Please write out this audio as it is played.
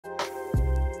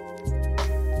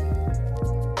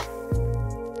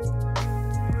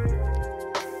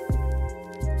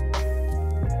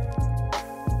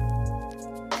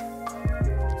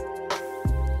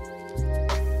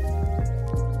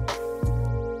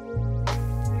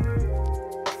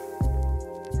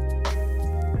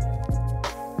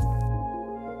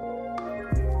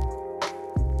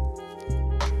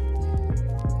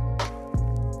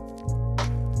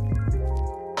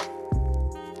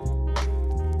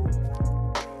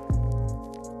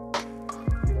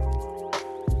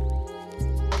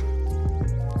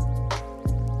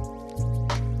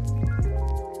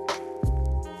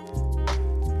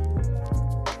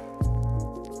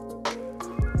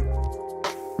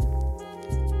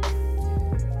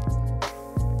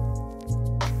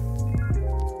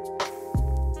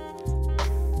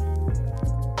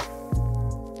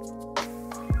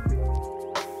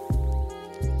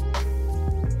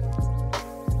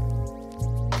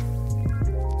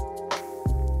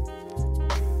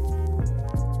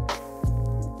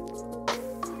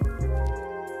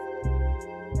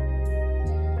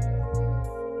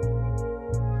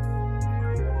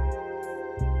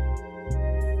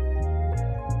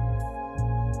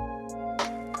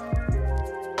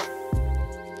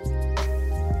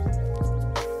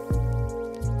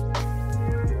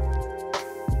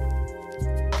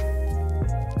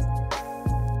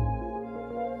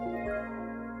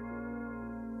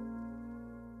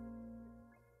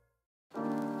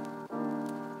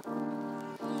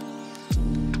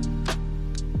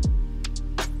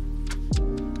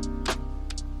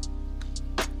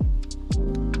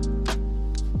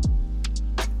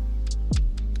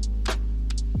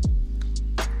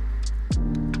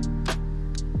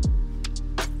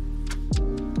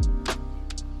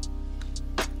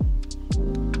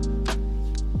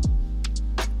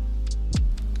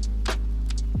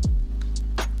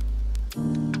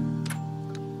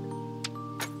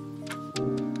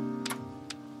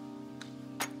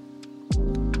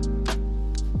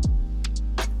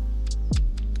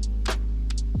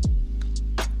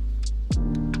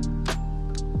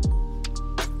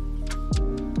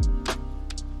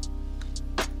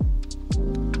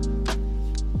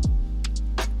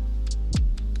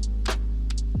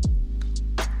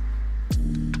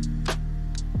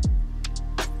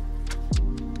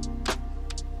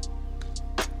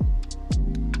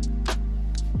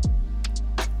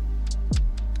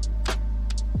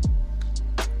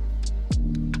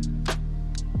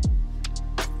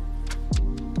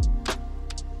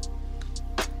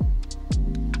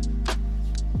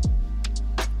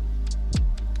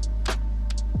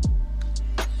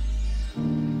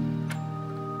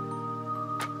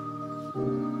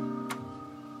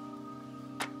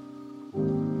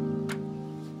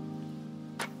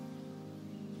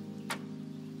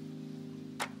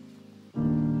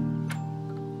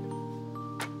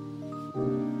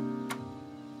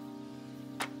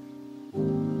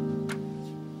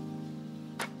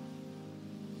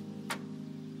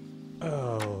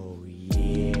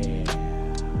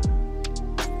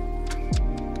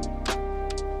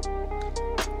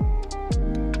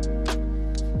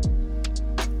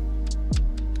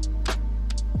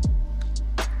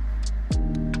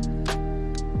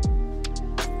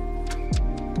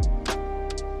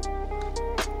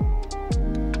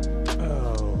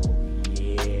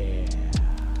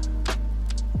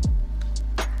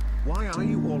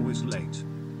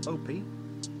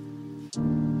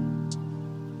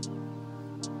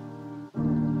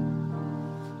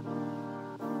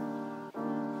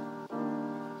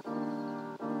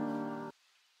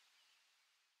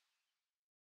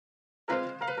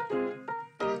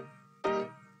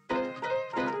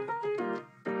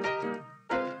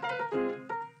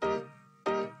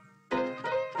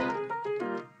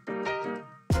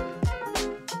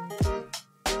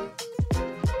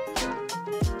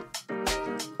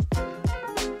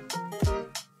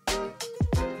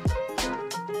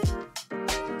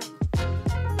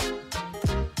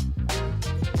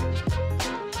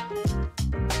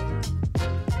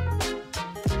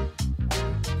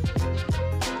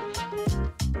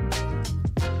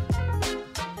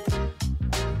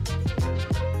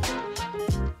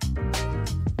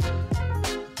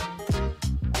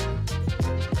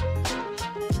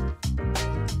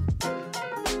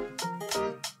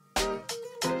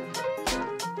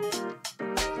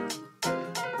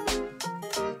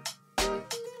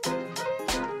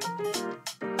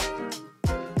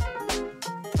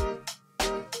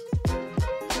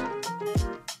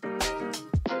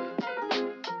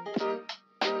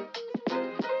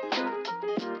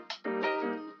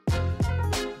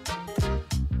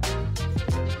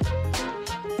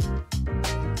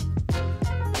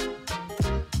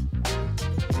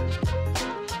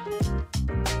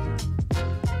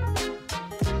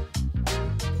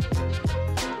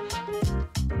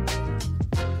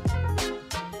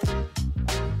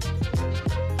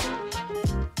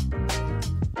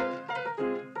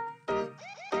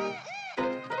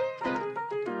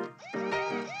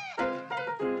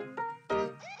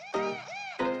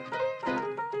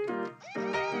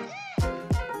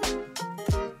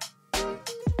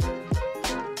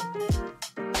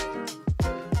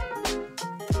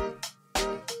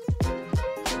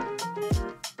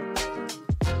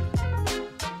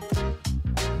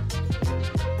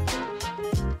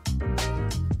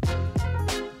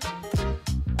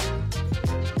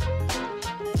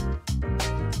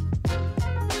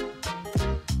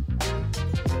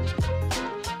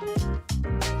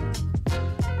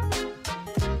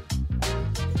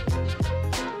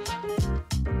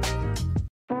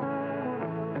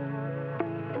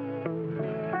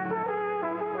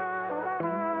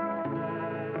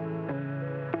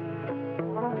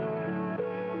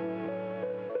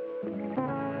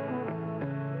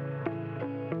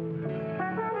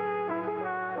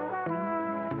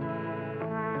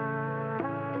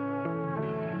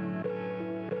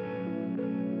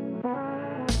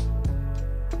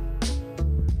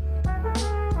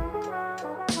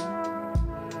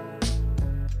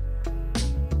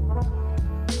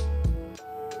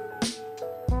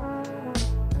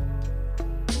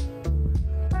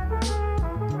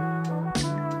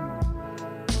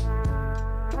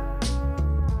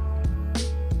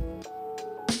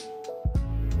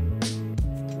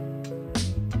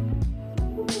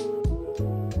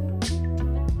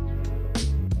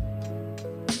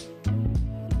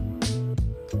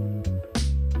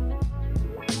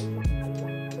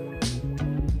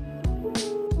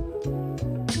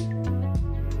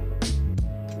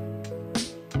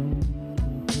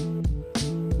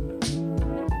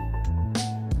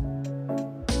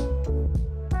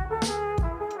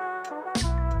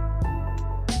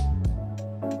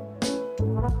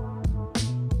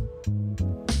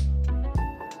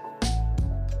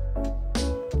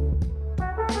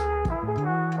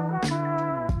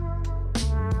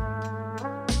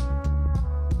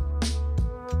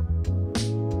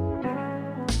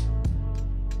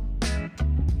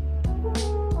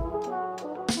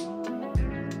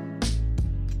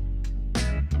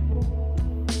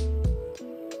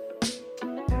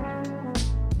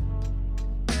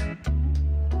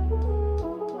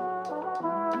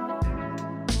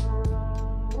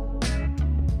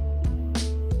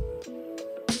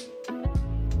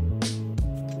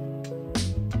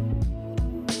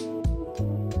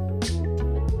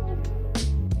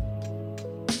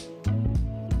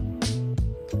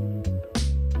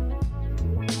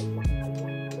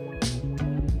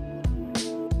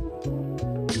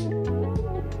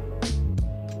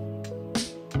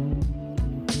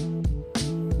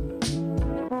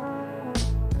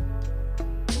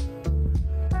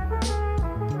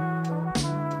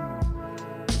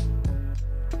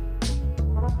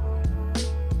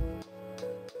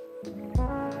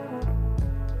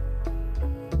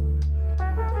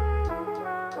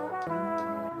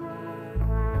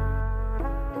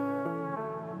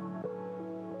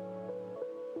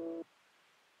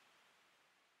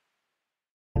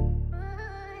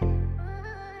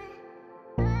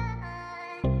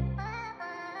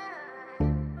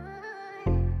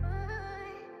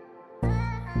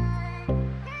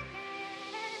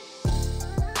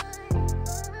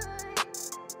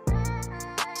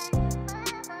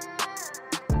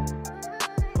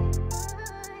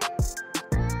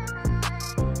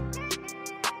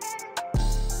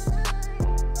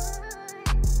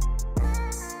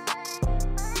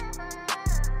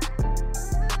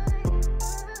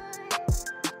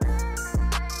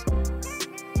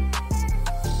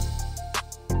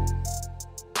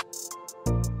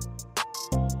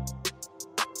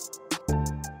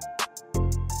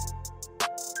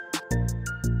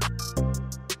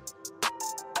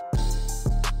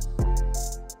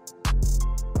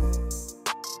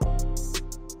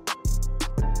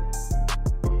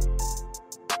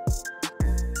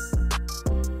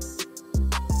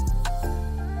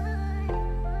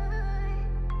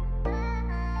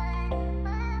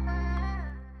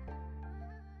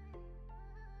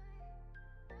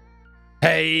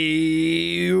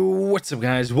Hey, what's up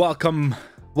guys? Welcome.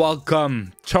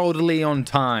 Totally on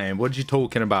time. What you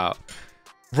talking about?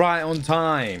 Right on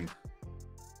time.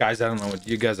 Guys, I don't know what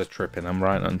you guys are tripping. I'm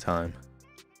right on time.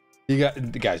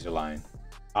 The guys are lying.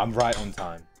 I'm right on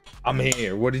time. I'm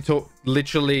here. What do you talk?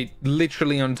 Literally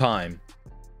on time.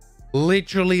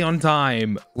 Literally on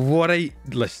time.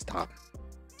 Let's stop.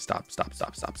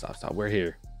 Stop. We're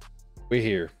here.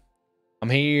 I'm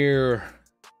here.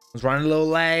 I was running a little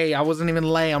late. I wasn't even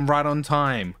late. I'm right on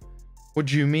time. What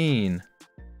do you mean?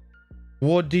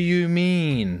 What do you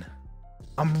mean?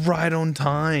 I'm right on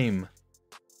time.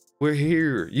 We're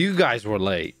here. You guys were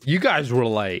late.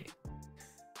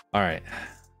 All right.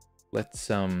 Let's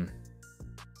jump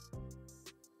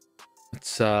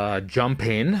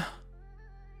in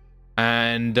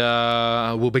and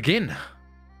we'll begin.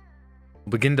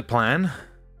 The plan,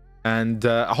 and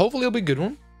hopefully it'll be a good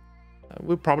one.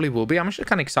 We probably will be. I'm actually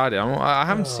kind of excited. I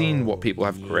haven't seen what people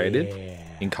have created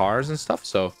in cars and stuff,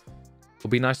 so it'll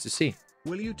be nice to see.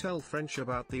 Will you tell French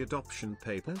about the adoption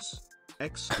papers?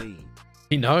 XD.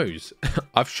 He knows.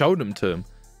 I've showed them to him.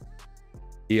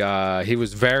 He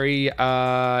was very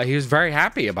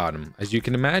happy about him, as you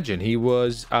can imagine. He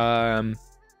was all right.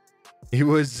 He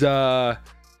was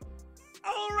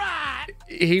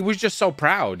just so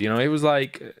proud, you know. He was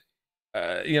like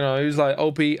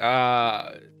OP,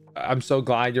 I'm so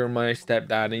glad you're my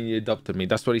stepdad and you adopted me.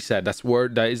 That's what he said.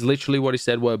 That is literally what he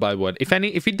said, word by word.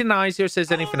 If he denies or says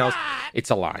anything else, it's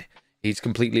a lie. He's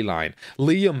completely lying.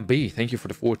 Liam B, thank you for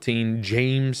the 14.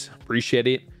 James, appreciate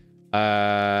it.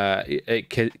 Kazai,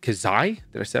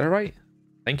 did I say that right?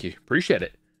 Thank you, appreciate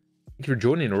it. Thank you for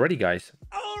joining already, guys.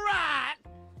 All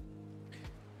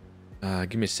right.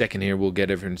 Give me a second here. We'll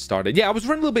get everything started. Yeah, I was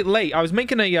running a little bit late. I was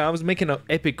making an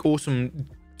epic, awesome,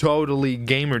 totally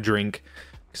gamer drink.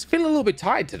 I feel a little bit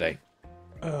tired today.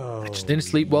 I just didn't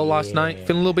sleep well last night.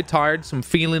 Feeling a little bit tired, so I'm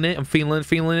feeling it. But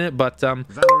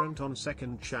Valorant on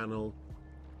second channel.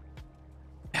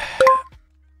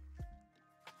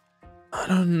 I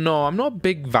don't know. I'm not a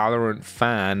big Valorant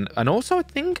fan, and also I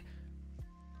think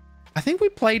we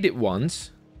played it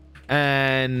once,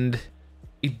 and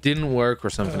it didn't work or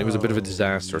something. It was a bit of a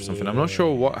disaster or something. I'm not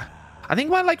sure what. I think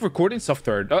my recording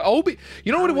software,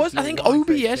 you know what it was? I think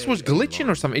OBS was glitching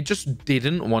or something. It just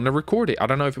didn't want to record it. I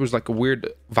don't know if it was like a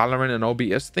weird Valorant and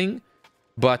OBS thing,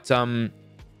 but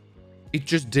it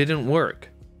just didn't work.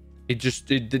 It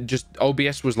just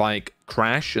OBS was like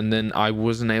crash, and then I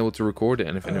wasn't able to record it,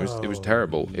 and it was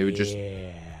terrible. It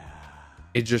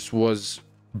just was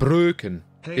broken.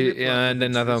 And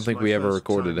then I don't think we ever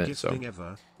recorded it. So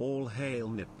all hail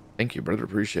Nip. Thank you, brother.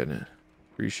 Appreciate it.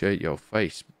 Appreciate your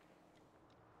face.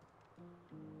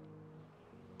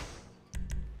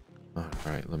 All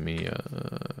right, let me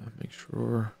make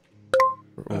sure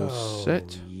we're all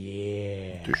set.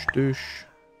 Yeah. Dish.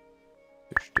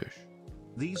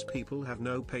 These people have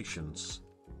no patience.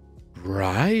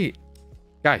 Right,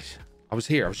 guys. I was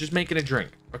just making a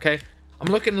drink. Okay, I'm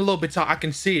looking a little bit tired. I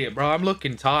can see it, bro. I'm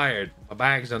looking tired. My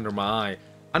bag's under my eye.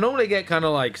 I normally get kind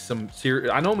of like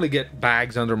I normally get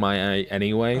bags under my eye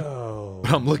anyway.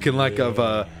 But I'm looking like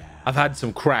I've had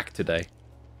some crack today.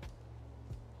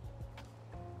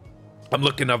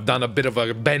 I've done a bit of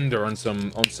a bender on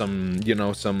some you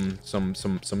know, some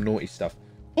naughty stuff.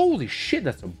 Holy shit,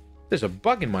 there's a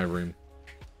bug in my room.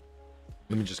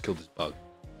 Let me just kill this bug.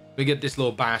 Let me get this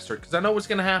little bastard, because I know what's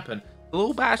gonna happen. The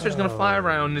little bastard's gonna fly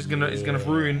around and it's gonna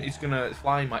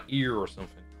fly in my ear or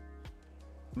something.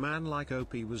 Man like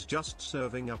OP was just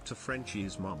serving up to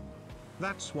Frenchie's mom.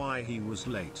 That's why he was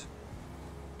late.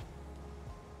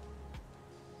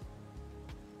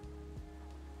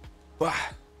 Wow.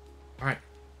 All right.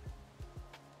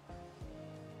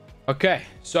 Okay,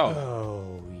 so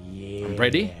I'm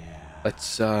ready. Let's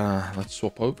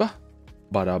swap over.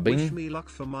 Bada bing. Wish me luck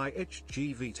for my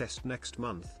HGV test next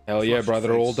month. Hell yeah,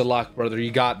 brother. All the luck, brother. You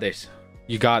got this.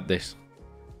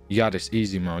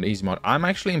 Easy mode. I'm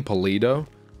actually in Polido.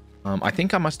 I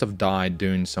think I must have died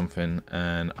doing something,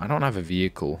 and I don't have a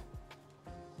vehicle.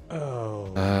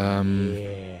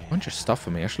 Bunch of stuff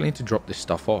for me. I actually need to drop this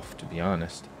stuff off, to be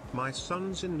honest. My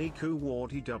son's in NICU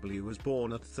ward. He was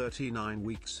born at 39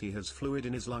 weeks. He has fluid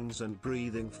in his lungs and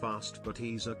breathing fast, but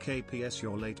he's okay. PS,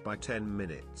 you're late by 10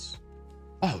 minutes.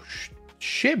 Oh,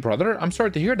 shit, brother. I'm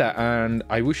sorry to hear that, and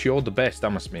I wish you all the best.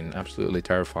 That must have been an absolutely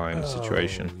terrifying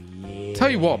situation. Tell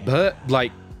you what,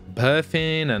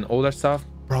 birthing and all that stuff,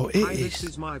 bro, it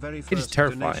is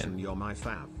terrifying. You're my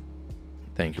fave.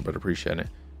 Thank you, brother. Appreciate it.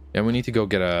 Yeah, we need to go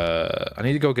get I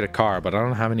need to go get a car, but I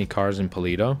don't have any cars in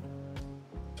Polido.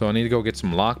 So I need to go get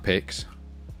some lockpicks,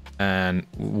 and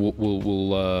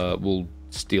we'll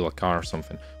steal a car or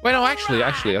something. Wait, no, actually,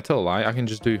 I tell a lie. I can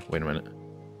just do... Wait a minute.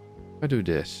 If I do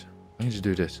this, I can just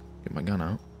do this. Get my gun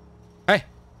out. Hey!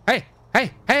 Hey!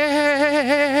 Hey! Hey! Hey! Hey! Hey!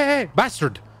 Hey! Hey!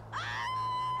 Bastard!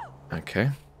 Okay.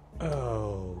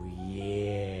 Oh,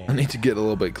 yeah. I need to get a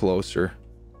little bit closer.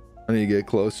 I need to get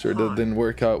closer. That didn't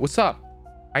work out. What's up?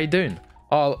 How you doing?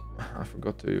 Oh, I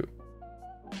forgot to...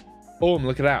 Boom,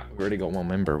 look at that. We already got one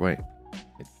member. Wait.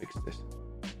 Need to fix this.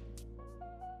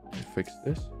 Need to fix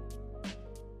this.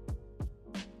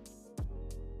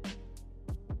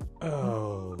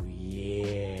 Oh,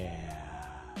 yeah.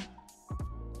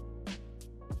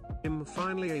 I'm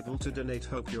finally able to donate.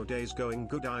 Hope your day's going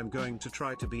good. I'm going to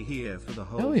try to be here for the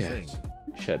whole Hell yes. thing.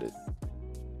 Appreciate it.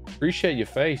 Appreciate your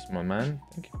face, my man.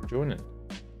 Thank you for joining.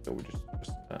 So we're just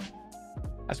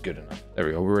that's good enough. There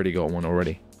we go. We already got one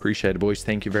already. Appreciate it, boys.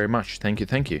 Thank you very much. Thank you.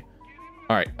 Thank you.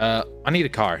 All right. I need a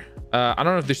car. I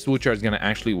don't know if this switcher is gonna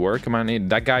actually work. I might need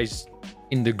that guy's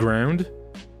in the ground.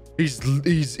 He's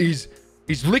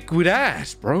liquid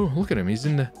ass, bro. Look at him. He's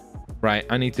in the right.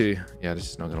 I need to. Yeah, this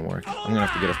is not gonna work. I'm gonna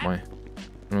have to get off my. I'm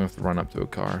gonna have to run up to a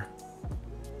car.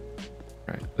 All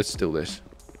right. Let's steal this.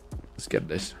 Let's get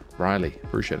this. Riley,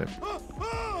 appreciate it.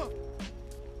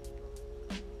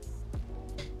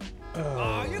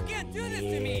 Oh, you can't do this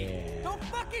to me! Don't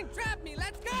fucking trap me!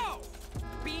 Let's go!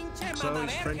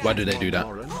 Why do they do that?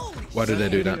 Why do they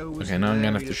do that? Okay, now I'm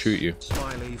gonna have to shoot you.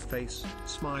 Smiley face,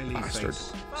 smiley Bastard.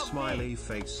 face, smiley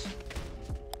face.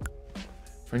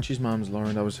 Frenchie's mom's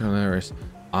Lauren, that was hilarious.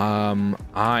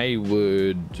 I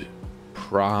would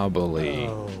probably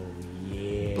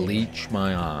bleach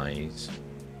my eyes.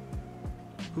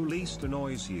 Who least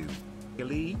annoys you?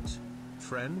 Elite,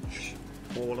 French,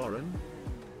 or Lauren?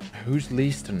 Who's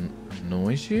least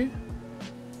annoys you?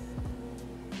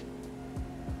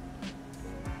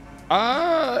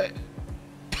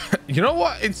 You know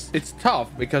what? It's tough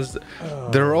because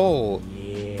they're all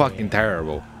fucking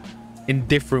terrible in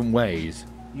different ways.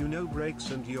 You know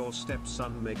breaks and your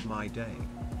stepson make my day.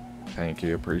 Thank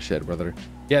you, appreciate it, brother.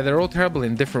 Yeah, they're all terrible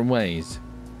in different ways.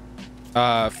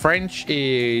 French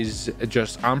is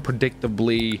just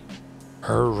unpredictably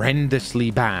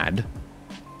horrendously bad.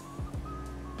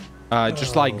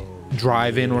 Just like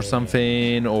driving or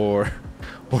something, or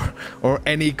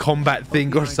any combat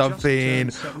thing or something,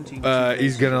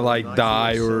 he's gonna like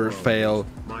die or fail.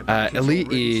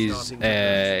 Elite is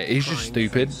he's just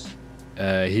stupid.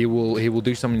 He will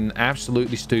do something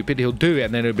absolutely stupid. He'll do it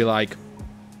and then he'll be like,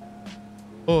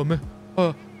 oh man,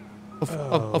 I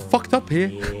fucked up here.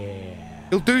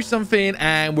 He'll do something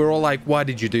and we're all like, why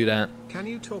did you do that? Can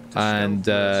you talk to And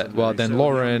well, then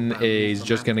Lauren is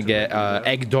just gonna get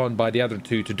egged on by the other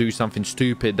two to do something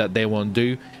stupid that they won't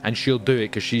do, and she'll do it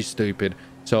because she's stupid.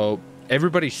 So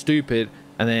everybody's stupid,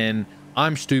 and then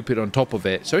I'm stupid on top of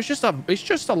it. So it's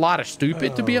just a lot of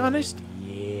stupid, to be honest.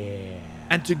 Yeah.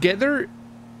 And together,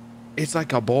 it's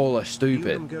like a ball of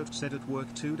stupid.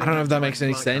 I don't know if that makes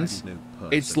any sense.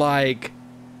 It's like,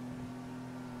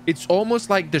 it's almost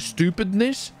like the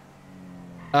stupidness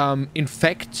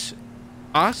infects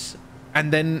us,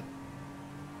 and then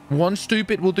one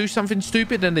stupid will do something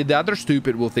stupid and the other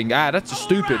stupid will think, ah, that's a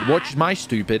stupid, watch my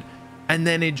stupid, and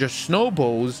then it just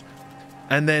snowballs,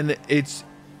 and then it's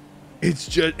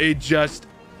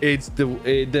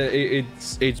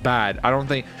bad. I don't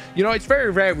think, you know, it's very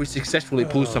rare we successfully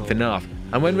pull something off,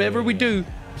 and whenever we do,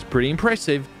 it's pretty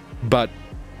impressive, but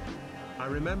I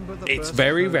remember the it's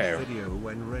very rare. Video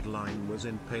when Redline was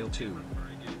in Pale 2.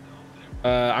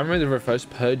 I remember the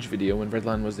first Purge video when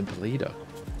Redline was in Toledo.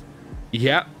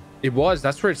 Yeah, it was.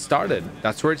 That's where it started.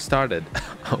 That's where it started.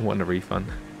 I want a refund.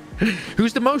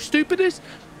 Who's the most stupidest?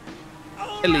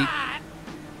 Elite.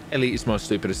 Elite is most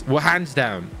stupidest. Well, hands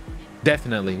down.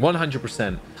 Definitely.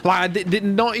 100%. Like,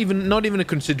 not even a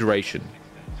consideration.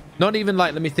 Not even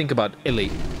like, let me think about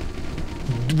Elite.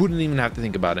 Wouldn't even have to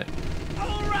think about it.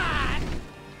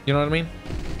 You know what I mean?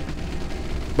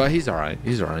 But he's alright.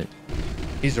 He's alright.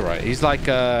 He's alright. He's like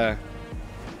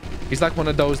one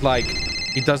of those, like,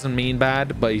 he doesn't mean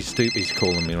bad, but he's stupid. He's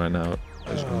calling me right now.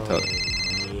 I just want to tell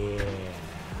you. Yeah.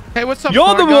 Hey, what's up?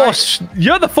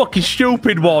 You're the fucking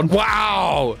stupid one.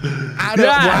 Wow. Wow.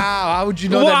 How would you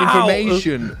know that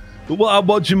information? Well, I'm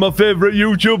watching my favorite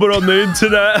YouTuber on the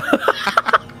internet.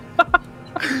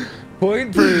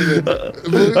 Point proven.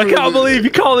 I can't believe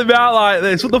you called him out like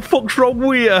this. What the fuck's wrong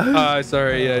with you?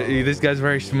 Sorry. This guy's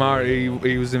very smart.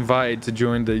 He was invited to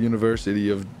join the University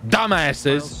of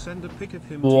Dumbasses.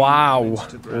 Wow.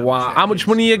 Wow. How much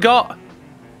money you got?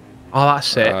 Oh,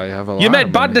 that's it. I have a lot you made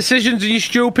of bad money. decisions and you're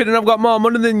stupid and I've got more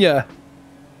money than you.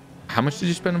 How much did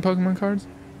you spend on Pokemon cards?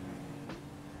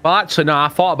 Well, actually, no, I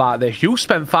thought about this. You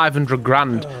spent 500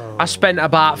 grand. I spent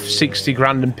about 60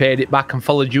 grand and paid it back and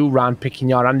followed you around picking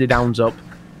your hand-downs up.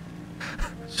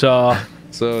 So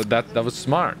that was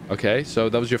smart. Okay, so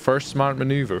that was your first smart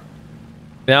maneuver.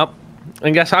 Yep.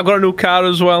 And guess I got a new car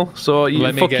as well. So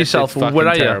you fuck yourself. Where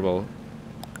are you?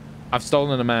 I've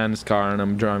stolen a man's car and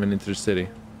I'm driving into the city.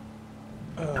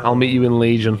 I'll meet you in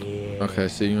Legion. Okay,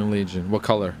 see you in Legion. What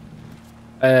color?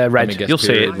 Red. You'll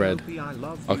see it. Red.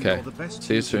 Okay.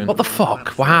 See you soon. What the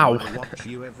fuck? Wow. Hey,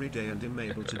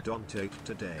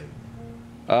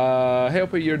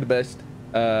 Opa, you're the best.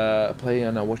 Play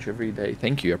and I watch you every day.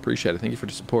 Thank you. I appreciate it. Thank you for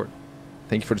the support.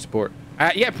 Thank you for the support.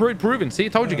 Yeah, proven. See, I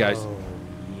told you guys.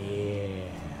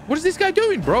 What is this guy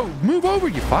doing, bro? Move over,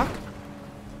 you fuck.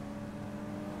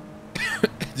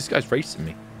 This guy's racing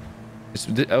me.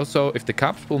 Also, if the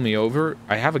cops pull me over,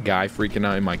 I have a guy freaking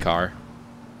out in my car.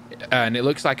 And it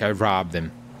looks like I robbed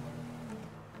him.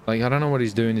 Like, I don't know what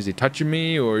he's doing. Is he touching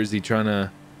me or is he trying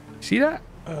to... See that?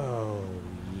 Oh,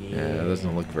 yeah. Yeah, that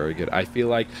doesn't look very good. I feel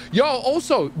like... Yo,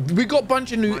 also, we got a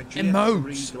bunch of new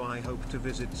emotes. I hope to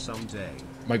visit someday.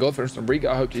 My girlfriend's from Riga.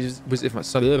 I hope to visit my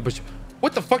son.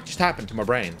 What the fuck just happened to my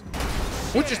brain?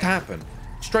 What just happened?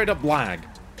 Straight up lag.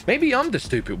 Maybe I'm the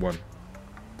stupid one.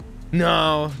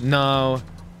 No.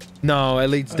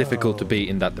 Elite's difficult to beat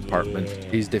in that department.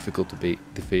 He's difficult to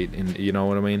defeat in, you know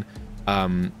what I mean?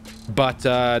 That's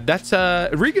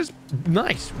Riga's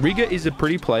nice. Riga is a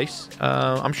pretty place.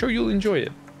 I'm sure you'll enjoy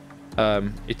it.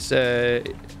 It's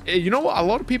you know what? A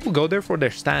lot of people go there for their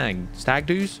stag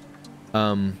do's,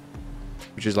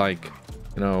 which is like,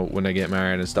 you know, when they get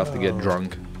married and stuff, to get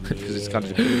drunk because it's kind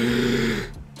of.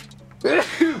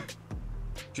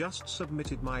 Just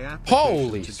submitted my application.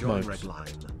 Holy to join smokes.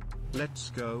 Redline.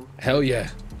 Let's go. Hell yeah.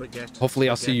 Hopefully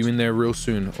I'll see you in there real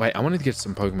soon. Wait, I wanted to get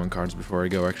some Pokemon cards before I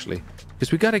go, actually,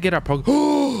 because we gotta get our Pokemon.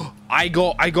 Oh, I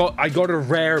got a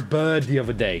rare bird the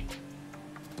other day.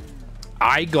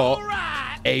 I got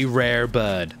a rare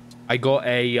bird. I got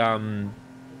a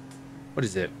what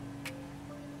is it?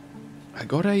 I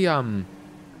got a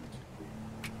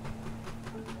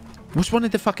what's one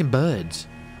of the fucking birds?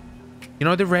 You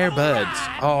know, the rare birds.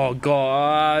 Oh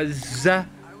god,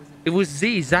 it was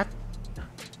is it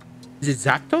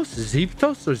Zapdos,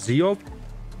 Ziptos, or Zeo?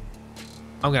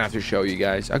 I'm gonna have to show you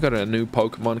guys. I got a new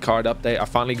Pokemon card update. I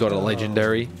finally got a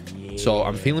legendary, so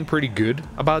I'm feeling pretty good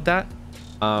about that.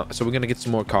 So we're gonna get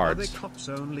some more cards. Are the cops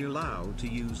only allowed to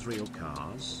use real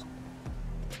cars?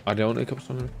 I don't know cops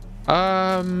only.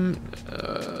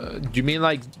 Do you mean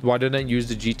like why don't they use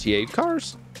the GTA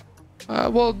cars?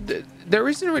 Well, there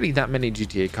isn't really that many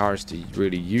GTA cars to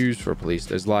really use for police.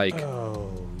 There's like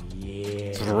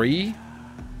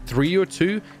three or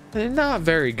two. They're not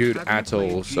very good at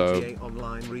all. So GTA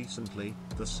Online recently,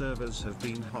 the servers have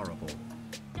been horrible.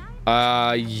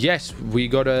 Yes, we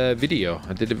got a video.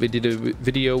 I did a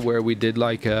video where we did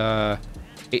like it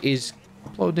is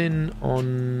uploading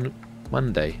on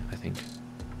Monday, I think.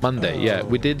 Monday, yeah.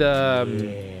 We did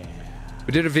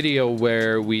we did a video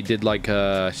where we did like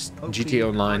GTA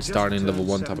Online starting level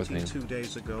 1 type of thing. 2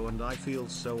 days ago and I feel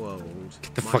so old.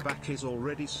 Get the My fuck. back is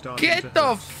already starting Get to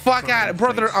the hurt. fuck out,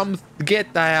 brother.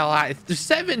 Get the hell out.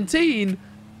 17,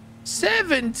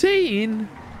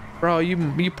 bro.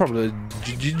 You probably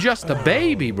just a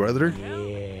baby, brother.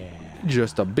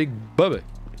 Just a big bubby. All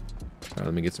right,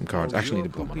 let me get some cards. I actually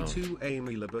need to blow my nose.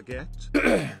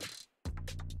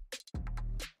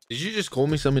 Did you just call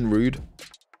me something rude?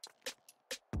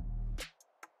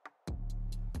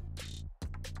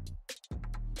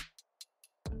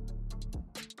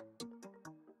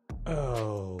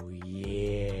 Oh,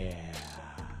 yeah.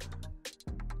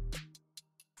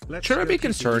 Should I be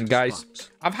concerned, guys?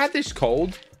 I've had this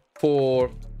cold for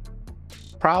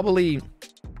probably,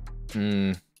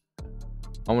 I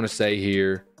want to say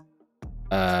here,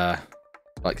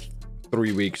 like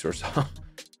 3 weeks or so.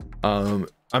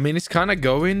 I mean, it's kind of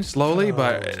going slowly,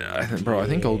 but bro, I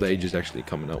think old age is actually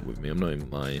coming up with me. I'm not even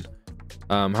lying.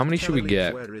 How many should we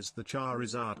get? Where is the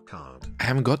Charizard card? I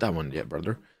haven't got that one yet,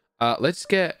 brother. Let's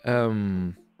get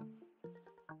hold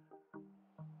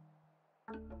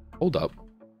up.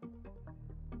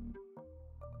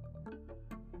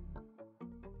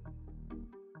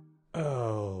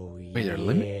 Oh, yeah. Wait, they're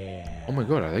limit. Oh my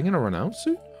god, are they gonna run out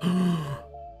soon?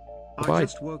 I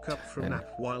just woke up from a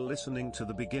nap while listening to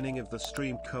the beginning of the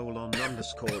stream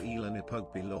 _Elanip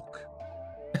look.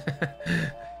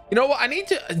 You know what? I need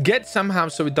to get somehow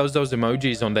so it does those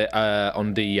emojis on the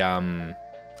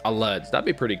alerts. That'd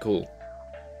be pretty cool.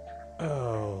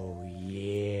 Oh,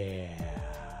 yeah.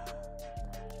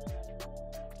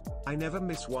 I never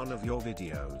miss one of your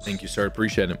videos. Thank you, sir.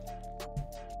 Appreciate it.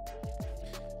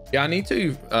 Yeah, I need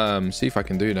to see if I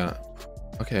can do that.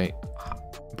 Okay.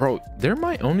 Bro, there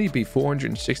might only be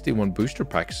 461 booster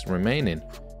packs remaining.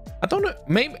 I don't know,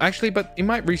 maybe actually, but it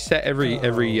might reset every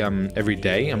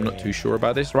day. I'm not too sure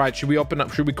about this. Right, should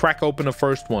we crack open the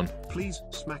first one? Please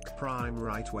smack Prime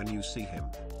right when you see him.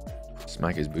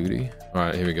 Smack his booty. All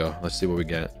right, here we go. Let's see what we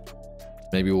get.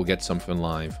 Maybe we'll get something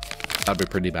live. That'd be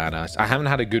pretty badass. I haven't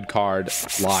had a good card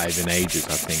live in ages,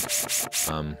 I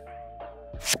think.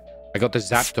 I got the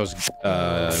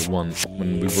Zapdos one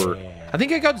when we were... I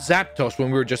think I got Zapdos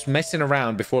when we were just messing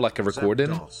around before like a recording.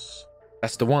 Zapdos.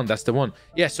 That's the one. That's the one.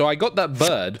 Yeah, so I got that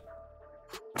bird.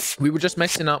 We were just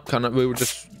messing up, we were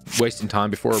just wasting time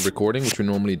before a recording, which we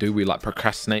normally do. We like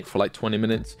procrastinate for like 20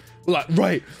 minutes. We're like,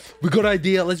 right, we got an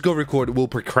idea, let's go record it. We'll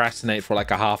procrastinate for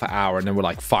like a half an hour, and then we're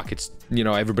like, fuck, it's, you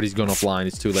know, everybody's gone offline,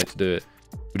 it's too late to do it.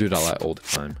 We do that like all the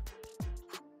time.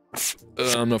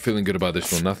 I'm not feeling good about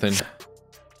this one. Nothing.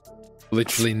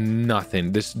 Literally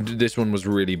nothing. This one was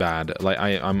really bad. Like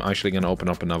I'm actually gonna open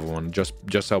up another one. Just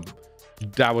so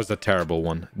that was a terrible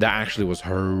one. That actually was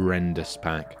horrendous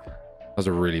pack. That was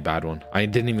a really bad one. I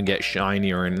didn't even get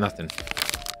shiny or nothing.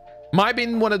 Might have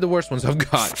been one of the worst ones I've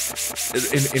got in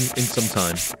some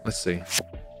time. Let's see.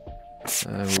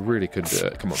 We really could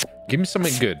come on, give me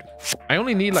something good. I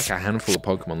only need like a handful of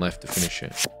Pokemon left to finish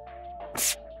it.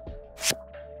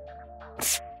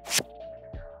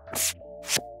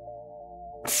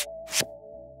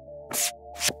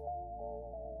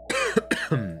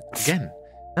 Again,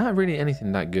 not really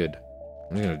anything that good.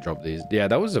 I'm just gonna drop these. Yeah,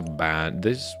 that was a bad.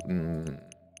 This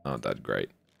not that great.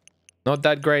 Not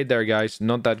that great there, guys.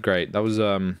 Not that great. That was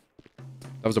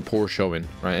a poor showing.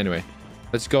 Right. Anyway,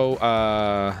 let's go.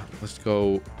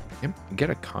 Get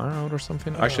a car out or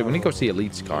something. Actually, we need to go see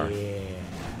Elite's car.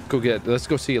 Let's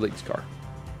go see Elite's car.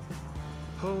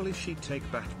 Holy shit, take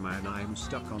Batman, I am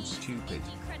stuck on stupid.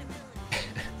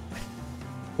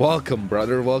 Welcome,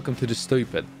 brother. Welcome to the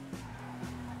stupid.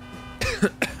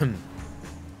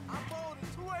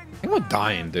 I'm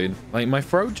dying, dude. Like my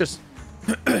throat just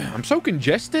I'm so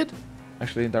congested.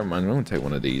 Actually, never mind. I'm gonna take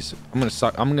one of these. I'm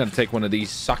gonna take one of these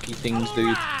sucky things,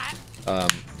 dude.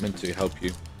 Meant to help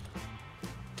you.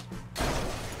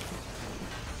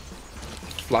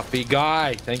 Fluffy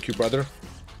guy. Thank you, brother.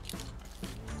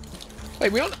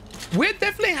 Like we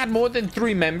definitely had more than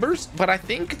 3 members, but I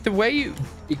think the way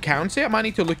it counts it, I might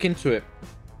need to look into it.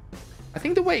 I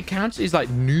think the way it counts is like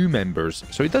new members,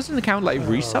 so it doesn't count like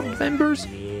resub members.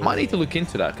 I might need to look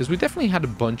into that because we definitely had a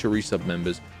bunch of resub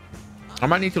members. I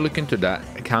might need to look into that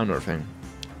counter thing.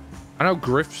 I know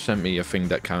Griff sent me a thing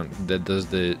that does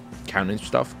the counting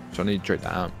stuff, so I need to check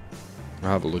that out. I'll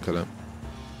have a look at it.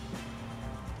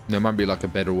 There might be like a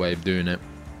better way of doing it.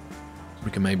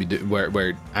 We can maybe do where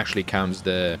it actually counts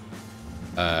the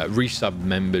resub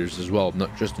members as well,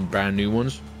 not just the brand new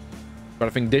ones. But I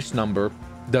think this number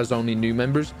does only new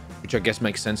members, which I guess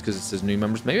makes sense because it says new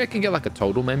members. Maybe I can get like a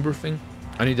total member thing.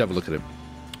 I need to have a look at it.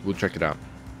 We'll check it out.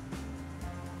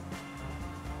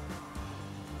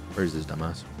 Where is this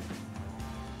dumbass?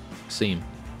 I see him.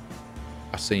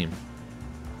 I see him.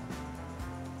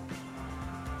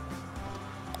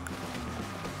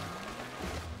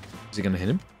 Is he gonna hit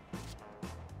him?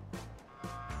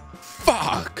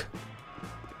 Fuck!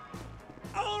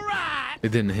 All right.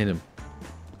 It didn't hit him.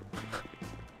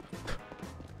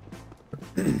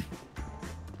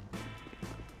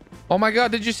 Oh my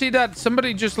god, did you see that?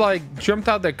 Somebody just like jumped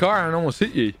out their car and almost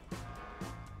hit you.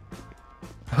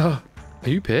 Are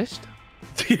you pissed?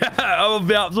 Yeah, I'm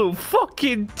the absolute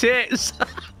fucking tits.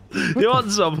 You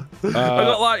want some? I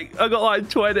got like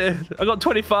 20. I got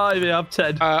 25. I have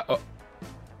 10.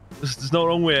 There's no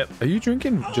wrong with it. Are you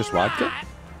drinking just vodka?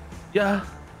 Yeah.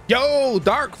 Yo,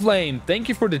 Dark Flame, thank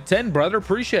you for the 10, brother.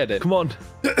 Appreciate it. Come on.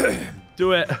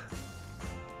 Do it.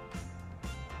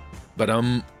 But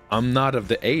I'm not of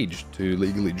the age to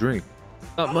legally drink.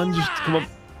 Oh, man, just come on.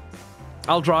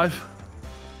 I'll drive.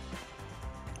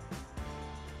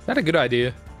 Is that a good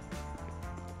idea?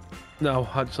 No,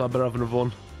 I better have another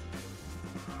one.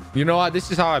 You know what?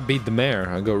 This is how I beat the mayor.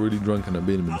 I got really drunk and I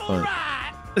beat him in the fight.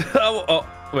 Oh,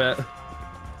 wait.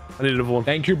 I need another one.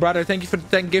 Thank you, brother. Thank you for the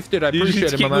 10 gifted. I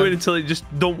appreciate it, keep my man. going until it just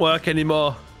don't work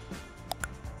anymore.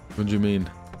 What do you mean?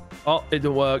 Oh, it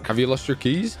don't work. Have you lost your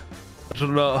keys? I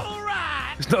don't know.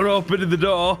 It's not opening the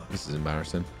door. This is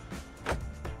embarrassing.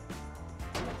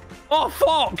 Oh,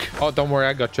 fuck! Oh, don't worry.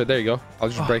 I got you. There you go. I'll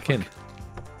just break in.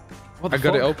 What the I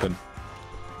got fuck? it open.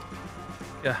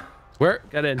 Yeah. Where?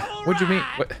 Get in. What do you mean?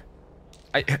 What?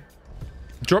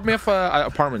 Drop me off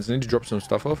apartments. I need to drop some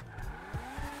stuff off.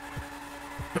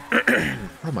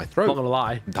 Oh, my throat. Not gonna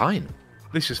lie. I'm dying.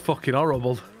 This is fucking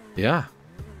horrible. Yeah.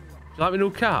 you like my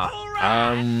new car?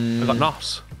 I got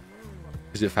NOS.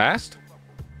 Is it fast?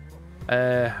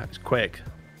 It's quick.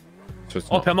 So it's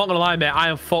Okay, I'm not gonna lie, mate. I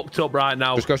am fucked up right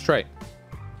now. Just go straight.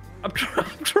 I'm trying.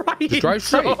 Just drive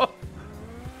straight. All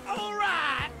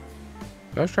right.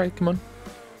 Go straight. Come on.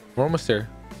 We're almost there.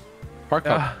 Park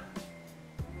up.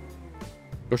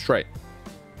 Go straight.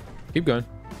 Keep going.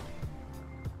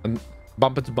 And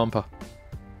bumper to bumper.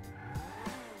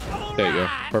 There you go.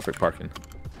 Perfect parking.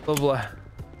 Lovely.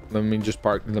 Let me just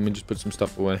park. Let me just put some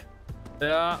stuff away.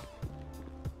 Yeah.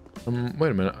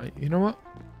 Wait a minute. You know what?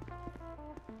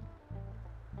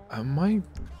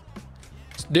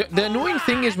 The annoying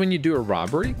thing is when you do a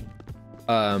robbery,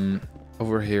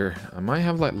 over here, I might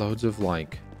have like loads of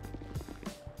like,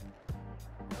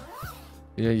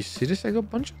 yeah, you see this? I got a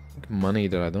bunch of like, money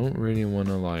that I don't really want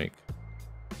to like.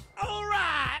 All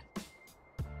right.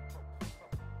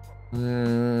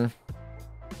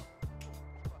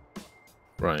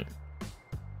 Right.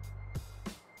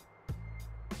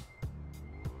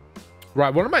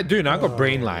 Right, what am I doing? I got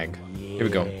brain lag. Here we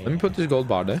go. Let me put this gold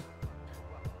bar there.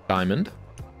 Diamond.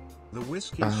 The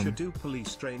whiskey should do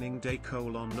police training day :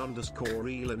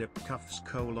 Elanip cuffs :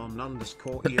 Elanip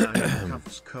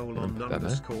cuffs :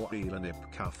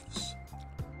 Elanip cuffs.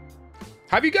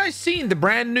 Have you guys seen the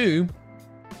brand new?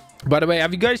 By the way,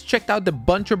 have you guys checked out the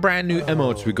bunch of brand new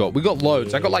emotes we got? We got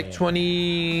loads. I got like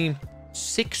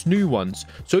 26 new ones.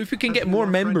 So if you can get more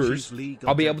members,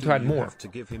 I'll be able to add more. Have to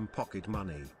give him pocket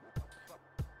money.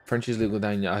 Frenchie's legal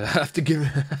down. I have to give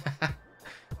him.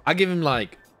 I give him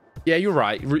like, yeah, you're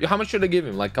right. How much should I give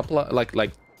him? Like couple of like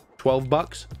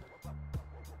 $12.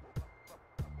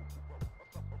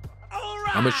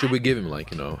 How much should we give him?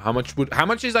 Like, you know, how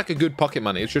much is like a good pocket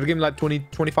money? Should I give him like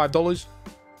 $25?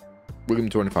 We'll give him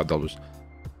 $25.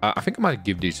 I think I might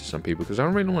give these to some people because I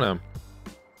don't really want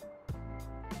to.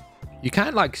 You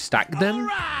can't like stack them,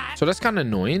 so that's kind of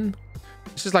annoying.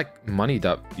 This is like money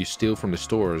that you steal from the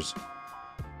stores.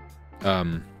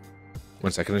 1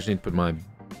 second, I just need to put my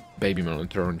baby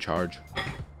monitor on charge.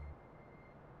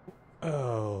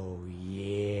 Oh,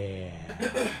 yeah.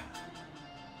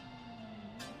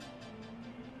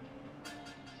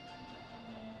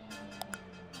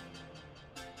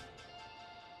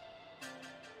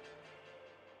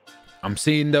 I'm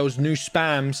seeing those new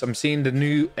spams. I'm seeing the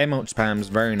new emote spams.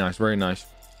 Very nice, very nice.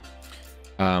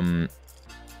 Oh,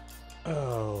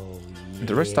 yeah.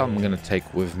 The rest of them I'm gonna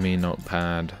take with me,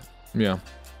 notepad. Yeah.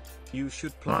 You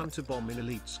should plan to bomb in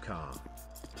Elite's car.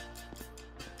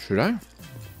 Should I? I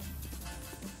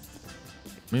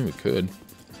mean, we could.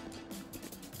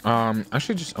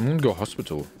 Actually, I'm gonna go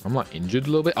hospital. I'm like injured a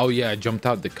little bit. Oh yeah, I jumped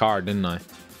out the car, didn't I?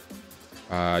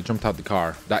 I jumped out the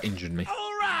car. That injured me.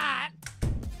 All right.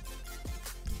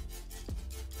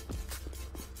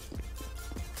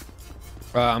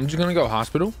 I'm just gonna go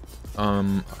hospital.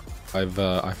 I've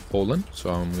fallen, so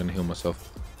I'm gonna heal myself.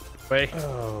 Wait.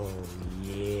 Oh,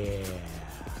 yeah.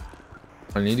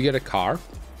 I need to get a car.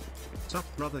 Tough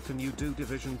brother, can you do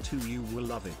Division 2? You will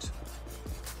love it.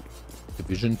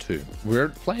 Division 2. We're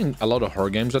playing a lot of horror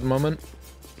games at the moment.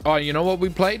 Oh, you know what we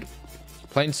played?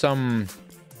 Playing some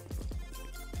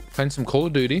Call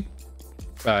of Duty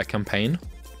campaign.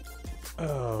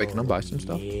 Oh, Wait, can I buy some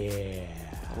stuff? Yeah.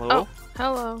 Oh,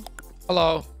 hello.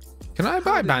 Hello. Can I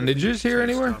buy bandages here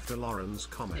anywhere? After Lauren's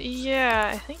comments.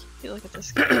 Yeah, I think if you look at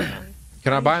this guy.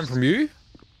 Can I buy them from you?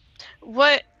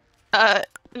 What?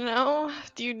 No.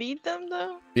 Do you need them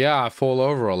though? Yeah, I fall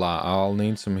over a lot. I'll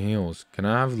need some heals. Can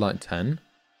I have like 10?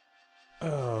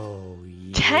 Oh,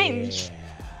 yeah. 10?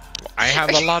 I have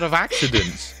a lot of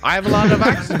accidents. I have a lot of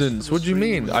accidents. What do you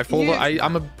mean?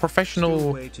 I'm a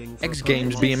professional X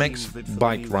Games BMX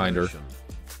bike rider.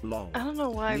 I don't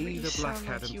know why, but you sound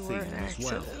like you were in an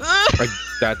accident.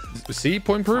 See,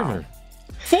 point proven.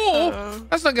 4?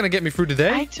 That's not gonna get me through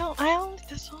today. that's all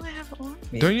I have on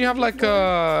me. Don't you have like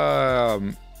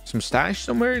some stash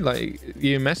somewhere, like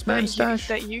EMS man stash?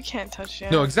 That you can't touch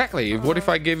yet. No, exactly. What if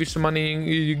I gave you some money and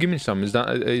you give me some? Is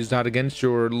that against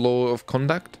your law of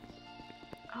conduct?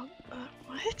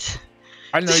 What?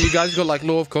 I don't know. You guys got like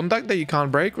law of conduct that you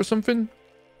can't break or something?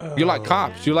 You're like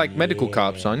cops. You're like medical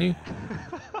cops, aren't you?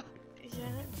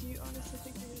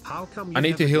 How come I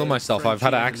need to heal myself. I've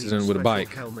had an accident with a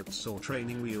bike. Helmets or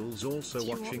training wheels. Also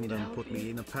watching them put me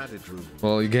in a padded room.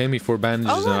 Well, you gave me 4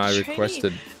 bandages and I trainee.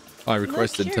 requested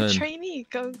Look here, 10. trainee,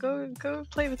 go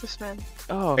play with this man.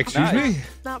 Oh, Excuse me?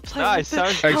 Not play Nice, with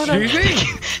sounds- Excuse me?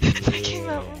 That came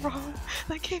out wrong.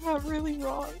 That came out really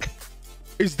wrong.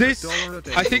 Is this?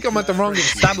 I think I'm at the wrong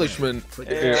establishment.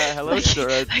 Yeah, hello,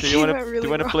 sir. Do you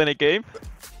want to play a game?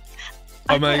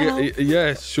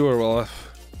 Yeah, sure. Well,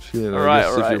 Shit, All I right, guess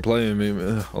all if you're right. playing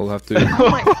me, I'll have to.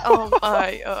 Oh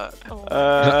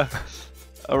my,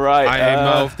 All right. I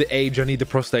am of the age. I need the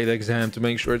prostate exam to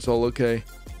make sure it's all okay.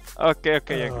 Okay,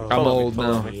 yeah. Oh, I'm follow me, old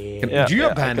follow now. me. Yeah. Do you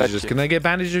have I got bandages? you. Can I get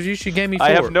bandages? You she gave me 4.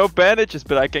 I have no bandages,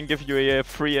 but I can give you a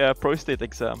free prostate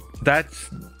exam. That's.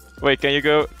 Wait, can you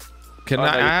go? Can Oh,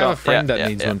 I? no, you I have a can't. friend Yeah, that yeah,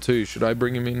 needs yeah. one too. Should I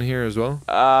bring him in here as well?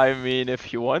 I mean,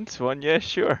 if you want one, yeah,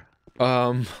 sure.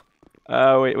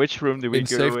 Wait, which room do we In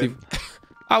go safety. in?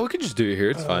 Oh, we can just do it here.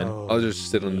 It's fine. I'll just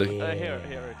sit on the. Here.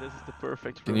 This is the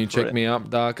perfect room. Can you for check it. me up,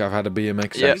 Doc? I've had a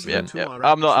BMX Yeah, accident. yeah. Are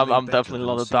I'm actually definitely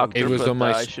not a better than doctor. It was but, on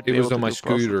my. I should It be was able on to my do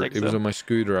prostate scooter. It was exam. on my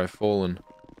scooter. I've fallen.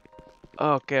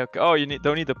 Okay. Oh, you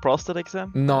don't need the prostate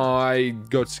exam? No, I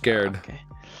got scared. Okay.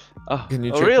 Oh, Can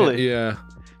you oh check really? Me? Yeah.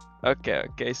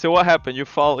 Okay. So what happened? You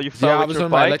fell Yeah, with I was your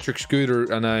on my bike? electric scooter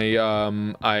and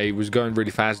I was going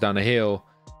really fast down a hill,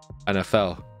 and I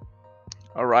fell.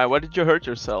 All right. Why did you hurt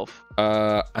yourself?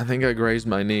 I think I grazed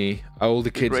my knee. All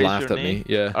the kids grazed laughed your at me. knee?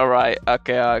 Yeah. All right.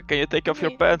 Okay. Can you take off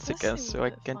your Wait, pants this again seems so I a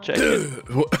bit can fun. check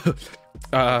it? what?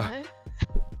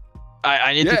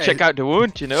 I need Yeah, to check out the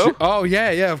wound. You know? Oh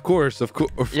yeah, of course.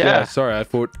 Yeah. Sorry, I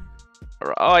thought.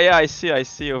 Oh yeah, I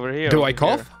see over here. Do over I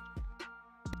cough?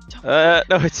 here.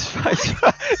 No, it's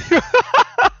fine.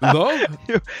 No.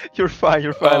 You're fine.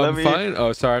 You're Oh, fine. I'm fine.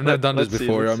 Oh, sorry, I've never done this let's see,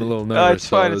 before. let's I'm a see. little No, nervous. it's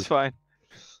fine. so- It's fine.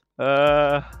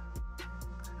 I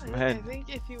Man.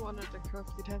 think if you wanted to cough,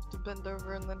 you'd have to bend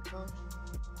over and then cough.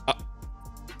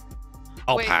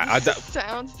 I'll Wait, pass. this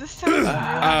sounds really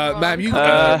ma'am, you-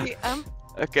 wrong.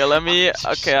 Okay, let me.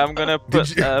 Okay, I'm gonna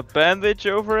put you- a bandage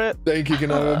over it. Thank you.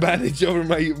 Can I have a bandage over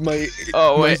my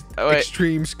Oh my wait.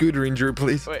 extreme scooter injury,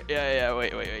 please? Wait. Yeah.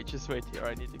 Wait. Just wait here.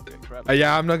 I need to go grab.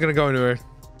 Yeah, I'm not gonna go anywhere.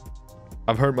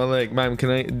 I've hurt my leg, ma'am. Can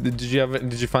I? Did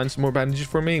you find some more bandages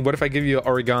for me? What if I give you an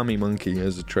origami monkey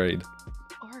as a trade?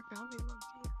 Origami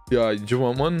monkey. Yeah, do you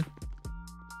want one?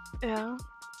 Yeah.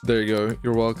 There you go.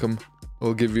 You're welcome.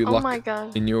 I'll give you Oh luck my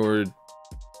god. in your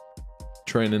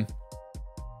training.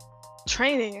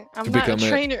 Training. I'm To not a become a-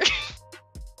 trainer.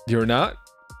 You're not?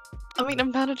 I mean,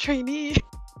 I'm not a trainee.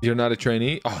 You're not a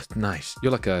trainee? Oh, nice.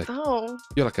 You're like a No.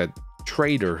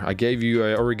 trader. I gave you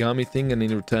a origami thing, and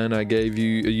in return,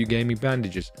 you gave me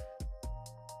bandages.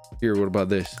 Here, what about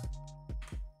this?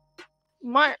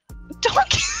 My dog.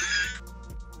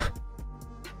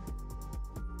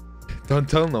 Don't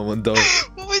tell no one though.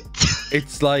 What?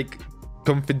 It's like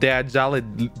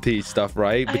confidentiality stuff,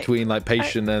 right? Between like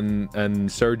patient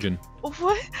and surgeon.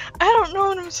 What? I don't know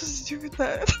what I'm supposed to do with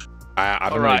that. I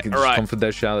don't Alright, know. alright.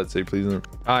 Confidentiality, please. No.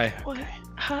 Hi. What?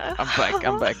 Huh?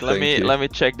 I'm back. Let Thank you. me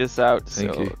check this out.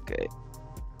 Thank so you. okay.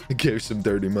 I gave some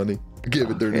dirty money. Give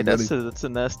it dirty Okay, money. that's a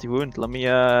nasty wound. Let me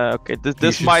okay.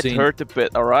 This should might see- hurt a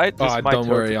bit. All right. This might don't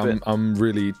hurt worry. a bit. I'm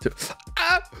really.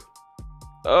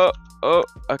 Oh.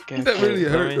 Okay. That really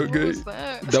let hurt, me- What okay.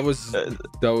 was that?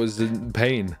 That was in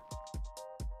pain.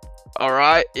 All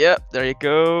right. Yep. There you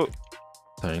go.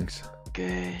 Thanks.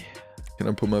 Okay. Can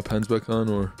I put my pants back on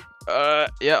or? Yep.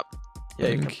 Yeah, you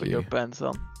can Thank put your you. pants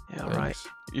on. Yeah. All right. Thanks.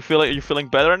 You feeling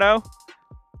better now?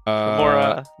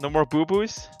 No more boo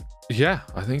boos. Yeah,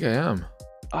 I think I am.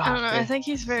 I don't know. I think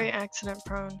he's very accident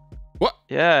prone. What?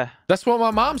 Yeah. That's what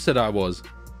my mom said I was.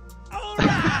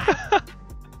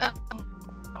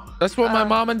 That's what my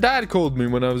mom and dad called me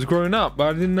when I was growing up, but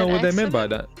I didn't know An what they meant by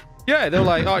that. Yeah, they were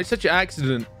like, "Oh, it's such an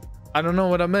accident." I don't know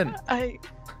what I meant. Maybe.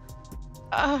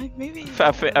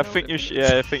 I think you should.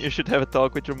 Yeah, I think you should have a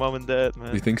talk with your mom and dad,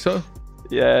 man. You think so?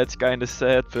 Yeah, it's kind of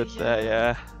sad, but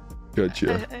yeah.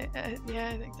 Gotcha. Yeah,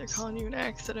 I think they're calling you an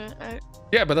accident.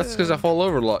 Yeah, but that's because I fall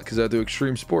over a lot because I do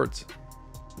extreme sports.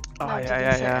 Oh Now, did they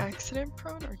say accident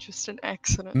prone or just an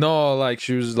accident? No, like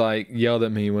she was like yelled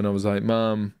at me when I was like,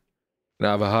 "Mom, can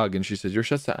I have a hug?" And she said, "You're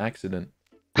such an accident."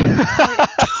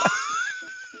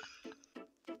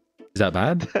 Is that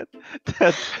bad?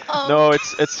 No,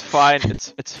 it's fine.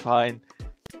 It's fine.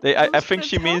 I was think gonna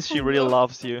she means tell she him, really though.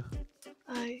 loves you.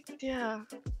 Yeah.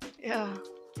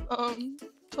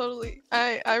 Totally.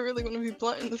 I really want to be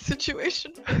blunt in this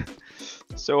situation.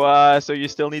 So you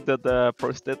still need the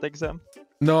prostate exam?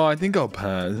 No, I think I'll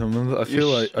pass. I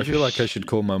feel like I should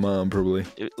call my mom probably.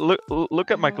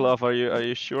 Look at my glove. Are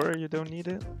you sure you don't need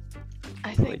it?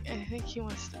 I think he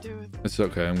wants to do it. It's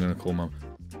okay. I'm gonna call mom.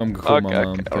 I'm gonna call my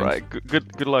mom. Okay. All right.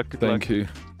 Good luck. Good Thank luck. you.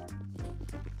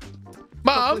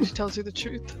 Hopefully Mom, she tells you the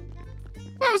truth.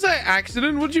 what was that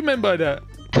accident? What do you mean by that?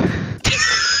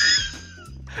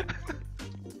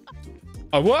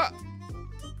 A what?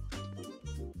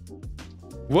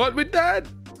 What with that?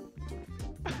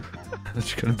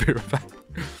 That's gonna be right back.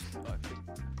 I think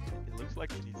it looks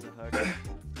like he needs a hug.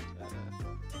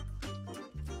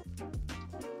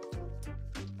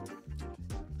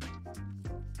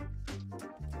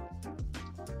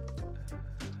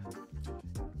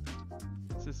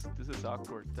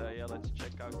 awkward. Yeah, let's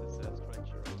check out this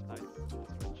stretcher. Oh, nice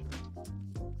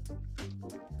stretcher.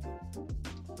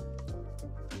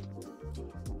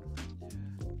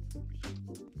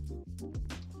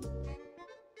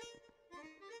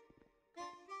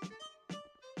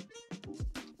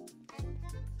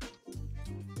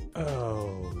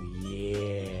 Oh,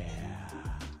 yeah.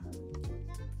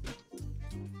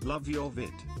 Love your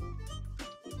vid.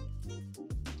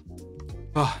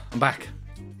 Oh, I'm back.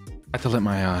 I had to let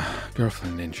my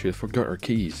girlfriend in. She forgot her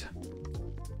keys.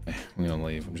 Okay, I'm gonna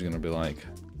leave. I'm just gonna be like,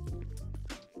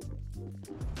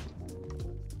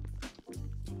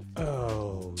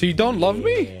 Oh. so you don't love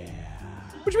me? yeah.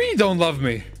 What do you mean you don't love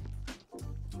me?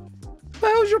 What the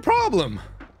hell's your problem?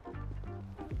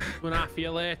 Going after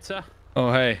you later.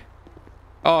 Oh, hey.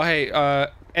 Oh, hey,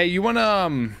 hey, you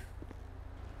wanna,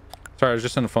 sorry, I was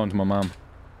just on the phone to my mom.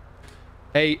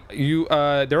 Hey, you,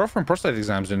 they're offering prostate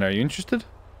exams in there. Are you interested?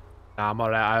 Nah, I'm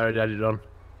alright. I already had it done.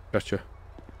 Gotcha.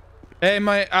 Hey,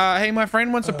 my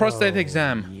friend wants a prostate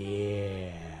exam.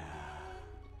 Yeah.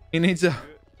 He needs a...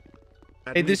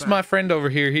 Hey, this is my friend over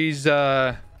here. He's,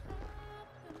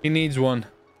 he needs one.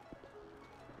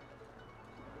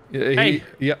 Hey.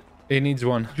 Yep, he needs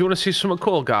one. Do you want to see something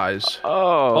cool, guys?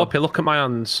 Oh. Up here, look at my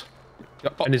hands.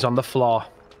 And he's on the floor.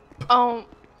 Oh,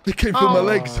 I can't feel my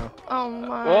legs. oh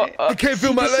my. What? I can't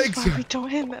feel my This is legs. why we don't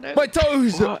hand that out. My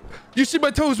toes. What? You see my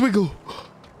toes wiggle.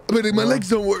 But my legs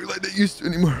don't work like they used to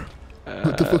anymore.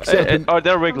 What the fuck's happening? Oh,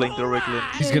 they're wiggling. They're wiggling.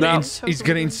 He's gonna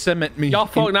inseminate me. You're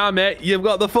fucked now, mate. You've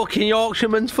got the fucking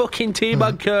Yorkshireman's fucking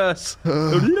teabag curse.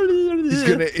 He's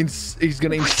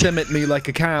gonna inseminate me like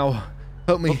a cow.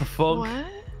 Help me. What the fuck? What?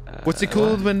 What's it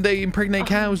called when they impregnate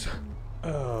cows?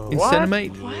 Oh.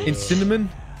 Inseminate? What? In cinnamon?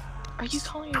 Are you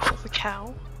calling yourself a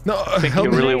cow? No, He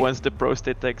help me. really wants the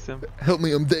prostate exam. Help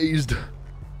me, I'm dazed.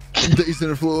 I'm dazed on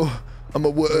the floor. I'm a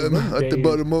worm at the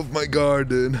bottom of my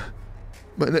garden.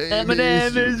 My name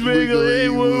is Wiggly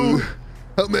Woo.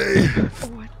 Help me.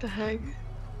 What the heck?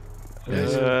 Hey,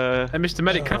 Mr.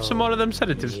 Medic, can I have some more of them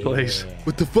sedatives, please?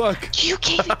 What the fuck? You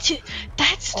gave it to.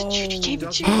 That's the truth. You gave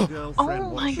it to. Oh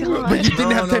my But god. you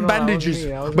didn't have 10 no, bandages.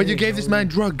 that was But me, you gave this man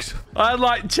drugs. I had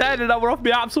like 10 and I were off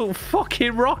my absolute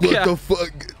fucking rocker. What the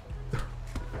fuck?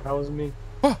 That was me.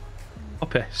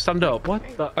 Up here, stand up. What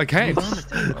the? I can't.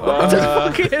 What the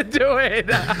fuck are you doing?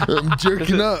 I'm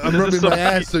jerking up. I'm rubbing my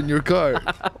ass on your car.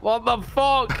 What the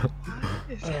fuck?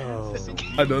 Oh.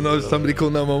 I don't know. Somebody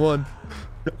call 911.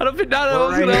 I don't think that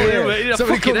was right gonna help here. you, mate. You need a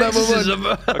Somebody fucking call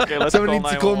 911. exorcism. Okay, let's Somebody call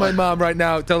needs to call my 911. mom right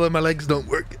now. Tell her my legs don't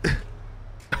work.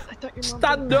 I thought your mom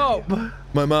Stand up.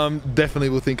 My mom definitely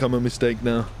will think I'm a mistake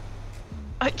now.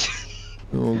 I,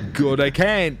 Oh god, I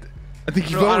can't. I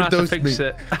think you've No, I have to overdosed me. fix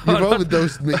it. You've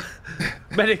overdosed me.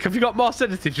 Medic, have you got more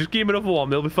sedatives? Just give him another one.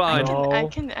 He'll be fine. No. I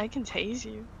can tase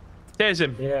you. There's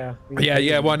him. Yeah.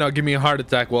 Yeah. Why not? Give me a heart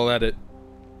attack while at it.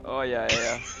 Oh, yeah.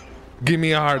 Give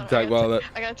me a heart attack while at it.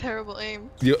 I got terrible aim.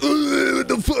 You. What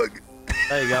the fuck?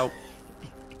 There you go.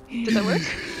 Did that work?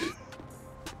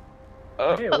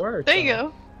 Hey, it worked. There you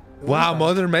go. Wow,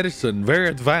 modern medicine, very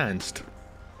advanced.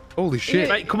 Holy shit.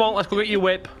 Right, come on, let's go get your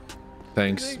whip.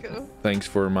 Thanks. There you go.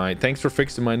 Thanks for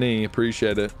fixing my knee.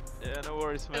 Appreciate it. Yeah, no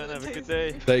worries, man. Have a good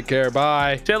day. Take care.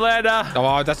 Bye. See you later.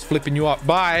 Oh, that's flipping you up.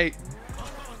 Bye.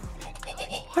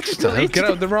 I just Get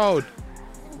out of the road.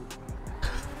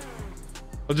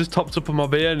 I just topped up on my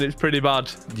beer and it's pretty bad.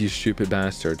 You stupid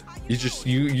bastard.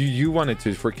 You wanted to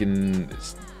freaking...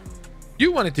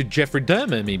 You wanted to Jeffrey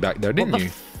Dahmer me back there, didn't What the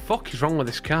you? fuck is wrong with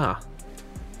this car?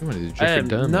 You wanted to Jeffrey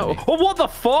Dahmer No. me. Oh, what the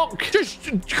fuck? Just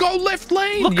go left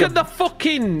lane. Look you- at the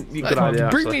fucking... Good idea,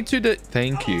 Bring actually. me to the...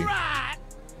 Thank you.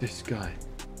 This guy.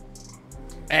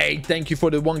 Hey, thank you for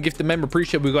the one gifted member.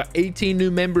 Appreciate it. We got 18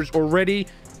 new members already.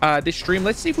 This stream.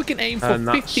 Let's see if we can aim for And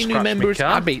that 50 new scratched me members. car.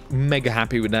 I'd be mega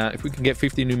happy with that. If we can get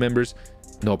 50 new members,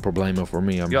 no problemo for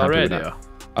me. I'm You happy already with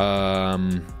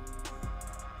that.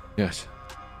 Yes.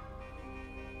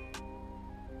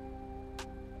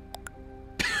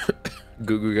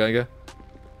 Goo Gaga.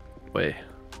 Wait.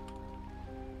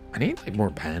 I need like more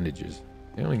bandages.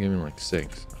 They only gave me like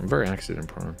 6. I'm very accident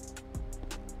prone.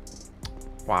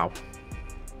 Wow.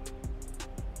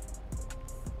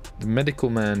 The medical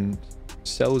man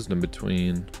sells them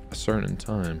between a certain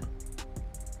time.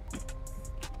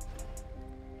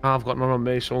 I've got none on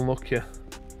me, so unlucky.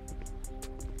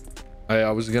 I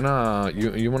was gonna...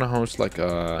 You want to host like you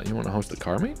want to host a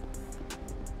car meet?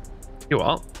 You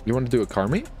what? You want to do a car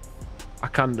meet? I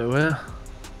can do it.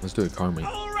 Let's do a car meet.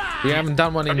 We haven't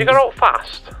done one in... Have you got out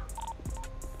fast?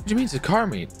 What do you mean it's a car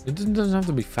meet? It doesn't have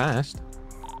to be fast.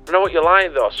 I know what you're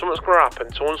like though. Something's gonna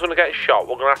happen. Someone's gonna get shot.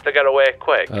 We're gonna have to get away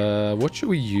quick. What should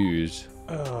we use?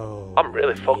 Oh. I'm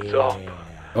really fucked up.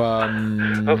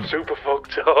 I'm super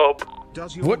fucked up.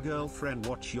 Does your girlfriend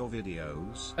watch your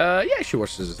videos? Yeah, she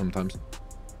watches it sometimes.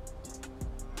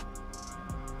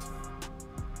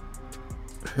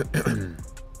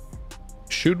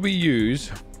 Should we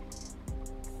use...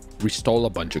 We stole a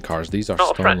bunch of cars. These are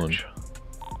stolen. French.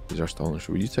 These are stolen.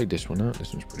 Should we take this one out?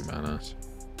 This one's pretty badass.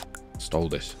 Stole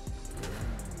this.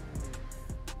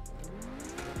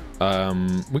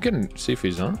 We can see if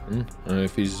he's on.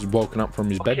 If he's woken up from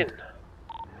his bed.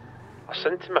 I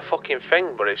sent him a fucking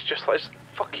thing, but it's just like it's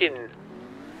fucking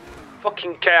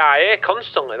KIA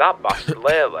constantly, that bastard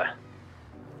lately.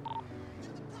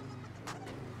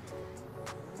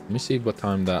 Let me see what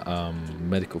time that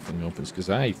medical thing opens, because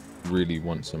I really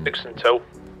want some. 6 and 2.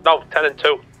 No, 10 and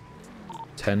 2.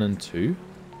 10 and 2?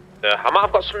 Yeah, I might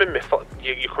have got some in my foot.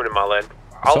 You're coming in my lane.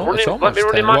 Let me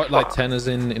run in my what, like 10 as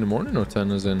in the morning or 10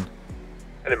 as in?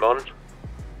 In the morning.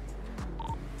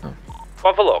 Oh.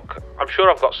 Have a look. I'm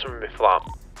sure I've got some in my flat.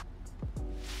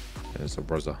 There's a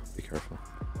brother. Be careful.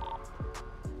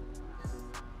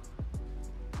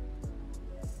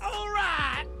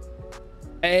 Alright!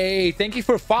 Hey, thank you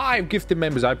for 5 gifted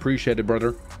members. I appreciate it,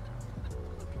 brother.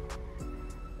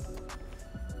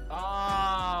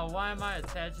 Oh, why am I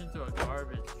attaching to a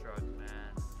garbage truck,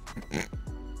 man?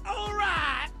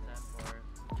 Alright!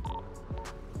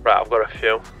 Right, I've got a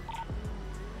few.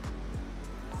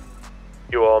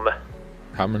 You owe me.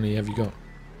 How many have you got?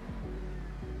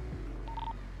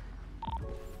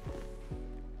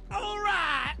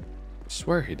 Alright! I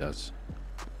swear he does.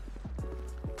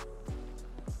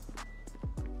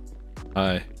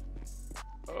 Hi.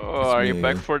 Oh, are you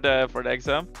back for the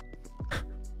exam?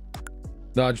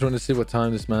 No, I just want to see what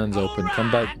time this man's open.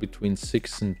 Come back between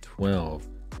 6 and 12.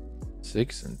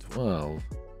 6 and 12.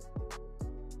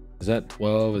 Is that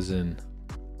 12 as in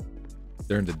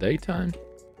during the daytime?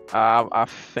 I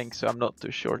think so. I'm not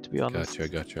too sure, to be honest.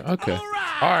 Gotcha. Okay.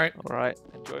 All right. All right.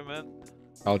 Enjoyment.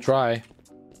 I'll try.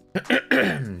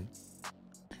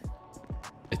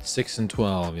 It's 6 and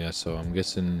 12, yeah. So I'm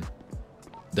guessing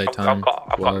daytime.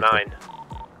 I've got 9.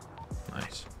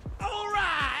 Nice. All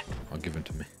right. I'll give him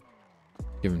to me.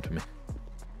 Give him to me.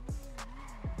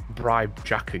 Bribe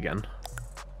Jack again.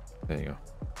 There you go.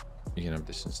 You can have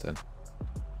this instead.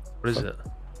 What is it?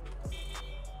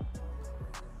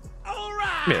 All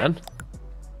right. Me then.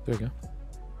 There you go.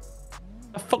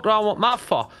 The fuck do I want that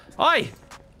for? Oi!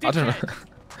 I don't know.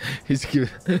 he's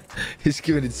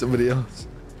giving it to somebody else.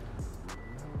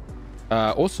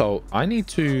 Also, I need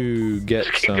to get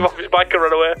Just kick some. him off his bike and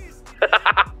run away.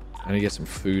 I need to get some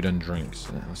food and drinks.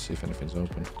 Let's see if anything's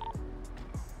open.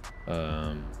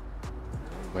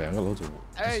 Wait, I got loads of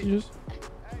messages.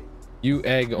 You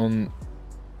egg on.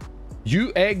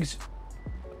 You eggs.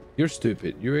 You're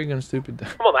stupid. You're egg on stupid.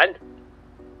 Come on then.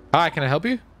 Hi, can I help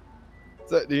you?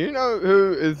 So, do you know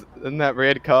who is in that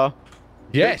red car?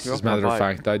 Yes, as a matter of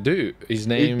fact, I do. His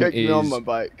name He kicked me on my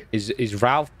bike. is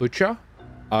Ralph Butcher.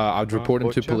 I'd report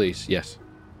him to police. Yes.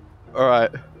 All right.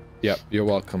 Yep, you're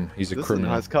welcome. He's a This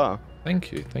criminal. is a nice car.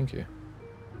 Thank you. Thank you.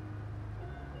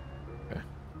 Okay.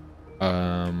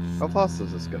 How fast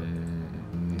is this go?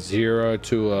 0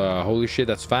 to holy shit,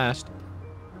 that's fast.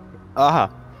 Aha.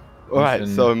 All right.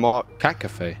 So Mark. Cat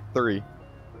Cafe. 3.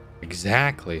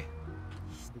 Exactly.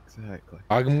 Exactly.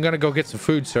 I'm gonna go get some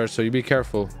food, sir. So you be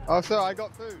careful. Oh, sir, I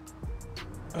got food.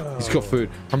 He's got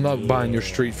food. I'm not buying your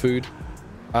street food.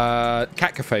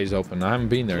 Cat Cafe is open. I haven't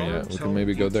been there yet. We can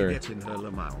maybe go there.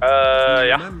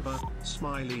 Yeah.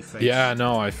 Yeah,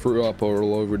 no, I threw up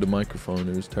all over the microphone.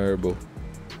 It was terrible.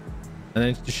 And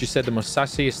then she said the most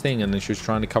sassiest thing, and then she was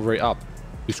trying to cover it up.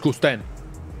 Disgusting.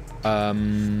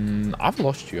 I've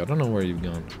lost you. I don't know where you've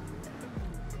gone.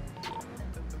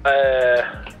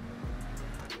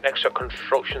 Next to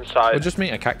construction site. Well, just meet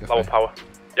a Cat Cafe. Low power.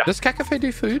 Yeah. Does Cat Cafe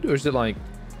do food, or is it like?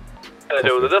 They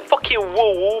do. They're fucking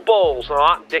woo-woo balls and all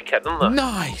that dickhead, aren't they?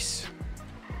 Nice.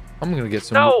 I'm gonna get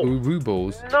some woo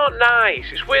balls. Not nice.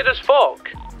 It's weird as fuck.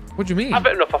 What do you mean? I've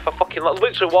had enough of a fucking...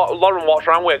 Literally, Lauren walks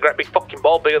around with a great big fucking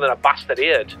ball bigger than a bastard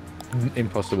eared.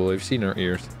 Impossible. I've seen her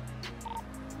ears.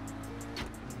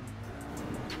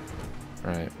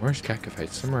 Right, where's Cat Cafe?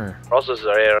 It's somewhere. Roses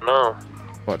are here now.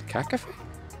 What, Cat Cafe?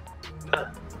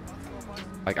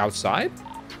 Like outside?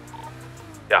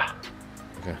 Yeah.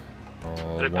 Okay.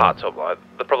 They're parked up, like,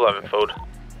 they're probably having food.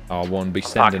 I won't be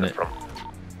sending it.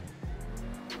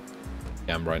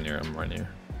 Yeah, I'm right near.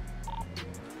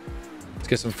 Let's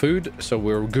get some food so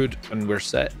we're good and we're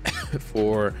set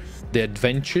for the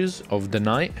adventures of the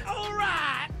night. All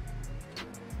right.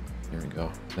 Here we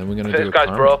go. Then we're gonna I think do this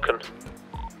guy's broken.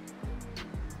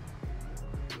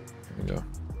 Here we go.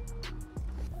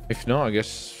 If not, I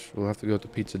guess we'll have to go to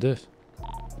Pizza Dis.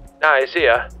 Nah, he's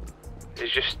here.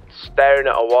 He's just staring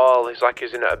at a wall. He's like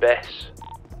he's in an abyss.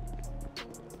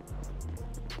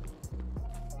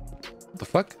 What the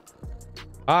fuck?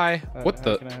 Hi. What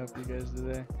the? How can I help you guys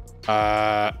today?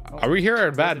 Are we here at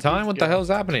a bad time? What the hell's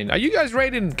happening? Are you guys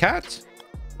raiding cats?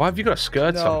 Why have you got a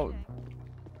skirt on?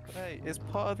 Hey, it's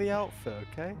part of the outfit,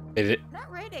 okay? Is it?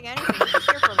 Not raiding anything. Just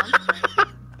here for lunch.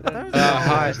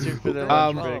 Hi.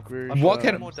 What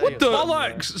kind of? What What the?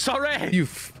 Bollocks! Sorry. You.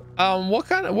 What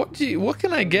kind of? What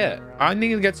can I get? I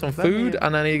need to get some food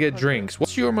and I need to get drinks.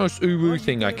 What's your most uwu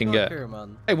thing I can get?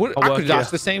 Hey, what? I could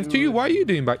ask the same to you. What are you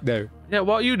doing back there? Yeah,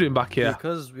 what are you doing back here?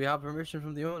 Because we have permission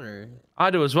from the owner. I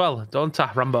do as well, don't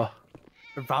I, Rambo?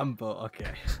 Rambo,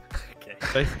 okay.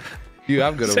 Okay. You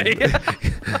have got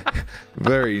a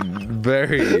very,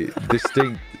 very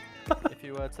distinct If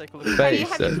you take a look face.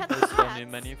 Have you pet the at the new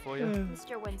cats? menu for you.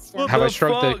 Mr. Winston. Have I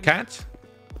stroked the cat?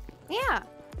 Yeah.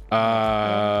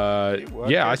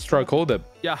 Yeah, I stroke all the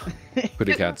Yeah.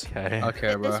 pretty cats.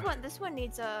 Okay, bro. This one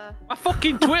needs a. My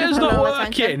fucking Twitter's not No working.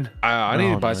 attention. I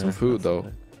need to buy some food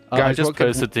though. I Guys, just what can-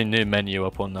 posted the new menu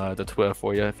up on the Twitter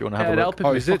for you if you want to have Yeah, a it'll look.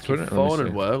 help Oh, if is my it fucking Twitter? Let me phone and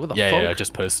see. work. What the Yeah, fuck? yeah, I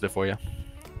just posted it for you.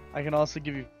 I can also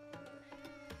give you.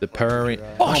 The purring.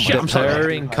 Oh, shit, the I'm sorry.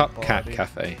 purring cup cat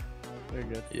cafe. They're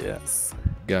good. Yes.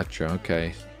 Gotcha.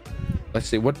 Okay. Let's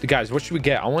see. What guys? What should we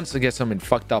get? I want to get something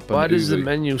fucked up. Why and does the ooey.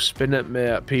 menu spin at me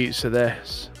at pizza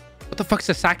this? What the fuck's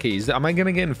a sake? Am I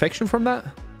gonna get infection from that?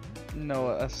 No,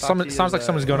 a Someone sounds like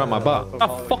someone's going up my butt. The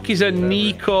fuck is a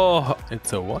Nico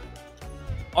It's a what?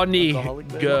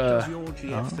 Oniga?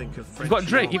 You've got a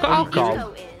drink, you've got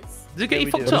alcohol. Does it get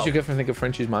you fucked What did up? you get from think of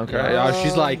Frenchie's mom?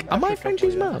 She's like, am I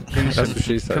Frenchie's mom? That's what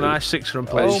she said. Can I 6 them,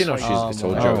 Well, please? you know it's all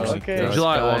Oh, jokes. okay. Would you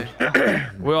like one?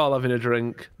 We're all having a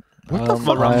drink. What the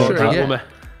fuck? Rambo, Sure, drink yeah. with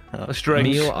me. Let's drink.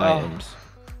 Meal items.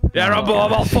 Yeah, Rambo,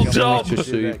 I'm all fucked up. Signature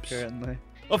soups.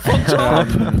 I'm fucked up.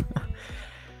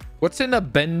 What's in a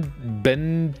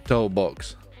bento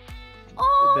box?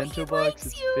 Oh, Bento he box likes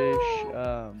is you.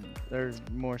 fish. There's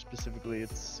more specifically,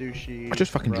 it's sushi. I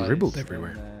just fucking rice, dribbled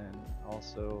everywhere. And then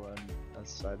also a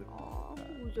side of. Oh,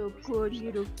 the poor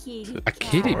little kitty. A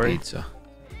kitty cat. pizza.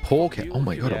 Pork cake. Oh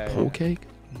my god, Yeah, a pork cake?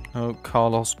 Oh,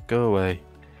 Carlos, go away.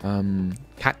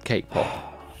 Cat cake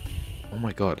pop. Oh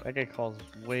my god. That guy calls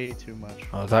way too much.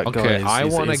 Oh, that Okay, guy is, I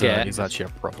wanna get- he's actually a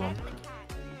problem.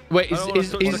 Wait, I don't wanna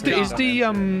touch the is I'll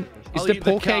the eat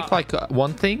the pork cake cat. like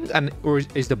one thing, and or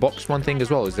is the box one thing as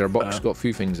well? Is there a box got a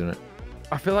few things in it?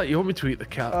 I feel like you want me to eat the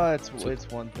cat. It's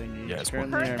one thing. Yeah, it's one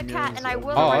Currently thing. our Hurt the cat meals and I are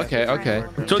will Oh, arrest okay, your okay.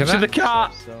 friend. Can Touching I- the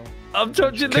cat. So, I'm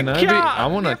touching the Can I be? cat. I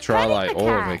want to You're try petting like the all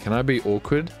of cat. it. Can I be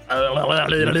awkward?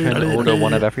 You can order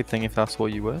one of everything if that's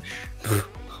what you wish.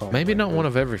 Maybe not one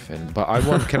of everything, but I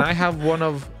want. Can I have one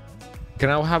of? Can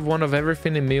I have one of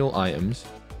everything in meal items?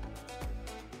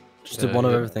 Just do one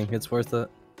of everything. It's worth it.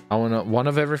 I want one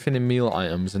of everything in meal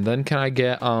items, and then can I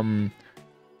get and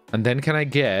then can I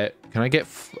get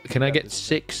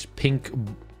 6 pink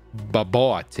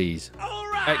baboa teas?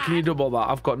 Hey, can you double that?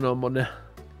 I've got no money.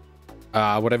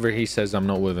 Whatever he says, I'm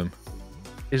not with him.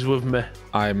 He's with me.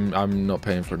 I'm not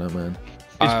paying for that, man.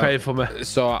 He's paying for me.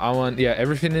 So I want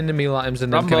everything in the meal items,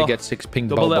 and then can I Rambo, get 6 pink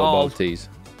double it all. baboa teas?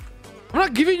 I'm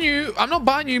not giving you. I'm not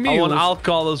buying you I meals. want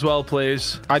alcohol as well,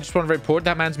 please. I just want to report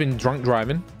that man's been drunk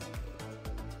driving.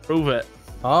 Prove it.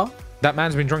 Huh? That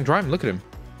man's been drunk driving. Look at him.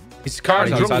 His car's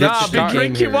Drunk outside. now, His I've been car-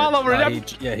 drinking while I'm Nah, in.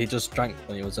 yeah, he just drank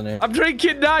when he was in here. I'm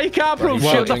drinking now. You can't prove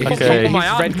Well, shit. The fuck okay. up my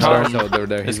his red hand. car's out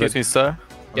there. His Excuse me, sir.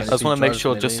 Yes. I just want to make He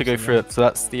sure, drives just to go when he through leaves, it. So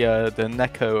that's the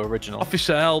Neko original,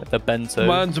 Officer, help. the bento,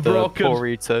 Mine's the broken.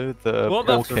 burrito, the What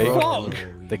the pork cake,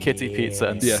 fuck? the kitty pizza,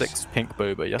 and Yes. 6 pink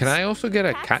boba. Yes. Can I also get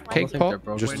a cat I cake think they're pop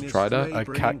broken. just to try that? A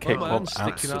cat cake Oh, pop, man's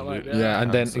sticking out like absolutely. that. Yeah,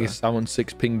 and then Absolutely. I want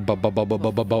 6 pink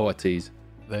baboa teas.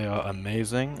 They are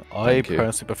amazing. I Thank you.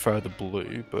 personally prefer the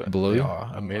blue, but Blue? they are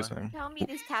amazing. Tell me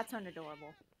these cats aren't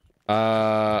adorable.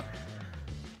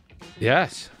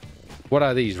 Yes. What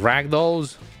are these?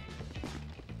 Ragdolls?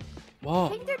 I Whoa.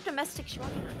 think they're domestic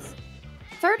shorties.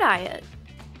 Third eye it.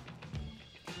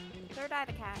 Third eye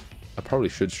the cat. I probably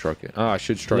should stroke it. Oh, I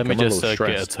should stroke Let it. me I'm a just little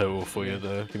get a stressed. total for you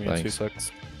though. Give me 2 Thanks.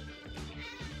 seconds.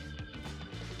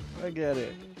 I get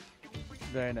it.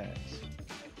 Very nice.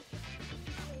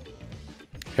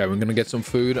 Okay, we're gonna get some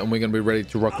food and we're gonna be ready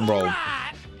to rock and roll.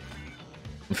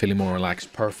 I'm feeling more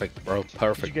relaxed. Perfect, bro. Did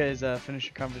Perfect. you guys finish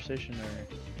your conversation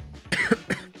or?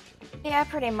 Yeah,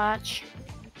 pretty much.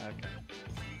 Okay.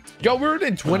 Yo, we're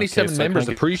in 27 Okay, so members.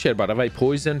 can I get- Appreciate it, by the way.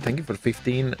 Poison, thank you for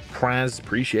 15. Kraz,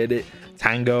 appreciate it.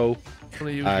 Tango,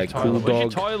 Wanna use Cool your toilet? Where's your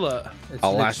Dog. toilet? It's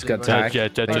Alaska literally right- Attack. Yeah,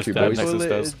 Jed Thank just you, died boys. next to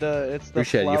Toilet us. is it's the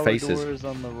Appreciate your flower faces. doors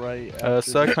on the right.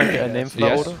 Sir, can I get a name for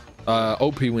that Yes. order?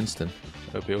 OP Winston.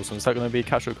 OP awesome. Is that going to be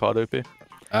cash or card OP?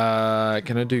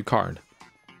 Can I do card?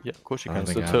 Yeah, of course you I don't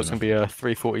can. think So I have it's going to be a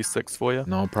 346 for you.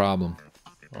 No problem.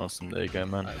 Awesome. There you go,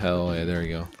 man. Hell yeah, there you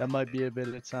go. That might be a bit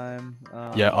of time.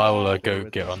 Yeah, I will go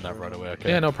get on that right away. Okay.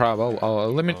 Yeah, no problem.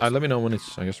 I'll let me know when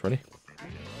it's, I guess, ready.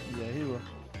 Yeah, he will.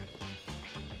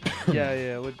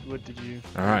 yeah. What did you?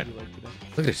 All right. What did you like today?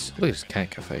 Look at this. Look at this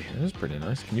cat cafe here. This is pretty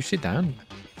nice. Can you sit down?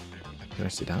 Can I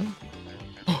sit down?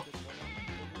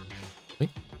 Me?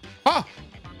 Oh!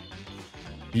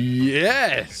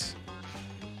 Yes!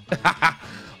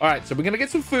 All right, so we're gonna get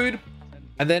some food,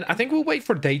 and then I think we'll wait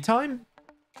for daytime,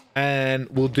 and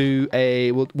we'll do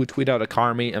we'll tweet out a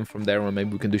car meet, and from there on maybe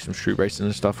we can do some street racing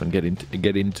and stuff and get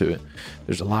into it.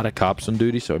 There's a lot of cops on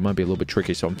duty, so it might be a little bit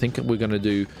tricky. So I'm thinking we're gonna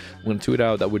tweet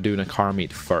out that we're doing a car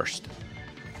meet first,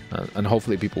 and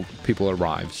hopefully people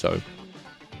arrive. So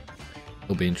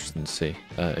it'll be interesting to see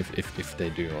if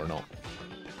they do or not.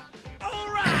 All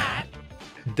right.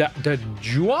 The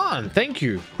Juan, thank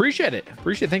you, appreciate it.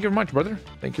 Thank you very much, brother.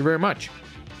 Thank you very much.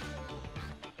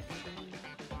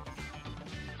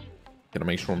 Gotta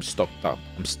make sure I'm stocked up.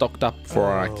 I'm stocked up for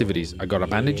our activities. I got our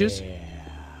bandages.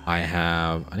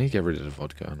 I need to get rid of the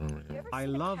vodka. I don't know. I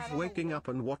love waking up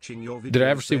and watching your videos. Did I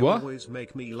ever see They what? always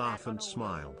make me laugh and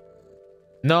smile.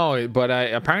 No, but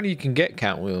apparently you can get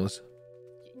cat wheels.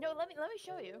 No, let me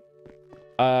show you.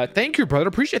 Thank you, brother.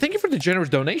 Appreciate. Thank you for the generous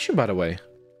donation, by the way.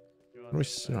 Let me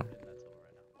see. Over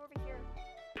here.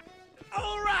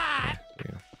 All right.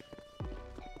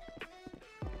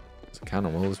 It's a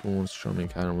cannon wheel. This one wants to show me a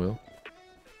cannon wheel.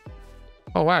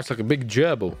 Oh wow, it's like a big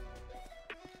gerbil.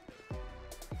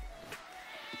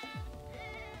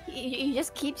 He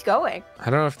just keeps going. I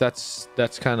don't know if that's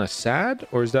kind of sad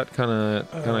or is that kind of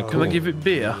cool. Can I give it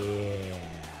beer?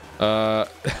 You're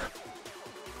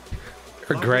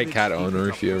a great cat owner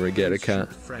if you ever get a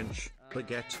cat. French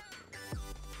baguette.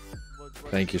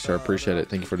 Thank you, sir. Appreciate it.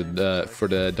 Thank you for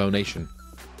the donation.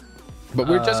 But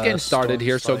we're just getting started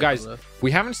here. So guys,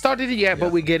 we haven't started it yet,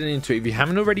 but we're getting into it. If you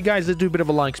haven't already, guys, let's do a bit of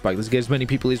a like spike. Let's get as many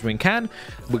people as we can.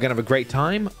 We're gonna have a great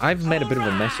time. I've made a bit of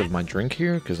a mess of my drink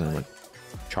here because I'm a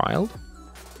child.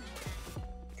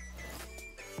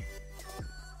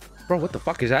 Bro, what the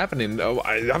fuck is happening? Oh,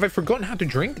 have I forgotten how to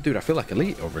drink? Dude, I feel like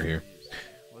elite over here.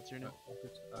 What's your name?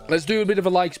 Let's do a bit of a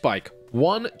like spike.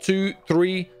 1, 2,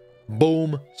 3.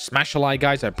 Boom. Smash a like,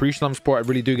 guys. I appreciate the support. I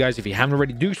really do, guys. If you haven't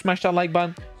already, do smash that like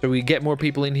button so we get more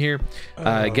people in here.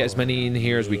 Get as many in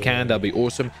here as we can. That'll be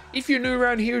awesome. If you're new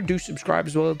around here, do subscribe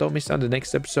as well. Don't miss out on the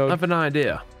next episode. I have an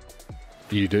idea.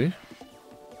 You do?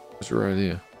 What's your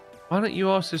idea? Why don't you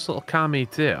host this little car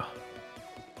meet here?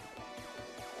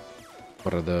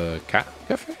 What are the cat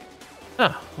cafe?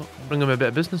 Yeah, bring them a bit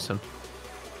of business in.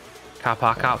 Car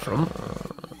park out front.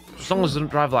 As long as they don't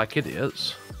drive like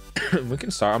idiots. We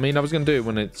can start. I mean, I was gonna do it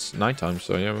when it's nighttime,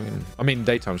 so yeah, we can. I mean,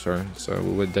 daytime. Sorry. So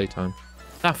we'll wait daytime.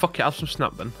 Ah, fuck it. Have some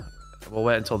snap then. We'll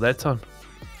wait until daytime.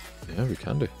 Yeah, we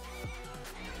can do.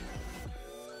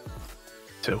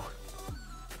 2.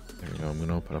 There we go. I'm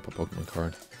gonna open up a Pokemon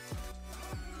card.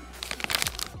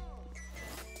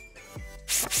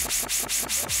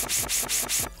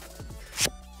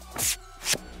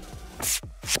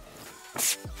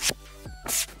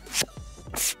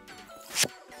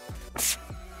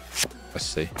 Let's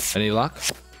see. Any luck?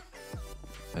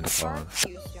 And a card.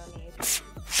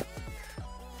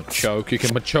 Choke. You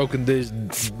can choke in this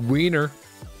wiener.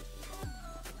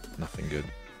 Nothing good.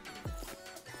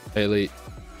 Hey, Elite.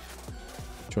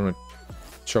 If you want to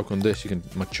choke on this, you can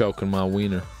choke on my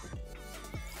wiener.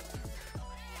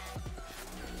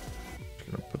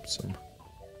 Just gonna put some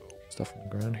stuff on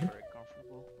the ground here.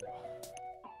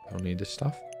 Don't need this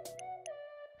stuff.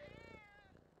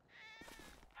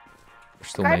 We're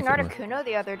still I got making an Articuno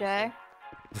the other day.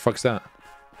 What the fuck's that?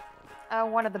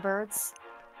 One of the birds.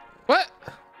 What?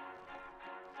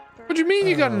 What do you mean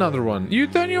you got another one? You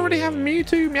already have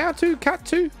Mewtwo, Meowtwo,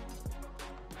 Cat2?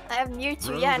 I have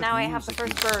Mewtwo, yeah, now I have the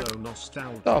first bird.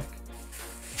 Oh.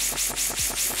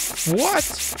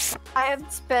 What? I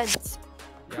have spent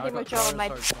pretty much all of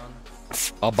my...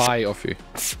 I'll buy it off you.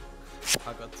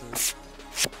 I got 2.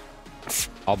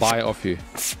 I'll buy it off you.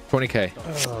 20k.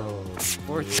 Oh,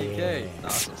 40k.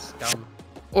 That's a scam.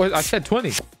 Oh, I said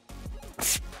 20.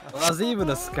 Well, that's even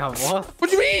a scam. What? What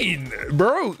do you mean,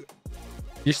 bro?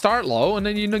 You start low and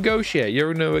then you negotiate.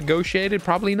 You're negotiated?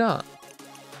 Probably not.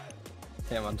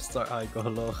 Yeah, man. Start high, go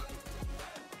low.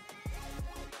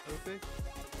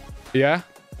 Yeah?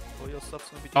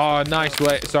 Oh, nice.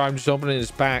 Wait, so I'm just opening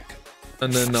this pack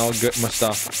and then I'll get my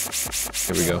stuff.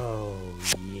 Here we go. Oh,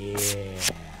 yeah.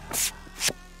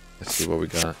 Let's see what we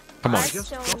got. Come on. I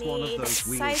still need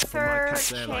Cypher,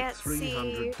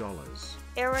 Chansey,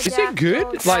 Is it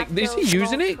good? Like, is he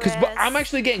using it? Because I'm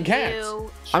actually getting cats.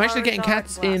 I'm actually getting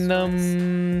cats in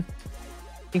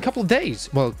a couple of days.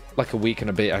 Well, like a week and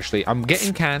a bit, actually. I'm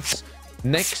getting cats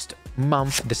next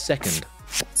month, the 2nd.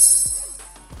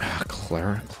 Ah,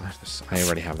 Claire. I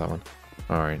already have that one.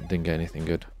 All right, didn't get anything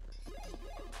good.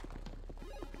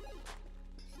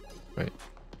 Wait.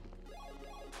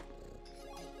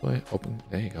 Wait, open.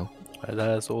 There you go.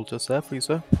 That's all just there for you,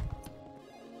 sir.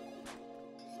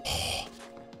 Oh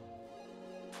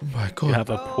my god. You have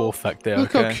a perfect day,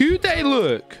 Look okay? how cute they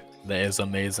look. That is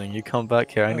amazing. You come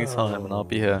back here anytime and I'll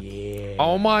be here. Yeah.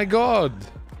 Oh my god.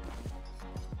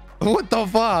 What the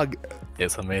fuck?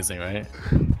 It's amazing, right?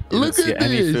 Look at get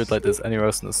any this. food like this anywhere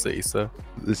else in the city, so.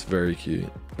 This is very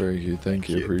cute. Very cute. Thank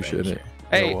you. Appreciate it. You're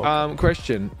Hey, welcome.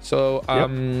 question. So,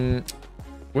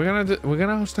 we're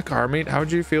gonna host a car meet. How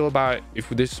would you feel about if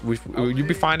this? Would you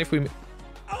be fine if we?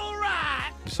 All right.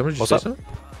 Did someone just What's say up? something?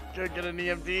 Should get an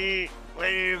EMT,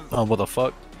 please. Oh, what the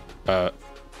fuck? Oh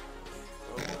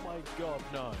my god,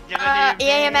 no.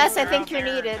 EAMS, I think you're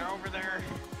needed.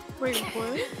 Wait,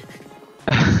 what?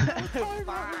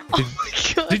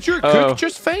 Did your cook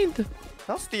just faint?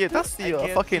 That's the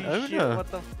fucking owner.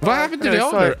 What happened to the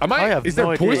owner? Is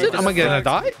there poison? Am I gonna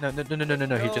die? No.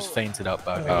 He just fainted out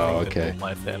back. Oh, okay.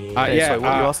 Yeah. Sorry,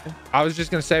 what were you asking? I was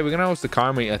just gonna say we're gonna host the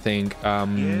car meet. I think.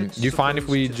 You find if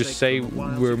we just say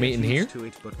we're meeting here?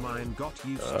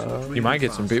 You might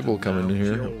get some people coming in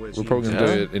here. We're probably gonna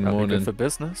do it in the morning for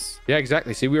business. Yeah,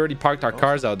 exactly. See, we already parked our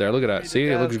cars out there. Look at that. See,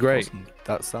 it looks great. Awesome.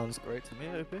 That sounds great to me,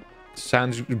 OP.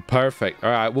 Sounds perfect.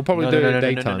 All right, we'll probably do it in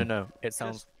daytime. No. It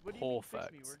sounds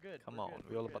perfect. Come on,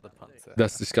 we're all about the puns here.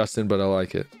 That's disgusting, but I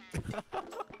like it.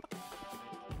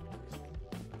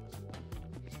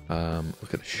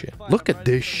 Look at this shit. Look at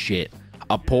this shit.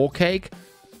 A pork cake,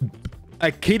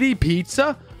 a kitty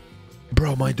pizza.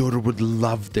 Bro, my daughter would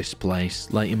love this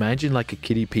place. Like, imagine like a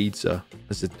kitty pizza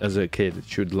as a kid.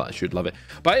 Should love it.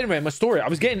 But anyway, my story.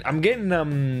 I'm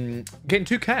getting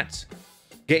 2 cats.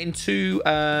 Getting 2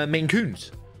 Maine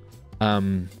Coons.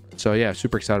 So yeah,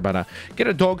 super excited about that. Get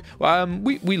a dog.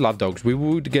 We love dogs. We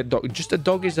would get dog. Just a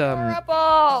dog is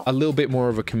a little bit more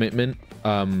of a commitment.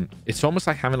 It's almost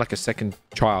like having like a second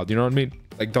child. You know what I mean?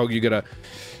 Like dog, you gotta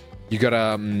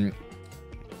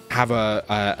have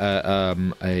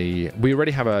we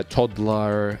already have a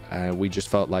toddler. We just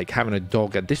felt like having a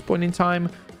dog at this point in time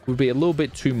would be a little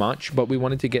bit too much, but we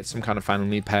wanted to get some kind of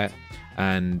family pet,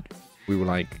 and we were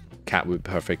like, cat would be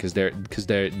perfect because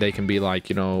they can be like,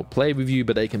 you know, play with you,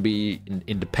 but they can be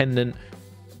independent.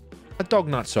 A dog,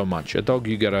 not so much. A dog,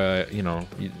 you gotta, you know,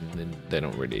 they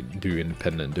don't really do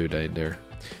independent, do they? But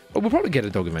we'll probably get a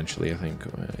dog eventually, I think.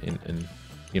 In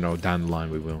you know, down the line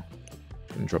we will.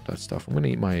 Gonna drop that stuff. I'm gonna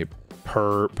eat my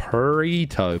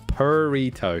burrito.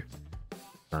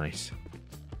 Nice.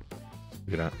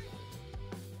 Look at that.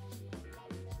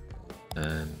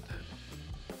 And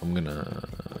I'm gonna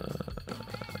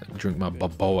drink my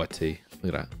baboa tea.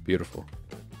 Look at that. Beautiful.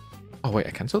 Oh wait,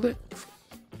 I cancelled it?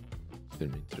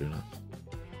 Didn't mean to do that.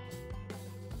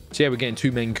 So yeah, we're getting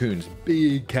 2 Maine Coons.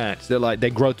 Big cats. They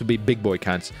grow to be big boy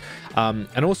cats.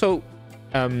 And also,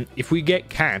 if we get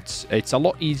cats, it's a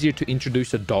lot easier to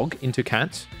introduce a dog into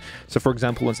cats. So for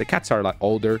example, once the cats are like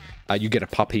older, you get a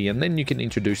puppy and then you can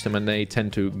introduce them and they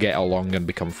tend to get along and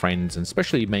become friends. And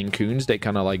especially Maine Coons, they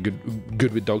kind of like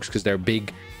good with dogs because they're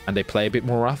big and they play a bit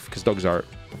more rough, because dogs are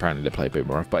apparently, they play a bit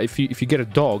more rough. But if you get a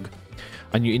dog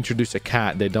and you introduce a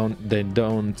cat, they don't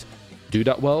do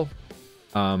that well.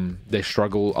 They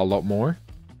struggle a lot more.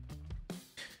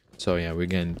 So yeah, we're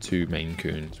getting 2 Maine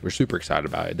Coons. We're super excited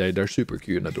about it. They're super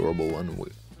cute and adorable, and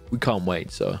we can't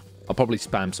wait. So I'll probably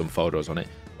spam some photos on it.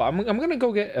 But I'm gonna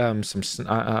go get some.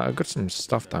 I got some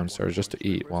stuff downstairs just to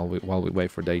eat while we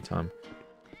wait for daytime.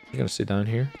 I'm gonna sit down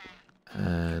here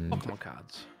and Pokemon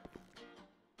cards.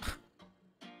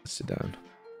 sit down.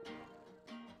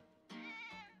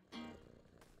 I'm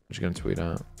just gonna tweet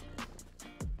out.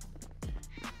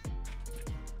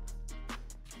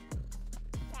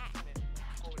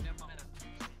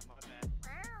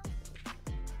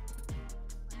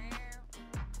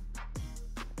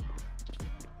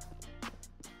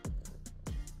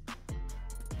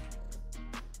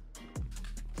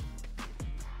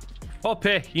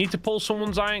 Poppy, you need to pull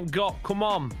someone's I ain't got. Come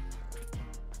on.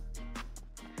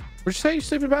 What'd you say, you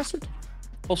stupid bastard?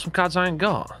 Pull some cards I ain't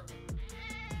got.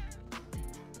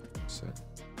 So,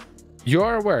 you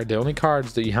are aware the only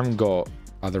cards that you haven't got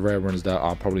are the rare ones that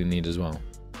I'll probably need as well.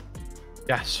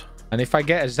 Yes. And if I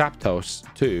get a Zapdos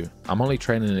too, I'm only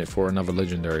training it for another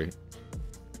legendary.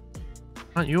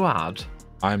 Aren't you hard?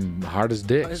 I'm hard as Why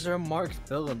dicks. is there a marked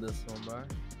bill in this one, bro?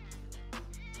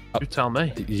 You tell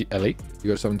me. Ellie,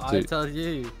 you got something to I do? tell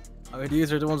you. I mean,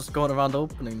 these are the ones going around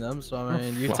opening them, so I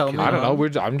mean, you Fuck, tell me. I don't know.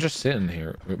 man. I'm just sitting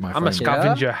here with my I'm a friend.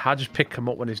 scavenger. I just pick him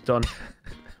up when he's done.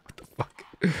 What the fuck?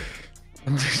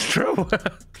 It's true.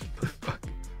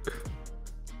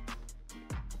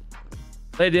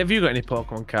 Lady, have you got any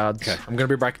Pokemon cards? Okay, I'm gonna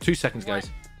be back 2 seconds, guys.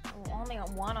 I only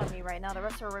got one on me right now. The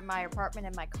rest are in my apartment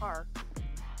and my car.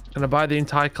 Can I buy the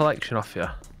entire collection off you?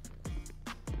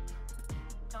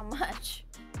 How much?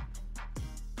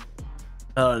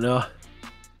 I don't know.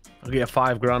 I'll get you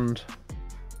 5 grand.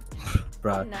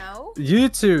 Bro. No. You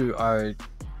two are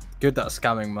good at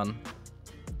scamming, man.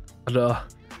 I know.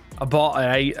 I bought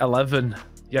an 811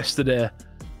 yesterday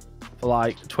for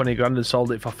like 20 grand and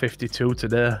sold it for 52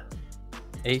 today.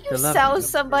 You sell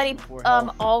somebody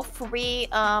all 3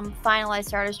 finalized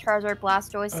starters, Charizard,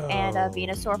 Blastoise, and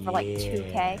Venusaur for like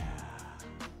 2K.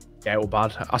 Yeah, it was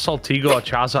bad. I sold Tigo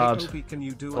Charizard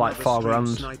for like 4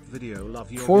 grand.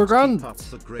 4 grand?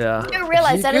 Yeah. You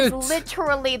realize that is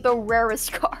literally the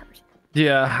rarest card.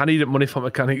 Yeah, I needed money for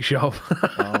mechanic shop.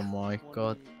 Oh my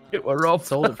god. It were rough.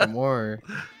 Sold it for more.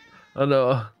 I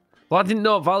know. Well, I didn't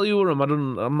know what value were them.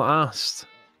 I'm not asked.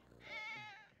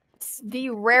 It's the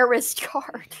rarest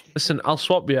card. Listen, I'll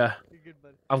swap you.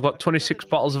 I've got 26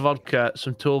 bottles of vodka,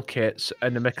 some toolkits,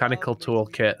 and a mechanical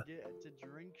toolkit.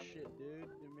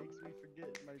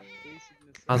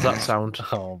 How's that sound?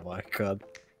 Oh my god.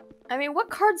 I mean, what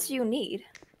cards do you need?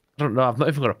 I don't know. I've not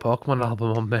even got a Pokemon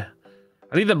album on me.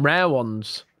 I need them rare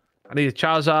ones. I need a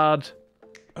Charizard.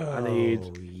 I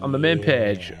need on the main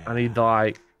page. I need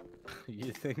like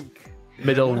You think?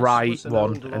 middle right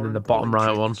one and then the bottom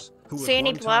right one. So you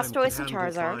need Blastoise and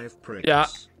Charizard. Yeah.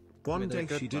 One day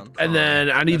she did And then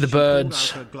I need the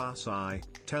birds.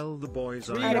 Tell the boys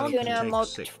I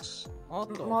Articuno, take 6.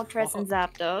 Moltres, and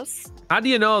Zapdos. How do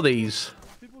you know these?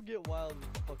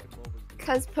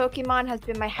 Because Pokemon has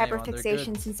been my Hey, man, they're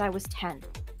hyperfixation good. since I was 10.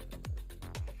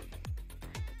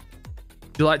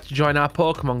 Do you like to join our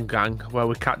Pokemon gang where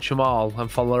we catch them all and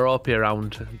follow Ropey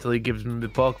around until he gives them the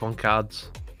Pokemon cards?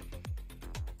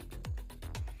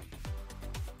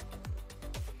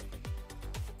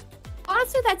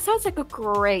 Honestly, that sounds like a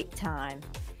great time.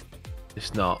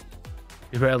 It's not.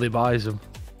 He rarely buys them.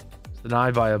 Then I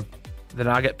buy them. Then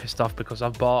I get pissed off because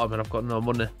I've bought them and I've got no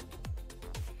money.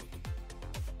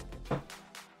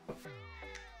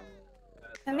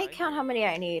 Let me count how many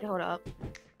I need. Hold up.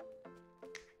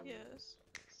 Yes.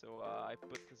 So I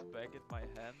put this bag in my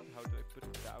hand. How do I put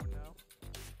it down now?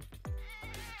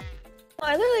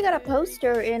 I literally got a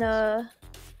poster in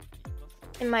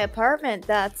my apartment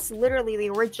that's literally the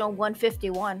original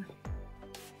 151.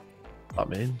 That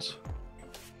means.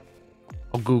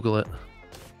 I'll Google it.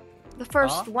 The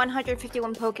first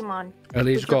 151 Pokemon. At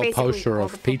least which are got a basically poster all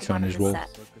of the pizza on Pokemon his in the wall.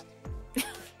 set.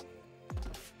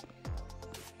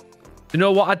 You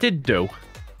know what I did do?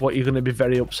 What you're going to be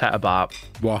very upset about?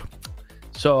 What?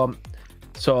 So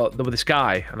there was this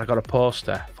guy, and I got a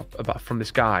poster from this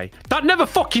guy that never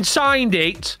fucking signed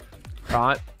it,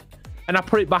 right? And I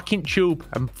put it back in tube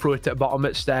and threw it at the bottom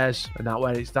of the stairs, and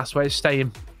that's where it's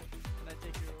staying.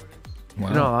 Wow.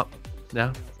 You know that?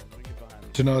 Yeah.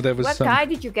 Do you know there was What some guy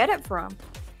did you get it from?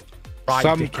 Right,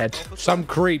 some dickhead. some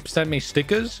creep sent me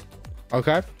stickers?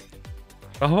 Okay.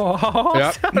 Oh,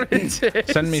 Yep. there it is.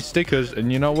 Send me stickers,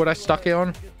 and you know what I stuck it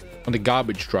on? On the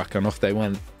garbage truck, and off they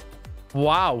went.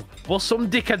 Wow. Well, some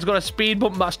dickhead's got a speed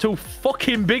bump that's too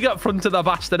fucking big up front of the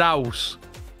bastard house.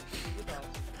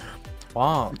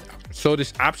 Wow. So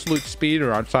this absolute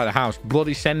speeder outside the house,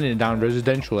 bloody sending it down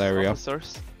residential area.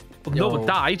 Officers, Well, no one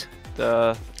died.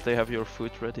 they have your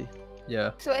food ready.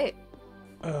 Yeah. Sweet.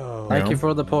 Thank you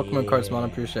for the Pokemon cards, man. I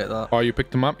appreciate that. Oh, you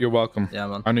picked them up? You're welcome. Yeah,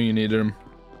 man. I knew you needed them.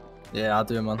 Yeah, I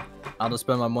do, man. I don't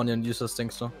spend my money on useless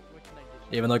things, though.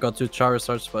 Even though I got 2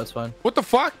 Charizards, but it's fine. What the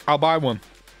fuck? I'll buy one.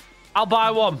 I'll buy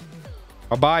one.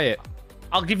 I'll buy it.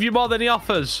 I'll give you more than he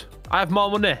offers. I have more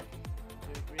money.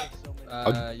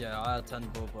 Yeah, I had 10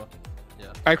 Boba.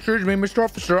 Yeah. Excuse me, Mr.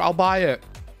 Officer. I'll buy it.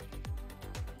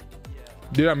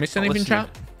 Did I miss anything, listening.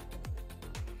 chat?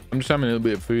 I'm just having a little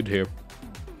bit of food here.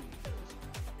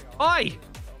 Oi!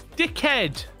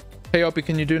 Dickhead! Hey, Opie,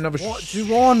 can you do another What do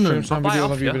you want? stream buy it video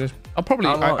off of you you. with this? I'll probably.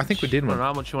 How I think we much? did I don't know one.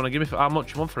 how much you want to give me. How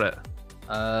much you want for it?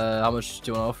 How much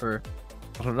do you want to offer?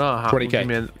 I don't know. 20K. give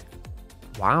me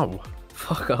Wow.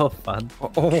 Fuck off, man. Oh,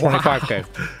 25K.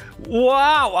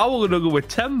 Wow. I was gonna go with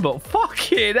 10, but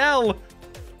fucking hell.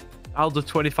 I'll do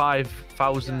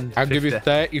 25,000. I'll give you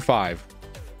 35.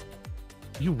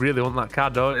 You really want that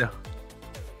card, don't you?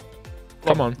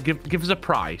 Come Well, on. Give us a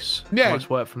price. Yeah. Let's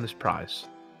work from this price.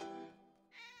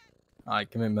 Alright,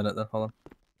 give me a minute then. Hold on.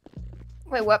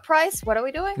 Wait, what price? What are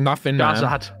we doing? Nothing, man.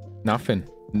 Gazad. Nothing.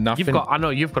 You've got. I know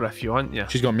you've got a few, haven't you?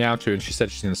 She's got Meowth, and she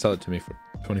said she's gonna sell it to me for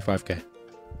 25k.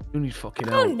 You need fucking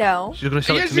Oh help. no. She's gonna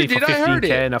sell it to me for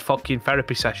 15k in a fucking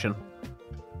therapy session.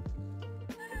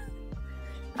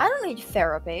 I don't need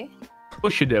therapy. Of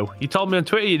course you do. You told me on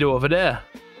Twitter you do over there.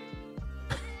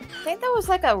 I think that was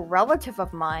like a relative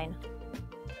of mine.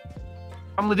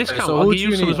 Family discount. So I'll who give do you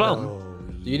you some need? as well.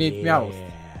 Do you need Meowth?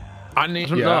 I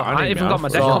need. No, Yeah, I need even got my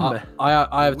Meowth. deck So on me.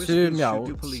 I have 2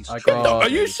 Meowths. I got. Are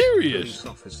you serious?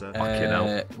 hell.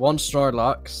 1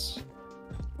 Snorlax.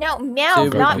 No, meow,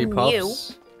 2 not Wiggly Mew.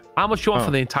 Puffs. How much you want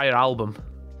for the entire album?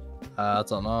 I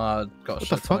don't know. I got a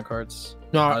shit ton of cards.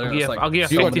 No, I think it's I'll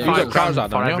give you You got 55 Charizard, grand don't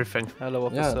for you? everything. Hello,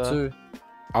 Yeah, officer. 2.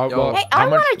 Well, Hey, how I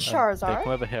much? want a Hey, Charizard.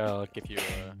 come over here. I'll give you.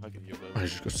 I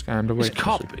just got scammed away. This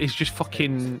cop is just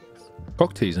fucking.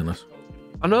 Cock teasing us.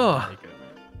 I know.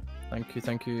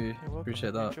 Thank you.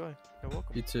 Appreciate that. Enjoy. You're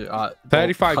welcome. You too.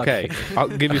 35k. I'll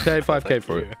give you 35k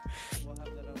for it.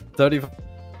 30.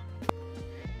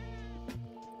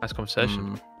 Nice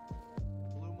conversation.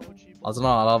 I don't know.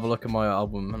 I'll have a look at my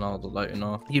album and I'll let you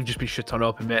know. You've just been shut on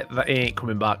open, mate. That ain't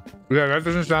coming back. Yeah, that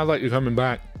doesn't sound like you're coming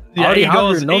back. I already have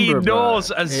your he number, knows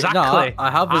bro. exactly I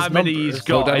have his how many number, he's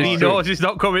so got, and he that's knows he's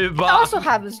not coming I back. also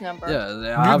have his number. Yeah, I You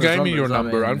have his gave me your so I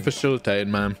number. mean- Unfacilitated,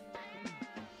 man.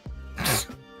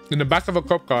 In the back of a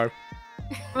cop car.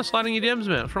 I'm sliding your DMs,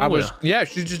 mate. What's wrong I with was. you? Yeah,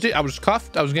 she just did. I was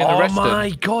cuffed. I was getting Oh arrested. my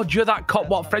god, you're that cop.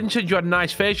 What friend said you had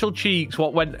nice facial cheeks?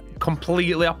 What went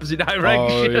completely opposite direction?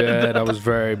 Oh yeah, that was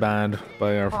very bad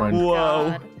by our friend. Oh,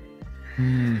 Whoa.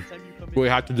 God. We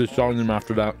had to disown him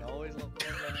after that.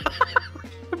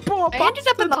 I ended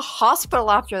up in the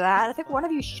hospital after that. I think one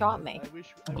of you shot me.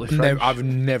 I've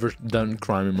never done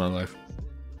crime in my life.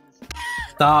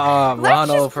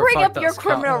 Let's just for bring fact up your that's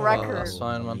criminal cat- record. That's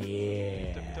fine, man.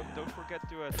 Don't forget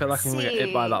to. I feel like I'm gonna get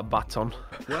hit by that baton.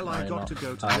 Well, I Why got not? to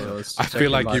go to I work. was I feel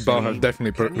like checking you my both CV. have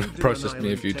definitely Can you do processed an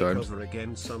me a few island times. takeover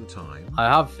again sometime? I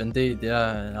have indeed,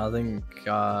 yeah. I think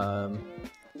I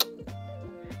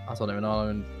don't even know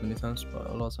how many times, but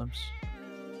a lot of times.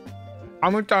 How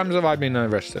many times have I been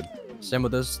arrested? Same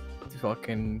with this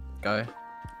fucking guy.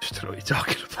 Just don't know what you're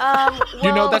talking about. You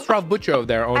know, Well, that's Ralph Butcher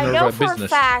there, owner I know of a for a business.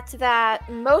 fact that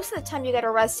most of the time you get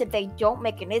arrested, they don't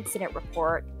make an incident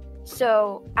report.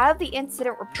 So out of the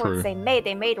incident reports True. they made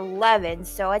 11.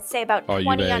 So I'd say about Oh, you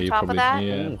 20 there, on you top of probably- that.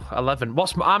 yeah. Ooh, 11.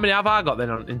 How many have I got then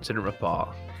on incident report?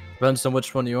 Depends on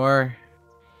which one you are.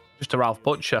 Just a Ralph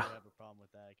Butcher.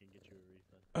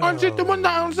 Oh, is it the one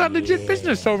that owns that legit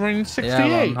business over in 68? Yeah,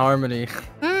 man, Harmony.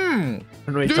 Hmm. I don't know what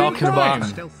you're Doing talking about. crime.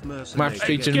 Stealth mercenary Match gets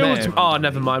featured you- man. Oh,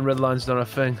 never mind. Red line's not a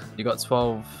thing. You got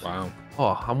 12. Wow.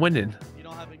 Oh, I'm winning.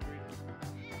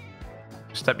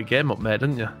 Step your game up, mate,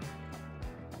 didn't you?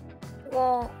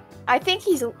 Well, I think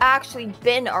he's actually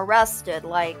been arrested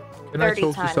like Can I 30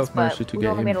 talk to times, Self-Mercy but to we get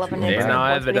only him made to 11 obey? incident No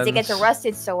reports because he gets evidence.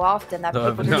 arrested so often that No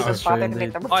people evidence. don't even bother to Shame,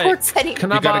 make the Oi, reports anymore.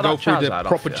 Can I You gotta buy go that through the Charizard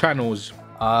proper off you? channels.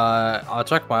 I'll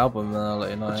check my album and I'll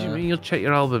let you know. What do you yeah. mean you'll check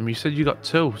your album? You said you got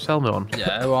 2. Sell me one.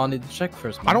 Yeah, well, I need to check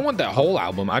first. Man. I don't want that whole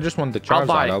album. I just want the I'll Charizard.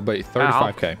 buy it. I'll bet you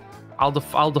I'll- 35k. I'll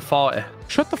do 40.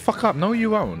 Shut the fuck up. No,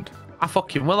 you won't. I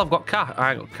fucking will. I've got cash.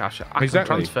 I ain't got cash. I Exactly.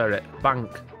 can transfer it. Bank.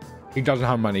 He doesn't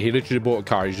have money. He literally bought a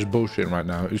car. He's just bullshitting right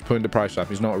now. He's putting the price up.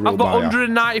 He's not a real I've got buyer.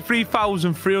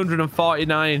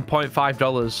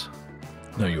 $193,349.5.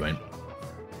 No, you ain't.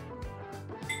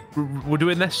 We're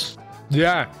doing this.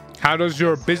 Yeah. How does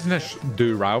your business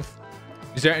do, Ralph?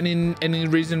 Is there any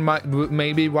reason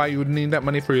maybe why you would need that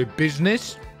money for your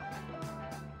business?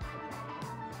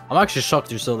 I'm actually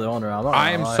shocked you're still the owner. I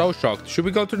am so shocked. Should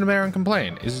we go to the mayor and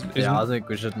complain? Yeah, I think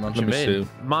we should Let mention me it. see.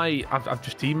 I've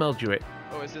just emailed you it.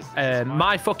 Oh, is this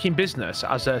My fucking business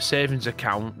has a savings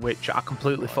account, which I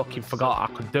completely fucking forgot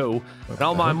I could do. And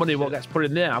all my money, what gets put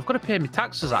in there, I've got to pay my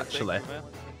taxes actually.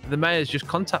 The mayor's just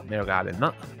contacted me regarding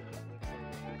that.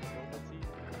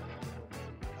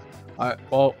 Alright,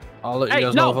 well, I'll let you Hey,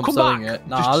 guys no, know if I'm come selling back. it.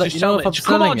 No, Just- I'll let just you know sell if it. I'm Just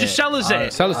come on, selling it. just sell us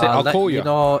it. Sell us it. I'll let call you. You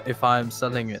know if I'm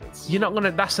selling it. You're not gonna.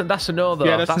 That's a no though.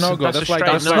 Yeah, that's no go. That's That's a like-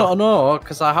 straight that's no. Not a no,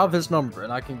 because I have his number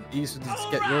and I can easily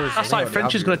just get yours. That's I like already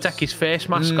French have is gonna yours. take his face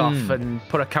mask off and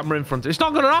put a camera in front of it. It's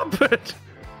not gonna happen.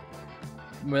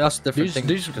 I mean, that's a different thing.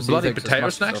 These 'cause he bloody thinks his potato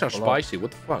mask snacks are stuff a lot. spicy. What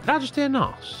the fuck? Can I just hear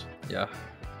nos? Yeah.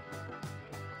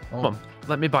 Come on,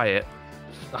 let me buy it.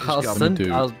 I'll got me send.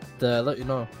 too. I'll let you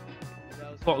know.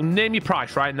 Well, name your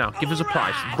price right now. Give us a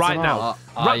price right don't now. know,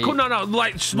 Right, no,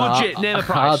 like legit. Name a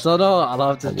price. I don't know. I'll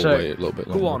have to We'll check. wait a little bit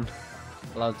longer. Go on.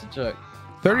 I'll have to check.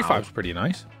 35 is pretty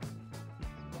nice.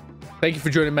 Thank you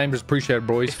for joining, members. Appreciate it,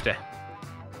 boys. 50.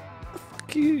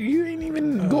 fuck? You ain't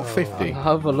even got 50.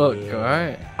 Have a look,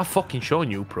 alright? I've fucking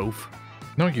shown you proof.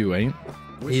 No, you ain't.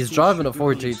 He's driving a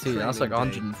Ford GT. That's like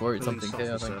 140 something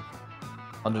K, I think.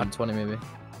 120 maybe.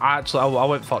 Actually, I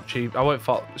went for cheap. I went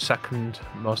for second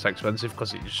most expensive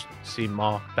because it just seemed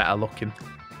more better looking.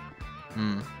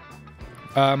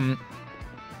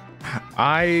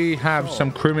 I have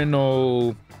some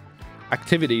criminal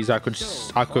activities I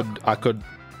could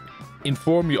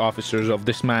inform you officers of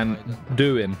this man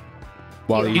doing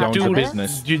while he owns a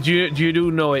business. Do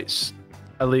you know it's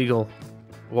illegal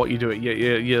what you do?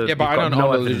 Yeah, but I don't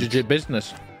own a legit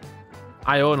business.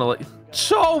 I own a.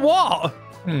 So what?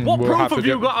 What we'll proof have have to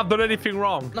you get- got I've done anything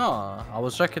wrong? No, I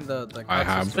was checking the I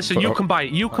have. Listen, you can buy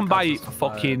it. You can buy it for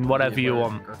fucking whatever you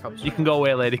want. You can go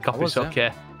away, lady cop. It's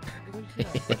okay. You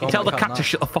tell the cat to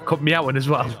shut the fuck up meowing as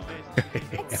well.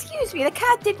 Excuse me, the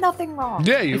cat did nothing wrong.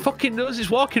 Yeah, He you. fucking knows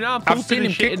he's walking around. I've pooping seen him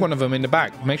and kick shitting. one of them in the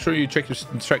back. Make sure you check this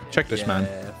man.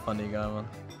 Yeah, funny guy, man.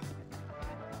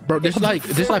 Bro, this like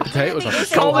potatoes are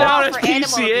so Call the hot.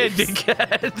 RSPCA,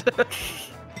 dickhead.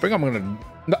 I think I'm gonna.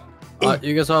 No,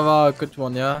 You guys have a good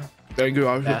one, yeah? thank you.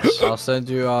 Yes. I'll send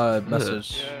you a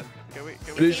message.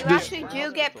 This, If you actually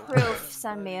do get proof,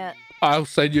 send me it. I'll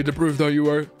send you the proof. Don't you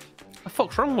worry. What the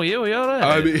fuck's wrong with you? Are you alright?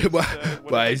 I mean,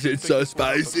 why is it so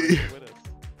spicy?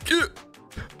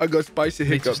 I got spicy I need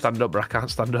to hiccups. stand up, but I can't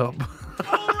stand up.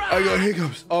 I got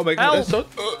hiccups. Oh my god, that's so,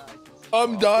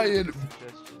 I'm dying.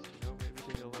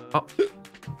 Oh.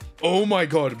 Oh my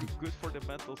god. Good for the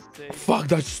mental state. Fuck,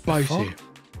 that's spicy.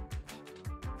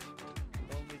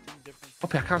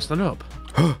 Hoppy, I can't stand up.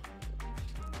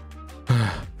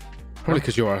 Probably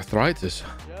because you have arthritis.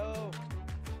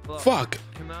 Fuck.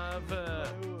 Can I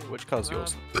have Which car's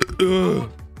yours?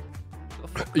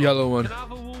 Yellow one. Can I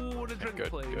have a water drink, Good,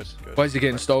 please? good. Why is it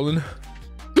getting stolen?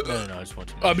 No, I just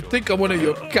wanted to I make think one of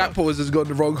your cat paws has gone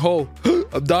the wrong hole.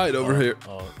 I'm dying over here.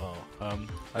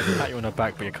 I can pat you on the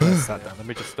back, but you're kind of sat down. Let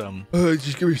me just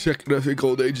Just give me a second. I think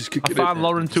all day just I kicking found it.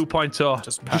 Lauren 2.0.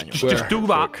 just pat you. Just do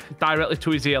that directly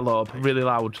to his earlobe, really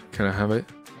loud. Can I have it?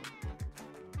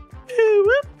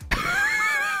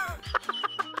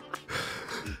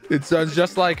 It sounds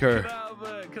just like her.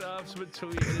 Can I have something to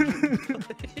eat?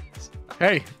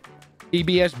 Hey,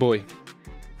 EBS boy.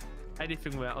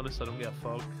 Anything, mate. Honestly, I don't get a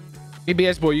fuck.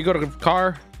 EBS boy, you got a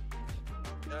car?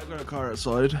 Yeah, I got a car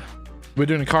outside. We're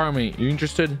doing a car meet. You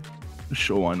interested?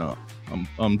 Sure, why not?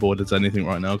 I'm bored as anything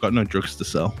right now. I've got no drugs to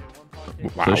sell.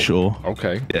 Wow. For sure.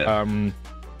 Okay. Yeah.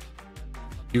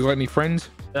 You got any friends?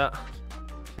 Yeah.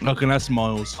 I can ask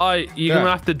Miles. You're gonna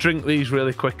have to drink these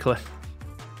really quickly.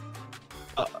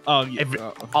 Oh, yeah.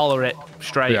 All of it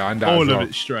straight. Yeah, I'm down. All as of well.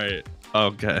 it straight.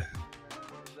 Okay.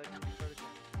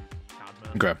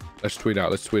 Okay. Let's tweet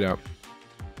out. Awesome.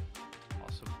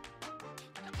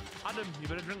 Adam, you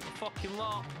better drink the fucking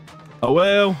lot. Oh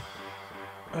well.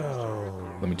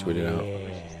 Let me tweet it out.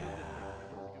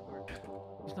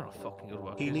 He's not a fucking good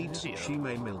worker. He is needs he?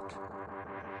 Shime milk.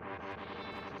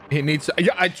 He needs.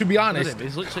 Yeah, to be honest,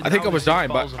 He's literally I think I down was with dying,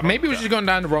 balls but of maybe it was vodka. just going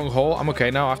down the wrong hole. I'm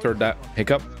okay now after that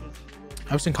hiccup.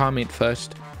 I was in comment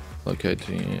first.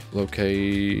 Location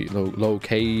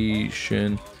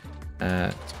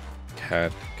at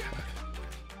Cat.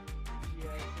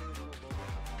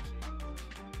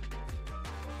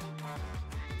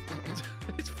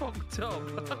 It's fucked up.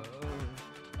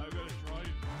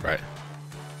 Right.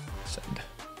 Send.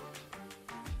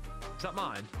 Is that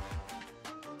mine?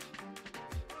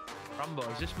 Rambo,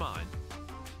 is this mine?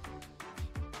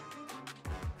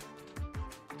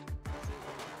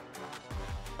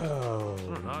 Oh,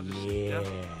 yeah.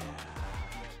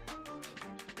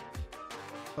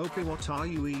 Okay, what are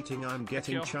you eating? I'm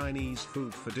getting you. Chinese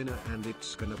food for dinner and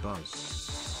it's gonna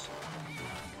buzz.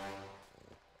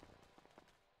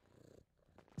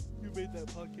 You made that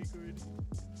pancake already?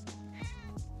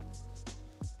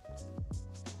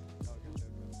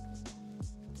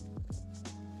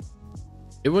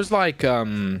 It was like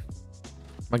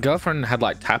my girlfriend had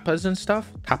like tapas and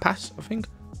stuff. Tapas, I think.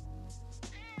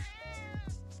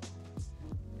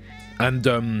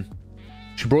 And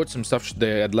she brought some stuff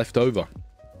they had left over.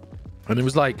 And it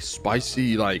was like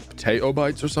spicy like potato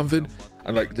bites or something.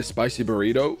 And like the spicy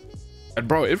burrito. And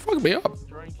bro, it fucked me up.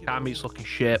 Car meat's looking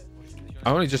shit.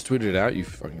 I only just tweeted it out, you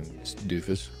fucking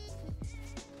doofus.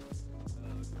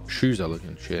 Shoes are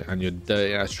looking shit. And your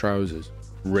dirty ass trousers.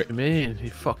 What do you mean? You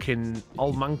fucking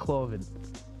old man clothing.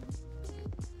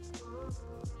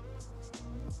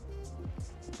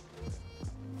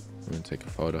 I'm gonna take a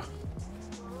photo. Here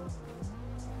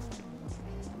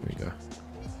we go.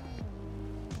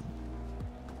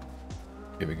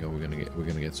 Here we go. We're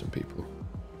gonna get some people.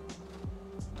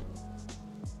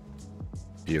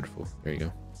 Beautiful. There you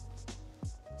go.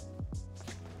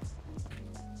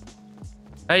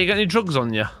 Hey, you got any drugs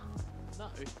on you? No,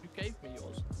 you gave me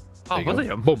yours. Oh, There you go.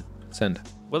 William. Boom. Send.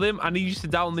 William, I need you to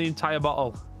down the entire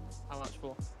bottle. How much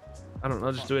for? I don't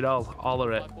know, just do it all of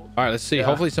it. All right, let's see. Yeah.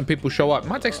 Hopefully some people show up.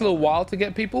 Might take a little while to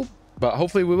get people, but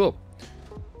hopefully we will.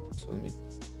 So let me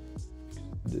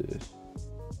do this.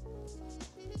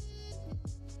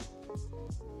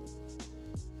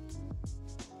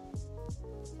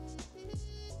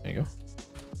 There you go.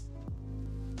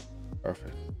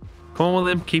 Perfect. Come on,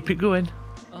 William, keep it going.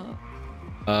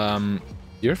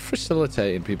 You're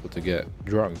facilitating people to get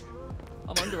drunk.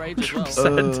 I'm underage as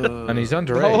well. And he's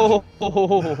underage.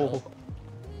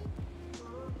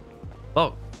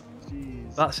 Oh,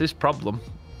 that's his problem.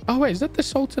 Oh wait, is that the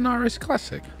Sultan Iris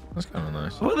Classic? That's kind of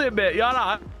nice. William, mate, you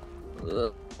alright?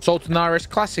 Sultan Iris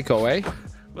Classico, eh?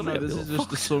 No, this is just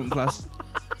the Sultan class.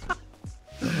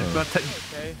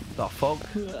 Okay. The fuck?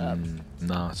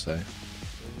 Nah, say.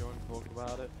 You want to talk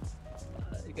about it?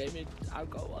 You gave me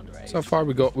alcohol underage. So far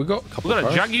we got a couple. We got a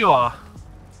cars. Jaguar.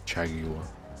 Jaguar.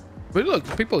 But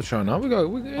look, people are showing up.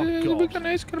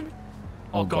 It's gonna be.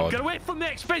 Oh god, get away from the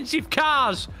expensive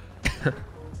cars!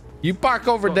 You park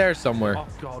over there somewhere. Oh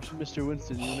god. Mr.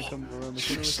 Winston, you wanna come around the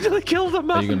corner? Still killed a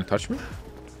man. Are you gonna touch me?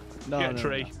 No, Get a no,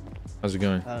 tree. no. How's it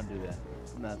going? I don't do that.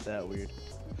 I'm not that weird.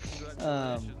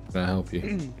 Can I help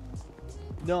you?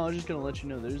 No, I was just gonna let you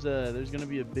know there's gonna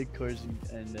be a big Cars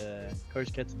and Cars,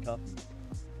 Cats and Coffee.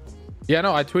 Yeah,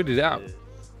 no, I tweeted out.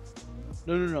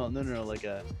 No, like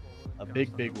a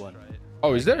big one.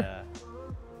 Oh, is there?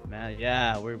 Man,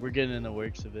 yeah, we're getting in the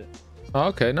works of it. Oh,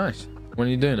 okay, nice. When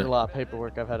are you doing There's it? a lot of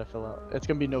paperwork I've had to fill out. It's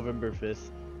gonna be November 5th.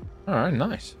 All right,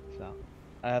 nice. So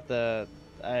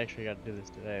I actually got to do this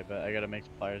today, but I gotta make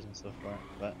some flyers and stuff for it.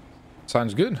 But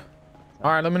Sounds good.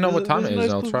 All right, let me know what time it is.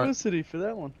 Nice I'll try. publicity for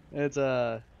that one. It's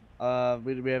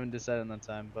we haven't decided on the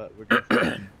time, but we're going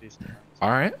for decent.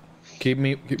 All right, keep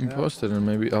me posted, and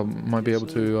maybe I might be able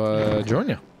to join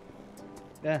you.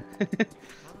 Yeah.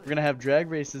 We're gonna have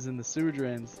drag races in the sewer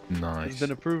drains. Nice. It's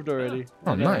been approved already.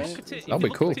 Oh, nice. That'll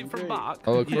be cool.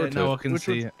 I'll look forward to I it. can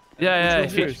see it. Yeah,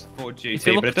 if you For if you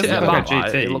GT, look but it at doesn't it look like back,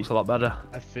 GT. it looks a lot better.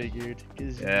 I figured.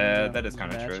 'Cause, Yeah, that is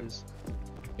kinda true. matches.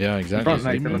 Yeah, exactly. Front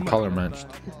leg, Keep them man. color matched.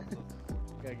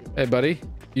 Hey, buddy,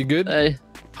 you good? Hey,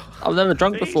 I've never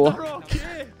drunk before. What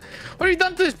have you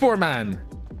done to this poor man?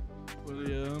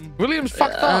 William's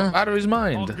fucked up, out of his Oh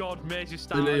mind. god, Major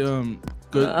started. William,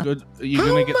 good. Are you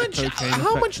gonna get the cocaine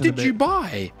How much effect in a did you bit?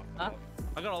 buy?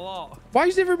 I got a lot. Why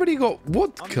has everybody got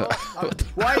vodka?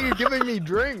 Why are you giving me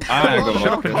drinks? I ain't I'm gonna an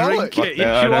vodka. alcoholic. Drink it if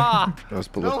you are. Let's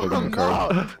pull No, up I'm the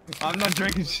card. not. I'm not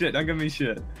drinking shit. Don't give me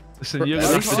shit. Listen, you're At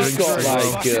gonna least have to it's drink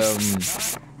got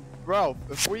straight. like Bro,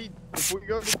 if we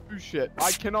go to do shit,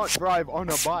 I cannot drive on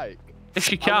a bike.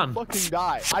 If you I can. will fucking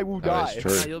die. I will That die. is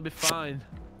true. Yeah, you'll be fine.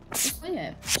 Oh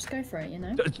yeah, just go for it, you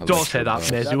know. Don't say that,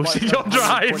 Maisie. That We'll might see take your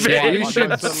drive, 120 Yeah, mate. you I'm should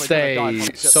suddenly gonna stay die if I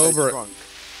get sober. drunk.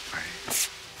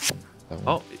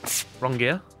 Oh, wrong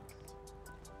gear.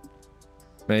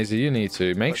 Maisie, you need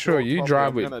to make sure you probably drive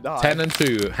I'm with gonna die. 10 and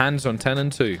 2, hands on 10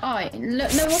 and 2. Alright,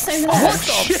 look, no, what's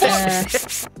over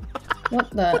there? What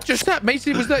the? What just that,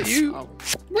 Maisie? Was that you?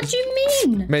 What do you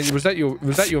mean? Maisie, was that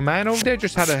your man over there?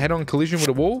 Just had a head-on collision with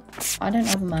a wall? I don't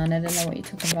have a man. I don't know what you're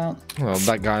talking about. Well,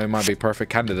 that guy might be a perfect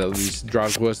candidate. He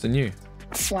drives worse than you.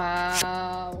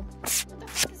 Wow. What the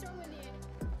fuck is wrong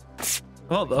with you?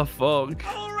 What the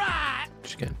fuck?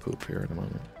 Just getting poop here at the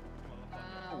moment.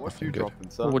 What Nothing you good. dropping,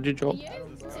 son? What'd you drop? You?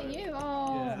 Is it you?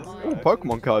 Oh, Oh,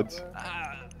 Pokemon cards.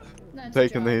 no, it's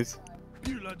Taking a these.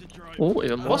 Oh,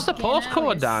 even more. What's the fucking hell,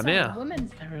 postcode it's down some here?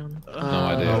 woman. No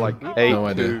idea. Like No 8,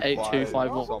 idea. 2,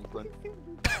 8251. something.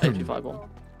 8251.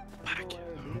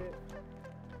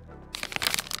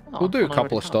 We'll do a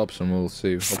couple of stops and we'll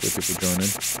see. Hopefully people join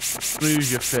in.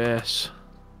 Move your face.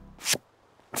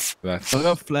 That's. I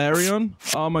got Flareon.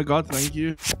 Oh my god, thank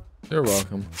you. You're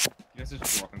welcome. You guys are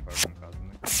just walking Pokemon cards,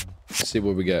 isn't it? Let's see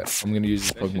what we get. I'm gonna use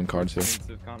these Pokemon cards here.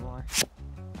 Expensive, can't lie.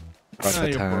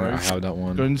 Rattata, you're I broke. have that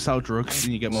one. Go and sell drugs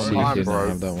and you get more See, money. I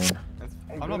have that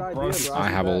one. I'm not broke. I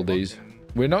have all these.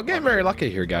 We're not getting very lucky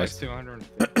here, guys.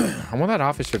 250 I want that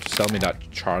officer to sell me that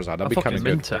Charizard. That'd be kind of good.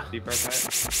 Minter. per pack.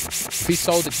 If he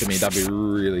sold it to me, that'd be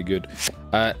really good.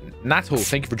 Nato,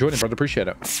 thank you for joining, brother. Appreciate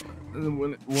it. What are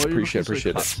you Appreciate looking to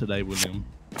it. cut today, William?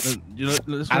 You know,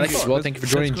 let's go Alex get- as well, let's- thank you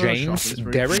for let's joining. go to a shop. James, It's ready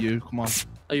for Derek. you. Come on.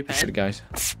 Are you Appreciate it, paying?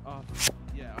 guys.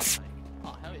 Yeah.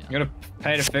 Oh, hell yeah. You're gonna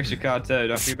pay to fix your card too.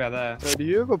 Don't forget about that. So do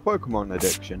you have a Pokemon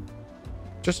addiction?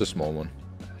 Just a small one.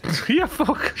 Yeah,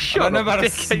 fuck. Shut don't know up, about a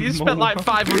dickhead. You small spent like one.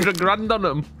 500 grand on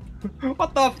them.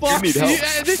 What the fuck? need help.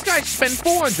 Yeah, this guy spent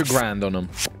 400 grand on him.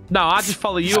 No, I just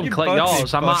follow you and You collect both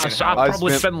yours. need I might fucking have help.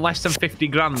 probably I spent less than 50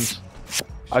 grand.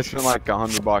 I spent like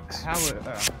 $100. How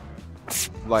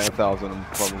Like 1,000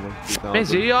 probably. 2,000.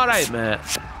 Busy, you alright, mate?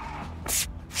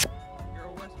 you're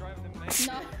worse driver than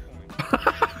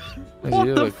me. No,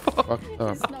 You the look fucked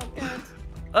up. it's not good.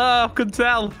 Oh, I could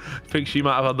tell. I think she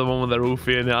might have had the one with the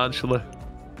roofie in it, actually.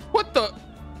 What the?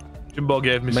 Jimbo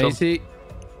gave me some. Macy,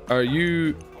 are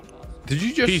you... Did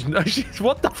you just... She's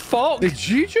what the fuck? Did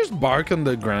you just bark on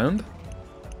the ground?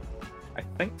 I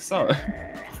think so.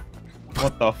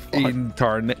 What the fuck?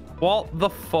 Internet. What the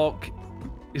fuck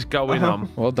is going on?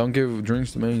 Well, don't give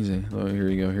drinks to Maisie. Oh, here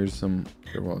you go. Here's some.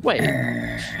 Wait,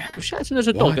 we're shouting there's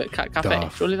a dog at Cat Cafe.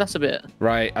 Surely that's a bit.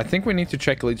 Right, I think we need to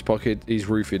check Leeds' pocket. He's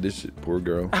roofied this poor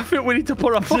girl. I think we need to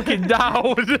put her fucking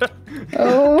down.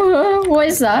 Oh, what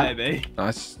is that? Maybe.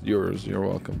 That's yours. You're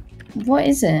welcome. What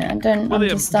is it? I don't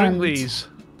William, understand. drink these.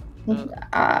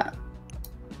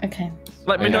 Okay.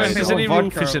 Let me know if there's any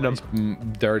roofies in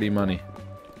them. Dirty money.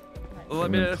 Let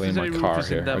I'm me know gonna if clean there's my any car roofies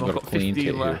here. in them. I've I've got a got clean 15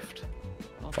 kit here. left.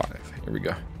 5. Here we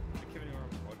go.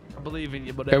 I believe in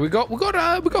you, buddy. Okay, we got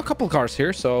a couple cars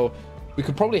here, so we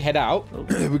could probably head out.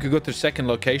 We could go to the second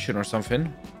location or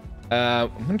something. I'm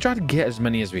gonna try to get as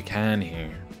many as we can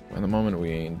here. At the moment,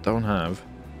 we don't have.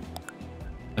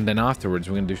 And then afterwards,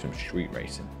 we're gonna do some street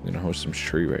racing. We're gonna host some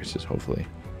street races, hopefully.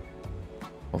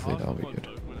 Hopefully that'll be good.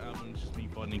 Just me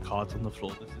finding cards on the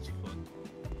floor. This is fun.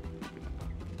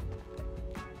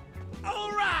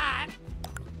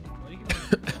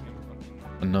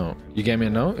 A no. You gave me a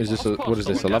no? Is this a what is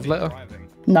this? A love letter?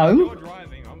 No.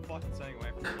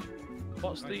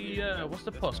 What's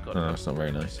the postcode? No, it's not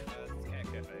very nice.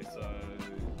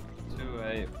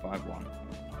 2851.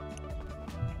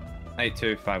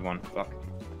 8251. Fuck.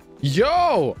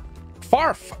 Yo,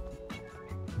 Farf,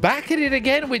 back at it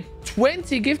again with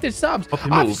 20 gifted subs.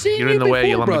 I've seen You're you in the before, way,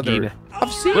 you brother. Lamborghini.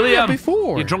 I've seen William, you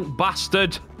before. You drunk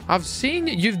bastard. I've seen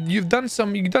you. You've done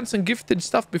some gifted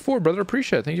stuff before, brother.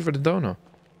 Appreciate it. Thank you for the dono.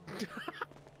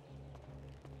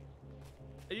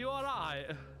 Are you alright?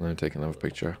 Let me take another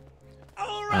picture.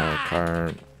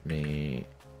 Car me.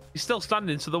 He's still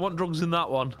standing, so they want drugs in that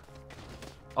one.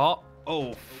 Oh.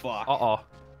 Oh fuck. Oh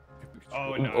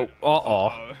no.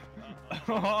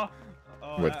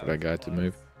 Wait for that guy to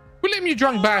move. William, you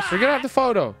drunk bastard. Get out the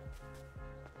photo.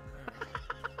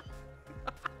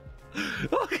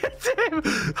 Look at him.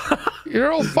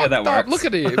 You're all fucked up. works. Look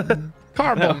at him.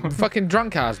 Car bomb. Fucking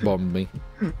drunk ass bombed me.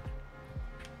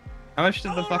 How much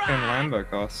did the fucking Lambo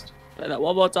cost? Say that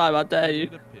one more time, I dare you.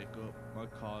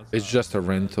 It's just a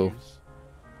rental.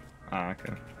 Ah,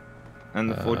 okay. And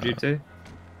the Ford GT?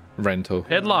 Rental.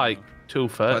 Paid like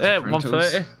 230,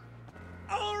 130.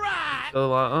 So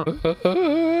like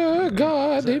that.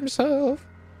 God himself.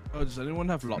 Oh, does anyone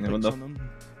have Yeah, lockpicks what the on them?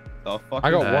 The fuck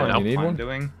I got is one. that? You need I'm one?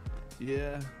 Doing?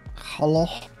 Yeah. Hello.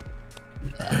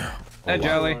 Hey,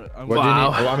 Joey. What do you need?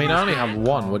 Well, I mean, I only have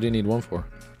one. What do you need one for?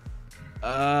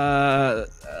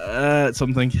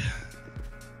 Something.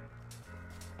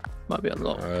 Might be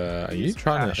unlocked. Are you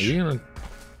trying to? Are you gonna?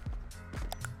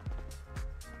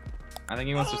 I think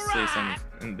he wants to see some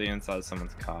in the inside of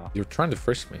someone's car. You're trying to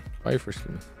frisk me. Why are you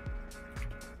frisking me?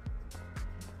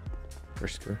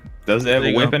 Frisker. Does it have There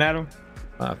a you go. weapon at him?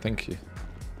 Ah, thank you.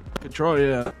 Control,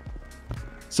 yeah.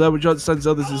 Sir, would you understand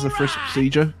this is a frisk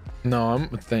procedure? No, I'm.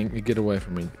 Thank you. Get away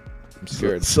from me. I'm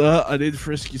scared. Sir, I need to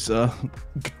frisk you, sir.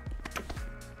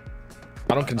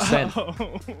 I don't consent.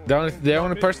 The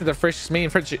only person that frisks me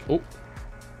and frisks you. Oh,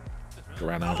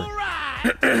 ran over.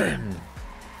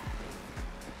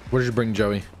 What did you bring,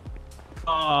 Joey?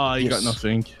 Oh, you got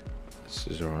nothing. This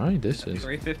is alright. This is.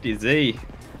 350Z.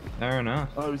 Fair enough.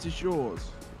 Oh, is this yours?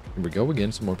 Here we go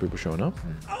again. Some more people showing up.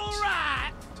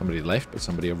 Somebody left, but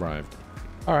somebody arrived.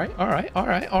 All right.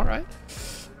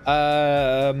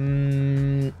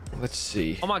 Let's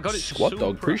see. Oh my god, it's Squad Supra.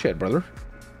 dog. Appreciate it, brother.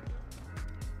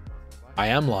 I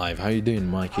am live. How you doing,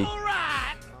 Mikey?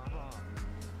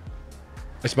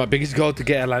 It's my biggest goal to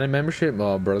get a Elanip membership.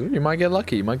 Oh, brother, you might get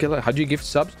lucky. How do you gift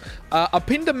subs? I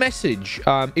pinned a message.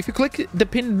 If you click the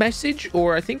pinned message,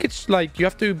 or I think it's like you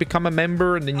have to become a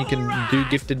member and then you can do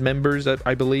gifted members,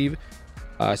 I believe.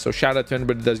 So shout out to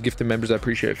anybody that does gifted members. I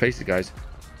appreciate it. Face it, guys.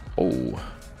 Oh.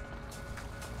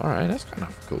 All right, that's kind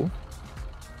of cool.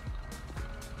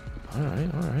 All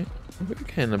right. We're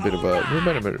getting a bit of a.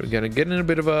 We're getting a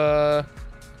bit of a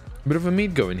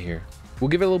meat going here. We'll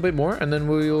give it a little bit more, and then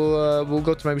we'll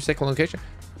go to maybe second location.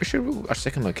 Where should our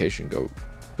second location go?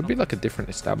 Could be like a different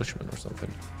establishment or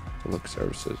something. To look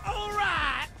services.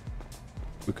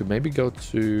 We could maybe go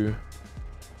to.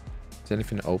 Is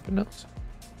anything open else?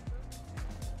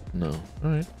 No. All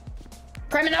right.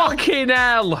 Criminal. Fucking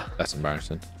hell! That's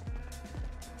embarrassing.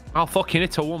 I'll fucking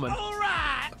hit a woman.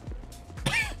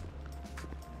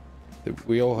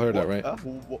 We all heard that, right?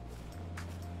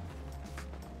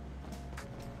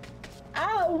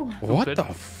 Ow! What the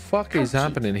fuck is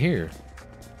happening here?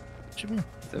 It's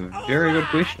a very good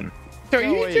question. Are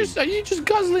you just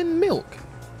guzzling milk?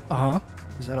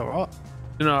 Is that alright?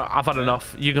 You know, I've had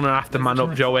enough. You're gonna have to man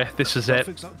up, Joey. This is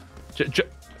it. Joey!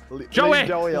 Leave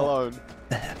Joey alone.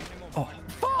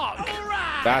 Fuck!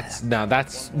 That's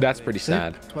pretty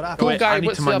sad. What Cool Joey, guy, I need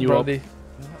what's to man up, you brody?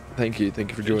 Thank you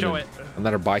for joining. Joey.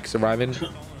 Another bike's arriving.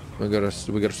 We got a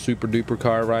super duper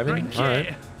car arriving. All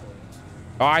right.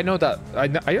 Oh, I know that. I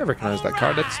recognize that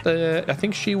car. That's the. I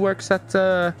think she works at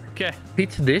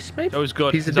Pizza Dish, maybe. That was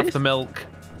good. He's off the milk.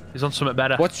 He's on something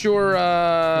better. What's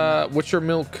your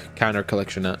milk counter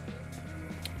collection at?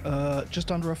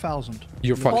 Just under 1,000.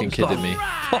 You're fucking kidding me.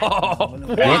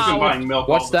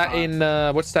 What's that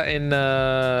in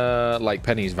like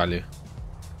pennies value?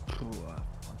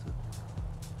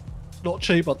 Not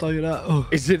cheap, I'll tell you that. Oh.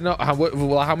 Is it not? How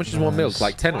much is one milk?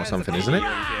 Like 10 or something, isn't it?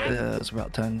 Yeah, it's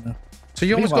about 10. So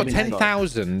you almost got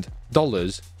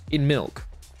 $10,000 in milk.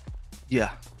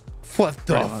 Yeah. What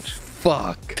the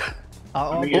fuck?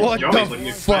 What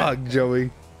the fuck, Joey?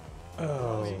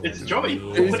 It's Joey.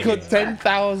 He's got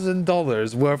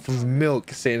 $10,000 worth of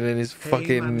milk sitting in his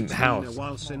fucking house. A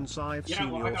while since I've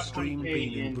seen your stream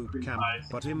being in boot camp,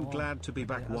 but I'm glad to be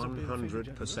back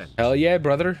 100%. Hell yeah,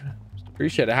 brother.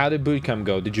 Appreciate it. How did boot camp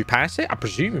go? Did you pass it? I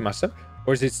presume you must have.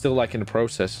 Or is it still like in the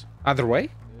process? Either way,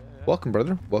 welcome,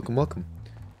 brother. Welcome.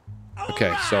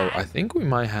 Okay, so I think we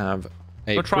might have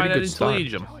a pretty good start.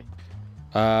 Legion.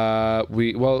 Where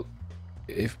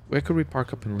could we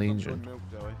park up in Legion?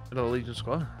 In the Legion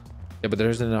squad. Yeah, but there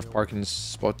isn't enough parking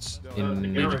spots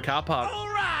in Legion car park.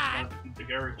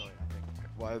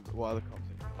 Why are the cops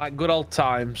in? Like good old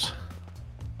times.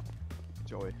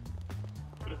 Joey.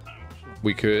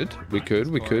 We could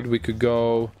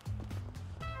go.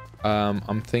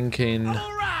 I'm thinking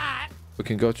we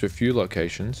can go to a few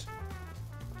locations,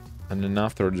 and then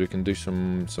afterwards we can do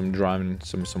some driving,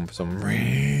 some.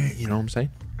 You know what I'm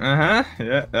saying?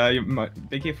 Yeah. You might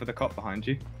be careful for the cop behind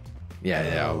you.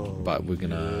 Yeah. But we're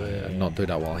gonna not do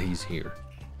that while he's here.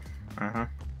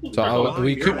 So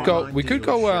we could go.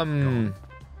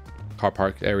 Car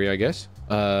park area, I guess.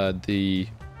 It'll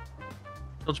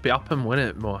just be up and win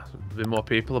it more. There'll be more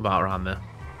people about around there.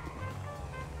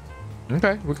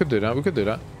 Okay, we could do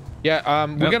that. Yeah,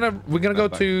 we're gonna go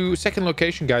to second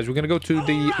location, guys. We're gonna go to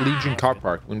the Legion car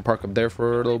park. We're gonna park up there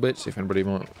for a little bit, see if anybody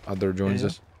other joins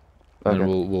us, and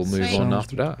we'll move on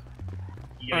after that.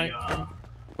 Right.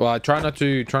 Well, I try not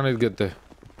to get the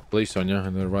police on you,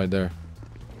 and they're right there.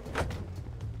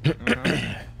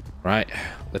 Right,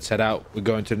 let's head out. We're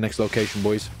going to the next location,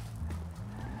 boys.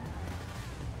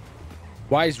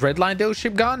 Why is Redline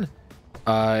dealership gone?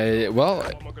 Well,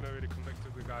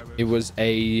 it was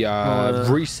a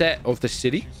reset of the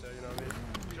city,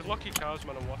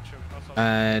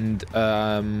 and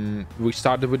we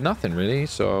started with nothing really.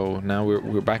 So now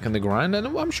we're back on the grind, and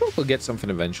I'm sure we'll get something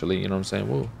eventually. You know what I'm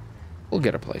saying? We'll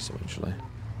get a place eventually.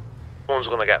 Someone's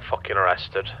gonna get fucking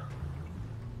arrested.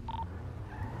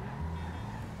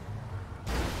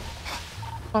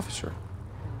 Officer,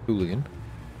 hooligan.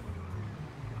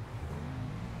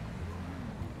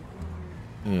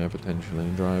 Yeah, potentially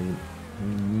driving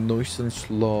nice and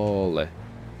slowly.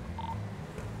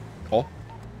 Oh,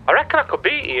 I reckon I could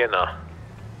beat you now.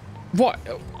 What?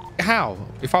 How?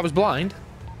 If I was blind?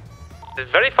 It's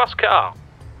a very fast car.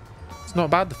 It's not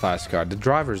about the fast car. The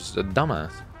driver's a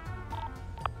dumbass.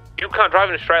 You can't drive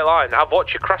in a straight line. I've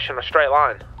watched you crash in a straight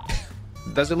line.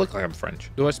 Does it look like I'm French?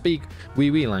 Do I speak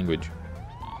wee language?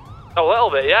 A little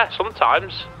bit, yeah.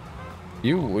 Sometimes.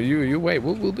 You wait.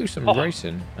 We'll do some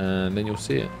racing, and then you'll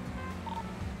see it.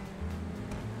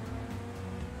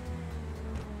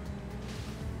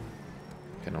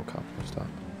 Okay, no cop, no stop.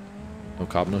 No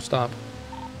cop, no stop.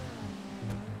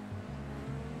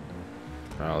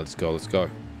 All right, let's go.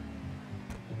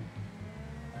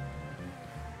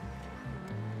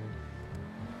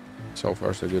 So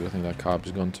far, so good. I think that cop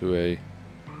has gone to a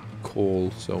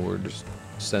call, so we're just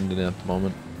sending it at the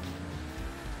moment.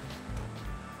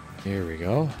 Here we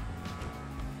go.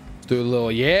 Let's do a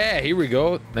little, yeah, here we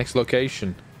go. Next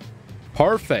location.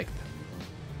 Perfect.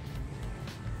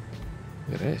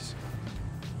 Look at this.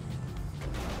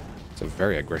 It's a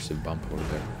very aggressive bump over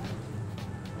there.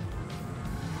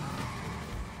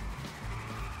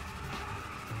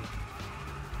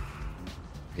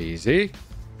 Easy.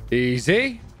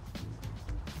 Easy.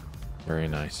 Very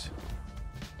nice.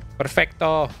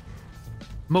 Perfecto.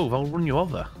 Move, I'll run you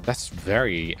over. That's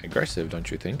very aggressive,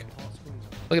 don't you think?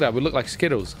 Look at that, we look like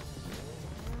Skittles.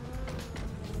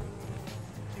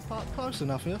 You parked close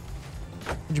enough here.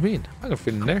 What do you mean? I can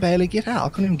fit in there. Barely get out. I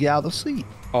couldn't even get out of the seat.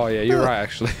 Oh yeah, you're right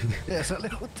actually. Yeah, it's a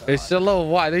little. It's a little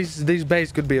wide. These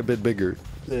bays could be a bit bigger.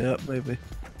 Yeah, maybe.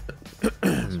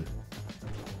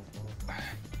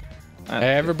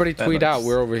 Hey, everybody tweet out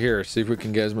we're over here. See if we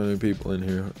can get as many people in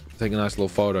here. Take a nice little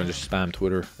photo and just spam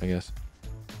Twitter, I guess.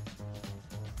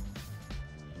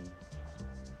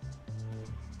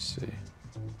 Let's see.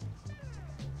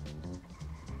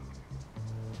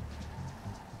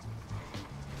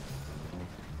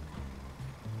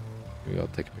 We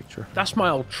gotta take a picture. That's my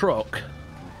old truck.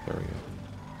 There we go.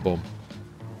 Boom.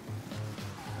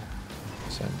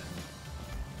 Send.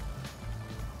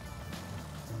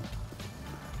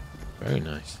 Very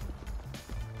nice.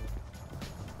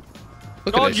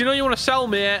 Look at Oh, this. you know you want to sell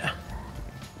me it?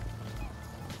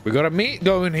 We got a meet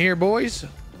going here, boys.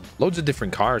 Loads of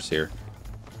different cars here.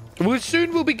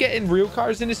 Soon we'll be getting real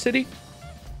cars in the city.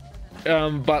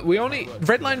 But we only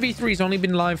Redline V3's only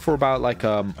been live for about like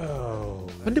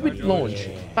when did we launch?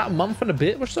 About a month and a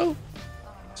bit or so.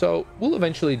 So we'll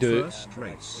eventually do it. First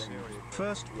race.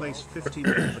 First place 50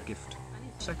 member gift.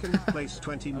 Second place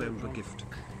 20 member gift.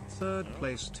 Third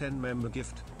place 10 member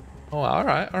gift. Oh, all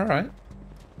right, all right.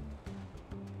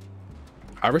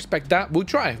 I respect that. We'll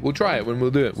try it when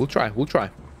we'll do it. We'll try to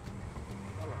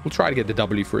get the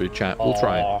W for your chat. We'll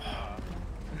try it.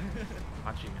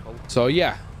 So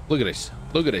yeah, look at this.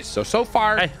 So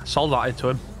far, hey, sold that into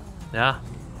him. Yeah.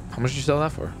 How much did you sell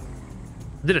that for?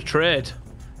 Did a trade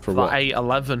for what? what?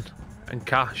 811 in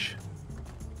cash.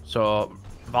 So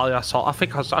value I sold. I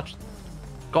think I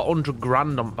got 100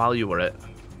 grand on value with it,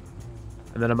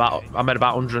 and then I made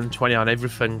about 120 on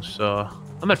everything. So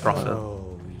I made profit.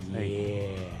 Oh yeah.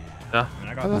 Yeah.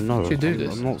 How the fuck did you do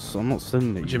this? I'm not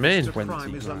sending it. What do you mean? Mr.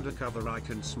 Prime is undercover, I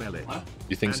can smell it.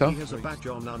 You think and so? He has a badge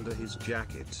on under his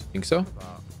jacket. Think so?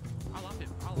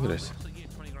 Look at this.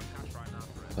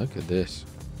 Look at this.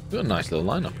 We got a nice little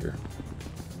lineup here.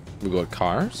 We got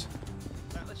cars.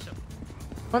 I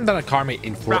haven't done a car meet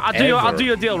in forever. Right, I'll do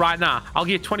your deal right now. I'll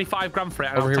give you 25 grand for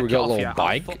it. Over here we got a little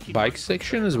bike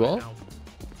section as well.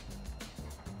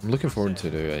 I'm looking forward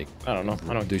to do like I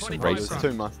don't do some There's racing.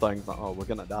 2 Mustangs. Like, oh, we're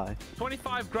gonna die.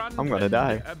 25 grand. I'm gonna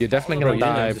die. You're definitely gonna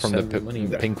die from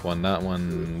the pink one. That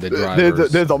one, the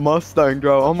drivers. There's a Mustang,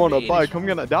 bro. I'm on a bike. I'm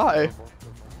gonna die.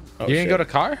 You ain't got a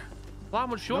car? Well, how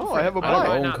much No, I have a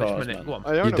bike.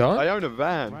 You don't? I own a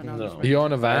van. No. You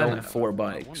own a van? I own 4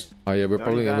 bikes. Oh yeah, we're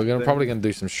probably gonna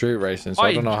do some street racing. So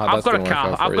I don't know how I've that's got gonna a work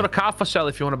car. out for I've you. got a car for sale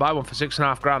if you want to buy one for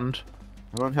 6.5 grand.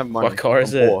 I don't have money. What car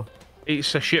is it?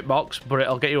 It's a shit box, but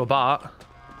it'll get you a bar.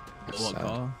 What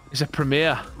car? It's a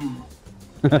Premier.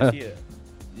 Yeah,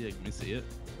 can we see it?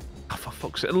 Oh, for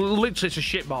fuck's sake. Literally, it's a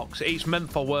shit box. It's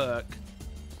meant for work.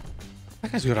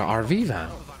 That guy's got an RV van.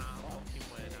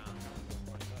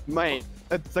 Mate,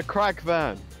 it's a crack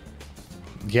van.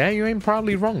 Yeah, you ain't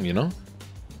probably wrong, you know.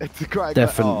 It's a crack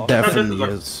Definitely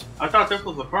is. I thought this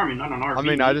was a farming, not an RV. I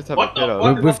mean, I just have a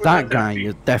kiddo. With that guy,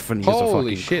 you definitely is a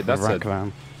Holy fucking shit, that's rack a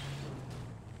van.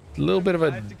 little bit of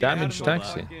a damaged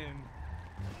taxi.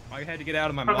 I had to get out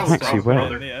of my Taxi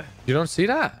where? You don't see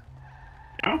that?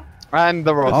 And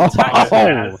the road. Oh, It's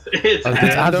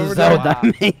that over that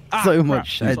there. makes so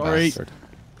much sense.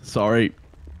 Sorry.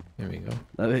 Here we go.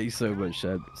 That makes so much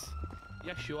sense.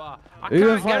 Yes, you are. I Who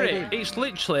can't have get I it. been? It's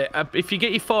literally, if you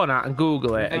get your phone out and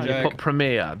Google it and you Jack. put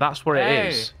Premiere, that's what it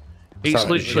is. It's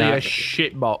Sorry, literally a Jack.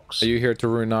 shit box. Are you here to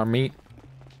ruin our meet?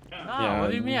 No,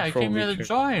 what do you mean? I came here to George,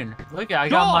 join. Look, I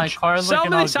got my car sell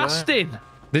looking me all this good. Aston.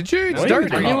 Did you? It's Why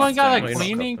dirty. are you Anyone got a Wait,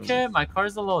 cleaning no. kit? My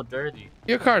car's a little dirty.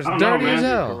 Your car's I don't know, dirty as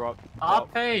man. hell. I'll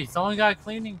pay. Someone got a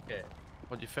cleaning kit.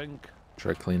 What do you think?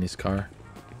 Try to clean his car.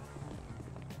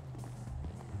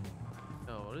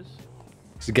 No, what is?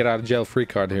 It's a get out of jail free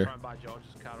card here.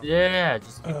 Yeah,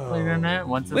 just keep cleaning it.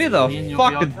 Once it's Where clean, the you'll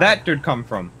fuck be did okay. that dude come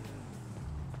from?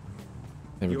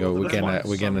 There we go. We're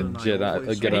gonna get out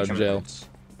of jail.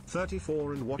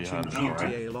 34 and watching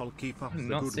GTA lol, keep up the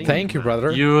good work. Thank you,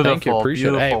 brother. Beautiful, Thank you.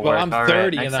 Appreciate it. Hey, beautiful well, work. I'm All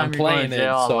 30 right. and Next I'm time you're going playing to it,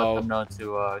 jail, I'll let so them know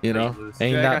to, you know, break loose.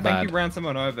 ain't Jack, that I think bad. you ran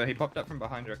someone over. He popped up from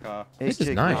behind your car. This is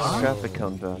nice. Traffic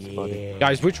cone to us, buddy.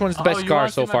 Guys, which one's the best you car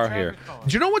want so to see my far traffic here? cone?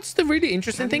 Do you know what's the really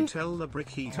interesting Can you thing? tell the brick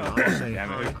heater I'll say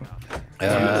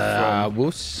hi?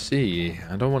 We'll see.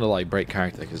 I don't want to like break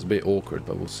character because it's a bit awkward,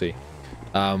 but we'll see.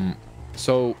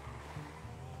 So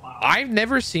I've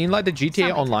never seen like the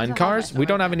GTA Online cars. We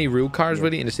don't have any real cars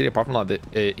really in the city apart from like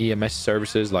the EMS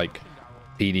services like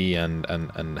PD and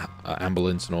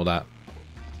ambulance and all that.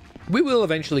 We will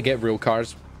eventually get real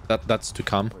cars. That's to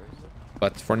come.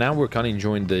 But for now, we're kind of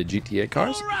enjoying the GTA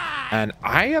cars. And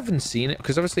I haven't seen it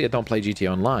because obviously I don't play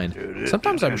GTA Online.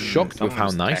 Sometimes I'm shocked with how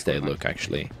nice they look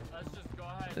actually.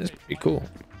 It's pretty cool.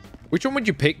 Which one would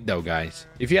you pick, though, guys?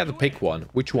 If you had to pick one,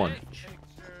 which one?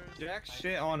 Jack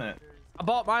shit on it. I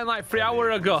bought mine like 3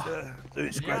 hours ago.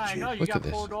 Yeah, I know. You Look got at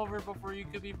this. pulled over before you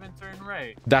could even turn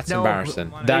right. That's No,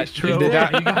 embarrassing. that's true. You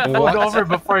got pulled what? over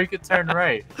before you could turn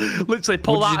right. Literally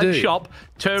pull What'd out you of the do? shop,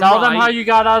 turn Tell right. them how you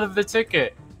got out of the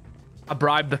ticket. I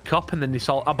bribed the cop and then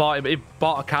I bought him. He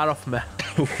bought a car off me.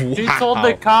 He told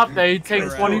the cop that he'd take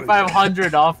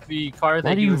 2,500 off the car that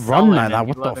Why do he you was run selling, like and that? he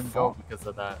What let the him go fuck? because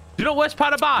of that. Do you know the worst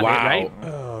part about it, right?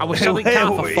 I was selling car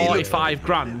for 45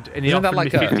 grand and he Isn't that offered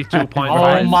like me a- 52.5.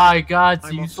 Oh my god, so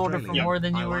I'm you sold it for Australian. more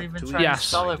than you I were like even to trying to Yes.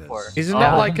 sell it for. Isn't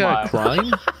that Oh like my. a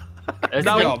crime? Isn't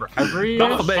No. it bribery? No, or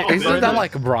mate, something? Isn't that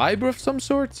like a bribe of some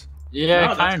sort? Yeah,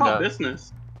 No, that's called kinda.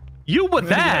 business. You were Yeah,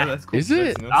 there. that's called Is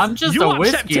it? business. I'm just You a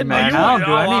whiskey accepted man. my- I don't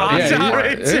do Oh, anything. Yeah, sorry,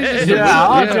 yeah. it's- Yeah,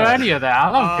 I don't do Yeah. any of that.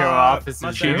 I don't care what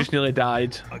officers She do. just nearly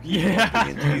died. Yeah.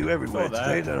 you everywhere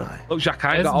today, don't I? Look, Jack, I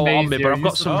ain't That's got all on me, amazing. but Are I've you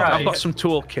got some. I've surprised? got some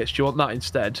toolkits. Do you want that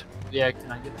instead? Yeah,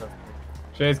 can I get those?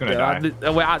 Shay's gonna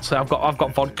die. Wait, actually, I've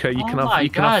got vodka. You Oh can my have. You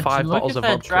can have God, 5 look bottles at of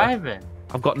that vodka. driving.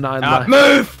 I've got 9 Ah, left.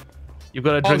 move! You've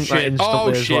got to Oh drink that shit! instantly Oh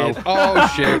as shit! well. Oh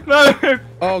shit! No!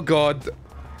 Oh god!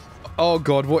 Oh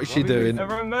god! What is she doing?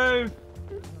 Everyone move!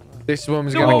 This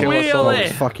woman's Go gonna kill us all. wheelie!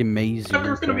 It's fucking amazing. I thought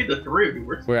there was gonna be the three of you.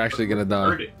 Where's We're actually gonna the die.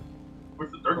 third?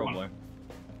 Where's the third Probably. one?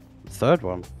 Third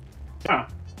one. Yeah.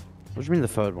 What do you mean the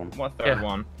third one? What third Yeah.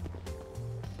 one?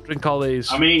 Drink all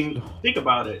these. I mean, think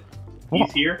about it. What?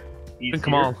 He's here. He's Drink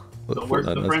them here. all. So where's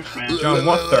the Frenchman? John,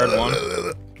 what third one?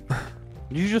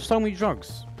 Did you just sell me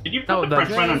drugs? Did you put No, the that's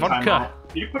Frenchman on vodka.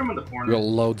 timeout? Did you put him in the We corner? got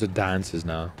loads of dances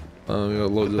now. We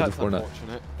got loads of That's different.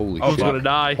 unfortunate. Holy Oh, Who's shit! gonna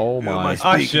die? Oh my!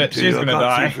 Oh shit, she's gonna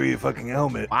die. through your fucking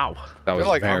helmet. Wow. That was feel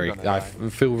like I'm very. gonna I die.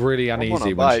 feel really on a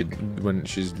uneasy bike. when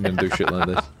she's gonna do shit like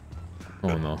this.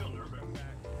 Oh no!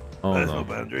 Oh There's no no!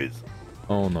 boundaries.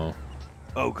 Oh no!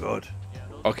 Oh god.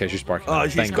 Okay, she's sparking. Oh, up.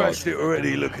 she Thank God. scratched it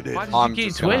already. Look at it. Why did I'm you give it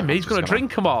just to gonna- him? He's gonna just gonna-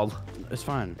 drink them all. It's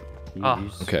fine. You Ah,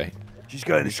 use- Okay. She's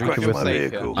going to Drink scratch it with my me.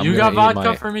 vehicle. I'm You gonna got eat vodka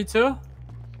my- for me too?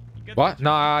 What?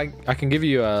 No, I can give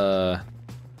you a.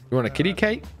 You want a kitty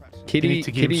cake? You need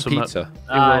to give Kitty some pizza.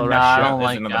 He will Nah, arrest I you. don't There's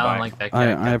like. another I don't bike. like that. I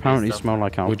cafe apparently stuff. smell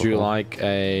like alcohol. Would you like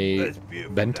a That's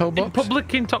beautiful. bento In box?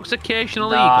 public intoxication No,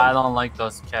 illegal. I don't like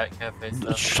those cafe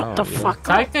stuff. Shut Oh, the yeah. fuck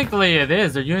up. Technically, it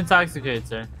is. Are you intoxicated,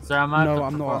 sir? Sir, I'm not. No,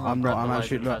 I'm not. I'm not. I'm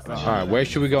actually. Look, All right, where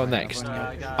should we go next?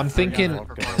 I'm thinking.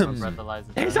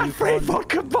 Is that 3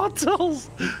 vodka bottles?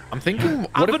 I'm thinking. What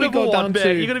Have if we another go one, down mate.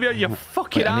 to? You're gonna be on your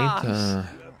fucking Wait, I ass.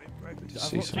 need to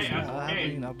see something.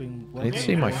 I need to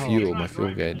see my fuel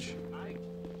gauge.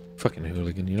 Fucking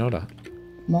hooligan, you know that?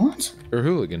 What? You're a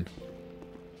hooligan.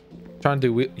 Trying to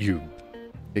do it, you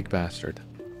big bastard.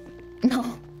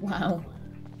 No. Wow.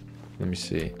 Let me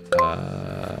see.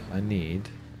 I need.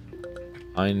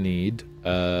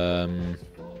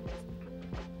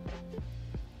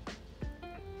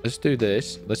 Let's do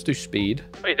this. Let's do speed.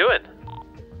 What are you doing?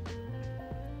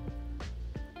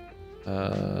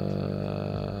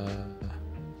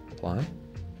 Apply.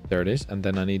 There it is. And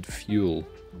then I need fuel.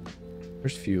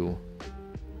 Where's fuel?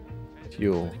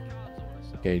 Fuel.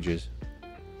 Gauges.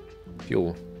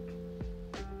 Fuel.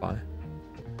 Apply.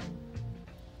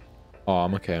 Oh,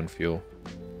 I'm okay on fuel.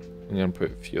 I'm gonna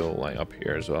put fuel like up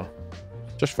here as well.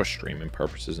 Just for streaming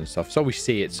purposes and stuff. So we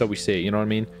see it, you know what I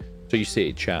mean? So you see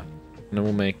it, chat. And then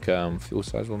we'll make fuel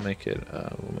size, we'll make it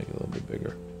a little bit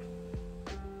bigger.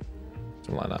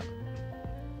 Something like that.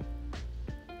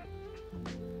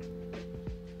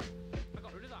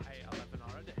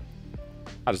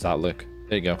 How does that look?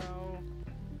 There you go.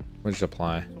 We'll just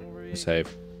apply and save.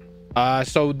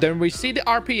 So then we see the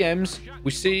RPMs.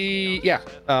 We see, yeah.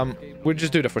 We'll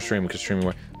just do that for streaming because streaming.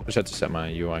 I just had to set my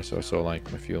UI so I saw like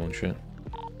my fuel and shit.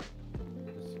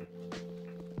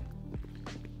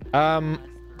 I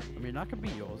mean, that could be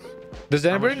yours. Does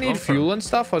anybody need fuel and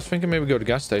stuff? I was thinking maybe go to the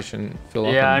gas station, fill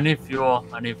up. Yeah, I and- need fuel.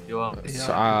 I need fuel.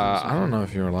 So, I don't know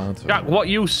if you're allowed to. Jack, what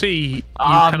you see, you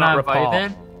I'm cannot not report.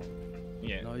 invited.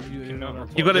 Yeah. No,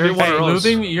 You gotta be one of us.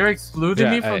 You're excluding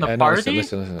me from the no, party?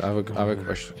 listen. I have a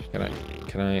question.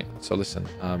 Can I? So listen.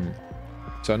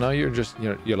 So I know you're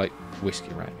like whiskey,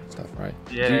 right? And stuff, right?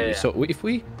 Yeah. So if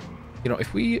we,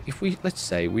 if we let's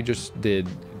say we just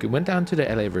went down to the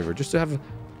LA River just to have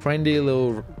friendly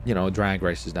little, drag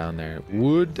races down there,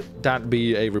 would that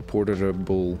be a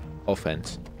reportable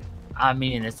offense? I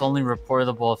mean, it's only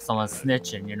reportable if someone's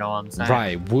snitching, you know what I'm saying?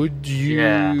 Right. Would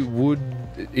you,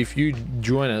 if you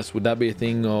join us, would that be a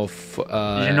thing of,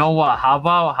 you know what? How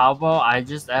about I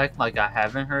just act like I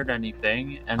haven't heard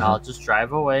anything and I'll just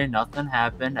drive away. Nothing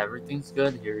happened. Everything's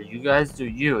good here. You guys do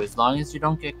you. As long as you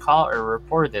don't get caught or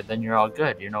reported, then you're all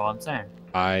good. You know what I'm saying?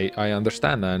 I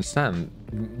understand. I understand.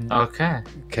 Okay.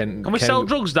 Can we sell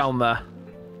drugs down there?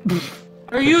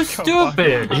 Are you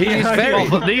stupid? He's very.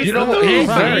 You know what? He's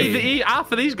very.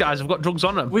 Half of these guys have got drugs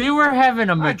on them. We were having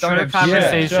a mature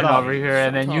conversation over here,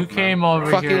 and then you came over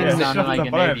Fucking here and sounded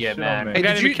like an idiot, man. Hey,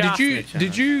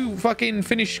 did you fucking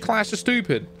finish Clash of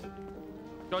Stupid?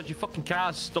 God, your fucking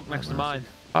car's stuck next to mine.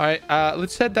 All right,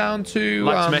 let's head down to.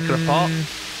 Let's make it apart.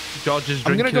 George is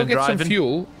I'm drinking gonna go get and some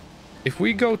fuel. If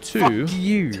we go to. Fuck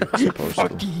you.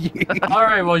 Fuck you. All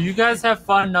right, well, you guys have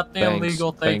fun. Nothing Thanks.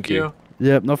 illegal. Thank you.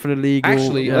 Yep, nothing illegal.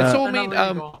 Actually, yeah. let's all meet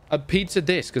a pizza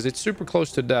this because it's super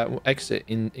close to the exit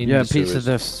in Yeah, the pizza sewers.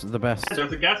 this the best.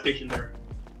 There's a gas station there.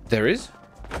 There is?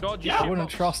 George, I wouldn't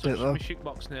trust it though.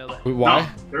 Box near there. Wait, why? No,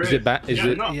 there is it bad? Is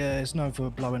it? Yeah, it's known for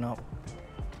blowing up.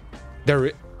 There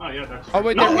it. Oh yeah, that's. Oh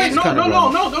wait, no, there wait, is no, kind no, of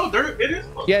no, one. no, there it is.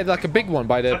 Yeah, like a big one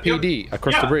by the PD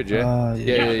across the bridge. Yeah.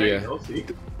 there you go, see?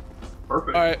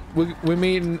 Perfect. All right, we're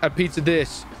meeting a pizza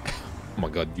this. Oh my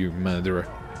god, you murderer!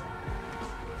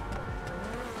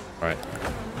 All right,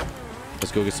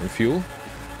 let's go get some fuel.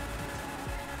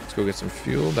 Let's go get some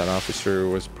fuel. That officer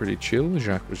was pretty chill.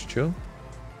 Jacques was chill.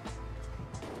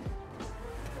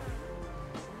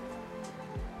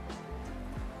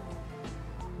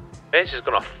 This is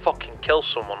gonna fucking kill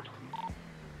someone.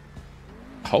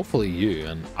 Hopefully you,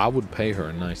 and I would pay her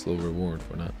a nice little reward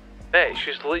for that. Mate,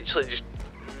 she's literally just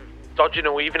dodging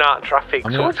and weaving out of traffic.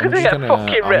 I'm Someone's just gonna get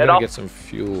fucking written gonna off. get some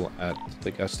fuel at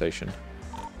the gas station.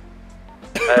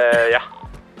 Yeah.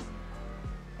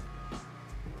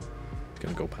 It's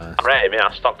gonna go past. I'm ready, mate.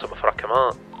 I stocked up before I come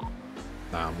out.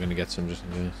 Nah, I'm gonna get some just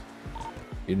in case.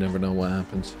 You never know what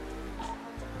happens.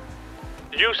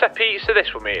 Did you set pizza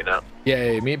this with me now?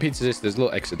 Yeah, me and Pizza this. There's a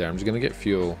little exit there. I'm just gonna get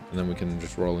fuel, and then we can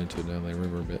just roll into the LA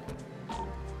River a bit.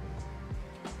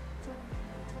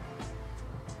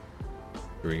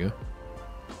 Here we go.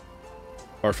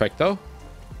 Perfecto.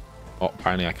 Oh,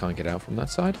 apparently I can't get out from that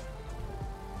side.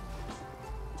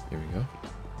 Here we go.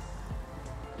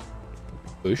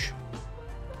 Push.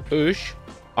 Push.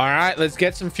 All right, let's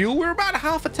get some fuel. We're about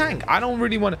half a tank. I don't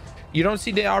really want to. You don't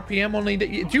see the RPM only. Do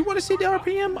you want to see the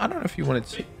RPM? I don't know if you wanted to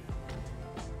see.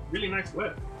 Really nice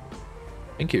whip.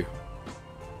 Thank you.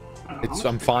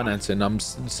 I'm financing. I'm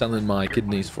selling my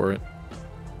kidneys for it.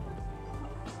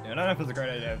 Yeah, I don't know if it's a great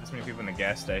idea. There's many people in the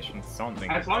gas station. Something.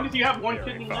 As long as you have one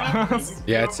kidney left.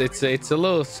 Yeah, it's a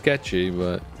little sketchy,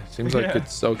 but it seems like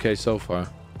it's okay so far.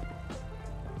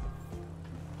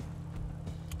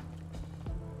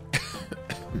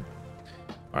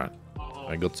 All right,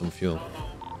 I got some fuel.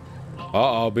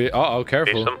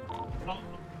 Careful.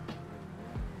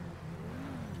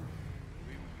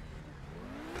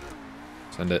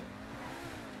 Send it.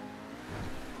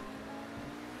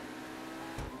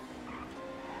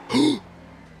 Let's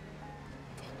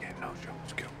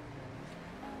go.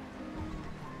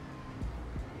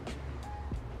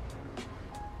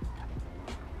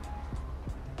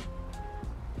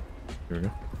 Here we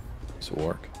go. This will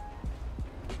work.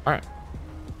 All right.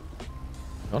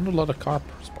 Not a lot of car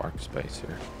spark space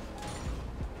here.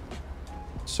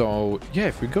 So yeah,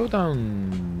 if we go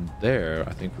down there,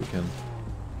 I think we can.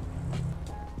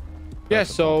 Yeah.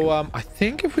 So I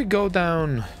think if we go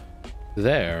down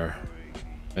there,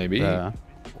 maybe. Or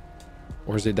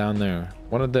is it down there?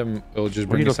 One of them will just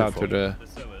bring us out to the.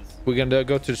 We're gonna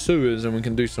go to the sewers and we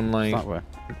can do some like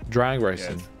drag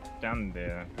racing. Yeah, down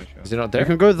there, for sure. Is it not there? You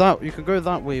can go that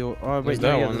way. Or wait,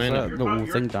 that no, one, there's ain't that little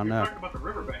thing down there.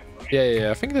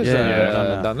 Yeah. I think there's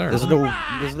down there. There's a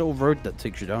little road that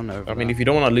takes you down there. I mean, if you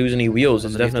don't want to lose any wheels,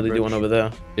 there's definitely the one over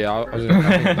there. Yeah, I think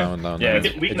down Yeah,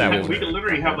 there. we can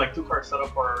literally have like 2 cars set up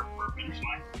for finish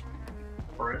line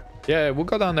for it. Yeah, we'll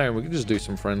go down there and we can just do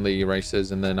some friendly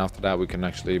races, and then after that we can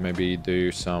actually maybe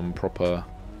do some proper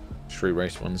street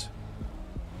race ones.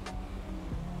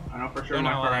 I know for I sure don't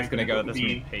my know car how ain't it's gonna go. There's be.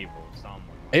 many people somewhere.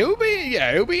 It'll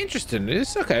be interesting.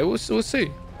 It's okay. We'll see.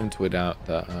 I'm tweet out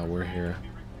that we're here.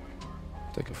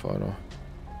 Take a photo.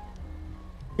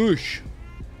 Whoosh.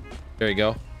 There you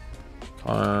go.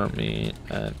 Carmi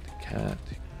at cat.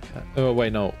 Oh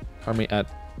wait, no. Carmi at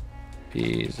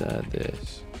pizza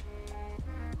this.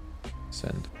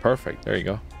 Send. Perfect. There you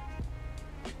go.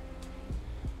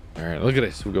 All right. Look at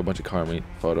this. We got a bunch of Carmi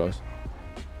photos.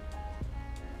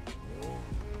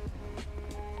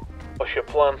 What's your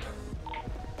plan?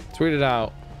 Tweet it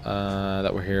out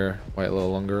that we're here. Wait a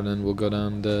little longer, and then we'll go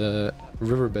down the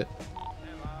river bit.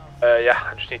 Yeah,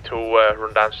 I just need to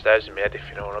run downstairs in my head, if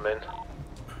you know what I mean.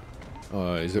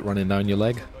 Is it running down your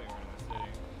leg?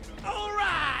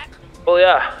 Well,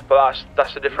 yeah, but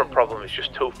that's a different problem. It's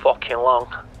just too fucking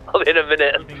long. I'll be in a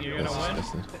minute.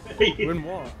 Win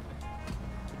what?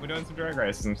 We're doing some drag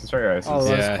races and some straight races. Oh,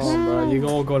 that's calm, bro. You're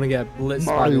all gonna get blitzed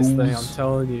by this thing. I'm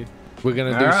telling you. We're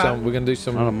gonna do some. We're gonna do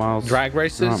some drag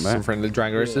races, Alright, some man. friendly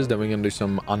drag races. Then we're gonna do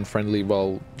some unfriendly,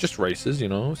 well, just races, you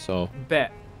know. So.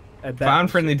 Bet. By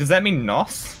unfriendly, does that mean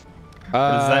NOS? Or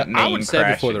does that mean I would say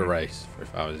before the crashing? race,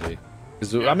 if I was you.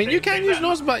 'Cause, I mean, you can use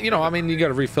NOS, but you know, I mean, you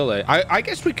gotta refill it. I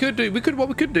guess we could do. What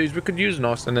we could do is we could use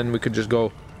NOS, and then we could just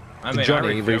go. I to mean, I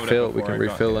Johnny, refilled it refill. We before can I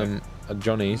got refill here. him at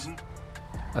Johnny's,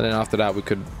 and then after that we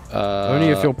could. Only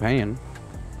if you're paying.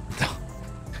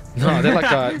 No,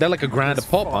 they're like a grand a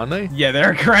pop, aren't they? Yeah,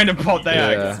 they're a grand a pop. They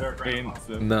Yeah. are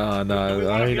expensive. No,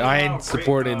 I ain't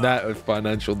supporting that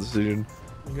financial decision.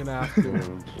 I'm gonna have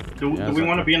to. Do we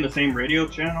want to be in the same radio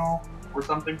channel or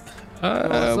something? We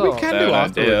can do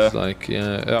afterwards, like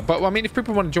but I mean, if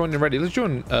people want to join already, let's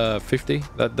join 50.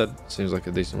 That seems like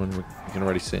a decent one. We can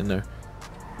already sit in there.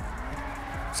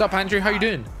 What's up, Andrew? How you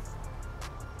doing?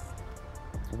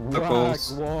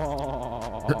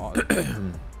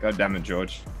 God damn it,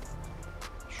 George.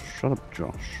 Shut up,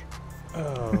 Josh.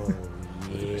 Oh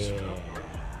yeah.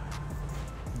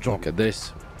 Look at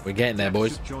this. We're getting there,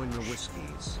 boys. Join the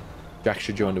Whiskies. Jack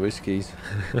should join the Whiskies.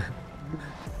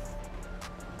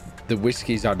 The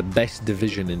Whiskies are the best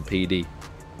division in PD.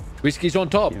 Whiskies on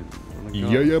top.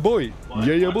 Yeah, boy.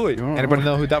 Yeah, boy. Anybody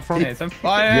know who that from? Yeah,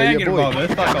 boy.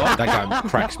 That guy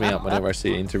cracks me up whenever I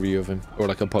see an interview of him or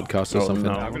like a podcast or something.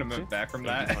 No. I'm gonna move back from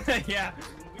that. Yeah.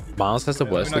 Miles has the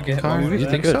worst looking get car. one. You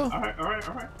think so? Alright.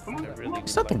 Come on.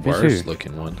 It's not the Me worst too.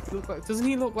 looking one. Doesn't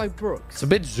he look like Brooks? It's a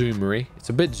bit zoomery.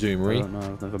 I don't know,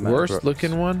 I've never met Worst Brooks.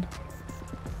 looking one?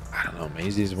 I don't know.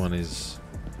 Maisie's one is.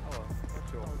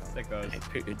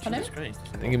 Jesus Christ.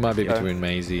 I think it might be between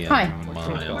Maisie and Hi.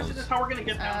 Miles. This is how we're gonna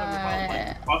get down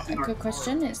there without busting our Good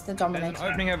question. It's the Dominator.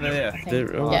 Opening over there. I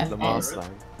think. Yeah, the it mask is.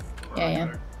 line.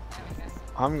 Yeah.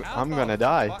 I'm gonna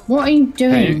die. What are you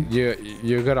doing? Hey,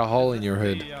 you got a hole in your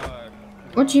hood.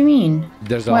 What do you mean?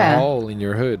 There's a Where? hole in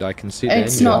your hood. I can see the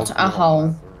It's engine. not a hole.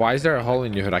 Why is there a hole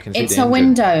in your hood? I can see It's the a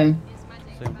engine.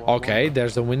 window. Okay,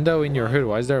 there's a window in your hood.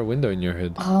 Why is there a window in your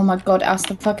hood? Oh my god, ask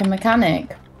the fucking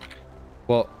mechanic.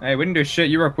 Well, hey, we didn't do shit.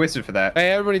 You were requested for that.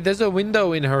 Hey, everybody, there's a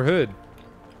window in her hood.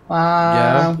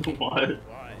 Wow. What?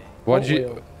 What'd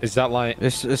you? Is that like?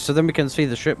 It's so then we can see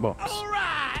the shipbox.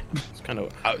 It's kind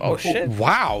of. Oh shit.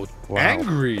 Wow.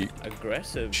 Angry.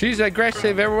 Aggressive. She's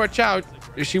aggressive. Everyone watch out.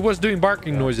 She was doing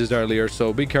barking noises earlier,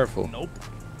 so be careful. Nope.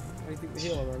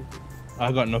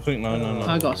 I got nothing. No.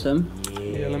 I got some.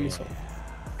 Yeah, let me see.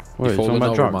 Wait, falling talking about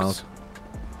over, drugs? Miles.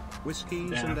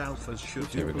 Whiskies and alphas should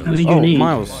Here we do. go. How many do Oh, you need?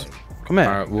 Miles, come here.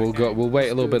 All right, we'll go. We'll wait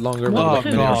a little bit longer, What maybe like a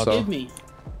minute or God. so, Give me.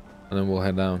 and then we'll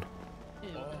head down. We're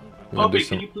gonna do Obi,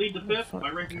 some- can you plead the fifth by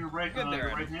raising your right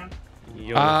hand?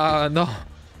 No.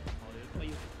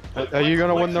 Are you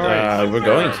gonna win the race? We're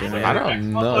going to. Man. I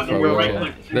don't know if I will.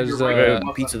 There's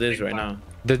Pizza this right now.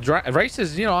 the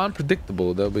races, you know,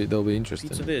 unpredictable. They'll be interesting.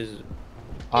 Pizza this.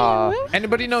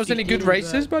 Anybody knows any good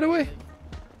races, by the way?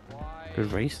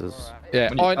 Good races. Yeah.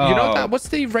 When you- Oh, you know oh. that? What's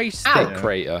the race Ow. state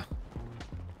creator?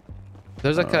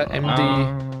 There's like a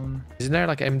MD. Isn't there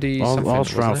like MD something? I'll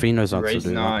wasn't there? Ralphie knows how to Race,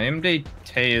 do no, that.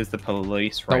 MDT is the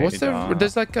police No, radar. what's there?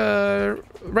 There's like a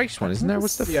race one, isn't there?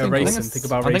 What's the Yeah, thing racing. called? Think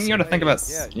about I think racing. you gotta think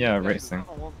about racing.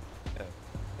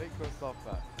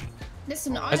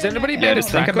 Listen, I Has don't anybody know made a just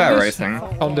think track about on this? racing.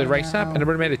 On the race app?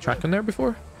 Anybody made a track on there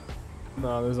before?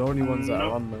 No, there's only ones that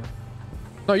are on there.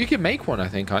 No, you can make one, I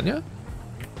think, can't you?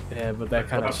 Yeah, but they're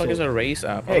kind What of. the fuck is a race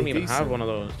app? I Hey, don't even decent. have one of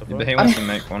those. The But fuck? he wants to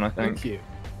make one, I think. Thank you.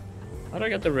 How do I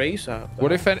get the race app?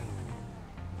 What if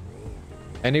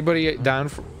anybody down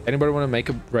for anybody want to make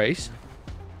a race?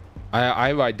 I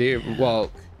have an idea. Well,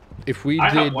 if we I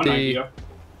have did one the idea.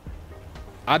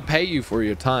 I'd pay you for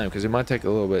your time because it might take a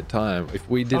little bit of time. If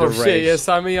we did Oh a race, shit! Yeah,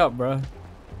 sign me up, bro.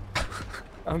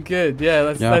 I'm good. Yeah,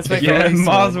 let's make a Yeah, race.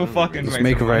 might as man. well fucking Let's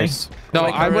make a money. race. no,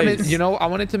 Make a I wanted, race. you know, I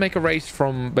wanted to make a race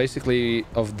from basically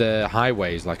of the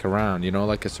highways, like around, you know,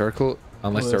 like a circle.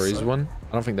 Unless there is one.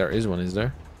 I don't think there is one, is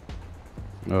there?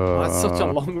 That's such a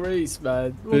long race,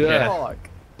 man. What Yeah. the fuck?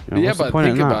 Yeah, what's the but point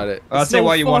think in that? about it. I It's see no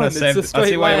why you want to fun, save. it's a I see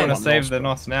straight why you line. want to save the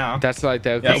NOS now. That's like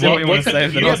the. Yeah, I see why you want to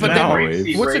save the Yeah, NOS but now.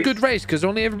 then what's a good race? Because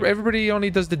only everybody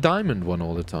only does the diamond one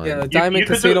all the time. Yeah, the Diamond you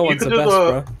could Casino do- you one's could the do best,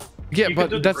 the- bro. Yeah, You but could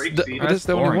do the that's race the, scene. that's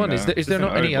the only boring, one. Is though. there, is there It's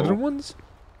not an any oval. other ones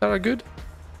that are good?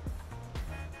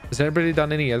 Has anybody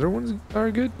done any other ones that are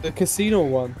good? The casino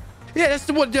one. Yeah,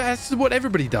 that's what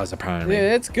everybody does apparently.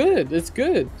 Yeah, it's good. It's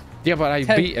good. Yeah, but I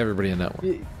 10 beat everybody in that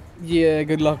one. Yeah,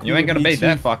 good luck. You ain't gonna beat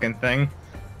that fucking thing.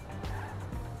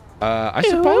 I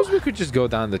suppose we could just go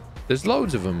down the. There's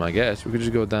loads of them, I guess. We could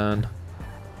just go down.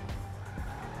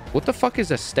 What the fuck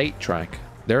is a state track?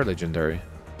 They're legendary.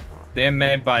 They're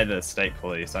made by the state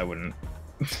police. I wouldn't.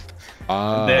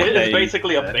 It's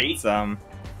basically a bait.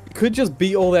 Could just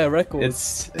beat all their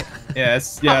records. Yeah,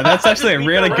 that's actually a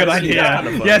really good idea.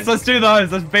 Yes, let's do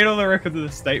those. Let's beat all the records of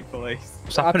the state police.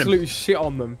 Absolute shit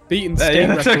on them. Beating state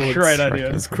that's records. a great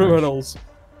idea. It's criminals.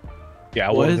 Yeah,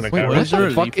 I wasn't gonna go. What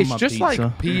the fuck? It's just like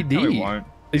No, we PD. won't.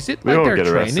 Is it We like won't their get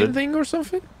training arrested. thing or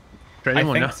something?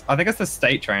 I think it's the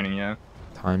state training, yeah.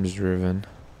 Times driven.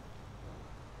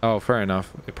 Oh, fair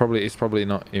enough. It's probably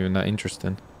not even that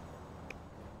interesting.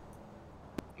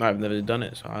 I've never done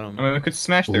it, so I don't know. I mean, we could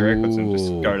smash the records and just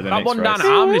go to the That next one race. down at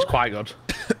Harmony's quite good.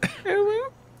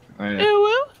 Oh, yeah.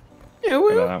 Yeah, Go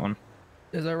to that one.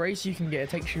 There's a race you can get. It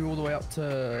takes you all the way up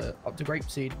to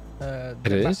Grapeseed. It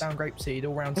back is? down Grapeseed,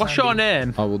 all round. What's your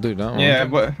name? I will do that one. Yeah,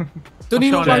 but... Don't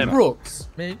he What's look your like name? Brooks?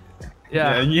 Me?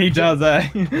 Yeah. he does, eh?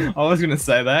 I was gonna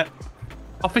say that.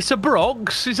 Officer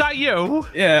Brooks, is that you?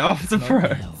 Yeah, Officer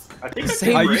Brooks. I think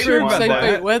Same Are you shirt, sure about same that?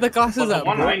 weight. Where the glasses the at,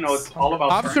 one I know Brooks? it's all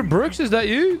about Officer Brooks, is that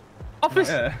you?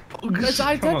 Officer. It's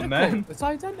identical. man. It's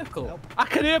identical. I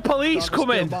can hear police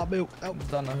coming. Don't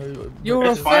know who. You're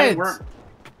a It's fine, fed. we're-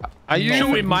 Are you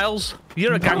Shoot him, Miles.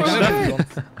 You're a gangster.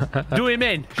 Do him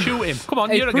in. Shoot him. Come on,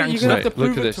 Hey, you're a you're gonna gangster. have to Look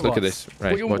prove at it this. to Look at us. this.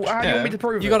 Right, watch. How do you want me to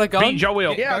prove You it? got a gun? Beat Joey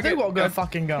up. Yeah, I do got a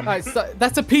fucking gun. Alright, so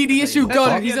that's a PD issue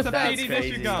gun. He's a fed.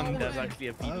 PD gun. That's actually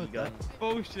a PD gun.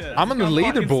 Bullshit. I'm on the This guy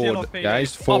fucking steal leaderboard, a PD.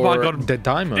 guys, Oh my for God. the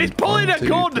diamond. He's pulling a 1, 2,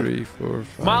 gun. 3, 4,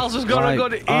 5. Miles has got a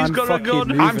gun. He's got a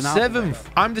gun. I'm 7th.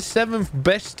 I'm the 7th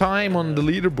best time on the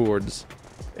leaderboards.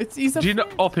 He's a Do you know?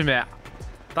 Up him, mate.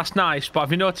 That's nice, but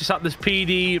have you noticed that there's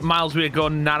PD, Miles with a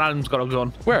gun, Nat Adams got a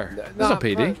gun? Where? There's no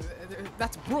PD.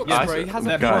 That's Brooks, Yeah, bro. He has a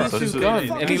that PD Brooks. issue gun.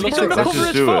 And he looks He's undercover exactly...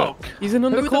 as do it. fuck. He's an Who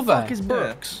the undercover. fuck is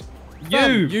Brooks?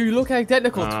 You look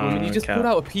identical to him, and you just okay. pulled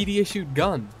out a PD issued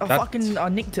gun. I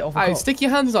nicked it off a Alright, cop. stick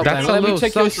your hands up, That's then. a Let me little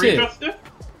check your sus. shit.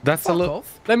 That's a Fuck little.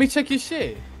 off. Let me check your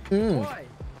shit. Why?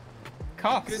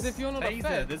 Cops. Because if you're not a Taser.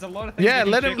 fed... There's a lot of things. Yeah,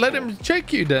 you can let check him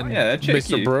check you then, Yeah, check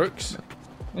Mr. you. Brooks. for.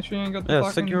 Make sure you ain't got the Yeah,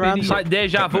 fucking stick your hands PD. It's like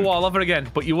deja vu all over again,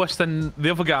 but you're worse than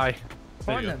the other guy.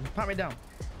 Fine then. Pat me down.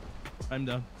 I'm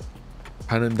done.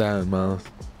 Pat him down, Miles.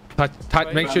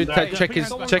 Make sure you check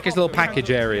his little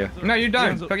package area. No, you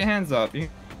don't. Put your hands up. You...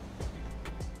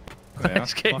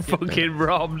 Let's get fucking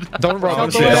robbed. Don't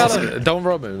rob him. Yeah. Don't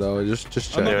rob him though. Just check.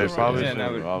 Yeah, probably yeah, no,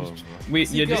 shouldn't rob him.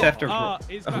 you just have to.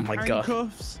 He's got my God.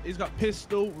 handcuffs. He's got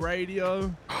pistol,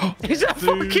 radio. He's a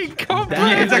fucking cop.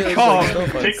 Yeah, he's a cop.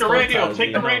 Take the radio.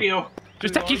 Take the radio.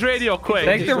 Just take his radio quick.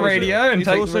 Take the radio and He's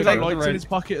take also the got lights in radio. his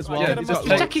pocket as well. Yeah, He's just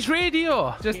got Take his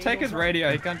radio. Just take his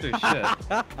radio. He can't do shit.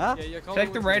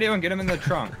 Take the radio and get him in the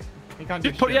trunk. He can't do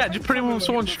Just put, shit. yeah, just put him on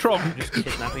someone's trunk.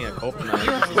 Kidnapping a cop now.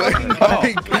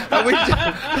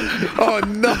 Oh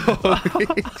no!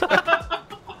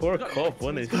 Poor cop,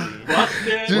 honestly.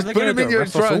 Just put him in your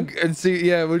trunk and see.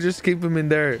 Yeah, we'll just keep him in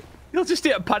there. You'll just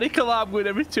hit a panic alarm going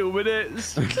every 2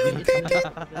 minutes.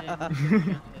 That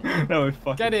would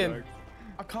fucking Get in. work.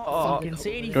 I can't fucking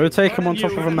see anything. Go take him on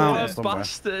top You of a mountain somewhere.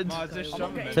 bastard.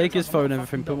 Take his phone and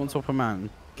everything, put him on top of a mountain.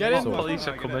 Get in. Police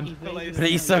are coming.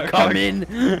 Police are coming.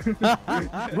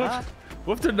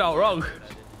 We've done no wrong.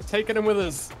 Taking him with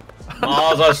us.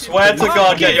 Mars, I swear to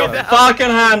God, get your fucking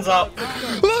hands up!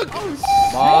 Look!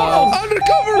 Oh,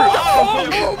 undercover!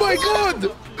 Oh my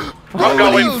God! I'm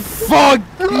going. Fuck!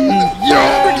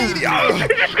 You're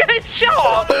just getting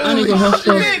shot!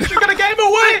 You're gonna game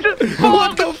away!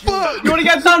 What the fuck? You wanna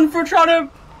get done for trying to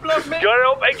bluff me? Get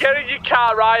up and get in your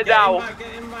car right now.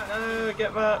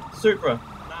 Get that Supra.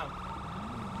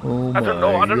 Oh I don't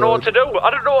know what to do. I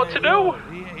don't know what to do.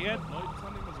 He had lights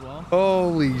on him as well.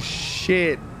 Holy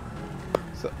shit!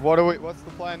 So what's the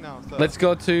plan now? So Let's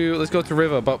go to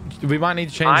River, but we might need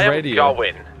to change I am radio.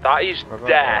 going. That is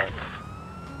death.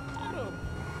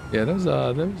 Yeah, there was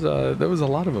a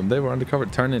lot of them. They were undercover.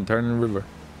 Turn in River.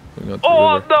 We go to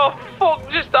Oh, River. the fuck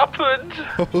just happened?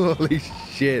 Holy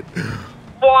shit!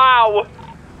 Wow.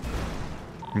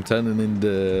 I'm turning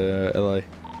into LA.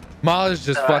 Miles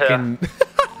just fucking.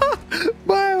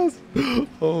 Miles!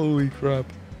 Holy crap!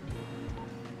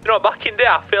 You know, back in the day,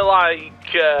 I feel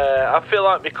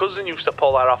like my cousin used to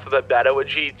pull that off a bit better with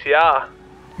GTR.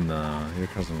 No, your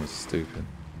cousin was stupid.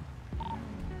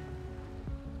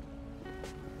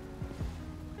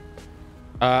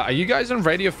 Are you guys on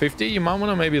radio 50? You might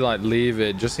want to maybe like leave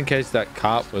it just in case that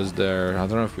cop was there. I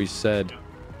don't know if we said.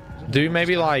 Do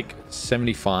maybe like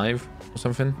 75 or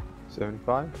something.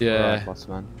 75? Yeah. Right, boss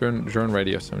man. Drone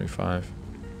radio 75.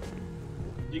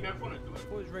 Do you guys want to do it?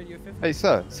 Hey,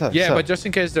 sir. Yeah, sir. but just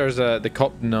in case there's the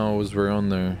cop knows we're on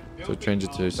there, so change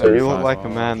it to So you 75. look like a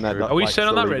man that. Are we likes staying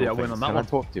on that illegal radio? We're things. on that Can one. I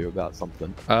talk to you about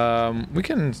something? We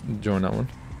can join that one.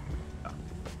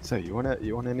 So you want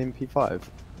an MP5?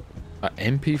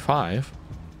 MP5?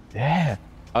 Yeah.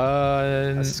 That's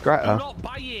a Do scratter. not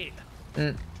buy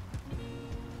it.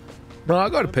 No, I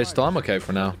got a pistol. I'm okay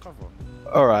for now.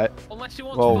 All right. Unless you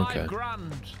want Well, 5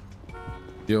 grand.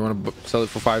 Do you want to sell it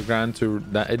for 5 grand to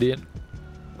that idiot?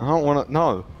 I don't want to.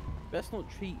 No. Let's not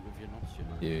cheat with your knots, you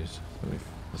know. Yes.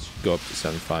 Let's go up to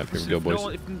 75. Here we go,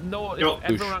 boys. If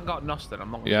everyone got Nosted,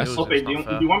 I'm not going to Yes. lose Okay, it. do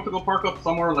you want to go park up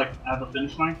somewhere like at the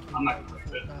finish line? I'm not gonna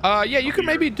race it. Yeah, you could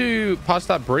maybe do past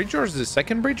that bridge, or is it the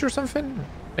second bridge or something?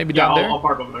 Maybe Yeah, down there. I'll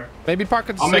park over there. Maybe park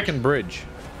at the second bridge.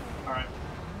 Alright.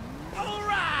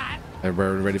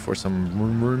 Everybody ready for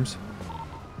some rooms?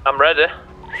 I'm ready.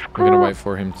 We're gonna wait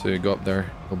for him to go up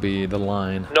there. It'll be the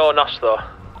line. No Nos though.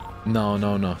 No.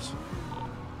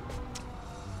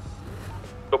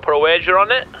 Go put a wager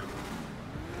on it.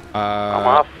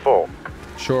 Fuck.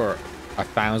 Sure,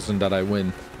 1,000 that I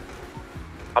win.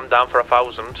 I'm down for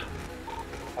 1,000.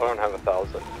 I don't have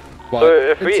 1,000. Well, So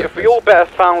if we all bet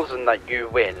 1,000 that you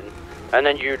win, and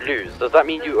then you lose, does that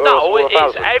mean you owe us No, all it's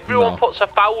 1,000? everyone No. puts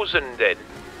 1,000 in.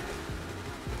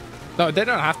 No, they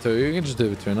don't have to. You can just do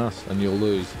it between us, and you'll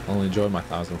lose. I'll enjoy my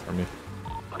 1,000 from you.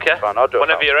 Okay. Fine, I'll do it.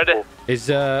 Whenever you're ready.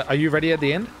 Are you ready at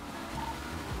the end?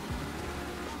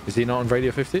 Is he not on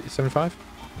radio 50, 75?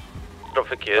 I don't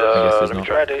think he is. I guess he's not.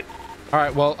 Ready. All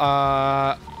right. Well,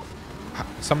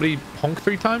 somebody honk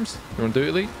 3 times. You want to do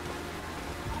it, Lee?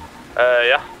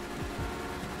 Yeah.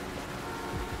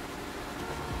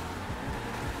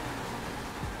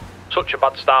 Such a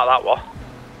bad start that was.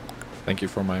 Thank you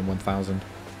for my 1,000.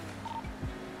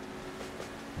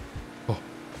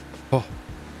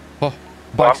 Oh,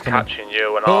 bike's I'm coming. catching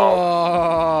you and all.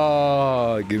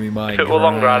 Oh, give me my. If it were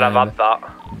longer, I'd have had that.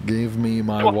 Give me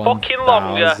my If it were fucking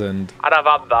longer, 1,000. I'd have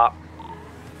had that.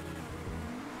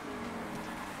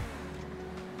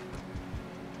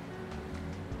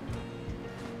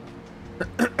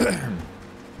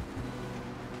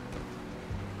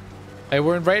 Hey,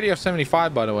 we're in radio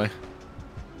 75, by the way.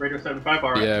 Radio 75,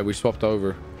 alright. Yeah, we swapped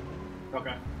over.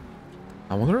 Okay.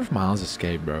 I wonder if Miles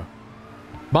escaped, bro.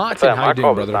 Martin, how you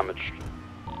doing, brother? Damaged.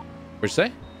 What'd you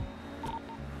say?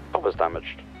 I was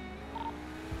damaged.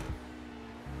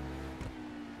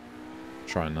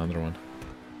 Try another one.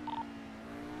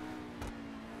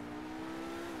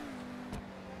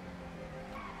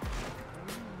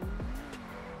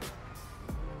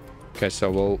 Okay,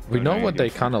 so we know what they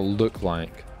kind of look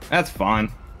like. That's fine.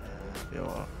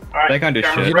 Alright, They can't do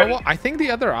cameras shit. You know ready? what? I think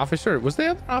the other officer was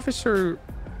the other officer.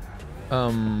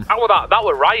 That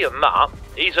was Ryan. That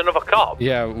he's another cop.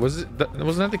 Yeah, wasn't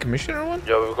that the commissioner one?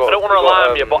 Yeah, we've got. I don't want to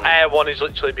alarm you, but Air One is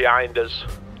literally behind us.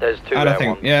 There's 2 I don't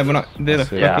think. ones. Yeah, we're not. They're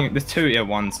the Yeah. fucking. There's 2 Air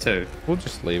ones too. We'll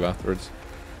just leave afterwards.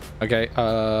 Okay,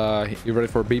 you ready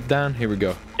for a beep down? Here we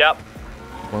go. Yep.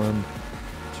 1,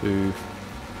 2,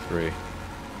 3.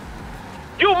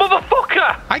 You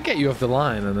motherfucker! I get you off the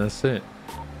line, and that's it.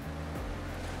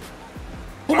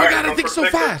 Oh my god, I think so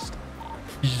fast!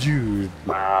 You.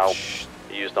 Wow.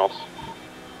 You used NOS.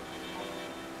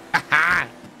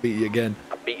 Beat you again.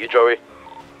 I beat you, Joey.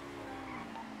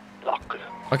 Lock.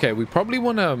 Okay, we probably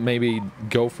want to maybe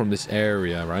go from this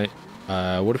area, right?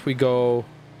 What if we go?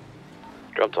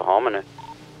 Jump to Harmony.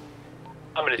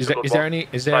 Is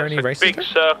there any races Big there?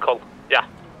 circle. Yeah.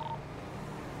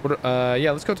 What,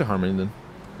 yeah, let's go to Harmony then.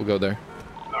 We'll go there.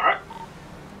 Alright.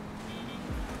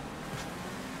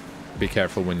 Be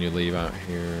careful when you leave out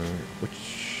here.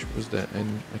 Which was the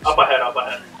end? Up ahead.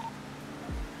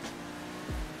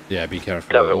 Yeah, be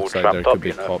careful. Yeah, It we're all looks like there trapped could up, be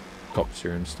you know. cops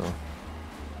here and stuff.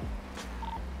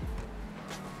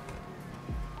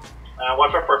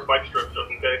 Watch out for spike strips just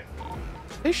in case.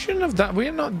 They shouldn't have done. We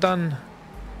had not done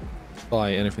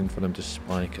anything for them to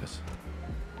spike us.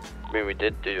 I mean, we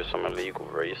did do some illegal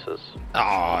races.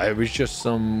 Ah, it was just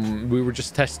some. We were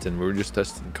just testing. We were just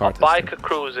testing car testing. Bike a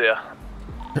cruise here.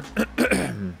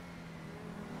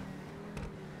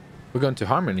 We're going to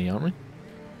Harmony, aren't we?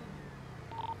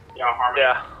 Yeah, Harmony.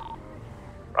 Yeah.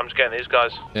 I'm just getting these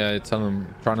guys. Yeah, tell them.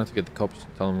 Try not to get the cops.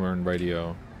 Tell them we're in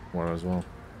radio more as well.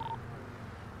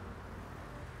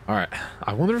 All right.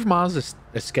 I wonder if Miles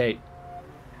escaped.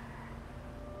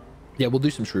 Yeah, we'll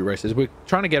do some street races. We're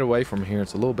trying to get away from here.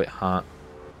 It's a little bit hot.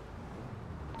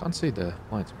 Can't see the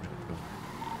lights.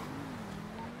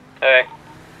 Hey.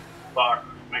 Fuck.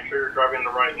 Make sure you're driving in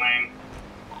the right lane.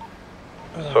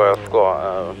 Sorry, I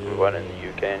forgot we weren't in the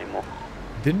UK anymore.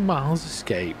 Didn't Miles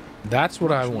escape? That's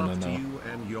what I want to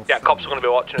know. Yeah, cops are going to be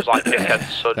watching us like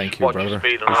dickheads, so Thank just you, watch your brother.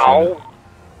 speed and Appreciate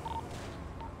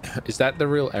it. Is that the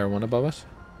real Air One above us?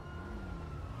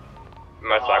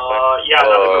 Most likely. Yeah,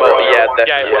 that's the yeah, one. definitely.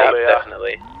 Yeah, it will be, yeah.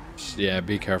 Definitely. Yeah,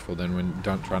 be careful then when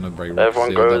don't trying to break.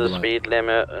 Everyone go to the speed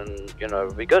limit, and you know,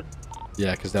 be good.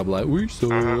 Yeah, because they'll be like, we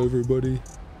saw everybody.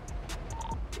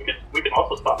 We can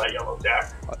also stop that yellow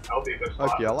jack. That'll be a good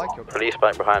spot. Okay, I like your Police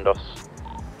back behind us.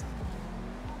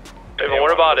 Don't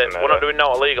worry about it. We're not doing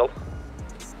no illegal.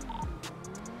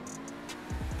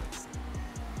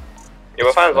 Yeah,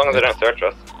 we're fine as long as they don't search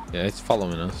us. Yeah, it's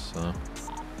following us. So.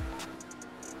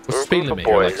 What's the speed limit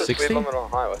here? Like 60? They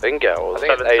can get all. I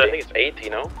think it's 80,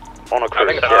 no? On a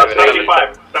cruise. Yeah,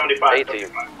 75. 75. 80.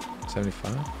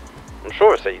 75? I'm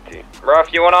sure it's 80.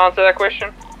 Ralph, you want to answer that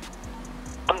question?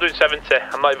 I'm doing 70.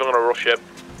 I'm not even gonna rush it.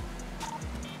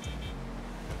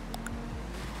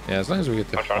 Yeah, as long as we get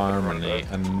the harmony,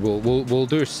 and we'll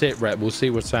do a sit rep. We'll see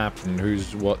what's happening,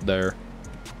 who's what there,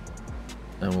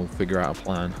 and we'll figure out a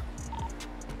plan.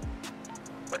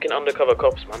 Fucking undercover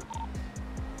cops, man.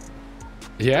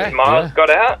 Yeah. Has Miles got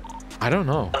out? I don't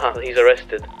know. He's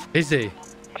arrested. Is he?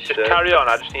 Just carry on.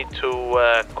 I just need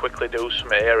to quickly do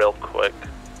something here real quick.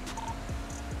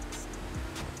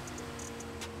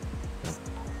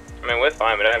 I mean, we're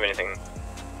fine. We don't have anything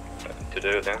to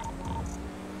do with him.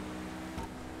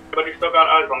 But you still got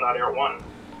eyes on that Air 1.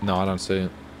 No, I don't see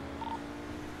it.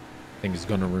 I think it's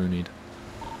gonna ruin it.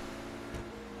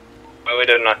 Well, we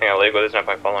did nothing illegal. There's no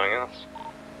point following us.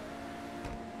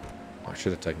 I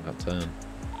should have taken that turn.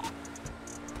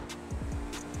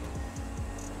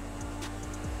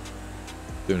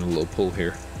 Doing a little pull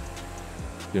here.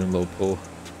 Doing a little pull.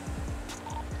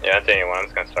 Yeah, I'll tell you what. I'm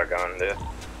just gonna start going, dude.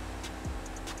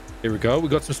 Here we go. We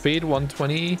got some speed.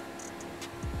 120.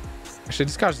 Actually,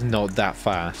 this car's not that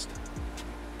fast.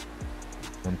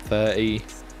 130.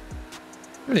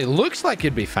 I mean, it looks like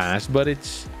it'd be fast, but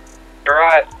it's You're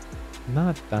right.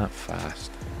 not that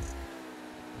fast.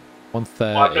 Watch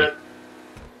 130. it.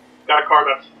 Got a car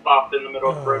that's stopped in the middle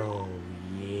of the bridge.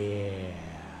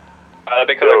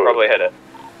 Because I probably hit it.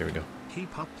 Here we go.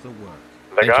 Keep up the work.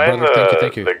 The guy in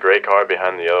thank you. the gray car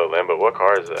behind the yellow Lambo, what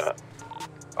car is that?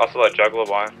 Also, that juggler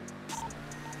wire.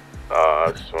 I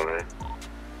was just wondering.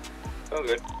 Oh,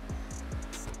 good.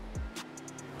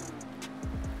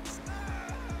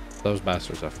 Those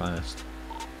bastards are fast.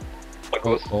 Like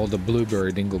All the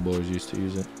Blueberry Dingle boys used to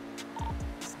use it.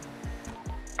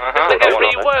 Uh-huh. Did they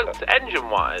reworked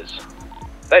engine-wise?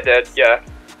 They did, yeah.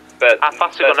 But how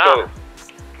fast they go now?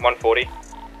 140.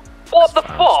 What the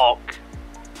fuck?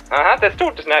 Uh-huh, they're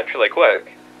still just naturally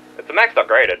quick. It's a max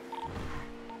upgraded.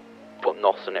 Put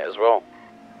NOS in it as well.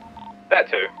 That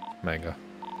too. Mega.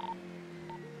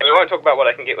 And we won't talk about what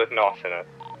I can get with NOS in it.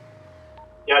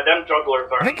 Yeah, them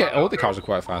jugglers are. I think all the cars are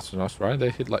quite fast than us, right? They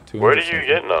hit like 200. Where do you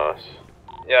get NOS?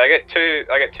 Yeah, I get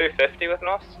 250 with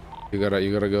NOS. You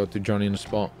gotta go to Johnny in the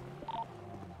spot.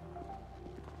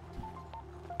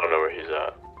 I don't know where he's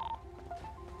at.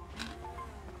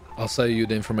 I'll sell you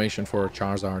the information for a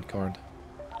Charizard card.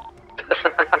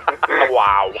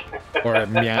 Wow. Or a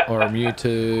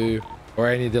Mewtwo, or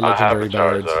any of the I have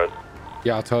legendary a birds. Charizard.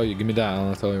 Yeah, I'll tell you. Give me that, and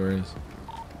I'll tell you where it is.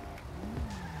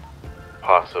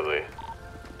 Possibly.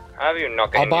 How have you not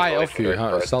I'll getting buy it these off you.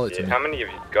 legendary Sell it birds to yet? me. How many have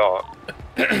you got?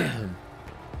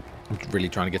 I'm really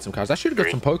trying to get some cards. I should have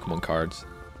got some Pokemon cards.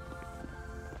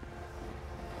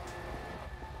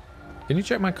 Can you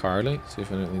check my car, Lee? See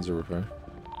if it needs a repair.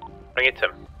 Bring it to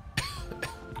him.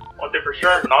 One thing for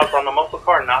sure, NOS on the muscle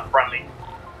car, not friendly.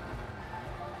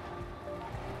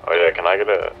 Oh yeah, can I get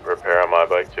a repair on my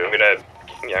bike too? I'm gonna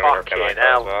repair my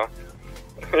car as well.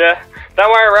 Yeah, don't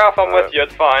worry, Ralph. I'm with you.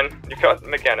 It's fine. You've got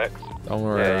mechanics. Don't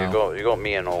worry. Yeah, you got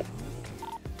me and all.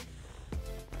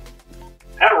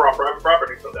 Had a raw private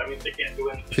property, so that means they can't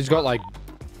do anything. She's got like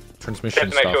transmission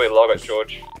Just make stuff. sure we log it,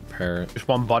 George. Repair it. Just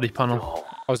one body panel.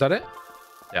 Oh, is that it?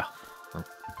 Yeah. Oh.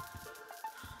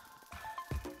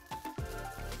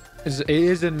 It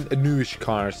is a newish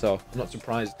car, so I'm not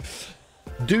surprised.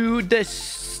 Do the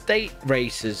state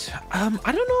races. I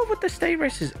don't know what the state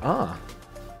races are.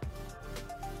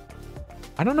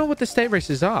 I don't know what the state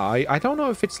races are. I don't know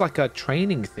if it's like a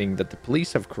training thing that the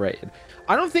police have created.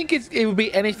 I don't think it would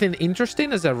be anything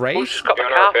interesting as a race. Oh, just got the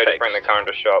You're car not repair to fixed. bring the car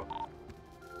into shop.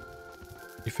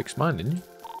 You fixed mine, didn't you?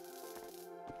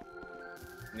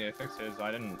 Yeah, fix his.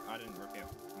 I didn't repair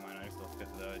mine. I just looked at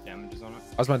the damages on it.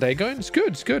 How's my day going? It's good.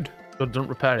 It's good. Good, don't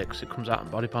repair it because it comes out in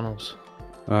body panels.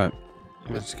 Alright.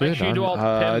 It's Make good. sure you do all the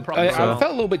I pin properly. felt a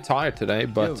little bit tired today,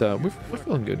 but we're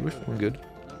feeling good. We're feeling good.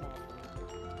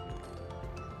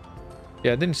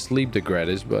 Yeah, I didn't sleep the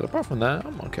greatest, but apart from that,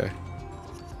 I'm okay.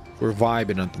 We're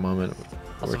vibing at the moment.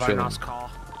 That's We're a very nice car.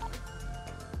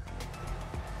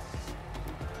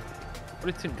 What do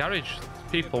you think, garage?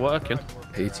 People working.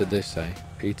 Pizza this, eh?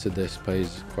 Pizza this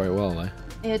pays quite well, eh?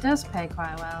 It does pay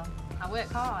quite well. I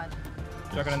work hard.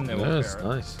 Chuck it in there. Yes,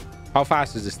 nice. How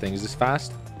fast is this thing? Is this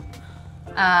fast?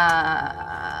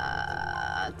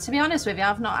 To be honest with you,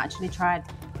 I've not actually tried.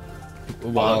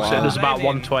 Well, so there's about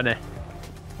 120.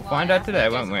 We'll find out today,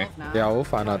 won't we? Yeah, we'll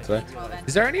find out today.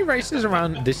 Is there any races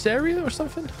around this area or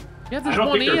something? Yeah, there's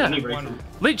one here.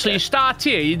 Literally, you start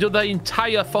here, you do the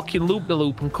entire fucking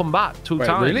loop-the-loop and come back 2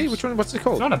 times. Really? Which one? What's it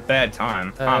called? It's not a bad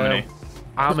time. Harmony.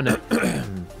 Harmony.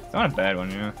 It's not a bad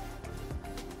one, yeah.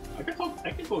 I can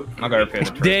go. I'll go repair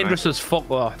the It's dangerous as fuck,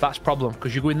 though. That's the problem,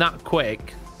 because you're going that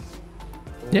quick.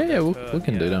 Yeah, we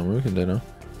can do that. We can do that.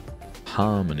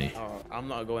 Harmony. Oh, I'm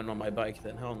not going on my bike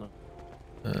then. Hell no.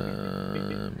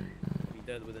 Be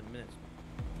dead within minutes.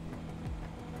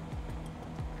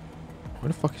 Where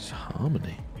the fuck is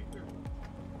Harmony?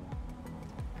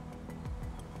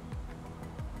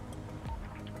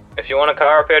 If you want a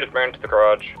car repair, just bring it to the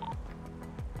garage.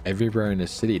 Everywhere in the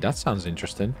city. That sounds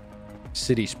interesting.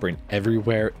 City sprint.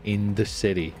 Everywhere in the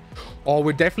city. Oh,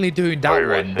 we're definitely doing that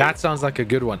one. That sounds like a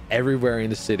good one. Everywhere in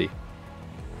the city.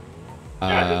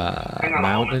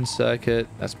 Mountain circuit.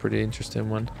 That's pretty interesting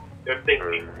one.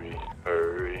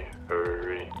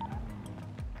 Hurry.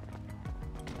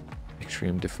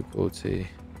 Extreme difficulty.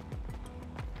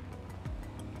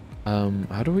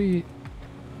 How do we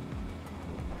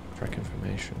track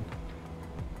information?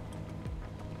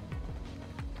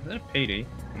 Is that a PD?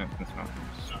 No, that's not.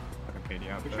 It's like a PD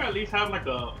out We there. should at least have like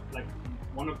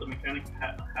one of the mechanics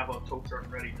have a tow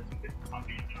truck ready just in case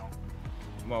something, you know.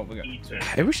 Well, we got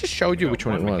Hey, we just showed you which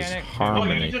one it was.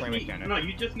 Harmony. You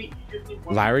just need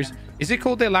one Larry's. mechanic. Is it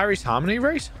called the Larry's Harmony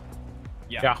race?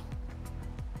 Yeah.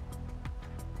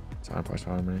 Side by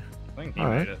Harmony. I think he All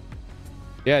made right. it.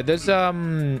 Yeah, there's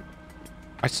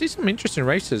I see some interesting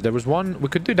races. There was one we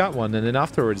could do that one, and then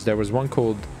afterwards there was one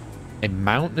called a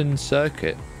mountain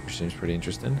circuit, which seems pretty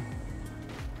interesting.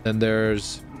 Then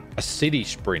there's a city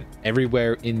sprint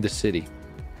everywhere in the city.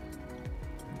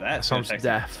 That sounds takes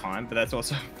death. time, but that's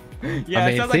also. I Yeah,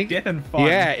 mean, it sounds think- like death and fun.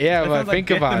 Yeah, That but sounds like think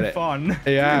death about and it. Fun.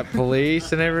 Yeah,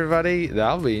 police and everybody.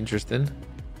 That'll be interesting.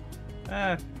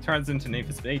 Turns into Need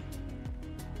for Speed.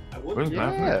 I would be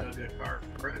Yeah. a good car.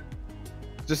 Right.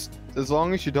 Just as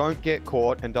long as you don't get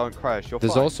caught and don't crash, you're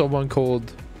There's fine. also one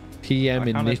called PM I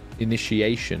kinda-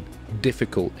 Initiation.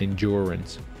 Difficult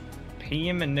endurance.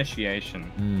 PM Initiation.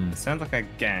 Mm. It sounds like a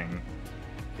gang,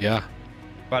 Yeah.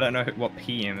 but I don't know what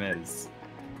PM is.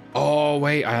 Oh,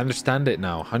 wait. I understand it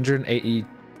now. 180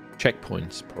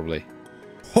 checkpoints, probably.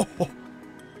 Ooh,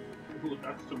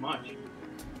 that's too much.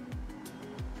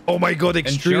 Oh my god,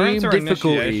 extreme Endurance or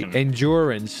difficulty. initiation?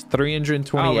 Endurance,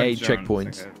 328 Oh, endurance,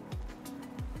 checkpoints. okay.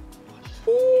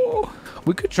 Ooh,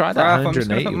 we could try that Ralph, I'm just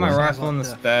gonna 180 put my one. rifle in the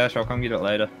stash. I'll come get it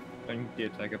later. Don't you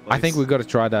take it, please. I think we've got to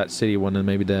try that city one and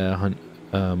maybe the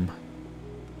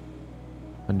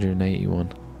 180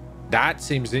 one. That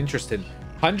seems interesting.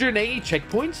 180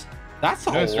 checkpoints? That's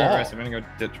a No, it's lot. I'm gonna go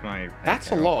ditch my.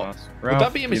 That's a AK lot. class. Would Ralph,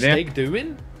 that be a you there? mistake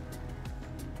doing?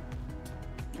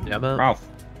 Yeah, man. Ralph.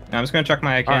 Yeah, I'm just gonna chuck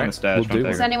my AK in Alright, the stash. we'll do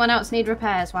Does it. anyone else need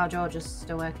repairs while George is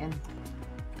still working?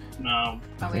 No. I Are we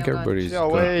think all good? everybody's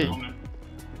Joey. good.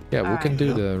 Yeah, we can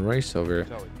do the race over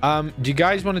here. Do you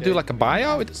guys want to do like a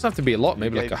buyout? It doesn't have to be a lot,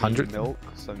 maybe like Gave me 100 milk,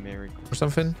 so Mary. or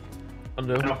something. I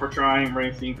know for trying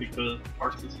racing because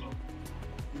parts is slow.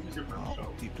 Use your friend's show.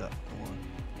 Keep that.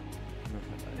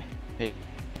 Hey,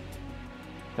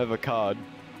 have a card.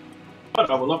 But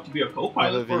I would love to be a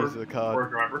co-pilot Have a for, Visa card. for a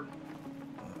driver.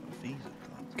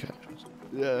 Okay.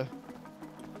 Yeah.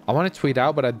 I want to tweet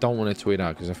out, but I don't want to tweet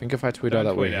out because I think if I tweet out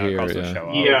that we're here,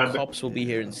 Yeah, the cops will be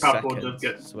here in Cop will seconds. just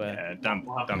get. I swear. Yeah, dump.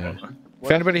 Yeah. If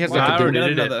anybody has like I a already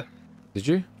good... did it. Did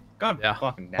you? God Yeah.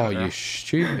 fucking damn Oh, it, you Ralph.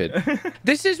 stupid.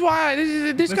 This is why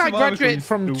this This guy is why we call you graduated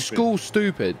from stupid. school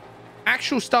stupid.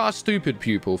 Actual star stupid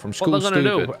pupil from school What they're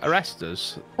gonna stupid. do? Arrest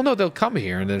us? Well, no, they'll come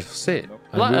here and they'll sit.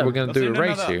 And Let we were them. going to They'll do a sit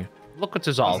race another- here. Look at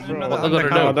us all. That's another What they're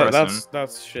gonna undercover do? person.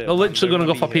 That's shit. They're literally gonna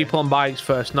go for be people on bikes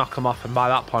first, knock them off, and by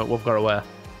that point we've got away.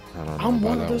 I don't know I'm about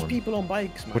one that of those one. people on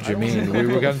bikes, man. What do you I don't mean? know.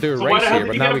 We were going to do a So why race the hell here, did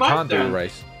but you now get a we bike can't do a then?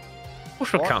 race.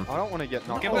 Push we can. I don't want to get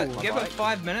knocked Give off. it, give it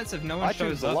 5 minutes. If no one I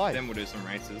shows choose up, life. then we'll do some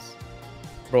races.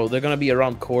 Bro, they're gonna be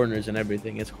around corners and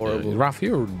everything. It's horrible. Ralph,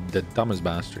 you're the dumbest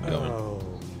bastard going.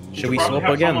 Should we probably swap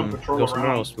have again? someone patrol Go somewhere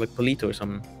around. else, like Polito or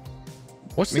something.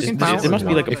 What's We this can- mountain there must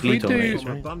be like one? a If we fleet on do... race,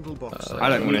 right? I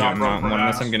don't want to have a mountain one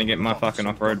unless I'm gonna get my fucking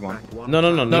off-road one. No, No,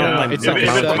 it's not If a it's a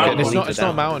circuit. mountain, It's not. Polito It's not a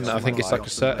down. mountain. I think it's like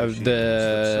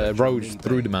the roads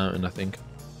through the mountain. I think.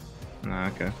 Nah,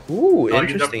 okay. Ooh, you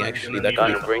interesting definitely actually. gonna That need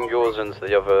kind it. of. Bring yours into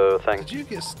the other thing. Did you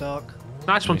get stuck?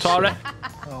 Nice one, Tori.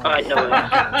 I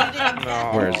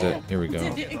know. Where is it? Here we go.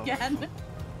 Did it again.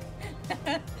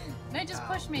 No, just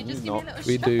push me. Just give me a little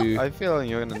We shot. do. I feel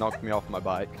you're gonna knock me off my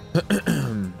bike.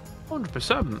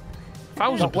 100%.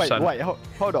 1000%. Wait,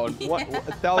 hold on. What?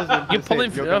 1000%. You're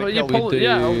pulling. You're pulling.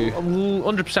 Yeah,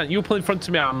 100%. You pull in front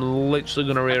of me. I'm literally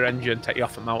gonna rear end you and take you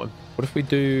off the mountain. What if we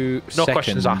do No seconds?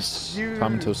 questions asked.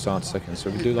 Time until start seconds. So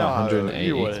we do like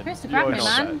 180. Supposed to grab me,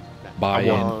 man.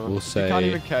 Buy-in, we'll say can't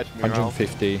even catch me,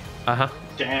 150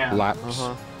 Damn. laps.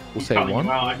 We'll say Calling you one.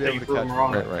 out, I think you're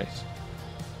wrong. Great race.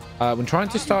 When trying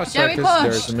to start Joey, circus, push.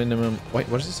 there's a minimum. Wait,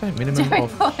 what does it say? Minimum Joey,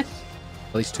 of push. at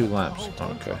least 2 laps.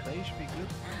 Okay.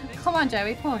 Come on,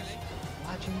 Joey, push.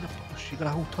 Why do you need a push? You got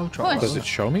a whole tow truck. Push. Does it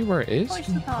show me where it is? Push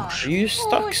the car. Are you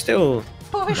stuck Push. still?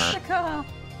 Push the car.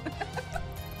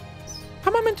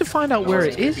 How am I meant to find out where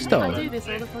it is, I though? do this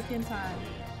all the fucking time.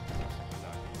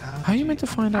 How are you meant to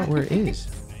find out where it is?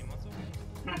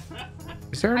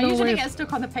 Is there I no usually way? get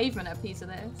stuck on the pavement at a piece of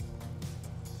this.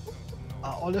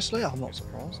 Honestly, I'm not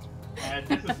surprised.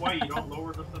 This is why you don't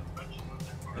lower the suspension on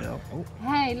that car. Yeah. Oh.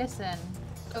 Hey, listen.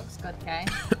 Looks good, okay?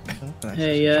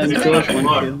 Hey, Is it George, working?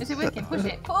 thank you. Is it working? Push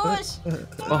it. Push!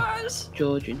 Push!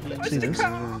 George, in here. Push the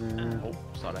car!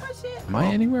 Sorry. Push it! Am I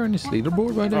anywhere in this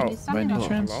leaderboard by any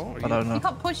chance? I don't know. You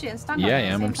can't push it and stand on Yeah, I it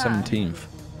at am. the I'm same time.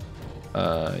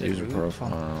 17th. User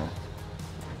profile.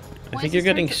 I What think is you're this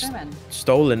getting supposed to do then?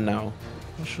 stolen now.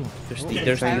 Not sure. They're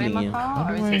Go in stealing my you.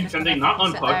 car, or is it just Can they gonna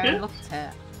not sit unplug there and it? look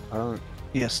at it? I don't.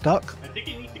 Yeah, stuck. I think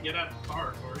you need to get out of the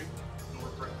car, Tori. In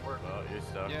order for it to work. Oh, you're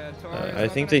stuck. Yeah, I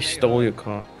think they stole your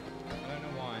car. I don't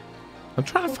know why. I'm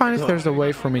trying to find if there's a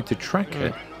way for me to track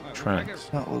it. Tracks.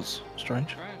 That was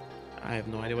strange. I have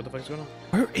no idea what the fuck's going on.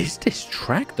 Where is this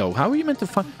track, though? How are you meant to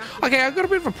find? Okay, I've got a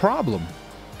bit of a problem.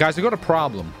 Guys, I got a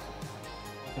problem.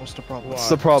 What's the problem? What's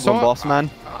the problem, So, boss man?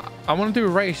 I want to do a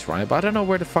race, right? But I don't know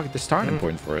where the fuck the starting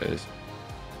point for it is.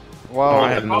 Well,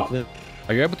 I have no clue.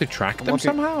 Are you able to track them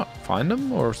somehow? Find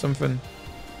them or something?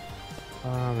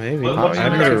 Maybe. Well, I've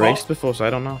never your raced before, so I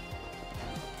don't know.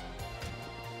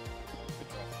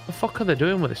 What the fuck are they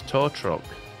doing with this tow truck?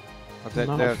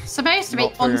 they're It's supposed to be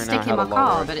not figuring out unsticking how my to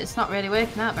car, lower it. but it's not really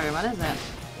working out very well, is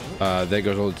it? There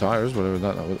goes all the tires, whatever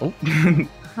that was. Oh,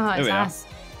 Oh, it's we are. nice.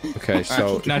 okay,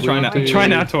 so. Now if try we now, do- try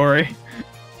now, Tori.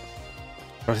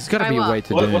 But there's gotta Try be a what? way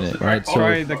to What- doing what's it, the right? track? So,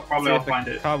 Try the, Probably see I'll if the find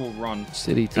it. car will run.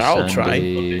 city to I'll try.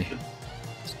 Sandy.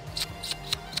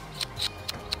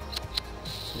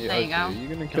 There you go. You're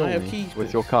gonna I kill have me keys, with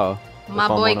please? your car. My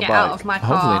if I'm boy, on a get out bike. of my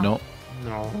car. Hopefully not.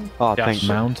 No. Oh, Yes. thank you.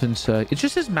 Mountain circuit. It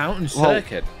just says mountain Well,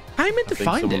 circuit. How are you meant to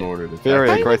find it? Very How are you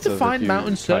meant aggressive to find if you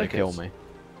mountain try to kill circuits?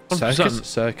 me. Circus?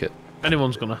 Circuit.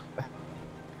 Anyone's gonna.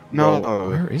 No.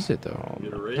 Where is it though?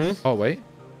 Oh wait.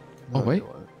 Oh wait.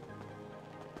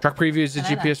 Track preview is the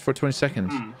I know GPS for 20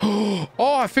 seconds. Oh,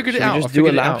 I figured it Should we out. I just do a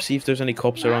figured it lap, out. see if there's any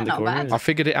cops Yeah, around the not corner? bad. I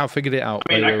figured it out. Figured it out.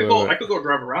 I mean, Wait, I wait, could go. wait, I could go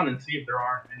drive around and see if there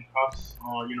aren't any cops.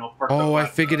 Parked Oh, up I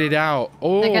at, figured it out.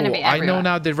 Oh, They're gonna be I know everywhere.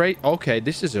 now the race. Okay,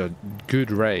 this is a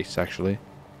good race actually.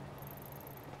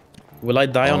 Will I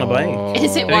die on a bike? Oh.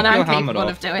 Is it Take one I'm your helmet capable off.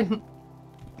 of doing?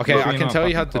 Okay, Put I me can in my tell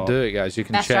you how fucking to car. do it, guys. You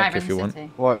can Best check driver if in you the want.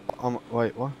 city. What?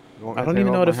 Wait, what? You want I me don't to even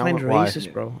take know how to off my find helmet? Why? races,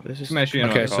 bro. This is. Just make sure you're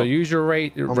not Okay, a so cop. use your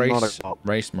not a race cop.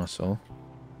 race muscle.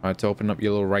 Alright, to open up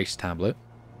your little race tablet.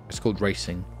 It's called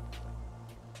racing.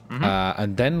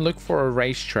 And then look for a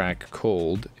racetrack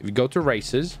called. If you go to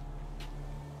races.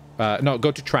 No,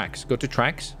 go to tracks. Go to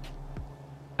tracks.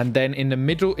 And then in the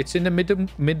middle, it's in the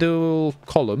middle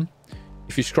column.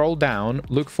 If you scroll down,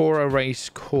 look for a race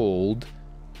called.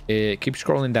 Keep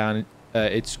scrolling down.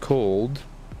 It's called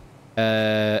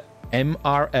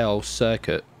MRL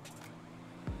Circuit.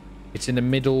 It's in the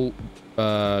middle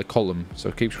column.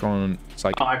 So keep scrolling. It's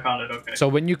like. Oh, I found it. Okay. So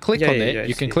when you click Yeah, on yeah, it, yeah, I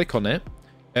you can see. click on it.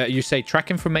 You say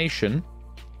track information,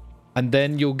 and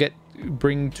then you'll get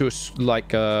bring to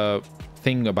a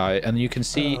thing about it, and you can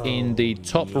see in the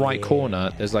top right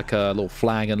corner there's like a little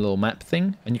flag and a little map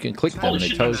thing, and you can click them Holy and it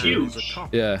shit, tells that's you. huge.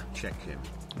 Yeah. Check him.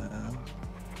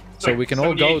 So we can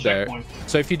all go 78 there. checkpoints.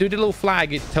 So if you do the little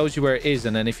flag, it tells you where it is,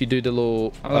 and then if you do the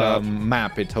little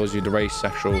map, it tells you the race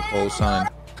actual whole sign.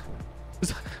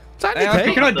 Hey,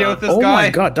 Oscar, can I deal with this Oh guy? my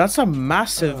god, that's a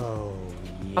massive.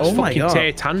 That's Oh my fucking god.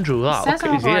 Tate Andrew, that. Says Look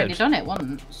at his I've already ears. done it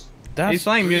once. That's He's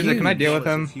playing music. Can I huge. deal with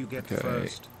him? If you get Okay.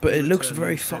 first, But it looks turn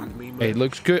very and fun. send me It money.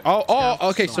 looks good. Oh,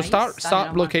 okay. So Nice. start Standing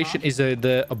on my location car. is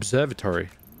the observatory.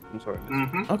 I'm sorry.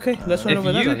 Okay, let's run If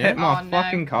over there you then, hit yeah? my Oh, no.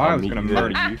 fucking car, I was gonna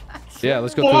murder you. Yeah,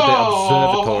 let's go to the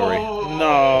observatory.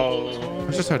 No.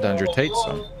 I just heard Andrew Tate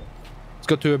song. Let's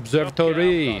go to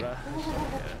observatory.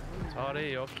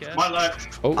 Sorry, okay. My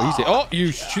left. Oh, easy. Oh,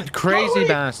 you crazy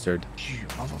bastard. You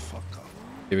motherfucker.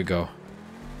 Here we go.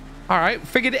 All right,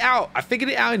 figured it out. I figured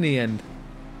it out in the end.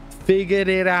 Figured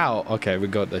it out. Okay, we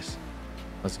got this.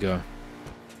 Let's go.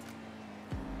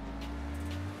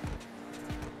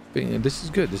 This is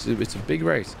good. It's a big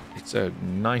race. It's a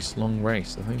nice long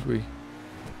race. I think we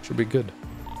should be good.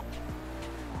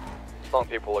 Some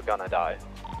people are gonna die.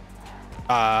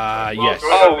 Yes.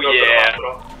 Oh yeah.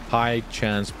 High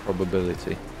chance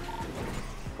probability.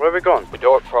 Where are we going? We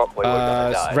do it properly, we're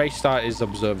gonna die. Race start is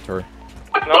observatory.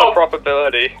 No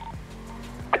probability.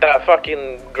 That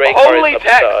fucking grey car Holy is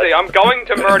taxi! I'm going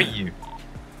to murder you.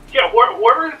 Yeah,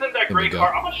 whoever is in that There gray we go.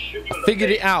 car, I'm gonna shoot you in the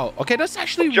Figured it out. Okay, that's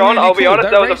actually John, really I'll be cool. honest,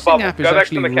 That that was a racing bubble. app is Go back to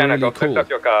actually the mechanic. really I'll fix cool. up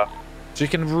your car. So you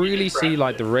can really see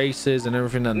like the races and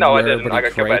everything, and No, I where didn't. everybody I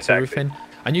got killed by a creates taxi. everything.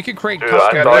 And you can create Dude,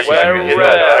 custom I thought races. you Where- were hit where-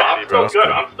 that I'm taxi, still bro.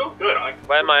 good. I'm still good.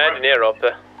 Where's my engineer up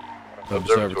there?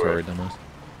 Observatory, dumbass.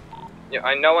 Yeah,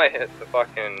 I know I hit the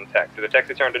fucking taxi. The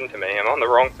taxi turned into me. I'm on the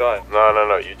wrong side.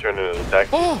 No, you turned into the taxi.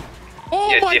 Oh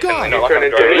Yeah, my definitely god! not like turned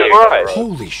I'm into driving me. you guys.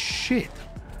 Holy shit!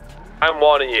 I'm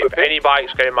warning you. If any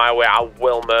bikes get in my way, I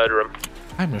will murder them.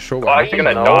 I'm not sure Oh, what you're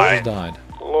happened. gonna but I die. just died.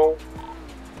 Hello.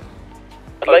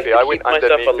 I'd like Okay, I to went keep myself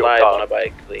underneath your alive car. on a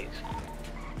bike, please.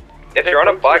 If you're on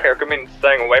a bike, I recommend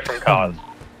staying away from cars.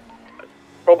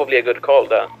 Probably a good call,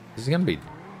 that. This is gonna be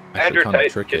Andrew actually kind of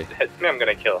Tate tricky. just hits me, I'm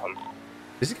gonna kill him.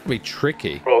 This is gonna be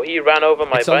tricky. Bro, he ran over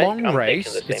my It's bike. a long I'm race.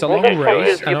 taking the It's a same long road.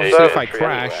 race, and Okay. also if I Anyway.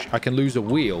 crash, I can lose a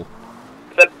wheel.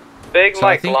 It's a big, So I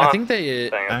like, think glass the thing.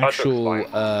 It's hard to actual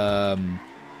explain.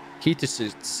 key to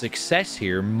success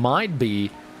here might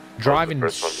be driving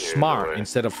first one here, smart anyway.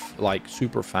 instead of like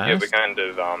super Yeah, we fast. kind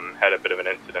of had a bit of an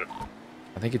incident.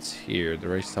 I think it's here. The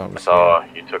race start I was saw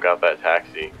you took out that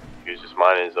taxi. He was just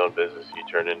minding his own business. You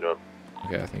turned into him.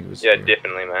 here. Okay, I think it was Yeah, here.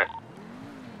 definitely, man.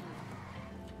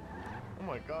 Oh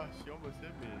my gosh, you almost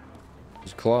hit me. It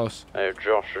was close. Hey,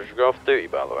 Josh, did you go off duty,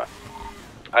 by the way?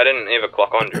 I didn't even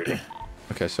clock on duty.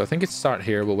 Okay, so I think it's start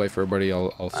here. We'll wait for everybody.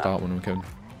 I'll start when we can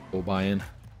go by in.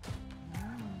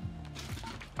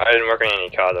 I didn't work on any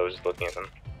cars, I was just looking at them.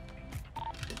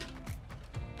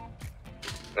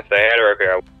 If they had a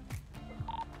repair,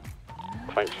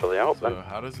 Thanks for the help, then. So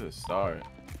how does it start?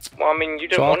 well, I mean, you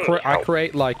didn't So want any I help.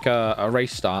 create like a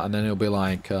race start, and then it'll be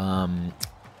like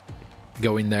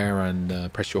go in there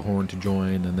and press your horn to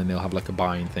join, and then they'll have like a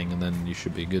buying thing, and then you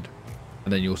should be good.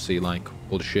 And then you'll see like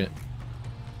all the shit.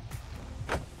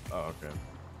 Oh, okay.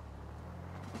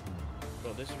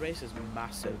 Bro, this race is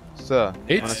massive. Sir,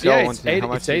 It's yeah, it's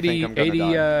 80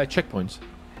 checkpoints.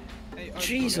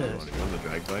 Jesus. On the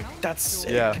drag bike? That's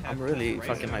sick. Yeah. I'm really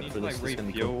fucking hyped for this. This is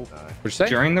gonna be cool. What'd you say?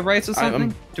 During the race or something?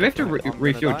 I'm- Do we have to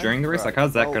refuel during the race? Like,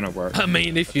 how's that gonna work? I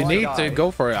mean, if you need to,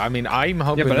 go for it. I mean, I'm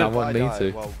hoping but I if won't need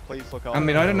to. I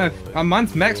mean, I don't know.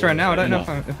 Mine's max right now. I don't know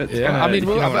if it's Yeah, gonna. I mean, if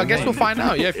you know what I guess we'll find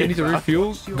out. Yeah, if you need to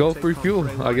refuel, go for refuel.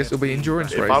 I guess it'll be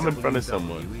endurance If race. I'm in front of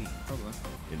someone.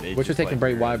 What you're taking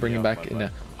break? Why bringing back in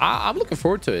there? I'm looking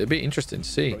forward to it. It'll be interesting to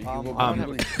see.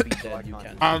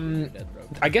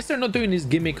 I guess they're not doing this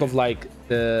gimmick of like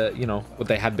the what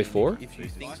they had before.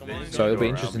 So it'll be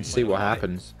interesting to see what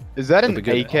happens. Is that an It'll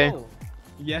be good. AK?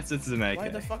 Yes, it's an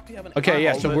AK. Okay,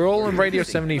 yeah. So we're all on radio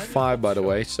 75, by the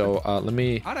way. So let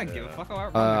me. I don't give a fuck.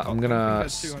 I'm gonna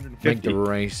make the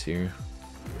race here.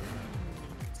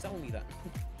 Tell me that.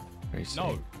 Race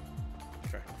No. eight.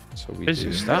 So we Busy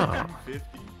do. start.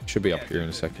 Should be up here in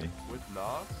a second.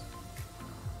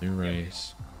 New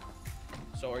race.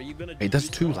 So are you gonna? Hey, that's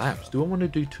 2 laps. Do I want to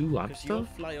do 2 laps You'll though?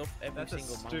 fly off every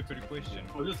single Stupid question.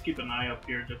 We'll just keep an eye up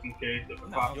here just in case if the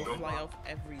cops You'll go fly by. off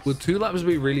every. Will 2 laps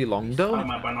be really long I though? have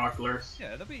my binoculars. Yeah,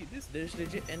 that'll be this. There's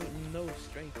legit and no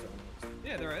straight zones.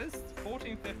 Yeah, there is.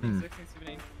 14, 15, 16,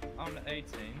 17, I'm 18.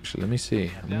 Actually, let me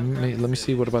see. Let me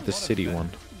see. What about the city one?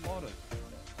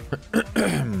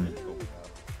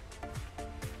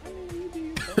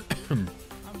 Let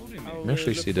me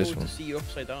actually see this one. See you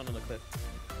upside down on the cliff.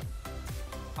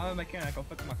 I'm a mechanic. I'll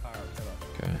fix my car up. Shut up.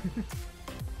 Okay.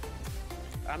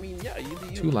 I mean, yeah, you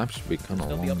do. 2 laps would be kind of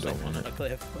Still be long though, upside down wouldn't on it? a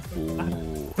cliff.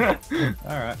 Ooh.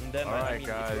 Alright. And then, I mean, if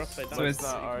you're upside down, So it's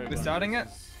we're starting it?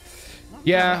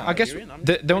 Yeah, I guess you're in.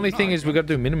 the only thing is we got to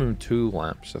do minimum 2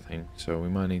 laps, I think. So we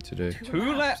might need to do.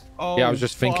 2 laps? Oh, Yeah, I was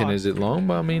just thinking, fuck. is it long?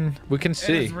 But I mean, we can It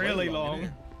see. is really long.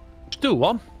 Let's do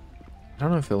one. I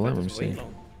don't know if it'll let me see.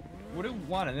 We'll do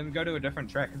one and then we go to a different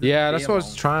track. Yeah, that's what I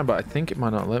was trying, but I think it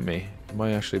might not let me. It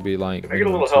might actually be like. Can I get a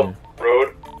minimum little 2. help,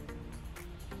 road?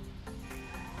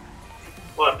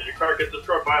 What, did your car get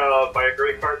destroyed by a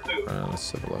gray car too?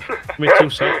 Let's have a look. Me too,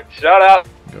 sir. Shut up!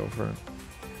 Go for it.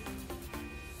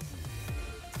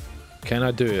 Can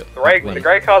I do it? The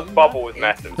gray car's bubble was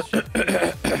massive.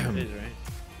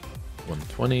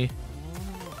 120.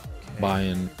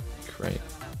 Buying crate.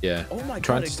 Yeah. Oh my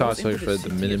Trying God, to it start goes so into for the the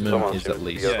city as minimum well. is at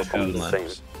least Yeah, 2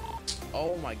 laps. Oh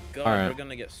Oh my god, All right. we're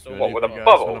gonna get so. What, with a You guys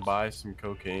bubble? wanna buy some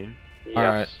cocaine? All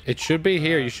right, it should be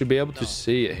here. You should be able to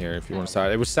see it here if you want to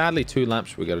start. It was sadly 2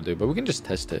 laps we got to do, but we can just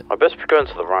test it. I best be going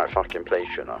to the right fucking place,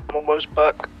 you know. I'm almost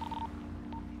back.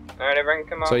 Alright, everyone,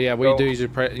 come on. So yeah, what you do is you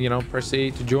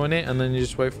proceed to join it, and then you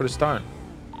just wait for the start.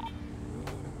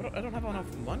 I don't have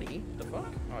enough money. The fuck?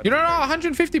 Oh, You don't know,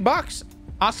 150 bucks.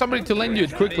 Ask somebody to lend you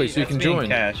it quickly so you can join.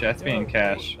 Cash. That's being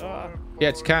cash. Yeah,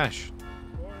 it's cash.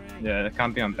 Yeah, it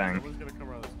can't be on bank.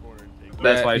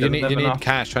 That's why you need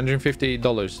cash,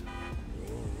 $150.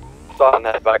 So on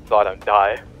that back so I don't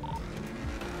die.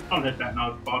 Don't hit that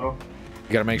nose bottle.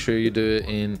 You gotta make sure you do it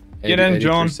in Get in, 83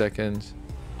 John. seconds.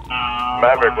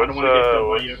 Maverick, what's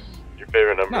your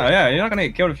favorite number? No, yeah, you're not gonna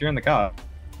get killed if you're in the car.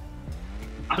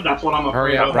 That's what I'm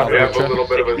Hurry afraid up, of. Bravo. We have a little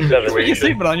bit of a Put your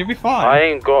situation. seatbelt on, you'll be fine. I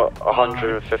ain't got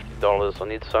 $150. I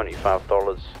need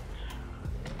 $75.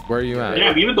 Where are you at?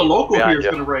 Yeah, even the local Behind here is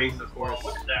you. gonna raise as well.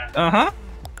 What's that? Uh-huh.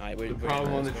 Alright, The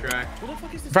problem on the track.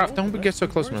 Frav, don't get so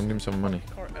close, man. Give me some money.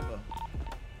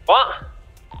 What?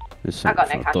 I got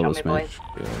no cash on me, boys.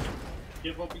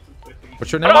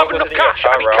 What's your I name? don't have enough cash.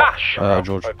 I need cash.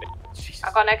 George.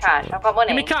 I've got no cash. I've got money.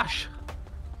 Give me cash.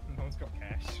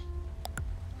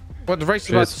 What, the race is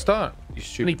about to start? You I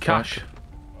stupid need cash.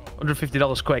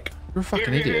 $150 quick. You're a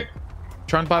fucking idiot.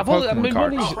 Try and buy a I've all, Pokemon my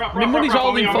card. money's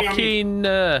all in fucking.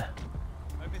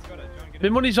 My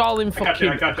money's all in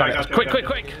fucking.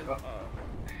 Quick.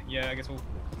 Yeah, I guess we'll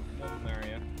there,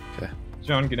 yeah. Okay.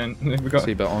 John, get in. We got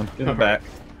Seatbelt on. Get in the back.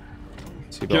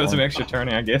 Seatbelt Give us some on. extra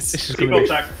turning, I guess. This is gonna be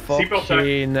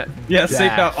fucking. Yeah,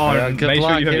 seatbelt on. Yeah, good Make sure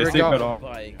luck. you have Here your we go.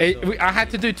 seatbelt on. I had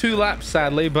to do 2 laps,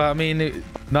 sadly, but I mean,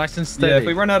 nice and steady. Yeah, if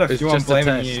we run out of It's fuel, I'm just a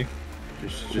blaming test. you.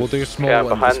 We'll do a small Yeah,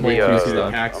 one. behind Small the, piece the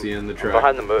though. Taxi in the track.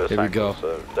 Behind the Here we motorcycle, go.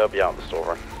 so they'll be out in the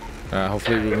store.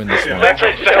 Hopefully we win this one. Let's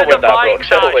just set the bike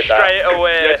down straight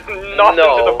away. Nothing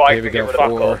to the bike Here we to go. get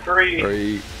rid of. 4,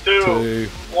 3, 2,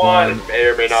 1. May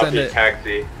or may not Send be it.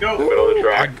 taxi. Go. Middle of the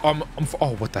track.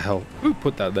 Oh, what the hell? Who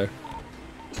put that there?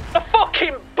 The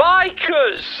fucking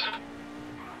bikers!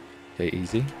 Okay,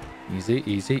 easy.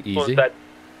 Easy. One's dead.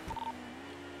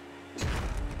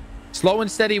 Slow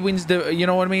and steady wins the, you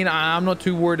know what I mean? I'm not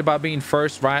too worried about being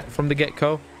first right from the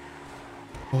get-go.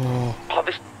 Oh,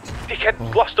 this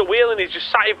dickhead lost a wheel and he's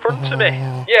just sat in front of me.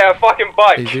 Yeah, fucking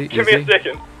bike. Easy, Give me a easy.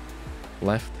 second.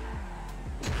 Left.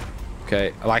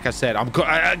 Okay, like I said, I'm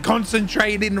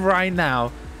concentrating right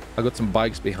now. I got some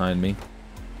bikes behind me.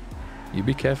 You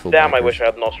be careful, Damn, bikers. I wish I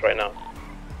had NOS right now.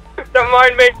 Don't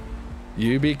mind me.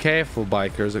 You be careful,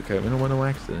 bikers. Okay, we don't want no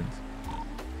accidents.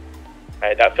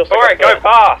 Hey, that feels like Alright, go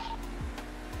past.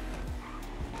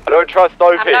 I don't trust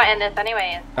Sophie. I'm not in this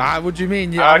anyways. What do you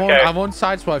mean? Yeah, Okay. I won't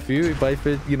sideswipe you, but if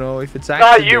it, if it's Nah,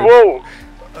 accident. you will.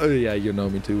 Oh yeah, you know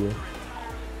me too well.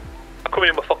 I'm coming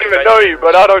in my fucking I don't face. know you,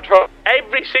 but I don't trust.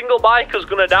 Every single biker's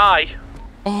gonna die.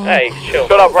 Oh. Hey, chill.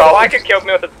 Shut up, bro. The biker killed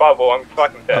me with his bubble. I'm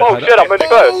fucking dead. Oh shit, I'm in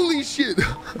first. Holy shit!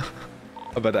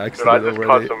 I've had an Did I accident just caught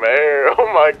already. some air?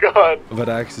 Oh my god. I've had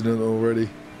an accident already.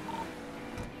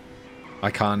 I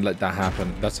can't let that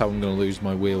happen. That's how I'm gonna lose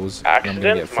my wheels. and I'm gonna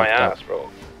get Accident? My fucked up. ass, bro.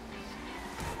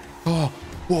 Oh,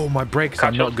 whoa! My brakes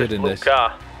are Catch not up good this in blue this.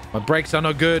 car. My brakes are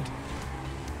not good.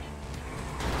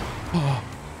 Oh,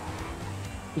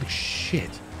 holy shit!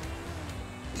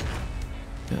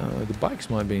 The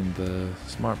bikes might be in the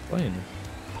smart plane.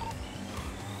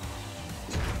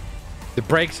 The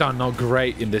brakes are not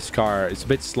great in this car. It's a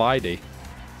bit slidey.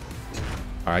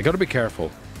 All right, gotta be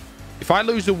careful. If I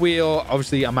lose a wheel,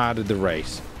 obviously I'm out of the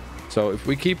race. So if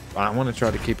we keep, I want to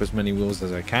try to keep as many wheels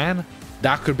as I can.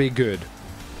 That could be good.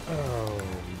 Oh,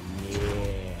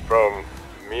 yeah. Bro,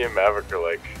 me and Maverick are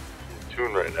like in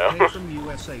tune right now.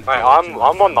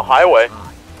 I'm on the highway.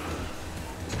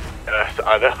 Yes,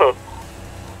 I know. Oh,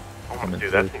 Coming dude,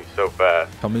 through. that thing's so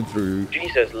fast. Coming through.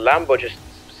 Jesus, Lambo just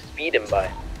speeding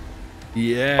by.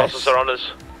 Yes. Bosses are on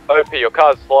us. OP, your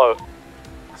car's slow.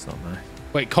 That's not nice.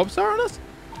 Wait, cops are on us?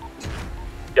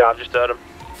 Yeah, I've just heard him.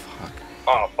 Fuck.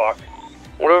 Oh, fuck.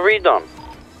 What have we done?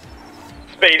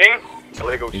 Speeding.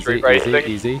 Illegal Easy, street racing.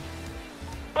 easy.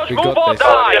 Let's We move got on, this.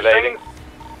 die.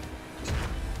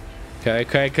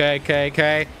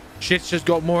 Okay. Shit's just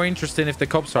got more interesting if the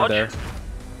cops are there.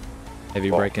 Heavy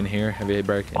brake in here. Heavy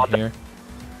brake in here.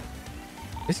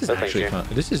 This is No, thank actually you. fun.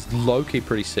 This is low-key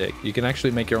pretty sick. You can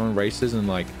actually make your own races and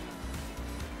like...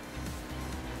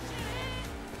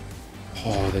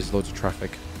 Oh, there's loads of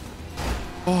traffic.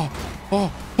 Oh,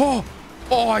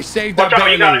 I saved that Watch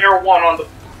out, you got barely. Air 1 on the...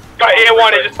 Got Air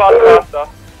 1, he just passed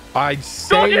faster. I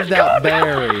saved that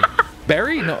barely.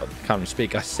 Barry? No, can't even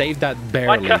speak. I saved that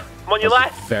barely. Micah, I'm on your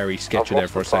That was left. very sketchy I've there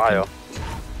for a lost the second.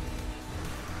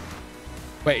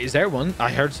 Wait, is Air 1? I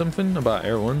heard something about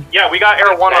Air 1. Yeah, we got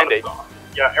Air 1 on it.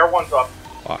 Yeah, Air 1's up.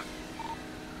 Fuck.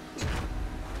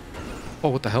 Oh,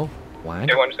 what the hell? Lag?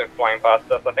 Air 1's been flying past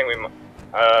us. I think we No!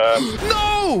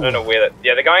 I don't know where that.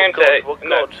 Yeah, they're going into.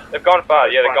 No, they've gone far.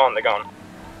 Yeah, they're gone. They're gone.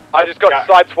 I just got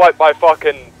sideswiped by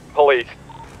fucking police.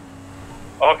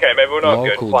 Okay, maybe we're not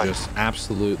Local good. just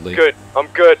absolutely. Good. I'm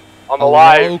good. I'm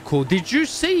alive. Local. Did you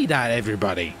see that,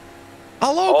 everybody?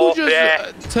 A local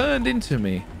just turned into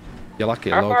me. You're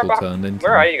lucky a local turned into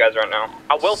Where me. are you guys right now?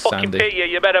 I will fucking Sandy. pay you.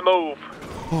 You better move.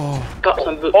 Oh. Got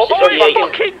some boots. Oh, you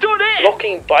fucking done it!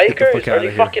 Blocking Get the fuck bikers? out Are you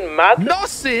of here. fucking mad?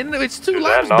 Nothing. It's 2 Dude,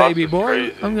 laps, that Nos baby is boy.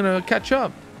 crazy. I'm gonna catch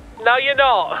up. No, you're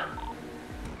not.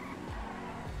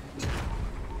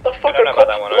 The fuck I don't know are about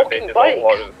that one. cops I think blocking there's a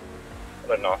bikes?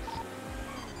 lot of knots.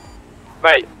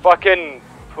 Mate, fucking.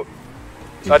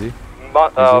 Easy.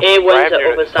 A1's Graham at unit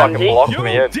over fucking Sandy. blocked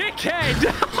me in. Dickhead!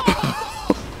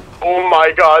 Oh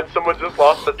my god, someone just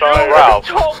lost the tire. Ralph.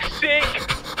 Toxic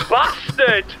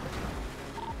bastard!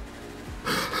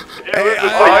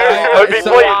 Obi, please!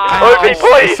 Obi,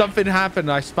 please! Something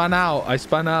happened. I spun out. I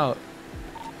thought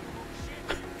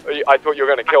you were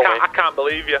gonna kill me. I can't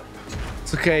believe you.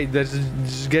 It's okay.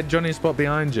 Just get Johnny a spot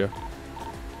behind you.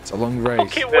 It's a long race.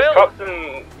 Fucking There's will. cops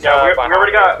and Yeah, we behind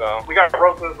already us, got so. we got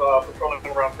Rosa's patrolling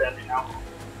around Sandy now.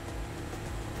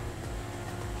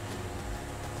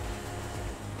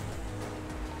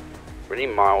 We need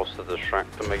miles to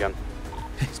distract them again.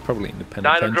 It's probably in the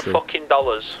penitentiary. $900 fucking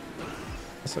dollars.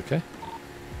 That's okay.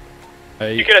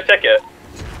 Hey. You get a ticket.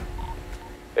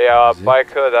 Yeah, Easy.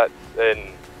 biker that's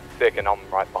in thick and I'm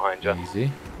right behind you.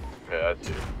 Easy. Yeah, that's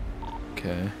it.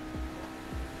 Okay.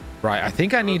 Right, I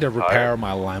think I need to repair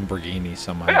my Lamborghini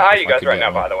somehow. Where are if you I guys could right get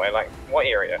now, one. by the way? Like, what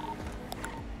area?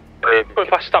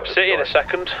 If I stop city in a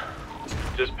second.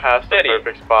 Just past the Steady.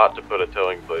 perfect spot to put a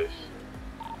towing place.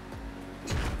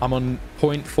 I'm on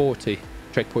point 40.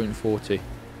 Checkpoint 40.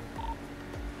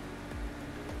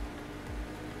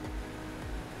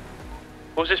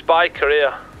 Who's this biker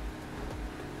here?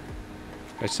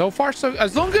 Okay, so far, so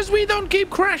as long as we don't keep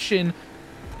crashing,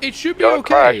 it should be Got a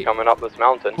crash okay. coming up this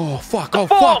mountain. Oh fuck! Oh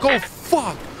fuck! Oh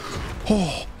fuck!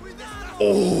 Oh,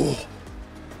 oh,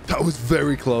 that was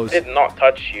very close. Did not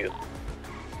touch you.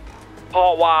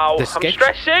 Oh wow, The I'm sketch-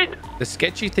 stressing. The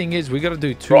sketchy thing is we gotta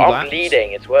do 2 Bro, I'm laps.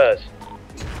 bleeding. It's worse.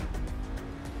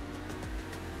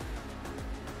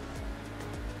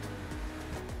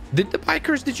 Did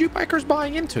you bikers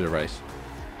buying into the race?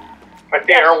 I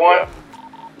think Air 1.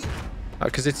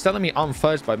 Because it's telling me I'm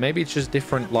first, but maybe it's just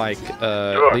different like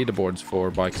leaderboards for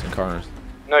bikes and cars.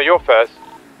 No, you're first.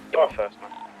 You're first,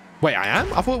 man. Wait, I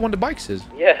am? I thought one of the bikes is.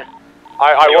 Yeah.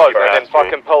 I You're was, first, and then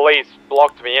fucking police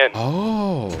blocked me in.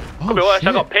 Oh. Could be worse.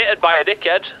 I got pitted by a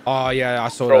dickhead. Oh yeah, I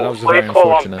saw that. That was very They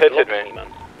full on unfortunate. pitted me.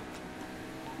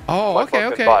 Oh, My okay,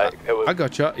 fucking okay. bike, it was- I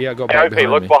got you. Yeah, I got Hey, back OP,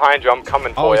 behind look me. behind you. I'm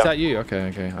coming Oh, for is you. that you? Okay,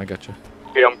 okay, I got you.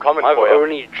 Yeah, I'm coming I've for you.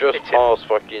 only just passed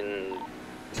fucking.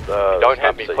 Don't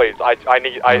hit me, Snap please. I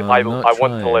need. I I'm not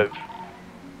want to trying. live.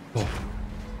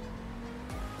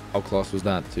 How close was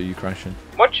that to you crashing?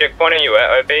 What checkpoint are you at,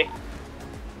 OP?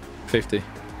 50.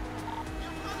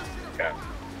 Okay.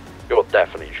 You're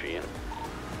definitely cheating.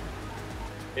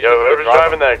 Yo, whoever's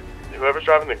driving.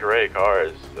 driving the gray car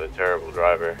is a terrible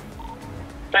driver.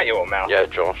 Not your mouth. Yeah,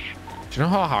 Josh. Do you know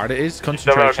how hard it is? Somehow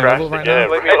Concentration level crashed right again.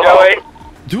 now? Leave me Hey, alone. Joey.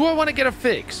 Do I want to get a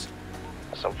fix?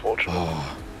 That's unfortunate.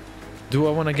 Oh. Do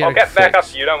I want to get I'll a get fix? back up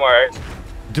to you, don't worry.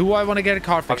 Do I want to get a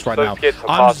car fix right so now? scared to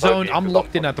I'm pass zoned. OP I'm because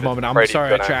locked I'm in at the moment. I'm Brady's sorry,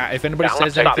 gonna- chat. If anybody Yeah,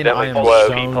 says I'm anything, I am accidentally zoned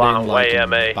swerving in plan like way, a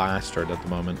mate. bastard at the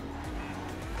moment.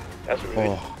 That's rude.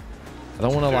 Oh. I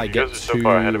don't want to Dude, like you get guys are so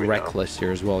far ahead too of me now. reckless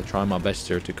here as well. Try my best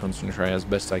here to concentrate as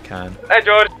best I can. Hey,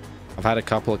 George. I've had a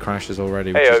couple of crashes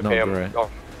already, which Hey, is OP, not I'm great.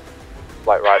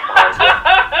 like right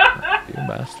behind you. You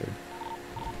bastard.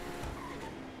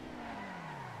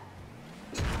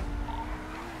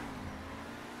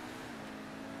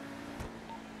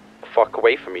 Fuck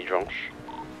away from me, Josh.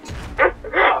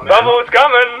 Bubble's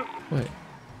coming. Wait.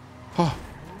 Oh,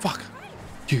 fuck.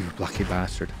 You lucky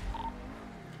bastard.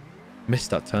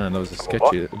 Missed that turn. That was a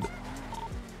sketchy.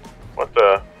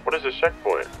 What is this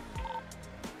checkpoint?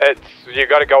 It's you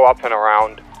got to go up and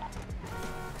around.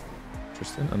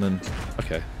 Interesting. And then,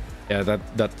 okay. Yeah,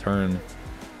 that turn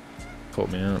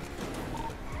caught me out.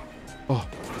 Oh.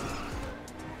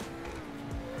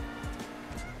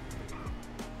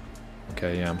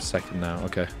 Okay, yeah, I'm second now.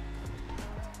 Okay.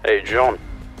 Hey, John.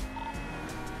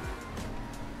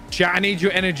 Chat, I need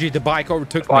your energy. The bike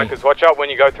overtook me. Bikers, watch out when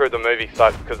you go through the movie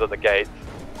sites because of the gates.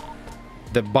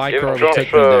 The biker Give overtook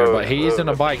Josh, me there, but he he's on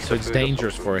a bike, so it's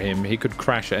dangerous for him. He could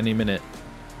crash at any minute.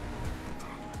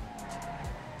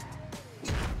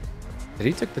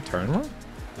 Did he take the turn wrong?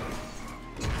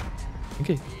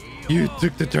 Okay. You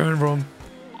took the turn wrong.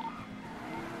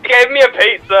 He gave me a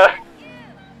pizza.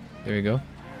 There you go.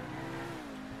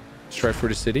 Straight through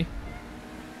the city.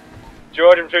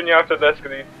 George, I'm shooting you after this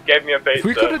because he gave me a pizza. If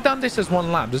we could have done this as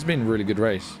one lap, this has been a really good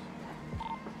race.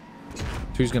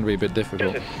 Two's going to be a bit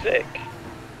difficult. This is sick.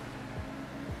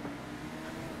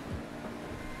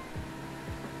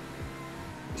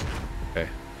 Okay.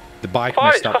 The bike Oh,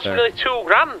 messed it's up cost me there. nearly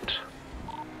 £2,000.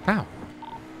 How?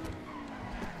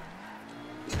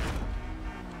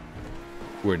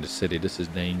 We're in the city. This is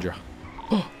danger.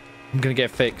 Oh, I'm going to get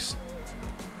fixed.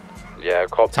 Yeah,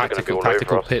 cops are going to be all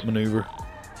Tactical over us. pit maneuver.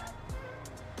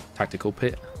 Tactical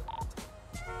pit.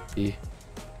 E.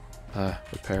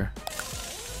 Repair.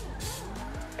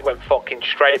 Went fucking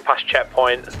straight past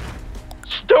checkpoint.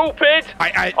 Stupid!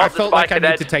 I felt like I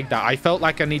need to take that. I felt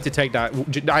like I need to take that.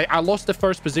 I lost the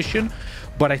first position,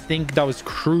 but I think that was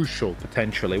crucial,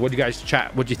 potentially. What do you guys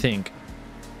chat? What do you think?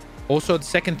 Also, the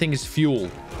second thing is fuel.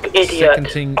 Idiot. Second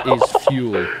thing is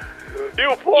fuel.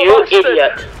 You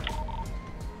idiot.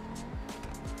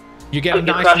 You get a You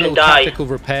nice crash and little die. tactical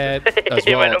repair as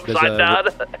He well. went upside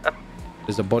down.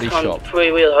 There's a body On shop.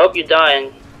 free wheel, hope you're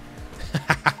dying.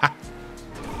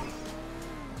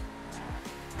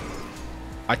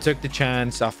 I took the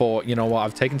chance. I thought, you know what?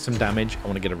 I've taken some damage. I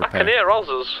want to get a I can repair. hear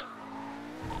Ozzers.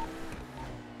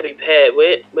 Repair,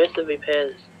 where's the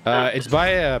repairs? It's by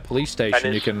a police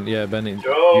station. You can, yeah, Benny. You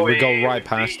Joey, would go right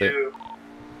past it.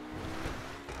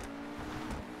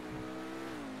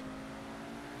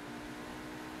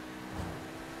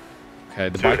 Okay,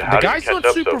 the bike. The guy's not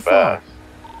super far.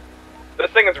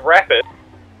 This thing is rapid.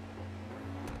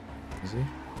 Is he?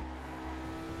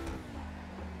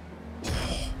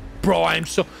 Bro, I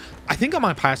think I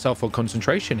might pass out for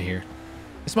concentration here.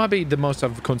 This might be the most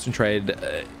I've concentrated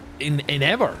in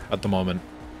ever at the moment.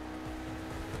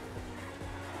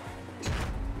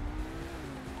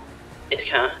 It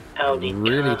can't. We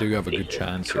really do have a good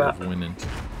chance here of winning.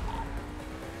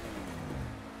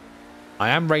 I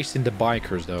am racing the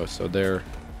bikers though, so they're...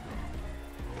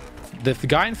 The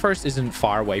guy in first isn't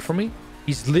far away from me.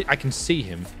 I can see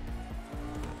him.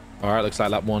 All right, looks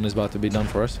like lap 1 is about to be done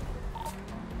for us.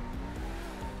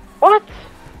 What?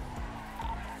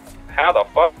 How the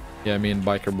fuck? Yeah, me and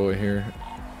biker boy here.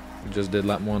 We just did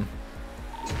lap 1.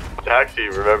 Taxi,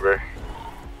 remember?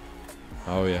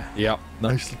 Oh yeah. Yep.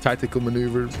 Nice tactical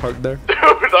maneuver parked there. Dude,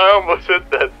 I almost hit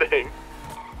that thing.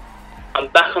 I'm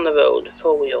back on the road,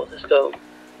 4 wheel, let's go.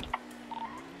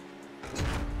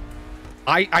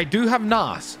 I do have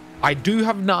NAS. I do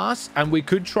have NAS, and we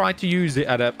could try to use it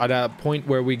at a point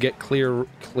where we get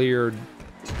cleared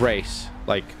race.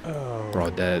 Like,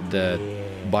 bro, the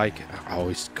bike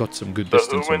always got some good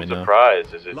distance So on who me wins the now.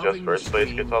 prize? Is it just first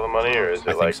place gets all the money, or is I it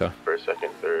think like so. first,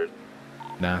 second, third?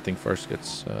 Nah, I think first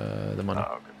gets the money.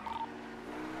 Oh,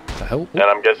 okay. The hell? And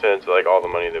I'm guessing it's like all the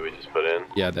money that we just put in.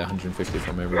 Yeah, the 150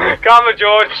 from everybody. Come on,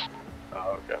 George.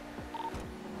 Oh, okay.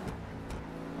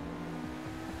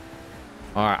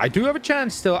 All right, I do have a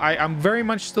chance still. I'm very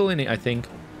much still in it, I think.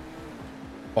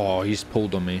 Oh, he's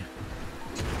pulled on me.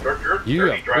 You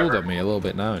have pulled on me a little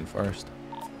bit now in first.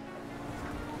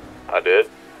 I did.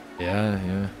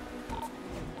 Yeah.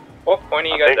 What point are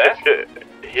you I guys think at? it's good.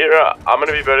 Here, I'm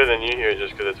gonna be better than you here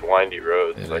just because it's windy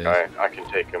roads. It Like is. I can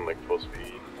take him like full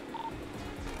speed.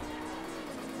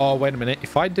 Oh, wait a minute.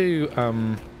 If I do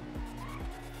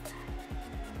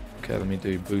okay, let me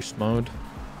do boost mode.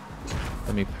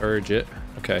 Let me purge it.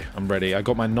 Okay, I'm ready. I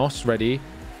got my NOS ready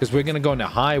because we're gonna go on the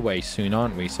highway soon,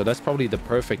 aren't we? So that's probably the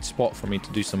perfect spot for me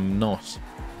to do some NOS.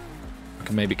 I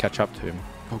can maybe catch up to him.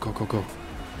 Go.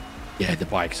 Yeah, the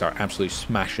bikes are absolutely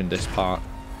smashing this part.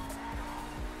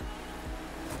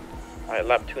 Alright,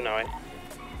 lap 2 now, eh?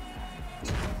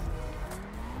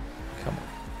 Come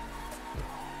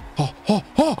on.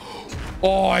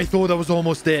 Oh, I thought that was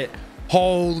almost it.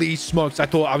 Holy smokes. I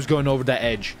thought I was going over the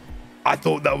edge. I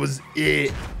thought that was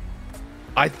it.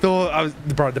 I thought I was...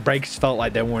 Bro, the brakes felt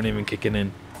like they weren't even kicking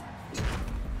in.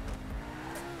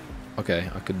 Okay,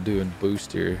 I could do a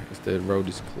boost here if the road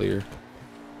is clear.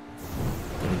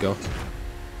 There we go.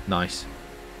 Nice.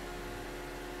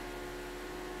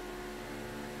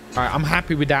 Alright, I'm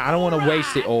happy with that. I don't want to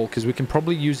waste it all because we can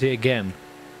probably use it again.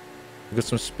 We got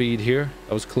some speed here.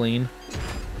 That was clean.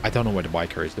 I don't know where the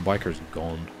biker is. The biker is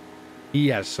gone. He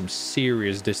has some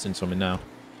serious distance on me now.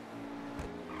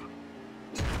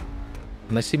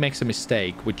 Unless he makes a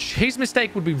mistake, which his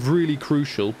mistake would be really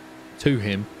crucial to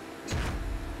him.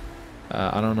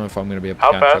 I don't know if I'm going to be able to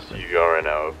How catch up. fast are you going right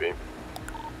now, Opie?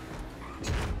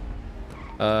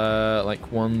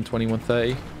 Like 120,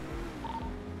 130.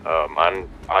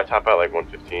 I top out like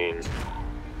 115.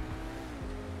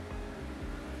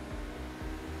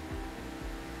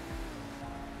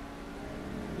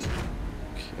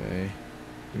 Okay.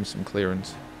 Give me some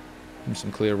clearance. Give me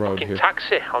some clear road here.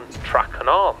 Taxi on track and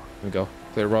all. Here we go.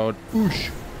 Clear road.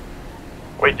 Oosh.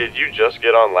 Wait, did you just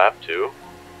get on lap 2?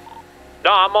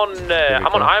 No, I'm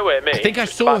on highway, mate. I think I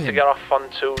saw him. To get off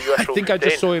onto US I think I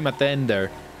just saw him at the end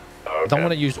there. Okay. I don't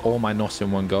want to use all my NOS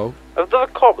in one go. Have the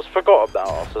cops forgot about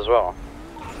us as well?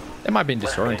 They might have been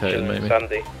disorientated, maybe.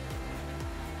 Sandy.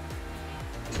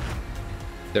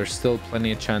 There's still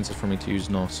plenty of chances for me to use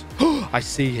NOS. I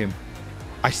see him.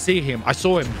 I see him. I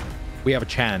saw him. We have a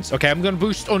chance. Okay, I'm going to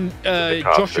boost on The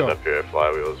cops Joshua. up here at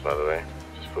flywheels, by the way.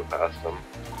 Just flew past them.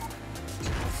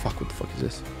 Fuck, what the fuck is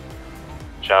this?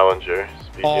 Challenger.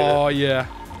 Speed Oh, unit. yeah.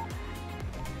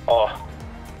 Oh.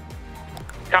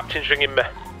 Captain's ringing me.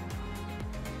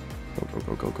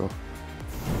 Go.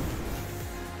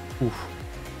 Oof.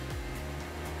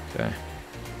 Okay.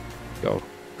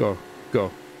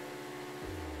 Go.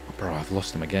 Bro, I've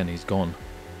lost him again. He's gone.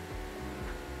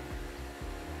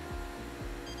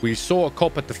 We saw a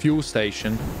cop at the fuel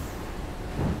station.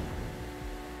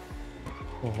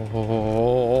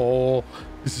 Oh,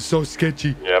 this is so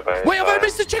sketchy. Yeah, Wait, have I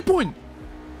missed the checkpoint?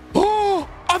 Oh,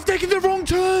 I've taken the wrong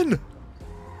turn.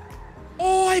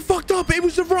 Oh, I fucked up. It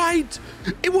was a right.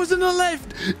 It wasn't a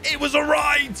left. It was a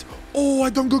right. Oh,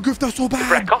 I done got goofed up so bad.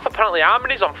 Wreck off. Apparently,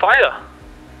 Harmony's on fire.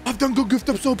 I've done got goofed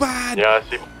up so bad. Yeah, I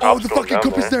see. Oh, the fucking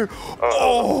cop is there.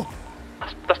 Oh.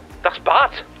 That's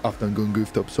bad. I've done gone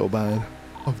goofed up so bad.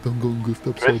 I've done gone goofed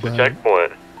up so Missed the bad.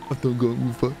 checkpoint. I've done gone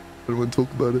goofed up. I don't want to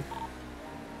talk about it.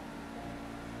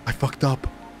 I fucked up.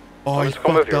 Oh, I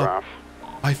fucked up.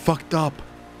 I fucked up.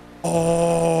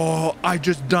 Oh, I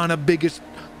just done a biggest.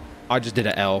 I just did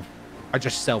an L. I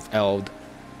just self-L'd.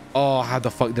 Oh, how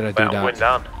the fuck did I do that? Went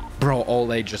down. Bro, all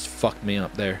they just fucked me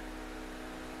up there.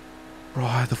 Bro,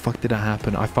 how the fuck did that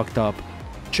happen? I fucked up.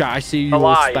 Chat, I see you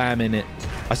all spamming it.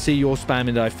 I see you all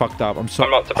spamming that I fucked up. I'm sorry.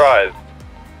 I'm not surprised.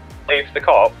 Leave the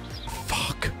cops.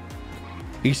 Fuck.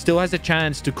 He still has a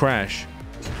chance to crash.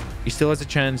 He still has a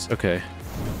chance. Okay.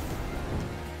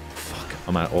 Fuck.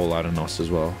 I'm all out of NOS as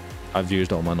well. I've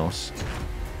used all my NOS.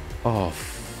 Oh,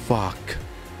 fuck.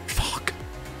 Fuck.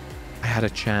 I had a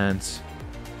chance.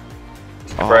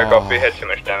 Break off, we had too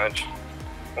much damage.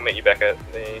 We'll meet you back at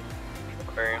the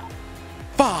aquarium.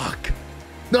 Fuck!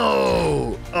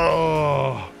 No!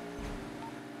 Oh!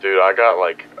 Dude, I got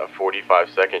like a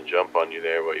 45-second jump on you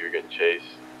there while you were getting chased.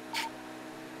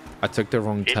 I took the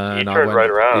wrong turn. He turned right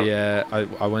around. Yeah,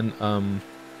 I went,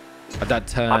 at that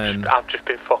turn. I've just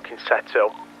been fucking set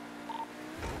up.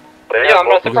 Yeah, I'm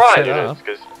not surprised.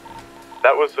 Because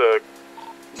that was a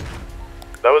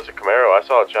Camaro. I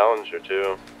saw a Challenger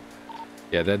too.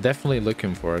 Yeah, they're definitely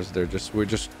looking for us. We're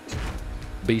just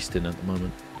beasting at the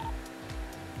moment.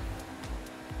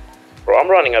 Bro, I'm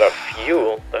running out of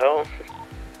fuel. The hell?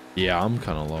 Yeah, I'm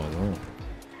kind of low as well.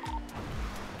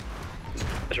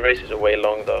 This race is way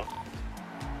long though.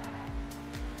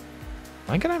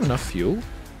 Am I gonna have enough fuel?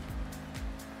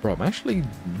 Bro, I'm actually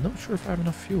not sure if I have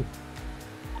enough fuel.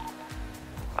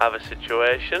 I have a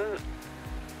situation.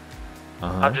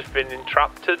 I've just been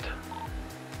entrapped.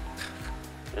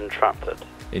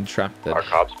 Entrapped. Our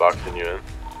cops boxing you in.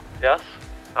 Yes.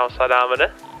 Outside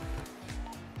Harmony.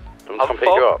 I'm come pick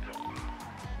you up.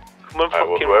 Come and Alright,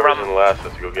 well, fucking whoever's ram. in last,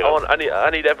 let's go get him. I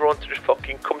need everyone to just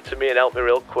fucking come to me and help me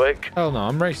real quick. Hell no,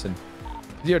 I'm racing.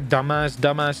 Your dumbass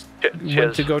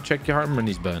went to go check your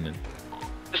Harmony's burning.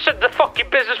 Set the fucking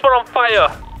business, we're on fire.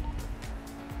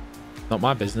 Not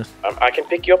my business. I can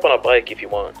pick you up on a bike if you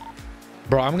want.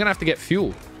 Bro, I'm gonna have to get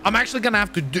fuel. I'm actually gonna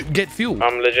have to get fuel.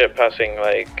 I'm legit passing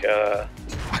like I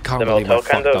can't the believe I motel fucked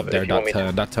kind up of, there. if you want me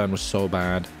to. That turn was so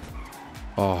bad.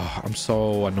 Oh, I'm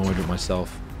so annoyed with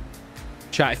myself.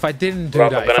 Chat, if I didn't do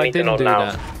Ralph, that, I'm if gonna I need to didn't know do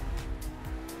now. that,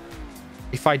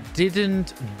 if I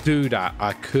didn't do that,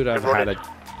 I could have had a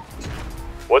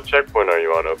What checkpoint are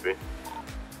you on, Opie?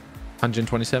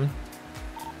 127.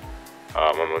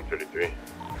 I'm on 133.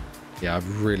 Yeah,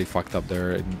 I've really fucked up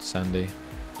there in Sandy.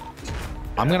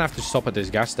 I'm gonna have to stop at this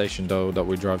gas station though that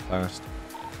we drive past.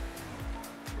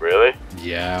 Really?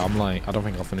 Yeah, I'm like, I don't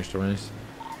think I'll finish the race.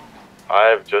 I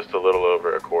have just a little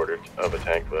over a quarter of a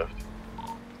tank left.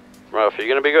 Ralph, are you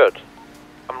gonna be good?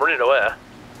 I'm running away.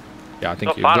 Yeah, I think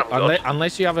Not you. far, I'm good.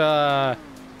 Unless you have a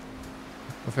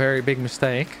very big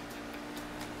mistake,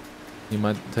 you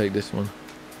might take this one.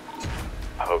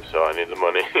 I hope so. I need the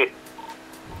money.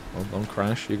 Well, don't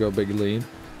crash. You go big lead.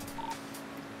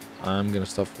 I'm gonna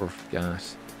stop for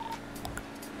gas.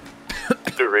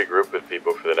 To regroup with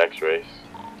people for the next race.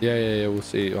 Yeah. We'll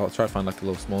see. I'll try to find like a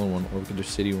little smaller one, or we can do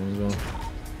city one as well.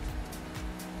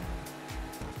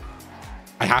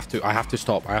 I have to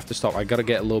stop. I gotta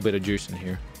get a little bit of juice in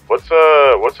here. What's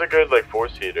a good like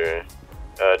 4-seater?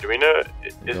 Do we know,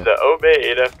 is the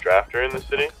Obey 8F drafter in the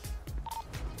city?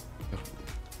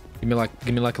 Give me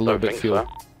like a little bit of fuel. so.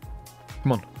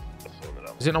 Come on.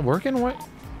 Is it not working? What?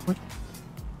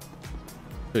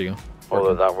 There you go.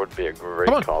 Although that would be a great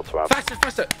call to have.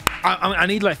 Faster! I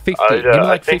need like 50. I Give me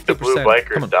like 50%. think the blue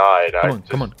biker died.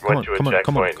 Come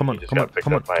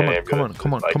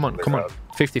on.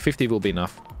 50 will be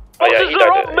enough. Oh yeah, he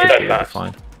died fast.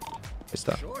 Fine. It's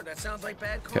that. Sure, that sounds like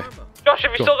bad karma. Josh,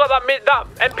 have you still got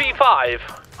that MP5?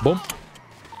 Boom.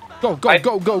 Go.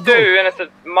 Do, and it's a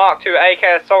Mark II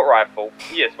AK assault rifle.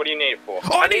 Yes, what do you need it for?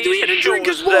 Oh, I need to eat a drink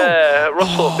as well.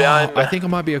 Russell behind me. I think I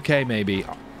might be okay, maybe.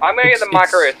 I'm gonna get the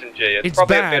micro SMG. It's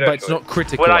probably bad, a better but it's choice. not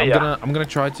critical. I'm gonna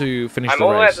try to finish the I'm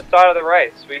all race. at the start of the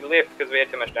race. We left because we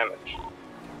had too much damage.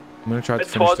 I'm gonna try to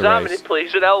finish the race.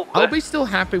 Please, it help. I'll be still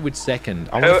happy with second.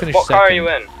 I want to finish what second. car are you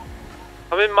in?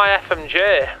 I'm in my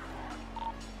FMJ.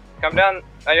 Come down.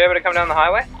 Are you able to come down the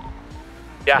highway?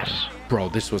 Yes. Bro,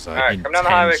 this was an Alright, come down the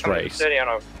highway. intense Come to the race. city on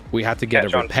a. We had to get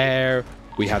a repair.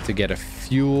 We had to get a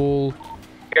fuel.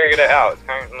 Gotta get it out. It's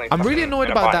currently I'm really annoyed in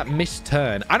a about bike. that missed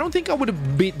turn. I don't think I would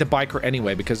have beat the biker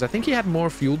anyway because I think he had more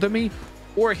fuel than me,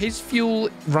 or his fuel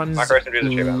runs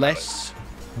less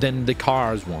than the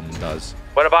car's one does.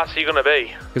 Whereabouts are you gonna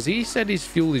be? Because he said his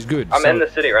fuel is good. I'm in the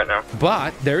city right now.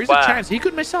 But there is a chance he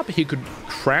could mess up. He could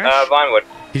crash. Vinewood.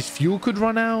 His fuel could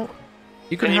run out.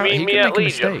 He could, Can you meet he me could at make a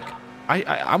Legion? mistake.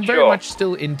 I'm very much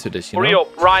still into this, you Hurry know?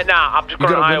 up, right now. I'm just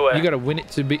going on the highway. You gotta win it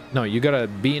to be... No, you gotta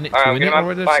be in it to Alright, win it, or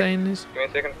what they're saying is. Give me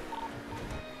a second.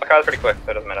 My car's pretty quick,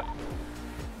 so it doesn't matter.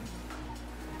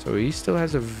 So he still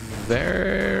has a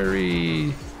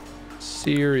very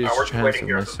serious we're just chance waiting of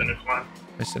here at the finish line.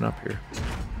 messing up here.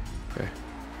 Okay.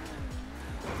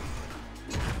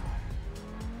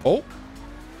 Oh!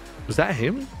 Was that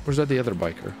him? Or was that the other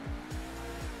biker?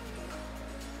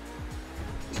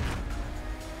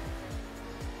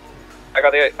 I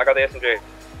got the SMG.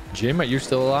 Jim, are you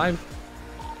still alive?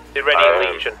 Be ready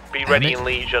in Legion. Be ready in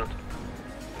Legion.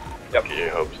 Yep. Get your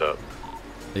hopes up.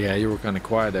 Yeah, you were kind of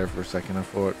quiet there for a second. I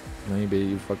thought maybe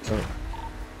you fucked up.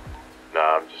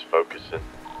 Nah, I'm just focusing.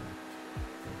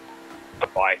 The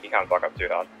bike, you can't fuck up too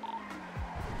hard.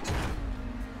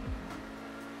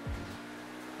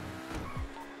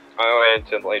 I'm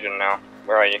going to Legion now.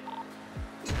 Where are you?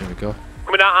 Here we go.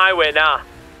 Coming down highway now.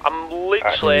 I'm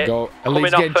literally Here we go.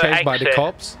 Elite's getting chased by the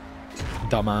cops.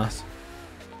 Dumbass.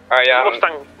 Alright, yeah.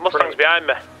 Mustang's behind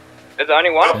me. Is there only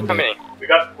one? Send How it. many? We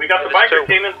got the biker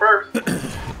came in first.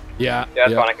 Yeah. Yeah,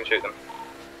 that's fine. I can shoot them.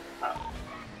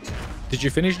 Did you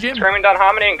finish, Jim? Screaming down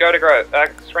Harmony and go to Grove.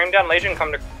 Scream down Legion,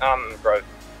 come to Grove.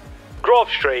 Grove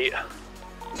Street.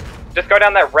 Just go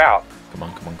down that route. Come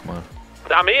on.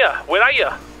 I'm here. Where are you?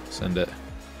 Send it.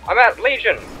 I'm at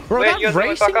Legion. Bro, Where that you guys wanna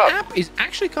racing fuck up? app is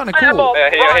actually kind of I am cool. on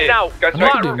right now. Go I'm not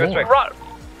straight. doing Go more. straight. Right.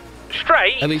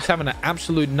 Straight. Elite's having an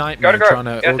absolute nightmare Go. trying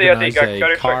to Yes, organize go a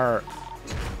to car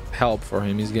help for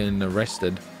him. He's getting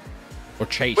arrested. Or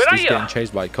chased. Where are He's you? getting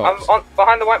chased by cops. I'm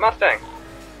behind the white Mustang.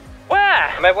 Where?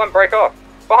 I made one break off.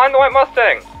 Behind the white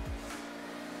Mustang.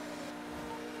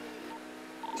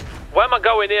 Where am I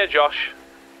going here, Josh?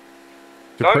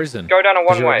 To Don't prison. go down a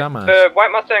 'cause you're one-way. dumbass. The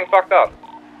white Mustang fucked up.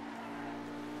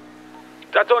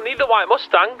 I don't need the white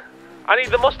Mustang. I need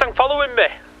the Mustang following me.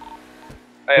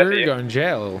 You're going to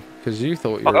jail because you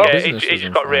thought your Okay, business it was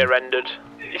just got fine. rear-ended.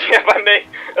 Yeah, by me.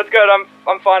 That's good.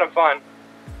 I'm fine.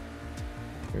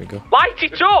 Here we go. Light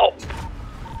it up.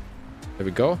 There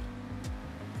we go.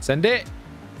 Send it.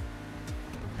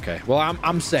 Okay. Well,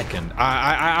 I'm second.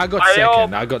 I got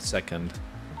second. I got second.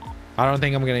 I don't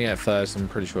think I'm gonna get first. I'm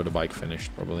pretty sure the bike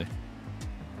finished probably.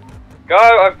 Go.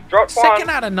 I've dropped one. Second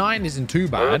out of 9 isn't too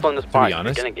bad. on this To bike, be you're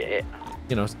honest. gonna get it.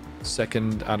 You know,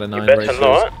 second out of 9 better races.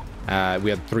 not. We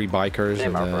had 3 bikers, Yeah,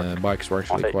 and the bikes were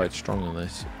actually quite strong in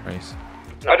this race.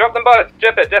 I dropped them both.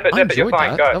 Dip it. I You're enjoyed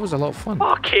fine. that. Go. That was a lot of fun.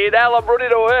 Fucking hell, I'm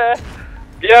running away.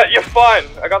 Yeah, you're fine.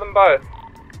 I got them both.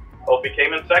 Hope he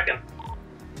came in second.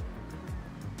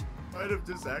 Might have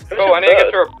just Oh, I need to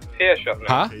get to a repair shop now.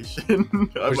 Huh?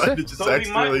 I might have just So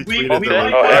accidentally we tweeted might- the we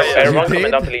right might- person. everyone You coming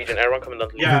did? down to Legion. Everyone coming down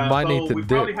to Yeah, You might so need to we dip.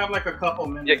 probably have like a couple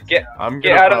minutes. Yeah, get I'm out of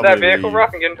that probably vehicle, leave.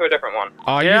 Rock, and get into a different one.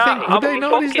 Oh, you Yeah, think would I'm they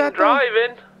notice fucking that? though?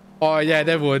 driving. Oh yeah,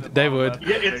 they would. They would.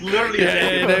 Yeah, it's literally.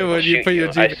 Yeah, they would. You put your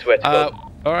I swear to God.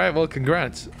 all right. Well,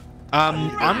 congrats.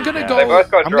 I'm gonna They go.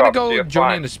 both got I'm gonna dropped, go so you're join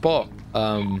fine. in the spot.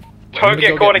 I'm Don't gonna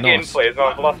get go caught again, Nos. please.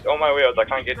 I've lost all my wheels. I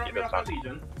can't get you this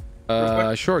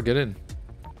time. Sure, get in.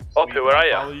 Opie, where are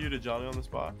Follow you? you to Johnny on the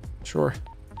spot. Sure.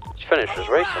 Just finished his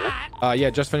race, isn't it? Yeah,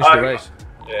 just finished the race.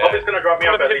 Yeah. Hope he's gonna drop me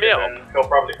Come off and at pick me Legion, up. and he'll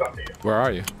probably come to you. Where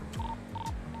are you?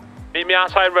 Meet me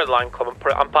outside Red Line Club.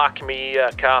 I'm parking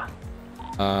my car.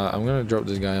 I'm gonna drop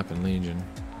this guy up in Legion.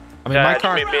 I mean, Yeah, my just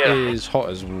car meet me in- is hot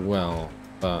as well,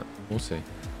 but we'll see.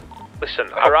 Listen,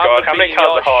 Oh, I'd rather God, how be many in cars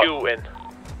your are hot? shooting.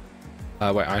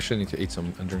 Wait, I actually need to eat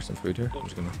some and drink some food here. I'm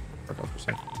just gonna work off for a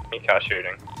second. Me car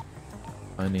shooting.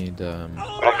 I need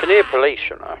I can hear police,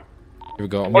 you know. Here we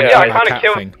go. I'm Well, gonna yeah, I get my kind of cat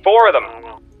killed thing. 4 of them.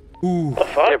 Ooh.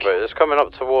 Yeah, but it's coming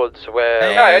up towards where.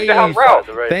 Hey, Ralph.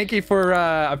 thank you for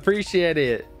appreciate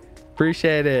it.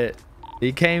 Appreciate it.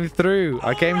 He came through.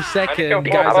 I came second,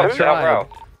 guys. I tried.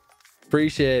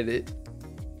 Appreciate it.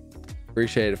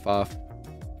 Appreciate it, Faf.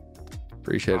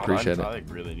 Appreciate it. I like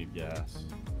really need gas.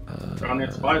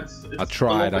 I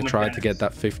tried to get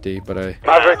that 50, but I.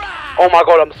 Maverick. Oh my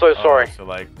god, I'm so sorry. So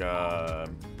like, The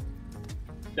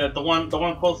one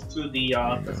close to the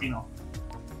casino.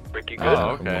 Ricky, good?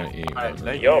 okay.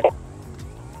 Thank you.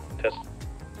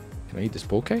 Can I eat this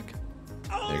bowl cake?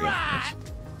 There you go. Nice.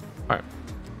 Alright.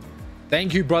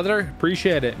 Thank you, brother.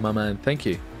 Appreciate it, my man. Thank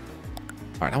you.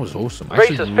 Alright, that was awesome. I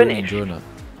Race actually is really finished. enjoyed it.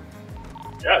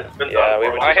 Yeah, it's been Yeah, we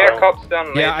were I hear cops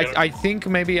down Yeah, Legion. I think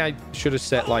maybe I should have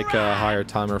set like a higher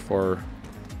timer for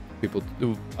people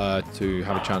to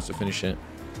have a chance to finish it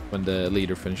when the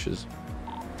leader finishes.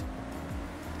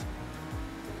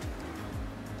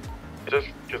 just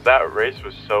because that race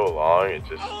was so long, it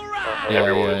just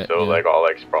everyone was so like all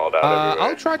like sprawled out. everywhere.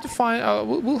 I'll try to find.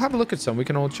 We'll have a look at some. We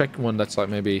can all check one that's like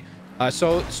maybe.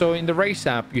 So in the race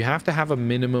app, you have to have a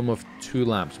minimum of 2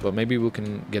 laps, but maybe we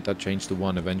can get that changed to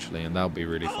 1 eventually, and that'll be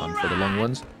really fun for the long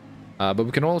ones. But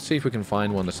we can all see if we can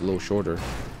find one that's a little shorter.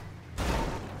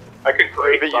 I could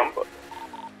create some.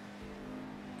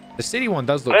 The city one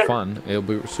does look fun. It'll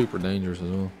be super dangerous as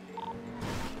well.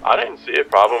 I didn't see a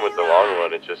problem with the long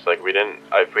one. It's just like we didn't.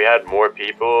 If we had more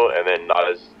people and then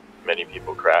not as many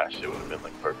people crashed, it would have been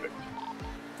like perfect.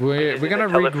 We're gonna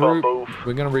regroup.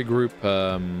 We're gonna regroup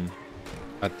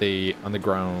at the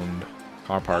underground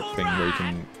car park thing where you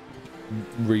can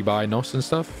rebuy NOS and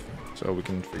stuff, so we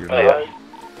can figure it out.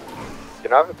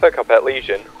 Can I have a pickup at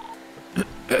Legion?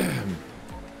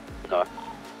 No.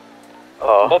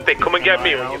 Hoppy, come and get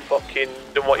me when you fucking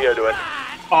done what you're doing.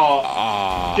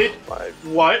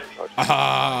 What?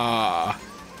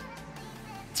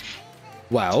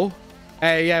 Well,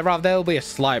 hey, yeah, Rob, there'll be a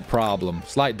slight problem,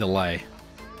 slight delay.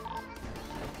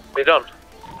 We done?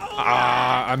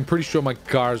 I'm pretty sure my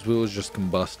car's wheels just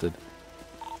combusted.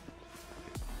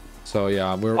 So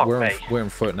yeah, we're in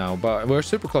foot now, but we're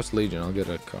super close to Legion. I'll get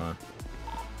a car.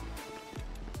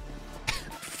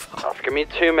 Give me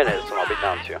 2 minutes and I'll be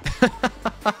down to you.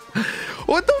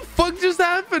 What the fuck just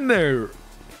happened there?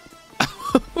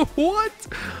 What?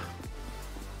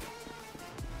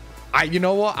 You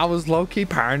know what? I was low-key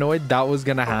paranoid that was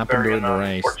gonna happen during the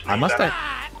race. I must have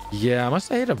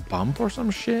hit a bump or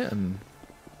some shit, and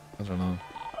I don't know.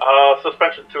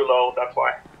 Suspension too low, that's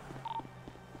why.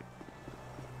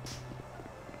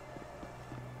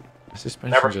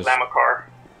 Suspension Never just. slam a car.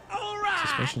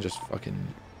 Suspension just fucking.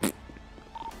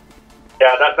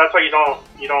 Yeah, that's why you don't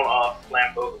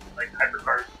slam those like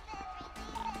hypercars.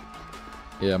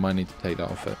 Yeah, I might need to take that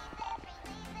off it.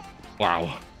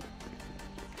 Wow.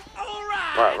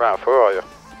 Right, Ralph, where are you?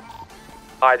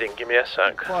 Hiding, give me a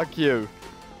sec. Fuck you.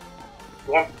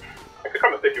 I could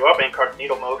come and pick you up in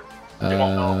Cardenito mode.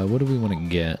 What do we want to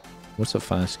get? What's a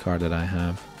fast car that I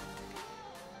have?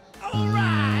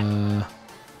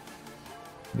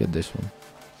 Get this one.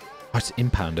 Oh, it's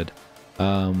impounded.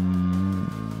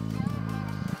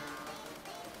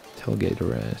 Tailgate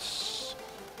arrest.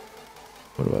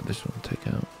 What about this one? Take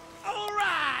out.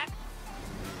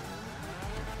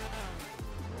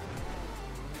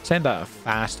 It's ain't that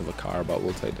fast of a car, but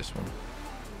we'll take this one.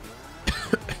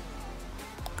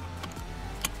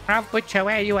 Ralph Butcher,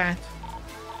 where are you at?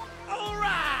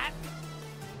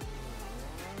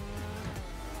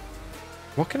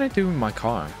 What can I do with my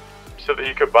car? So that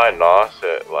you could buy NOS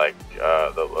at like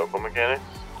the local mechanics.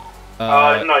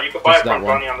 No, you can buy it from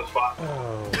Bunny on the spot.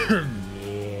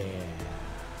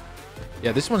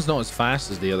 Yeah, this one's not as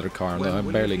fast as the other car. Though I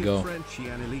barely go.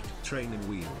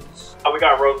 We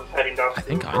got roses heading down. I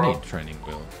think I need training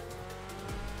wheels.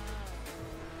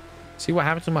 See what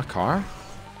happens to my car?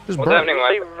 Just What's broke. happening,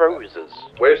 like? Roses.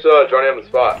 Where's Johnny on the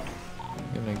spot?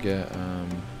 I'm gonna get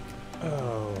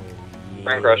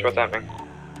Brain crash, what's happening?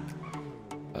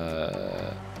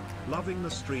 Loving the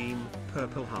stream,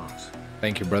 Purple Heart.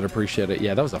 Thank you, brother. Appreciate it.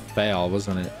 Yeah, that was a fail,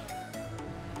 wasn't it?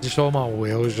 Just all my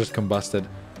wheels just combusted.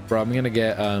 Bro, I'm gonna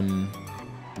get a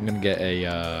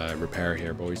repair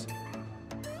here, boys.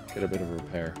 Get a bit of a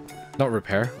repair. Not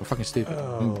repair. I'm fucking stupid.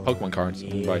 I'm Pokemon cards. I'm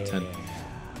gonna buy 10.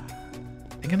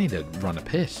 I think I need to run a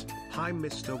piss. Hi,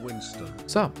 Mr. Winston.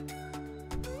 What's up?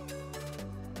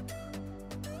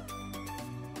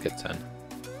 get 10.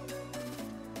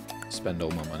 Spend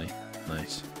all my money.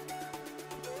 Nice.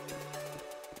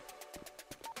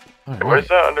 Where's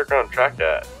that underground track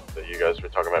at that you guys were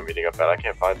talking about meeting up at? I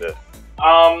can't find it.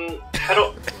 Head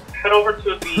over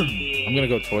to the. I'm gonna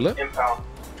go toilet. Impound.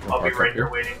 I'll be right here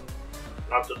waiting.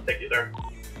 And I'll just take you there.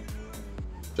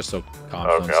 Just so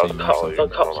cops don't see me.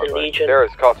 Cops in Legion. There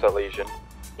is cops at Legion.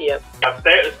 Yep. Yeah,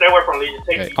 stay away from Legion.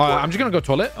 Take Okay. I'm just gonna go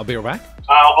toilet. I'll be right back.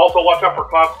 Also watch out for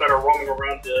cops that are roaming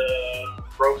around the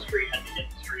Grove Street and the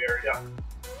industry area.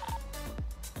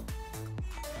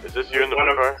 Is this you in the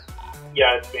blue car?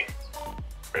 Yeah, it's me.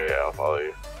 Yeah, I'll follow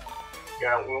you.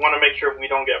 Yeah, we want to make sure we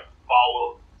don't get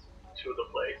followed to the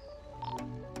place.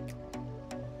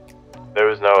 There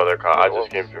was no other cop. I just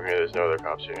came from here. There's no other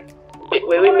cops here. Wait,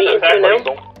 where are we meeting to now?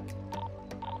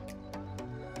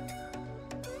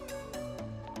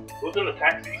 Who's in the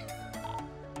taxi?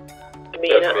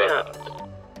 Meeting at Hat.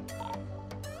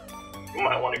 You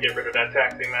might want to get rid of that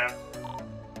taxi, man.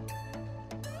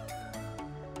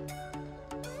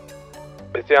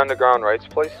 It's the underground rights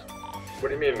place? What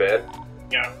do you mean, man?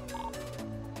 Yeah.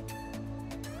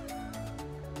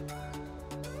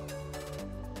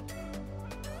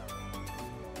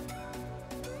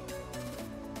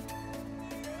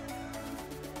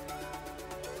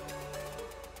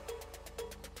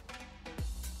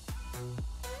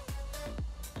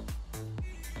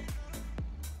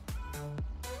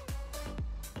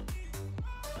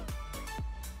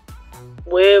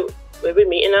 Where are we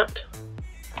meeting at?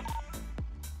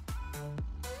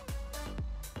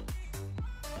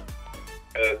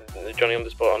 Johnny on the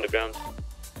spot underground.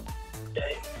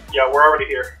 Yeah, we're already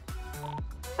here.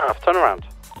 Ralph, turn around.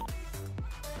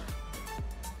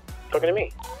 Talking to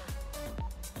me?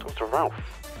 Talk to Ralph.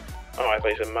 Oh, I thought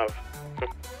you said Mav.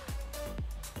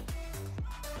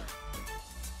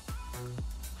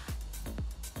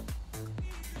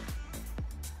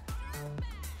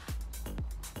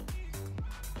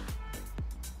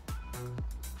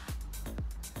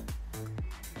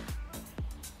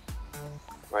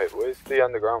 Right, where's the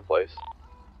underground place?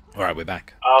 All right, we're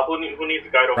back. Who needs a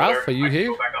guide over Ralph, there? are you here?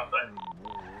 Go back outside.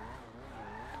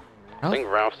 I think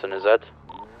Ralph's in his head.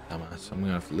 Dumbass, I'm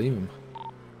gonna have to leave him. I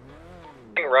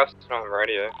think Ralph's on the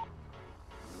radio.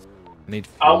 I need.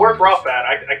 Where's Ralph at?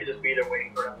 I could just be there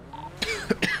waiting for him.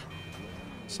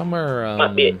 Somewhere.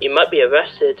 He might be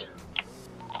arrested.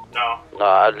 No. No,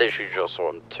 I literally just saw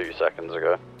him 2 seconds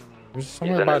ago. It was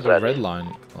somewhere by the Red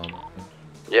Line Club.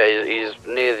 Yeah, he's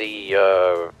near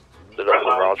the little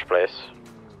garage place.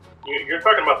 You're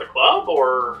talking about the club,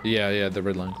 or? Yeah, the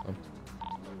Red Line Club.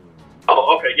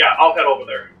 Oh, okay, yeah, I'll head over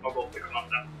there. I'll go pick him up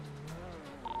now.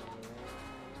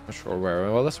 Not sure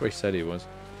where. Well, that's where he said he was.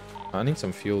 I need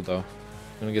some fuel though.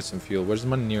 I'm gonna get some fuel. Where's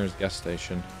my nearest gas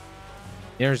station?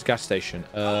 Nearest gas station.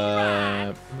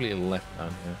 Probably left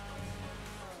down here.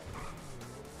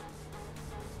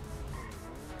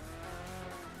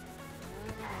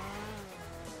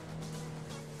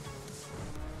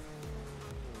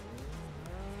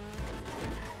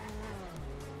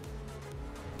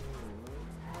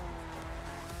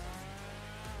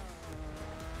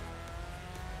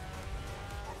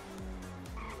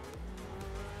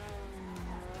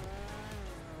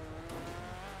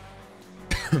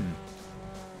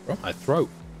 Bro, my throat.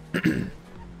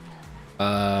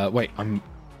 Wait, I'm.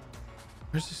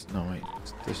 Where's this? No, wait.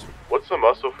 It's this. What's the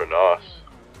muscle for NOS?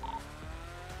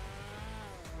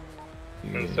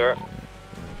 Insert.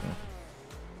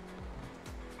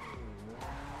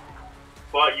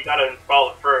 But you gotta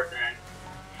install it first, and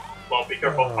well, be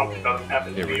careful if something doesn't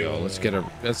happen. Here we go.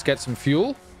 Let's get some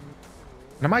fuel.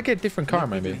 And I might get a different car,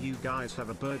 maybe. You guys have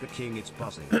a Burger King. It's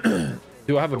buzzing.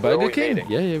 Do I have a Burger King?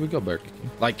 Yeah, we got Burger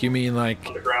King. Like, you mean like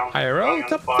IRL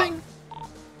type of thing?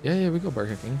 Yeah, we got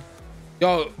Burger King.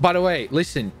 Yo, by the way,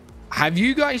 listen. Have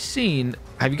you guys seen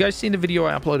the video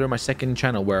I uploaded on my second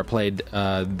channel where I played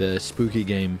the spooky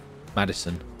game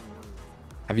Madison?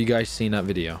 Have you guys seen that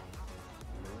video?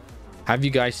 Have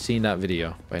you guys seen that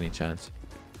video by any chance?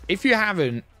 If you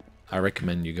haven't, I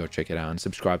recommend you go check it out and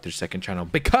subscribe to the second channel,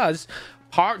 because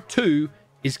part 2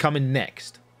 is coming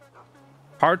next.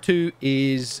 Part 2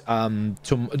 is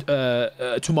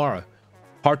tomorrow.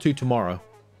 Part 2 tomorrow.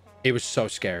 It was so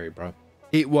scary, bro.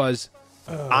 It was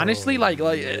honestly like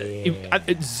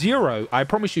it's zero. I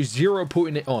promise you, zero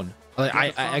putting it on. Like,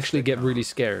 I actually get really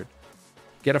scared.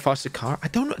 Get a faster car. I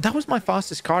don't know. That was my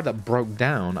fastest car that broke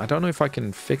down. I don't know if I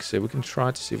can fix it. We can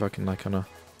try to see if I can like kind of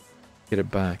get it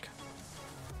back.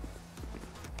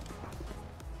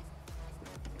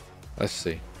 Let's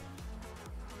see.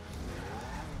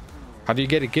 How do you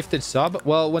get a gifted sub?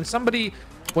 Well, when somebody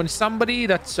when somebody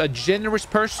that's a generous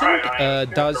person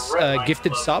does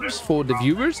gifted subs for the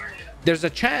viewers, there's a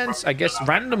chance, I guess,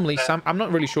 randomly, I'm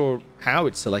not really sure how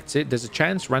it selects it. There's a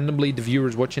chance randomly the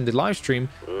viewers watching the live stream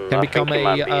can become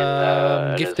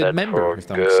a gifted member, if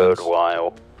that makes sense.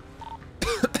 While.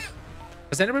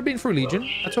 Has anybody been through Legion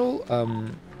at all?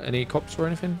 Any cops or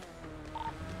anything?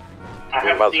 I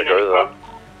haven't seen any cops.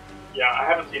 Yeah, I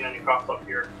haven't seen any cops up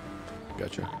here.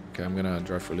 Gotcha. Okay, I'm gonna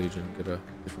drive for Legion, get a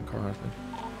different car, I think.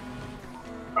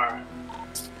 Alright.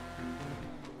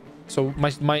 So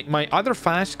my other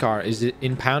fast car is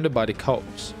impounded by the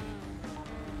cops.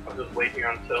 I'll just wait here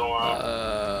until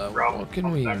what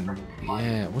can we?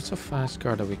 Yeah, what's a fast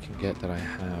car that we can get that I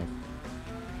have?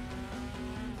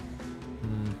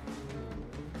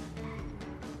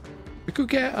 We could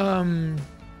get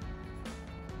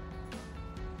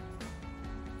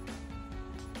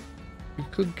we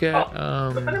could get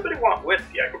if anybody want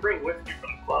whiskey, I could bring whiskey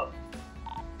from the club.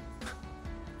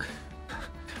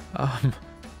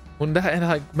 Wouldn't that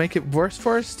like make it worse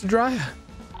for us to drive?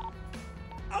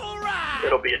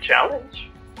 It'll be a challenge.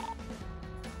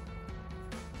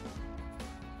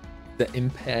 The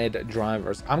impaired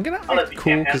drivers. I'm gonna act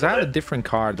cool because I have a different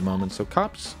car at the moment, so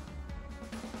cops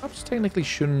technically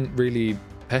shouldn't really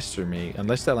pester me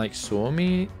unless they like saw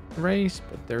me race,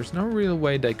 but there's no real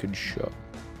way they could show.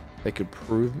 They could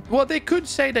prove. Well, they could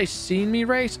say they seen me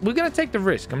race. We're gonna take the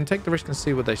risk. I'm gonna take the risk and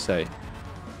see what they say.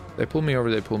 They pull me over.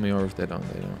 They pull me over. If they don't,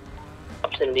 they don't.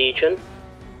 Cops in Legion.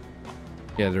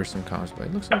 Yeah, there's some cars, but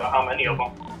it looks like how many of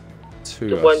them? Two.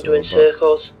 The one doing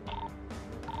circles.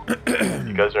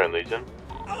 You guys are in Legion?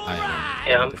 I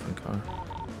am. A different car.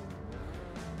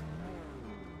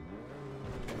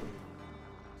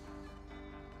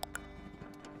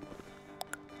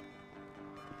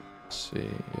 Let's see.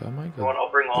 I might go. I'll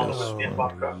bring all the whiskey and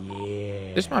vodka.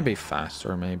 Yeah. This might be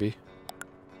faster, maybe.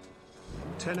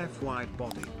 10F wide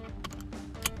body.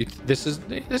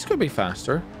 This could be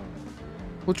faster.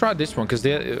 We'll try this one because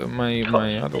my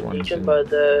other one's by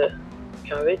the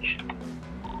carriage.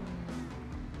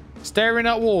 Staring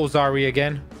at walls, are we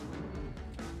again?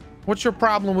 What's your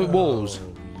problem with walls?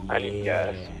 I need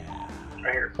gas.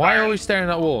 Why are you always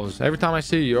staring at walls? Every time I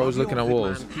see you, you're always looking at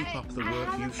walls. Keep up the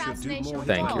work. You should do more.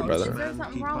 Thank you, brother. There's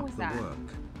something wrong with that.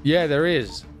 Yeah, there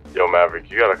is. Yo,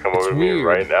 Maverick, you gotta come over to me weird.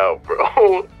 right now,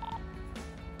 bro.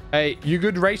 Hey, you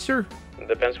good racer?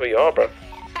 Depends where you are, bro.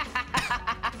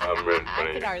 I'm ready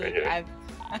for you. Right here.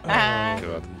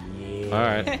 God. All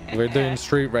right, we're doing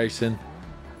street racing.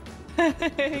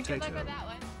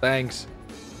 Thanks.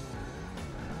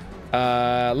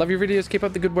 Love your videos. Keep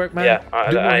up the good work, man. Yeah,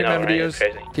 do more I know, Hitman right? videos.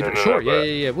 Crazy. Keep it short.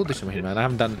 Yeah. We'll do some Hitman. I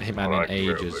haven't done Hitman in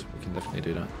ages. We can definitely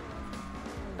do that.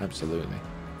 Absolutely.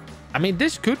 I mean,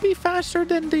 this could be faster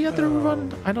than the other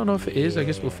run. I don't know if it is. I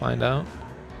guess we'll find out.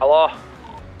 Hello.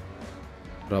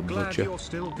 Glad you're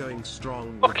still going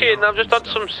strong. Okay, and I've just had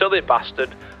some silly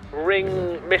bastard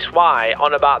ring Miss Y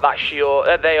on about that she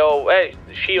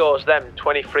owes them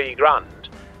 23 grand.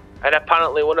 And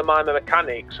apparently one of my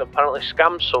mechanics apparently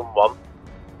scammed someone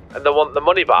and they want the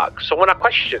money back. So when I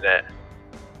question it,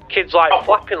 kid's like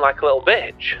flapping like a little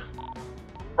bitch.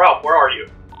 Ralph, where are you?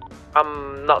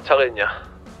 I'm not telling you.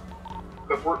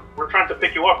 Because we're trying to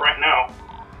pick you up right now.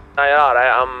 Aye,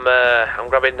 alright, I'm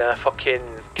grabbing a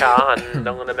fucking car and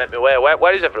I'm gonna make my way.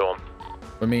 Where is everyone?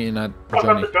 We're meeting at I've got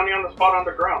Johnny. the Johnny on the spot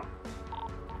underground.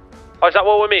 Oh, is that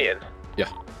what we're meeting? Yeah.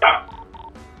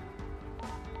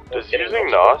 Does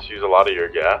using NOS use a lot of your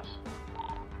gas?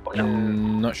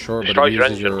 Not sure, but Destroys it your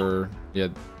uses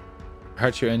engine.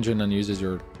 hurts your engine and uses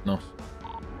your NOS.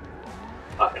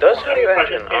 It does hurt your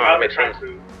engine. Oh, that makes sense.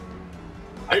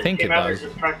 I think it does.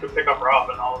 Just trying to pick up Ralph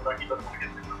and all of that. He doesn't want to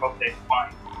get picked up. Okay,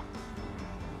 fine.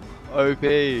 OP,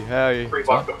 how are you? Free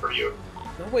vodka for you.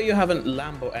 No way you haven't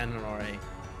Lambo NRA.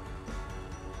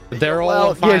 They're all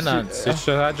Well, yes, finance. It's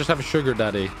I just have a sugar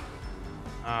daddy.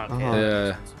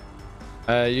 Okay.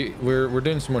 Yeah. We're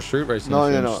doing some more street racing No,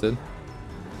 if you're you're not.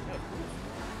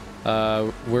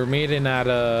 interested. We're meeting at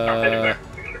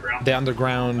the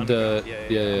underground. Yeah.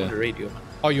 On the radio, man.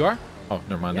 Oh, you are? Oh,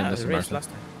 never mind. Yeah, then that's the race embarrassing. last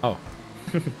time. Oh.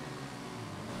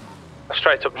 I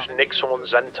straight up just nick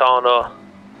someone's Zentano.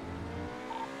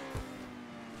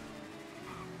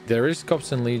 There is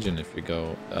cops in Legion if you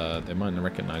go. They might not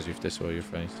recognize you if they saw your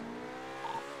face.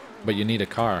 But you need a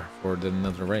car for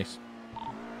another race.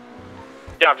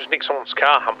 Yeah, I've just nicked someone's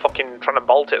car. I'm fucking trying to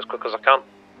bolt it as quick as I can.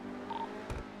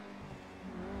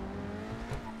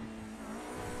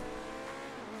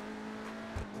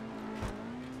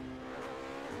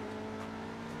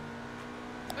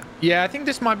 Yeah, I think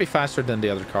this might be faster than the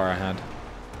other car I had.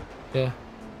 Yeah.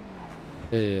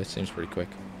 Yeah, it seems pretty quick.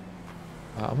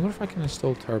 I wonder if I can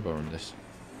install turbo on this.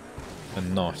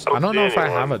 And not. I don't know if I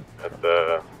have it. At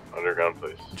the underground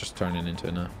place. I'm just turning into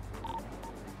it now.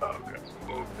 Oh, okay.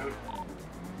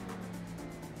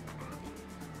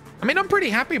 I mean, I'm pretty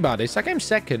happy about this. I came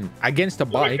second against a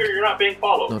bike. Make sure you're not being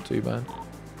followed. Not too bad.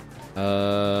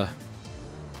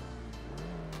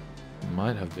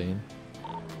 Might have been.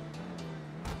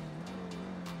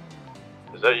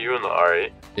 Is that you in the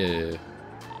R8? Yeah.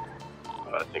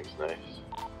 Oh, that thing's nice.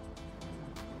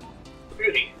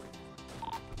 Beauty.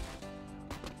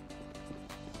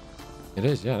 It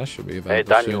is, yeah, that should be about Hey,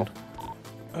 Daniel.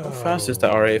 soon. How fast is the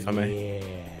R8, if I may?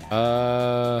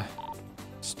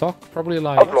 Stock probably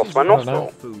like I've lost my I don't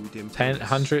nostril. know, 10,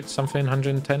 100 something,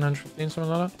 110, 115,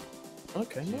 something like that.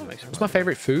 Okay, yeah, makes sense. What's my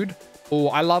favorite food? Oh,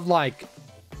 I love like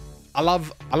I love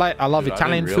Dude,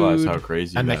 Italian I didn't realize food how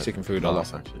crazy and that Mexican food. I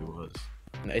love that. actually was.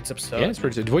 It's absurd. Yeah, it's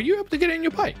pretty good. Were you able to get it in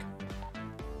your bike?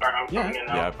 Yeah,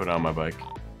 I put it on my bike.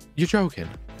 You're joking.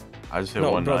 I just hit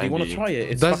No, 190. bro, do you want to try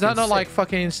it? It's Does that fucking not sick. like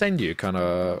fucking send you kind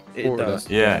of? It does.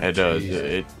 Yeah, it does.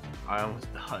 Jesus. I almost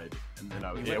died, and then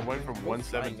it went from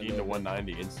 117 to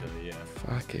 190 instantly. Yeah.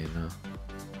 Fucking no.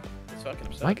 It's fucking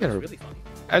absurd. I get It's a- really funny.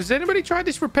 Has anybody tried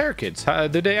these repair kits?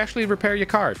 Did they actually repair your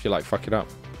car if you like fuck it up?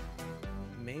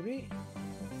 Maybe?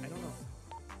 I don't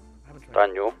know.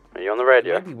 Daniel, are you on the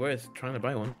radio? It might be worth trying to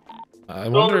buy one. I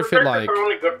wonder if it like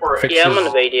fixes Yeah, I'm on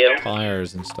the radio.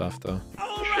 tires and stuff though.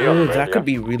 Oh, that could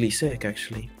be really sick,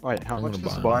 actually. Wait, how I'm much gonna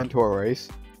does buy buy one. into a race?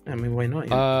 I mean, why not?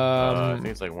 Yeah. I think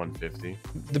it's like 150.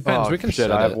 Depends. Oh, We can shit,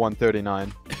 set I have it.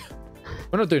 139.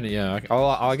 We're not doing it. Yeah,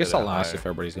 I guess Set it I'll ask higher. if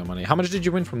everybody's got money. How much did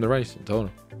you win from the race in total?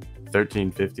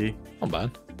 1350. Not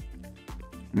bad.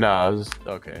 Nah, it was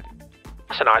okay.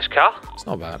 That's a nice car. It's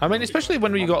not bad. I mean, especially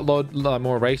when you got lot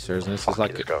more racers and it's just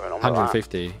like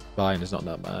 150 buying is not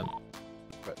that bad.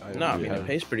 No, I mean, it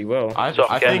pays pretty well. I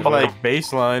think like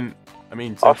baseline. I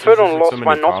mean, I since feel there's, I like, lost so my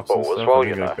many cops and nostril as stuff, well, I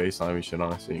think you like know. baseline we should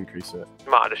honestly increase it.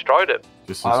 Might have destroyed it.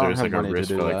 Just I since don't there's have like a money to risk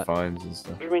do for like that. fines and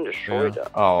stuff. What do you mean destroyed it?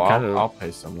 Oh, Kind of. I'll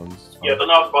pay someone. It's fine. Yeah, the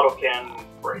NOS bottle can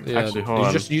break. Yeah, Actually, hold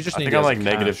on. you just I need think to I'm get like some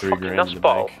negative cash. 3 grand in the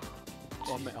bank.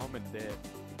 I'm in debt.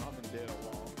 I'm in debt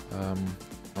a lot.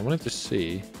 I wanted to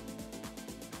see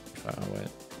if I wait. Let me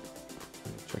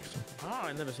check something. Oh,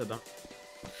 I never said that.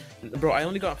 Bro, I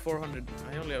only got 400.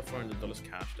 I only have $400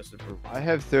 cash. That's the proof. I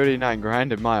have 39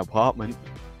 grand in my apartment.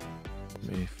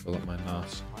 Let me fill up my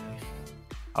NAS.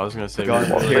 I was gonna say Guys,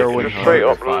 maybe here like we 300 straight or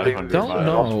up 500 Don't buy it.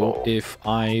 know if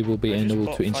I will be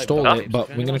able to install it, but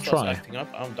we're gonna try.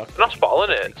 NOS bottle,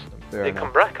 innit? Fair It enough.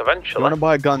 can break You eventually. want to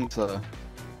buy a gun, sir?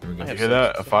 Here we go. You hear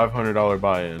that? A $500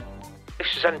 buy-in. This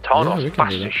is Yeah, Zentorno's we can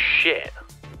fast do as that. shit.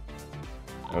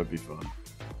 That would be fun.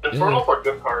 The Infernals are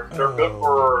good cards. They're good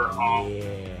for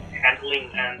handling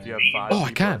and You have speed, 5 Oh,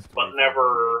 I can. but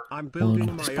never. I'm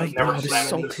building my Spike own never house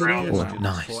slams and into the it's ground. not Oh,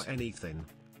 nice. for anything.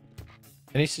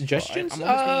 Any suggestions? I'm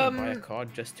almost gonna buy a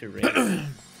card just to race.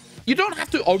 You don't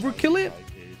have to overkill it.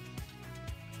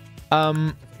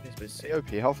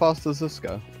 COP, how fast does this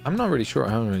go? I'm not really sure.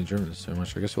 I haven't really driven this so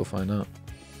much. I guess we'll find out.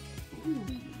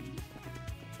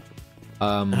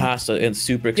 So it's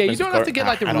super Yeah, expensive. you don't have to get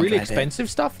like the I don't really get it. expensive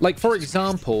stuff. Like for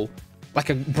example, like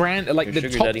a brand, like Your the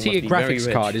sugar top daddy tier must be very graphics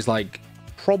rich. card is like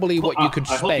probably what you could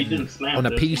I hope you spend didn't slam on a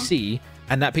this PC,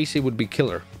 and that PC would be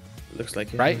killer, Looks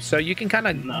like it. right? So you can kind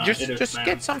of Nah, just it is just slammed.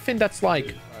 get something that's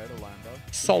like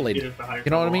solid. It is the higher You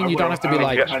know what I mean? You don't have to be I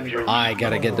like, would- I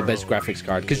gotta get the best graphics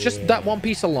card, because just that one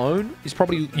piece alone is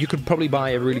probably, you could probably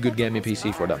buy a really good gaming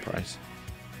PC for that price.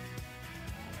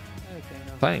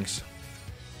 Thanks.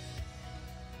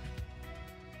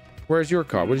 Where's your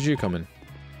car? Where did you come in?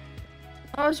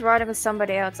 I was riding with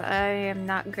somebody else. I am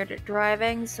not good at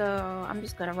driving, so I'm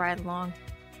just gonna ride along.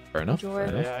 Fair enough. Enjoy.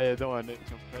 Fair enough. Yeah, don't want it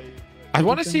to pay. I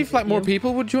want to see if like more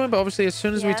people would join, but obviously as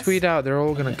soon as we Yes. tweet out, they're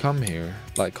all gonna come here,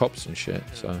 like cops and shit.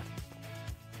 So.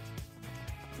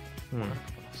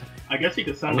 I guess you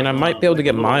could I send. mean, I them, might be able to like,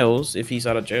 get a little- Miles if he's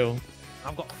out of jail.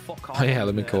 I've got fuck all. Oh yeah,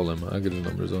 let me call him. I'll get his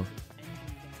number as well.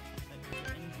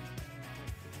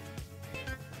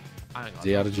 Is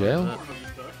he out of jail?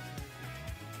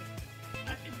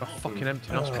 A fucking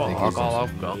empty NOS I bottle. think That's he's all in-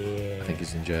 I've got. I think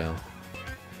he's in jail.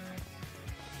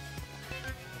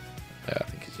 Yeah, I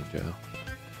think he's in jail.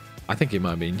 I think he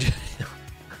might be in jail.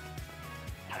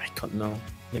 I don't know.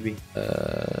 Maybe.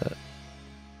 There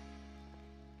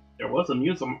was a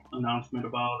news announcement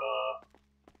about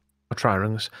I'll try and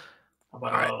ring this.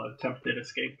 attempted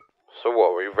escape. So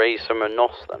what, we raise some of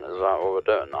NOS then? Is that what we're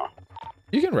doing now?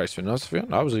 You can race for NOS if you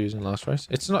want. I was using last race.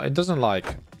 It's not. It doesn't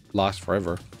like last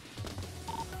forever.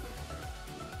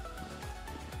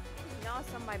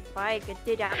 my bike, it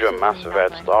did Gives you a absolutely massive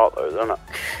head nothing. start though, doesn't it?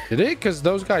 Did it? Because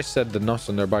those guys said the NOS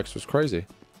on their bikes was crazy.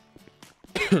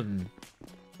 Even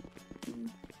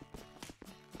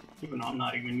though I'm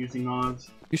not even using nods.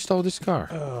 You stole this car?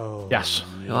 Oh. Yes,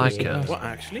 you like it. What,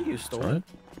 actually? You stole Right. it?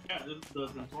 Yeah, it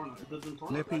doesn't torn it. Doesn't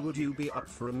torn Nippy, would you be up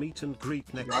for a meet and greet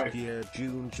next year,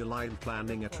 June, July, and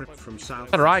planning a trip from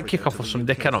South Alright, Africa kick off to with the some UK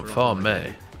dickhead on for a phone, holiday?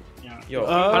 mate. Yo,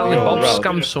 Apparently Bob Ralph,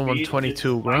 scammed someone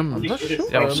 22 grand.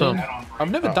 Yeah, what's up?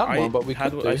 I've never done one, but we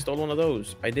could do. I stole one of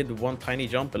those. I did one tiny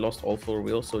jump and lost all 4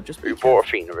 wheels, so just be You bought a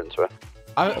Fina into it.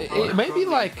 It may be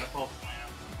like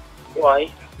Why?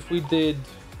 if we did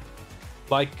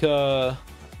like a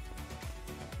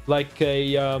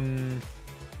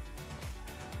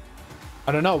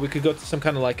I don't know, we could go to some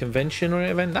kind of like convention or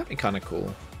event. That'd be kind of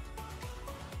cool.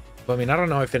 But I mean, I don't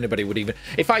know if anybody would even,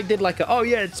 if I did like a, oh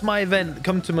yeah, it's my event,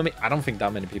 come to my, I don't think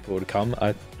that many people would come.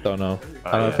 I don't know.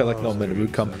 I feel like not many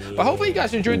would come. But hopefully you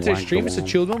guys enjoyed today's stream. It's a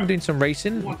chilled one. We're doing some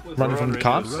racing, running from the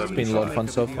cars. It's been a lot of fun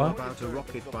so far.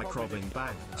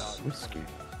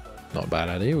 Not a bad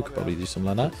idea. We could probably do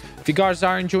something like that. If you guys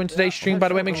are enjoying today's stream, by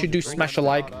the way, make sure you do smash a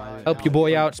like. Help your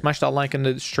boy out. Smash that like on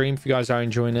the stream if you guys are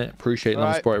enjoying it. Appreciate it. Love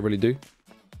the support. I really do.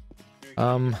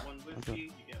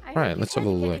 Alright, let's have a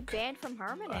look. Banned from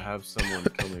Harmony. I have someone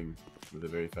coming with a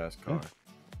very fast car.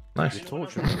 Nice.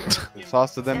 It's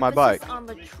faster than my bike. On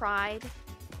the tried.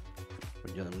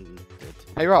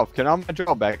 Hey Ralph, can I have my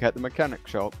job back at the mechanic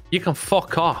shop? You can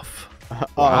fuck off.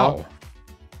 Wow.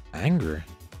 Angry.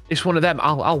 It's one of them.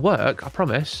 I'll work, I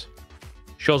promise.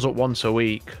 Shows up once a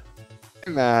week.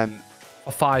 Hey, man.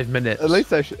 For 5 minutes. At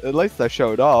least they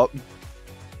showed up.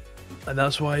 And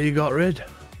that's why you got rid.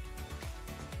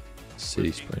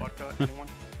 City Sprint.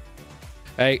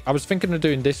 Hey, I was thinking of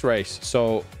doing this race.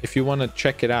 So if you want to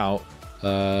check it out,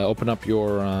 open up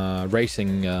your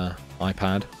racing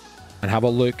iPad and have a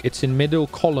look. It's in middle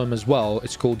column as well.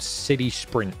 It's called City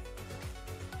Sprint.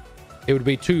 It would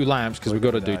be 2 laps because we've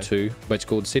got to do 2, but it's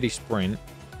called City Sprint.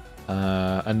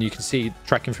 And you can see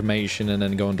track information and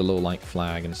then go on the little like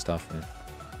flag and stuff. And,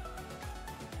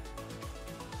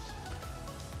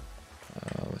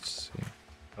 let's see.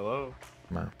 Hello?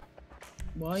 Map.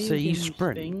 Why are you City getting these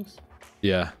Sprint. things?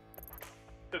 Yeah.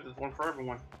 There's one for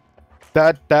everyone.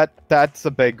 That's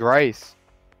a big race.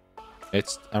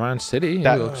 It's around city.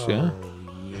 That- It looks, yeah.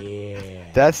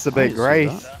 That's the big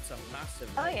race.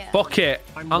 Oh yeah. Fuck it.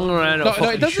 I'm gonna end up No, it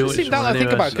fucking doesn't shooting seem that I someone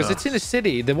think about anyway, because so. it's in a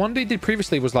city. The one they did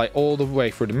previously was like all the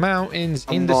way through the mountains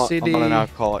in I'm the not, city. I'm not an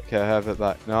alcoholic. Here, have it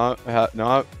back. No,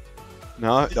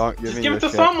 no, don't give Just me give it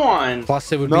this to shit. someone.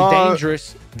 Plus, it would No. be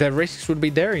dangerous. The risks would be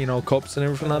there, you know, cops and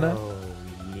everything like that.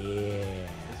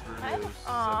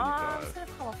 Aw, I'm just gonna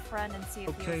call a friend and see if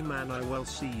Okay, man, I will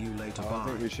see you later.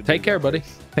 Bye. Take care, buddy.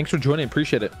 Thanks for joining.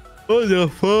 Appreciate it. What the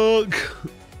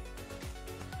fuck?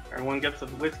 Everyone gets a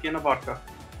whiskey and a vodka.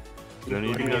 Don't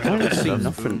even I don't see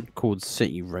nothing called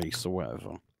City Race or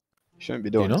whatever. Shouldn't be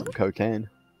doing You know? some cocaine.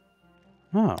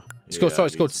 Ah, It's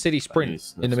called City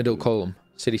Sprint in the middle column.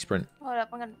 City Sprint. Hold up,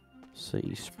 I'm gonna.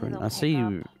 City Sprint. I see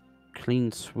you.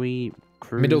 Clean sweep.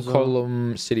 Cruiser. Middle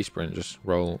column, City Sprint. Just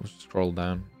scroll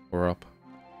down or up.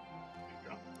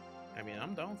 I mean,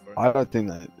 I'm down for it. I don't think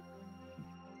that.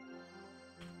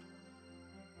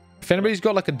 If anybody's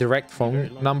got like a direct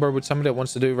phone number with somebody that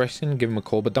wants to do racing, give them a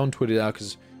call. But don't tweet it out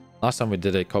because last time we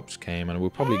did it, cops came, and we'll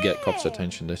probably get cops'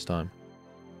 attention this time.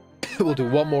 We'll do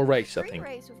one more race, I think.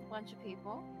 Race with a bunch of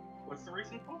people. What's the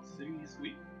racing called? City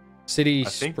Sweep? City I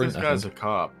think Sprint. this guy's a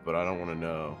cop, but I don't want to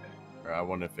know. Or I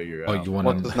want to figure Oh, out. you want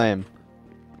What's his name?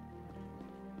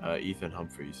 Ethan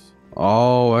Humphreys.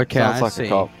 Oh, okay. Sounds I like see. a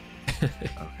cop.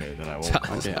 Okay, then I won't.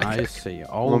 Okay, I see. I'm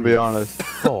Oh, gonna be honest.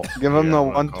 fuck. Give him Yeah, the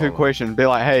I'm gonna 1-2 call him. question. Be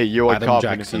like, hey, you a Adam cop,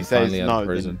 and if Jackson he says finally out of no,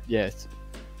 prison. then yes.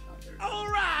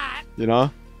 Alright. You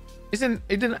know?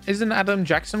 Isn't Adam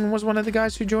Jackson was one of the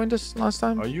guys who joined us last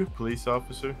time? Are you a police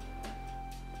officer?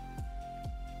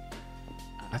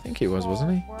 I think he was,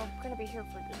 wasn't he? We're gonna be here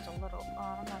for just a little.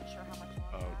 I'm not sure how much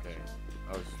Oh, longer. okay.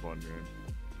 I was just wondering.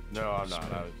 No, I'm not.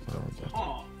 I was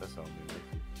Oh, that's all me.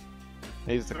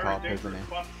 He's the cop, isn't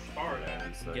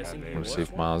he? Guessing name. for Let's see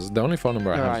if Miles. The only phone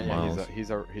number I have is yeah, Miles. he's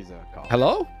a cop.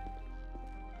 Hello?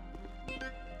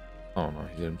 Oh no,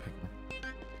 he didn't pick him.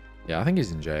 Yeah, I think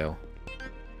he's in jail.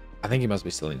 I think he must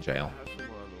be still in jail.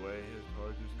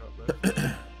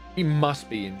 He must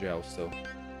be in jail still.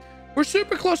 We're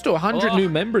super close to 100 new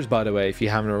members, by the way, if you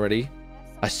haven't already.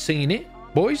 I seen it,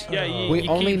 boys. Yeah, we you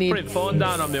only keep need putting phone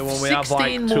down on me when we have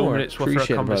like 16 2 more. minutes worth of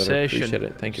Appreciate it, brother. conversation. Appreciate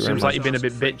it. Thank you very Seems much. like you've been a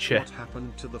bit bitchy. What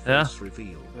happened to the Yeah? false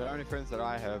reveal? The only friends that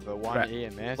I have are one Right.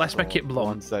 EMS. Let's make or it blunt.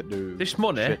 Ones that do This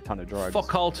money, shit ton of drugs.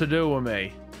 fuck all to do with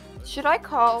me. Should I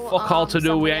call? Fuck all to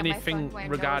do with somebody at my anything front window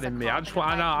regarding me. I just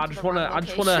want. I just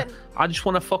location?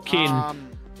 want to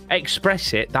fucking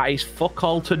express it. That is fuck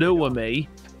all to do with me.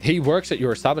 He works at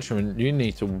your establishment. You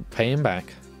need to pay him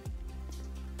back.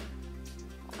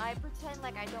 I pretend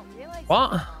like I don't realize.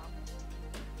 What?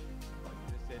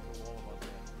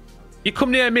 You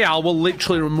come near me, I will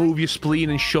literally remove your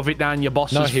spleen and shove it down your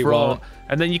boss's throat. Won't.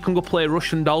 And then you can go play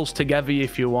Russian dolls together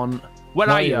if you want. Where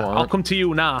are you? I'll come to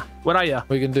you now. Where are you? What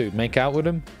are you gonna do? Make out with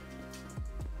him?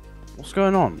 What's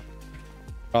going on?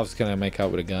 I was gonna make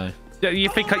out with a guy. You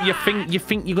think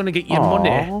you're gonna get your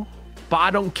money, but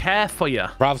I don't care for you.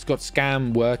 Ralph's got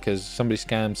scam workers. Somebody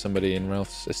scammed somebody in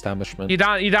Ralph's establishment. You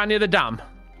down near the dam?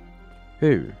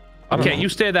 Who? Okay, you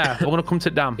stay there. I'm gonna come to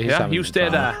the dam. Yeah, you stay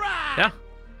there. Yeah.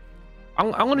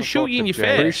 I'm gonna shoot you in your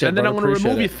face, and then I'm gonna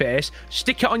remove your face,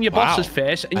 stick it on your boss's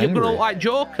face, and you're gonna look like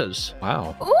jokers.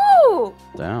 Wow. Ooh.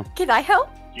 Damn. Can I help?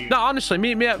 No, honestly,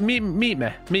 meet me now.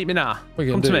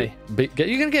 Come to me.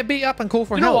 You're gonna get beat up and call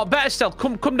for help. You know what? help. Better still,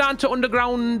 come down to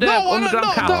underground. Underground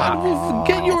car park.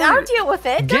 Get your. I'll deal with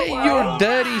it. Get your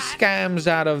dirty scams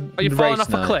out of Are you the falling race off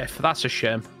now. a cliff? That's a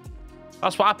shame.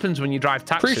 That's what happens when you drive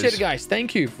taxis. Appreciate it, guys.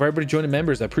 Thank you for everybody joining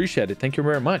members. I appreciate it. Thank you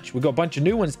very much. We got a bunch of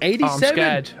new ones. 87. Oh, I'm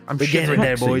scared. We're getting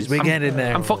there, boys. We're getting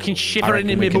there. I'm fucking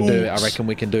shivering in my do it. boots. I reckon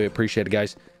we can do it. Appreciate it,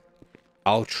 guys.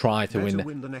 I'll try to win.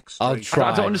 I'll try.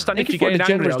 I don't understand Thank if you you're for the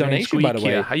getting angry generous or getting donation, by the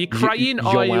way. squeakier. Are you crying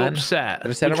or are you upset? Did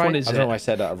I say that Which right? one is I don't know it? why I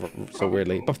said that so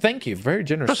weirdly. But thank you. Very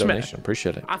generous Trust me. donation.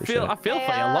 Appreciate it. I feel for you.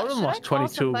 Lauren lost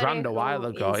 22 grand a while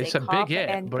ago. It's a big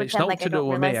hit, but it's not to do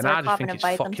with me, and I just think it's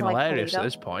fucking hilarious at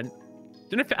this point.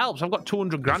 Don't know if it helps. I've got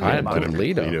 200 grand in Put him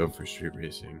Lido for street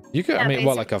racing. You could. I mean,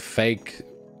 what, like a fake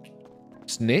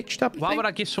snitch type of Why thing? would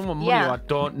I give someone money who I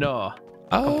don't know?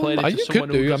 You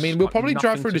could do. I mean, we'll probably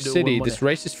drive through the city. This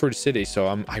race is through the city, so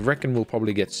I reckon we'll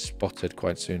probably get spotted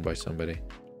quite soon by somebody.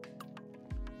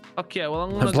 Okay, well,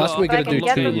 I'm gonna And plus, go. we're gonna do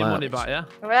Look 2 at your money laps. back, yeah?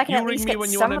 Or I can You at ring least me get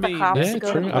when you some wanna of the be- cops Yeah, to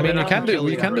go. true. I mean, you can do.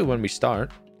 We You can do when we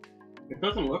start. It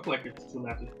doesn't look like it's 2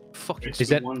 laps. Fucking.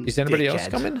 Is anybody else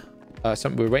coming?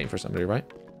 We're waiting for somebody, right?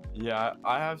 Yeah,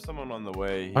 I have someone on the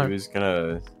way. He Alright. was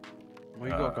gonna. What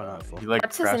you got going on for? He like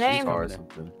What's his crashed name? car or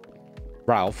something.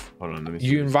 Ralph. Hold on, let me see.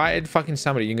 You invited fucking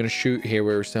somebody. You're gonna shoot here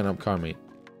where we're setting up car meet.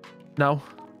 No.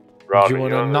 Do you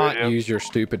want to not use your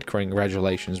stupid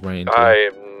congratulations brain? I'm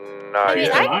not. I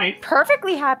mean, I'm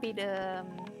perfectly happy to.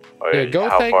 Yeah, go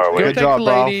take the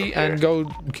lady and go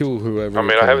kill whoever. I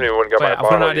mean, I haven't even got my Wait, I've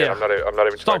got an bottle yet. idea. I'm not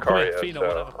even to my Stop, car come yet, here, Fino, so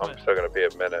whatever, come I'm still gonna be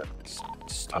a minute.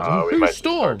 We might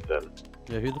Storm? start then.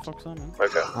 Yeah, who the fuck's that, man?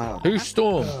 Okay. Who's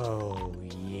Storm? Oh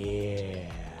yeah.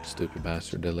 Stupid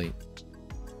bastard. Delete.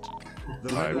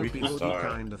 Alright, we can start.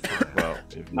 Well,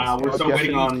 if Nah, we're still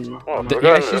waiting on.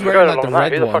 Yeah, she's wearing like the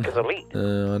red Who the one. fuck is Elite?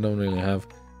 I don't really have.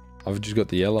 I've just got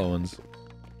the yellow ones.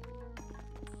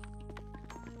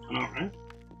 Alright.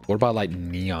 What about like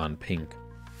neon pink?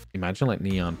 Imagine like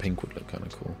neon pink would look kind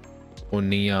of cool. Or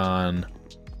neon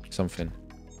something.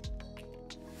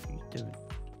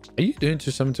 Are you doing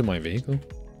something to my vehicle?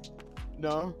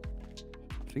 No.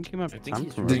 I think you might be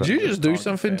tampering. Did you just do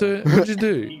something to it? What'd you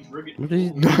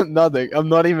do? Nothing. I'm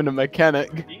not even a mechanic.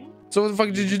 So what the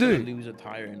fuck did you do? Lose a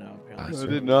tire now. I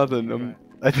did nothing.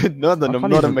 I did nothing. I'm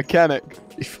can't not a even- mechanic.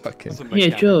 You fucking. Yeah,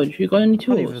 George, you got any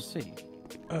tools?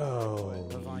 Oh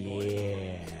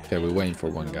yeah. Okay, we're waiting for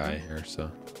one guy here,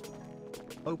 so.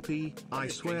 OP, I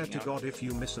swear to God if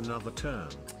you miss another turn.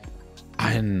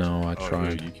 I know, I Oh,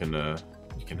 tried. here,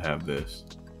 you can have this.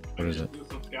 What is it?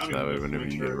 So that way, whenever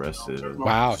you get arrested. or-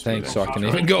 Wow, thanks. So I can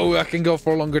even go. I can go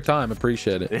for a longer time.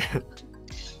 Appreciate it.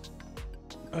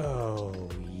 Oh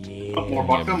yeah. More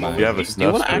vodka, more If you have a whiskey.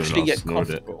 snuff wanna spoon, actually I'll get snort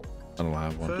it. comfortable? I don't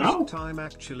have one. First No. time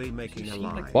actually making a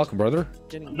lie. Welcome, brother.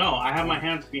 No, I have my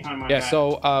hands behind my Yeah, back.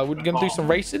 so we're gonna do some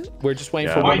racing. We're just waiting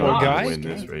Yeah, for why one more not? guy. Win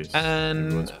this race. And-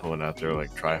 Everyone's pulling out their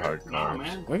like try hard Nah, cars.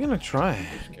 man. We're gonna try.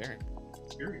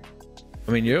 Scary.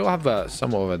 I mean, you'll have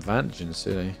somewhat of advantage in the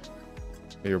city.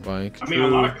 With your bike. I mean, a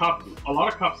lot of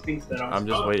cops think that I'm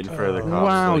just waiting for the cops.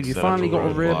 Wow, to, like, you set up finally got a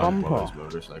roadblock rear while bumper. there's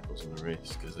motorcycles in the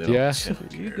race because they don't Yeah.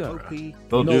 care. OP,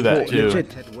 They'll No, do that but too.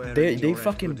 legit, they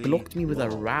fucking blocked me with a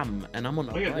ram, and I'm on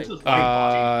a Oh, yeah, bike. this is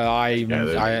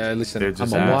Listen. they're I'm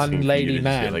just a asking one for you lady to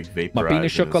man. say, like, My vaporize pina in the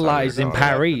chocolat side is of the in car.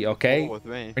 Paris, okay? With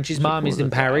me. Frenchie's mom is in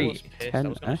Paris.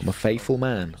 I'm a faithful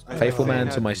man. Faithful man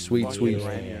to my sweet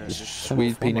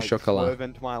pina chocolat. Swerve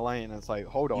into my lane. It's like,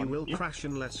 hold you on. will crash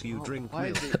unless you drink Why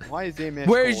milk. is it? Why is it?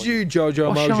 Where's you, Jojo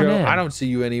What's your Mojo? name? I don't see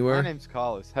you My anywhere. name's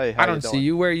Carlos. Hey, how I you don't see doing?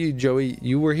 you. Where are you, Joey?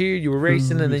 You were here, you were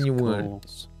racing, and then you won.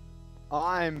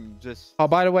 I'm just. Oh,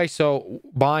 by the way, so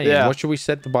buying. Yeah. What should we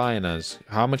set the buying as?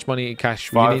 How much money in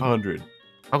cash? We need 500.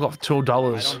 I got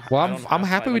 $2. Well, I'm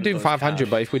happy we're doing 500,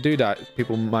 but if we do that,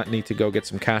 people might need to go get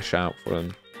some cash out for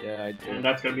them. Yeah, I do. And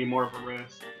that's gonna be more of a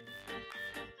risk.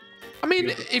 I mean,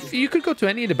 if you could go to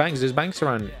any of the banks, there's banks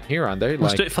around here, aren't there?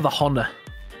 Let's do it for the Honda.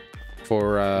 For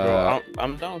Bro,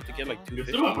 I'm down to get like It's $250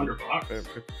 still $100.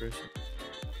 per person.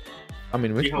 I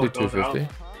mean, we See can how do it goes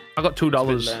 250. I got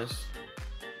 $2.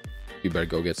 You better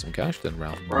go get some cash then,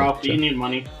 Ralph. Ralph, do you need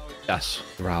money? Yes.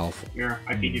 Ralph. Here,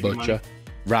 I can give you Butcher. money.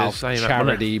 Ralph, Yes, I have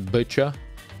charity butcher.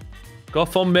 Go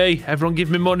fund me. Everyone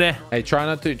give me money. Hey, try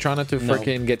not to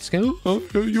freaking get scammed. Oh,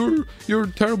 your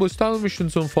terrible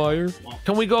establishment's on fire.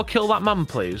 Can we go kill that man,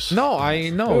 please? No, I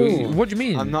know. What do you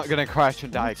mean? I'm not gonna crash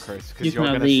and die, Chris, because You you're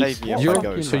can gonna leave. save me. If I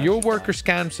go So your worker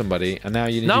scammed somebody, and now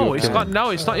you need No, to it's kill got him. no.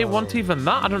 It's not. It wasn't even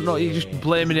that. I don't know. You're just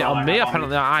blaming it on me.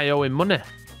 Apparently, I owe him money.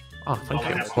 Oh, thank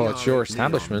you. Well, it's your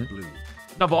establishment.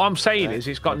 No, but what I'm saying is,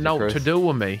 it's got no to do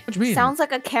with me. What do you mean? Sounds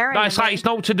like a Karen. No, it's like it's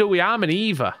not to do with Harmony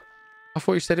either. I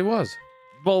thought you said it was.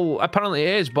 Well, apparently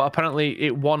it is, but apparently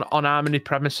it won on Harmony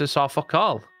premises, so fuck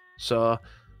all. So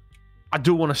I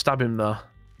do want to stab him though.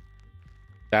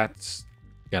 That's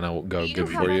gonna go good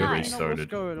for you.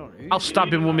 Restarted. I'll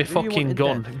stab him with my fucking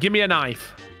gun. Give me a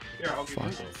knife. Here, I'll give you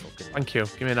Thank you.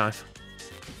 Give me a knife.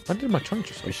 When did my trunk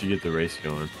just? We should get the race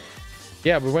going.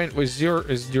 Yeah, but when is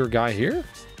your guy here?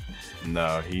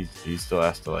 No, he still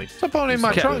has to like. Stop on in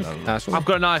my trunk. Asshole. I've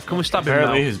got a knife. Can we stab him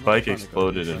Apparently now? his bike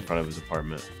exploded in front of his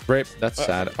apartment. Rip, that's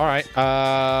sad. All right.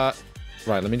 Right.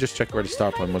 Let me just check where the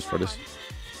start point was for this.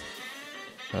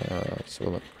 So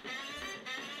look.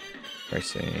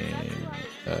 Racing,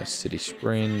 city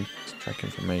sprint, track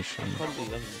information.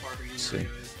 Let's see.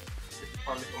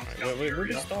 We're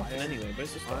just starting anyway.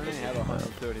 Where's the I start? only have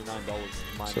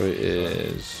 $139. So it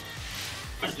is.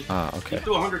 Okay. Just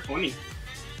do 120.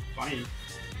 Fine.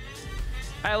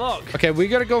 Hey, look. Okay, we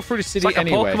gotta go through the city like a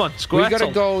anyway. Pokemon, We gotta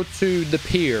Squirtle. go to the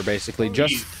pier, basically,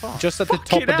 just at the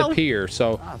top of the pier.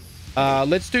 So,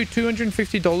 let's do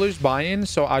 $250 buy-in.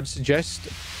 So I'd suggest.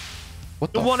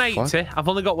 What the 180. fuck? I've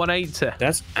only got 180.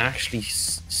 That's actually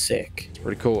sick. It's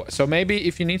pretty cool. So maybe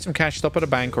if you need some cash, stop at a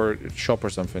bank or shop or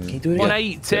something.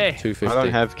 180. 250. I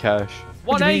don't have cash.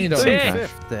 What do you mean you don't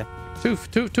have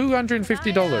 180.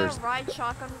 $250. Ride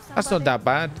shotgun with That's not that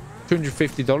bad.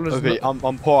 $250. Okay,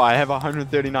 I'm poor. I have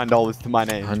 $139 to my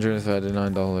name.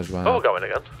 $139. Wow. Oh, we're going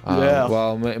again. Yeah.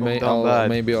 Well, Not bad.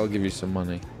 maybe I'll give you some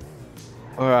money.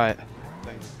 All right.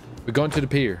 We're going to the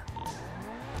pier.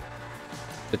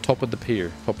 The top of the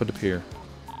pier. Top of the pier.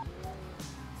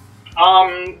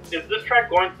 Is this track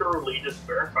going through Legis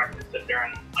Fair? So I can sit there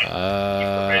and like.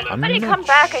 I'm When you not come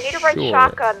back, I need to ride sure.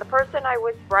 shotgun. The person I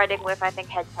was riding with, I think,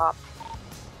 head popped.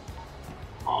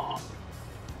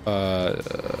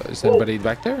 Is anybody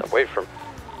back there? Wait for.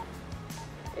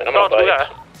 I'm on bike.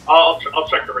 I'll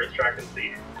check the racetrack and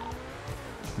see.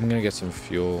 I'm gonna get some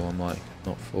fuel. I'm like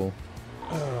not full.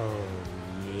 Oh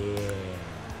yeah.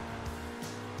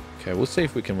 Okay, we'll see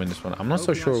if we can win this one. I'm not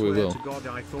so sure we will. To God,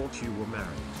 I thought you were married.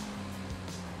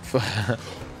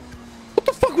 What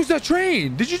the fuck was that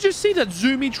train? Did you just see that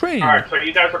zoomy train? Alright, so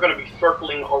you guys are going to be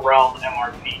circling around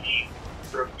MRPD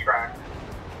through the track.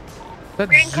 That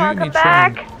Green car, zoomy come train.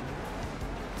 back.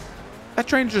 That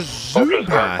train just zoomed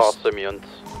past. Simeons.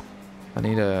 I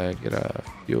need to get a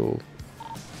fuel.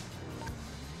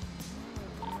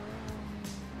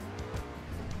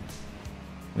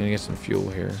 I'm gonna get some fuel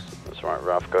here. That's right,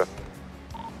 Ralph, go.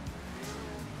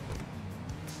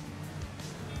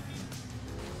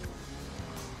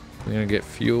 I'm gonna get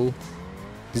fuel.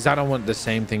 Because I don't want the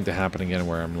same thing to happen again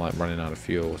where I'm like running out of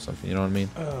fuel or something, you know what I mean?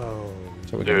 Oh.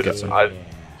 So we're gonna Dude, get some. I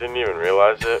didn't even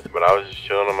realize it, but I was just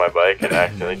chilling on my bike and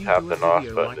accidentally tapped the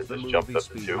NOS button and just jumped up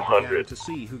to 200. To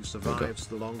see who survives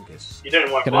the longest. You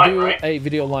didn't want Can to I fly, do right? a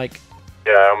video like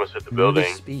Yeah, I almost hit the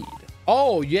building. speed?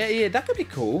 Oh yeah, that could be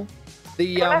cool.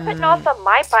 The When I put NOS on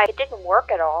my bike, it didn't work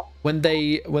at all. when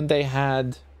they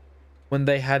had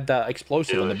that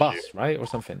explosive on the bus, right, or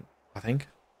something. I think.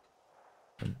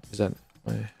 Is that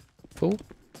full? What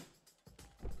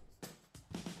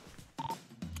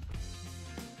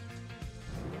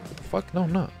the fuck? No,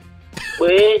 I'm not.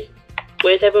 Where's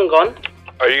everyone gone?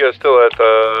 Are you guys still at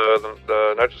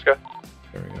the nitrous guy?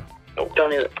 There we go. Oh,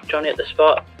 Johnny at the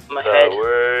spot. My head.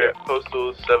 We're at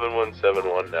postal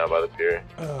 7171 now by the pier.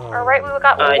 Alright, we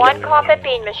got one cop at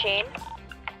Bean Machine.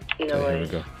 No Here way. we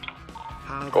go.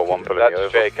 Got one for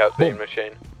that's fake out the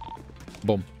machine.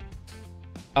 Boom.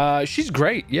 She's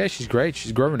great. Yeah, she's great.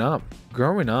 She's growing up.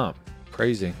 Growing up.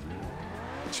 Crazy.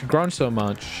 She's grown so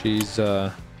much. She's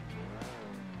being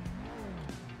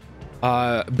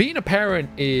a parent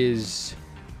is,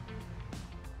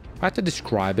 if I had to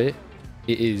describe it,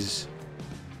 it is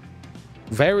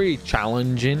very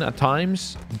challenging at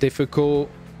times, difficult,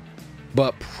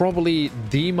 but probably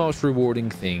the most rewarding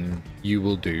thing you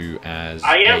will do as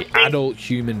an adult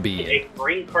human being. A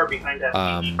green car behind that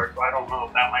beach car, so I don't know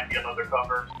if that might be another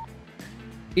cover.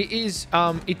 It is,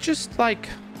 it just like...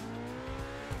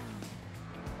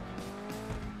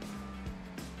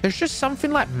 There's just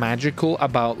something like magical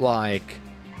about like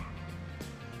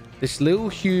this little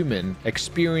human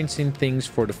experiencing things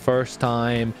for the first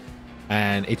time,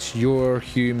 and it's your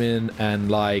human,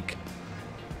 and like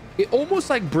it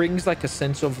almost like brings like a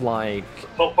sense of like,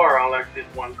 So far, all I did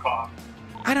one car.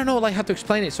 I don't know like how to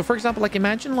explain it. So for example, like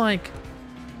imagine like,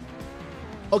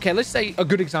 okay, let's say a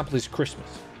good example is Christmas,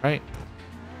 right?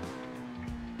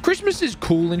 Christmas is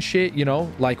cool and shit, you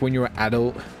know, like when you're an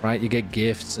adult, right? You get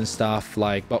gifts and stuff,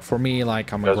 like, but for me,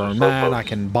 like, I'm a grown man, I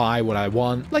can buy what I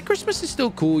want. Like, Christmas is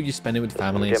still cool, you spend it with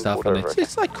family and stuff, and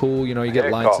it's like cool, you know, you get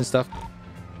lights and stuff.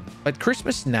 But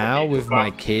Christmas now with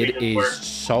my kid is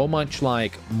so much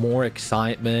like more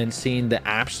excitement, seeing the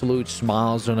absolute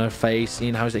smiles on her face,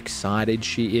 seeing how excited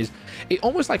she is. It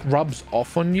almost like rubs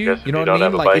off on you, you know what I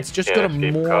mean? Like it's just got a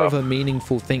more of a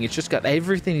meaningful thing. It's just got,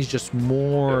 everything is just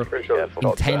more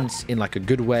intense in like a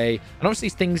good way. And obviously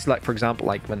things like, for example,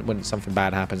 like when something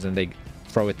bad happens and they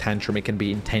throw a tantrum, it can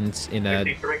be intense in a,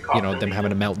 you know, them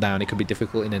having a meltdown. It could be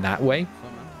difficult in that way.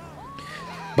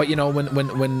 But you know,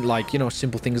 when like, you know,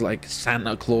 simple things like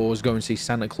Santa Claus, go and see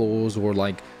Santa Claus, or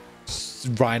like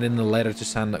writing a letter to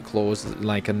Santa Claus,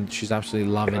 like, and she's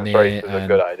absolutely loving it. And, a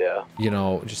good idea. You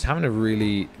know, just having a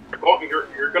really,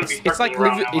 it's like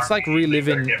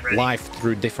reliving life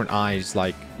through different eyes,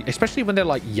 like especially when they're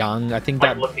like young. I think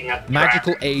that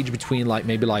magical age between like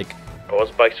maybe like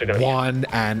 1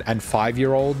 and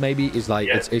 5-year-old maybe is like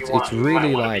it's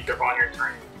really like.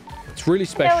 It's really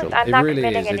special. It really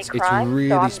is. It's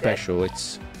really special.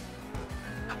 It's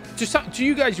just to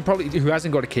you guys, you probably, who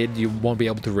hasn't got a kid, you won't be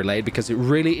able to relate, because it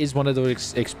really is one of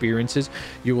those experiences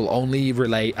you will only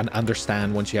relate and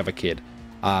understand once you have a kid.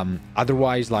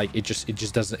 Otherwise, like it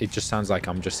just doesn't. It just sounds like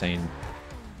I'm just saying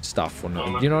stuff, or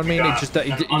not. You know what I mean? It just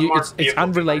it's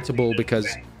unrelatable, because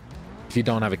if you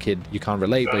don't have a kid, you can't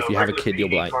relate. But if you have a kid, you'll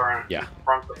be like, yeah.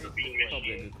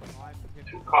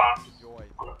 Two cops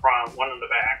on the front, one in the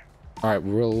back. All right,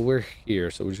 we're here,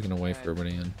 so we're just gonna wait for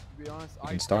everybody in. You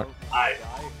can start.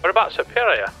 What about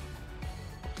Superior?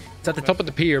 It's at the top of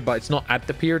the pier, but it's not at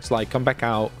the pier. It's like come back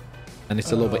out, and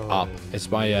it's a little bit up. It's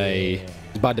by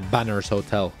the Banners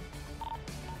Hotel.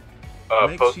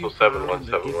 Postal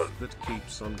 7171. That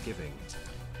keeps on giving.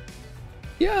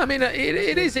 Yeah, I mean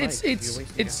it is. It's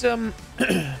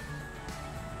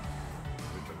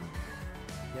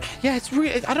yeah, it's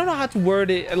really, I don't know how to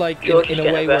word it like in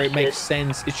a way where it makes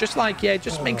sense. It's just like, yeah, it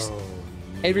just makes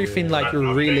everything like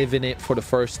you're reliving it for the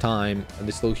first time, and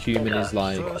this little human is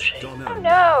like, oh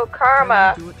no,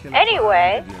 karma.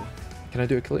 Anyway, can I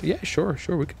do a kill? Yeah, sure,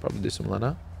 we could probably do something like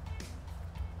that.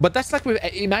 But that's like,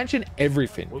 imagine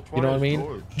everything, you know what I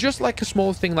mean? Just like a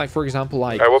small thing, like for example,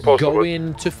 like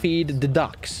going to feed the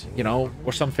ducks, you know,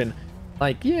 or something.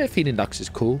 Like, yeah, feeding ducks is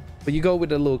cool, but you go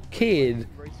with a little kid,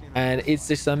 and it's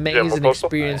this amazing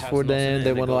experience for them.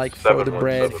 They want to like throw the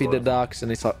bread, feed the ducks,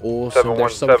 and it's like awesome. They're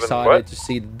so excited to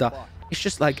see the duck. It's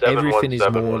just like everything is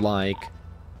more like,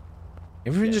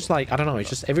 everything just like, I don't know. It's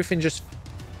just everything just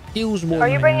feels more. Are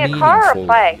you bringing a car or a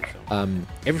bike?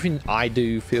 Everything I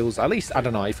do feels, at least I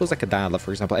don't know. It feels like a dad. Like for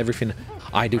example, everything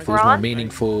I do feels more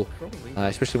meaningful,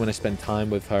 especially when I spend time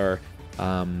with her.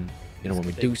 You know, when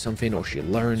we do something, or she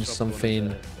learns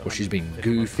something, or she's being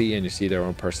goofy, and you see their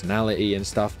own personality and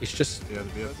stuff. It's just,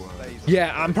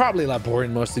 yeah, I'm probably like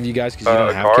boring most of you guys because you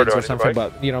don't have kids or something.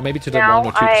 But you know, maybe to the 1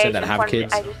 or 2% that have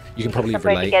kids, you can probably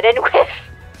relate.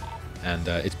 And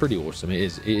it's pretty awesome.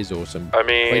 It is awesome. I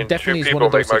mean, it definitely is one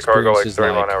of those experiences like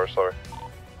 31 hours slower.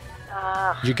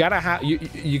 You gotta have,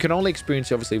 you can only experience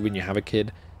it obviously when you have a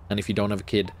kid, and if you don't have a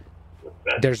kid,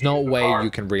 there's no way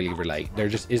you can really relate. There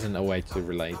just isn't a way to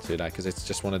relate to that, because it's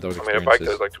just one of those experiences. I mean, a bike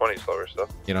does like 20 slower stuff.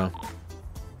 You know,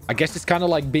 I guess it's kind of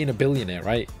like being a billionaire,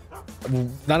 right?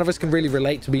 None of us can really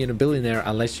relate to being a billionaire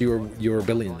unless you're a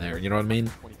billionaire. You know what I mean?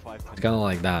 It's kind of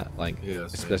like that. Like,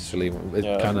 especially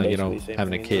kind of, you know,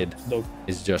 having a kid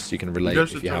is just, you can relate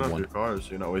if you have one.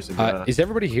 Is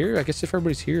everybody here? I guess if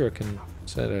everybody's here, I can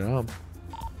set it up.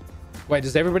 Wait,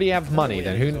 does everybody have money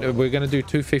then? Who we're gonna do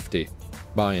 250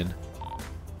 buy-in.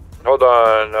 Hold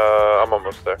on, I'm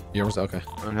almost there. You're almost okay.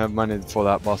 I don't have money for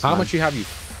that, boss. How much you have, you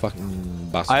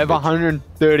fucking bastard? I have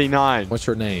 139. What's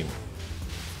your name?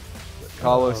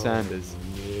 Carlos Sanders.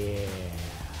 Yeah.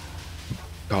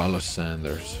 Carlos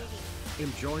Sanders.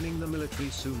 I'm joining the military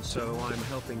soon, so I'm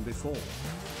helping before.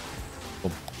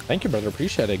 Thank you, brother.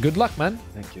 Appreciate it. Good luck, man.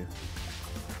 Thank you.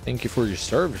 Thank you for your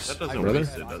service, That doesn't brother.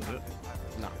 waste it, does it?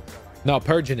 No,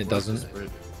 purging it doesn't.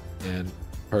 Yeah,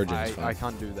 purging is fine. I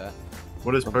can't do that.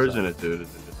 What does purging it do? Is it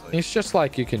just like... It's just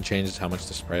like you can change how much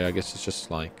to spray. I guess it's just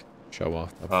like show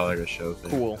off. Oh, like a show thing.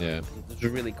 Cool. Yeah. It's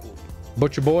really cool.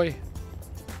 Butcher boy,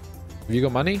 have you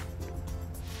got money?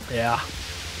 Yeah.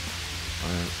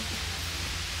 Alright.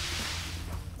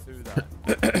 Do that.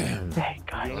 Hey,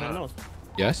 guys.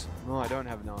 Yes? No, I don't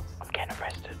have enough. I'm getting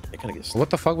arrested. What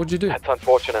the fuck would you do? That's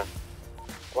unfortunate.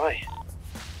 Why?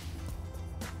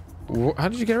 How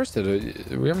did you get arrested?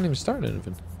 We haven't even started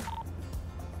anything.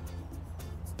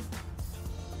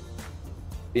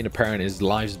 Being a parent is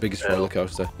life's biggest roller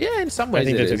coaster. Yeah, in some ways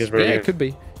it is. Yeah, it could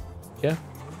be. Yeah.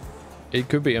 It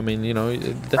could be. I mean, you know, it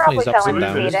definitely is ups and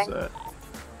downs.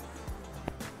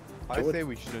 I say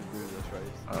we shouldn't do this race.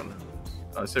 I don't know.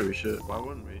 I say we should. Why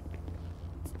wouldn't we?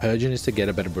 Purging is to get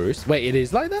a better boost. Wait, it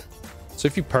is like that? So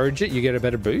if you purge it, you get a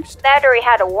better boost? That or he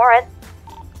had a warrant.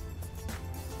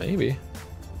 Maybe.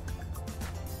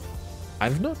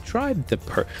 I've not tried the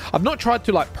I've not tried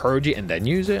to like purge it and then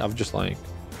use it. I've just like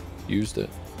used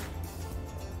it.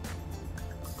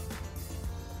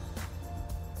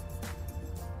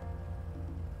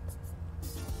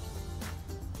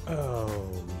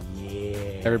 Oh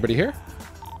yeah. Everybody here?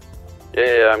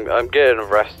 Yeah, I'm getting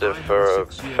arrested for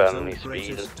felony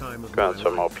speed. Going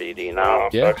to more PD now.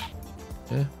 Yeah.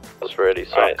 Yeah. That's really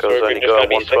something because I only got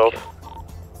 112.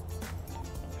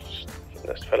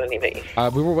 That's felony, mate.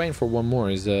 We were waiting for one more.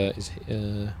 Is No,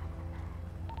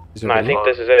 I think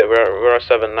this is it. We're on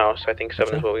 7 now, so I think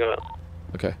 7 is what we got.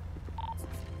 Okay.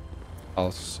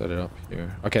 I'll set it up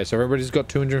here. Okay, so everybody's got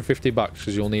 $250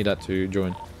 because you'll need that to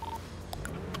join.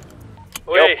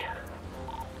 Wait.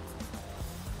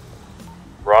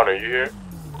 Ron, are you here?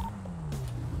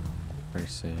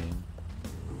 Racing.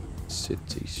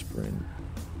 City sprint.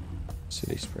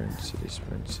 City sprint. City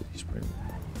sprint. City sprint.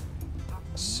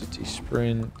 City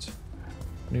sprint.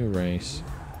 New race.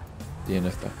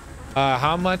 DNF time.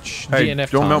 How much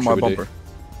DNF don't time melt my should we bumper.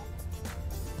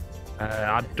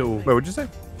 I'd do. Wait, what'd you say?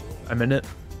 A minute.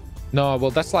 No,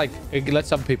 well, that's like let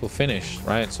some people finish,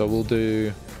 right? So we'll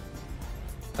do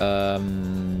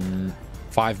 5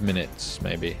 minutes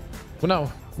maybe.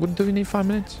 Well, no, do we need 5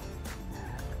 minutes?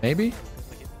 Maybe.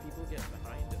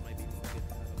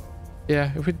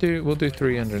 Yeah, if we'll do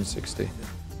 360.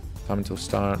 Time until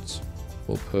starts.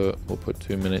 We'll put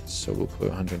 2 minutes, so we'll put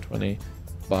 120.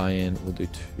 Buy-in, we'll do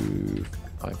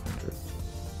 500.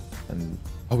 And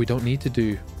we don't need to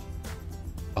do.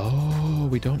 Oh,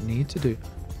 we don't need to do.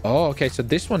 Oh, okay. So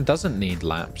this one doesn't need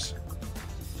laps.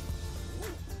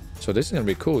 So this is gonna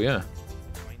be cool, yeah.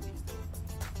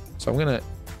 So I'm gonna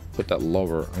put that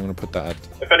lower. I'm gonna put that at.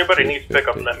 If anybody needs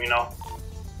pickup, let me know.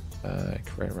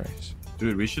 Career race.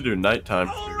 Dude, we should do nighttime.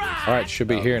 All right, should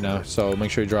be here now. So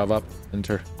make sure you drive up.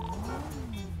 Enter.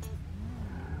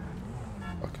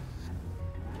 Okay.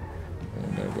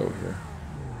 I'm gonna go here.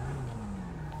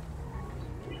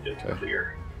 Okay.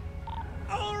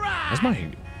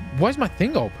 Why is my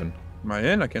thing open? Am I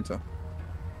in? I can't tell.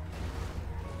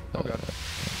 You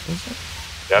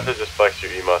have to just flex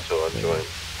your E-muscle and join.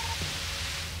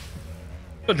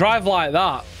 To drive like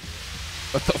that.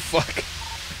 What the fuck?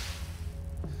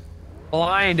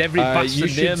 Blind every bastard you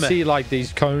should near me. see like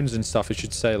these cones and stuff. It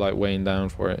should say like weighing down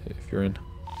for it if you're in.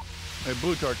 Hey,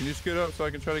 Blue Car, can you scoot up so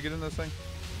I can try to get in this thing?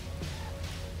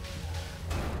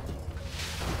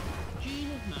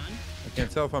 I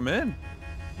can't tell if I'm in.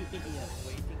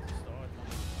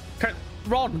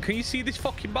 Ron, can you see this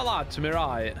fucking ballad to me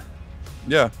right?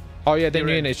 Yeah. Oh yeah, then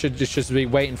you're in. It should just be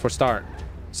waiting for start.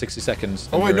 60 seconds.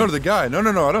 Oh wait, no, to the guy. No,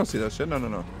 I don't see that shit.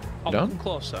 No. Oh, come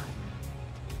closer.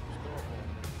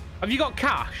 Have you got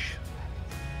cash?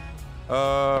 You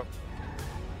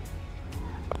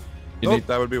nope,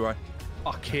 that would be why.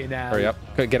 Fucking hell. Hurry up.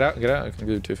 Okay, get out. I can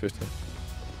do 250.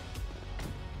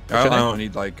 I only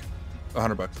need like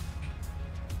 $100.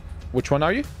 Which one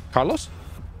are you? Carlos?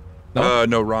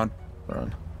 No, Ron.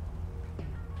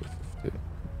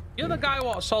 You're the guy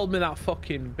what sold me that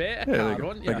fucking beta card,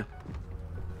 weren't you?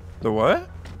 The what?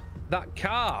 That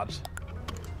card.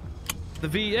 The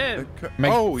V8.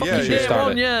 Oh, yeah.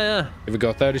 Start it. Yeah. If we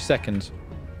go 30 seconds.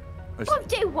 You have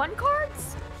day 1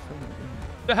 cards?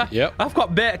 Yep. I've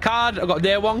got beta card. I've got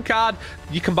day 1 card.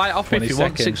 You can buy it off me if you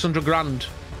want 600 grand.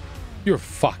 You're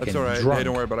fucking That's all right. drunk. Hey,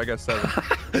 don't worry, but I got 7.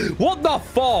 What the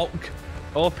fuck?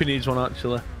 I hope he needs one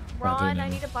actually. Ron, I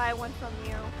need to buy one from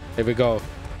you. Here we go.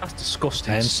 That's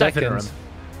disgusting. 10 7 of seconds. them.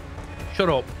 Shut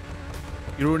up.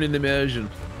 You're ruining the immersion.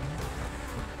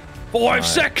 5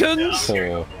 seconds.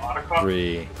 4,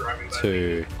 3,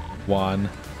 2, 1.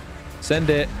 Send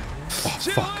it. Oh,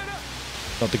 fuck.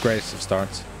 Not the greatest of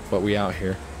starts, but we out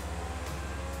here.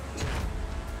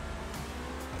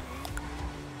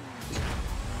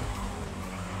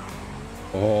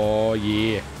 Oh,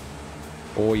 yeah.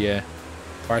 Oh, yeah.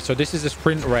 All right, so this is a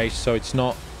sprint race, so it's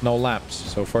no laps.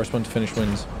 So first one to finish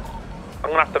wins. I'm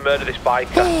gonna have to murder this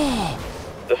biker.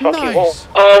 The fucking Nice. wall.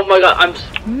 Oh my god,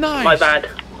 I'm... Nice. My bad.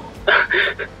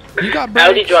 You got brakes.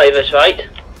 Audi drivers, right?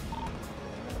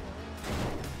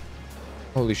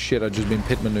 Holy shit, I just been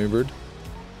pit maneuvered.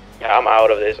 Yeah, I'm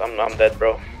out of this. I'm dead,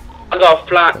 bro. I got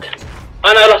flat.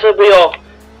 And I lost a wheel.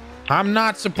 I'm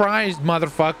not surprised,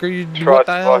 motherfucker. What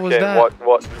the hell was that?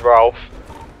 What, Ralph?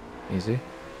 Easy.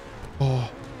 Oh.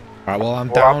 All right, well, I'm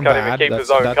down Ralph can't bad. even keep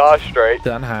his own car straight.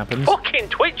 That happens. Fucking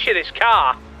twitchy, this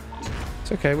car.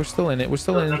 It's okay. We're still in it. We're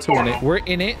still in it to win it. We're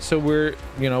in it, so we're,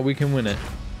 you know, we can win it.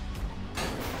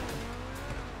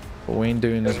 But we ain't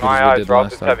doing this In good my as we eyes, did Ralph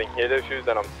last is time. having head issues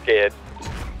and I'm scared.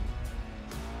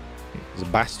 He's a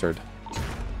bastard.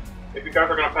 If you guys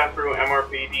are gonna pass through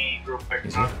MRPD real quick,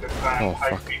 Oh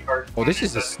fuck! Oh, this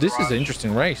is an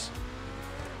interesting race.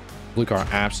 Blue car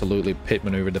absolutely pit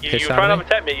maneuvered the You piss try out and of me.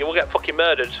 overtake me, you will get fucking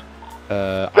murdered.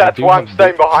 That's why I'm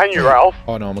staying behind you, Ralph.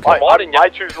 Oh no, I'm okay. I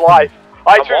choose life.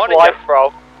 I choose warning life, you.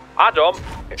 bro. I don't.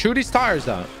 Shoot his tires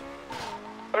out.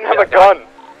 I don't have a gun.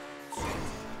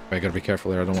 I gotta be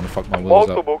careful here. I don't want to fuck my wheels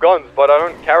up. Multiple guns, but I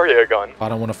don't carry a gun. I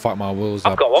don't want to fuck my wheels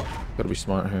I've up. got one. Gotta be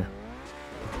smart here.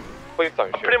 Please don't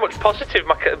shoot. I'm pretty much positive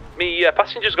me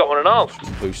passenger's got one and all.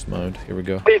 Boost mode. Here we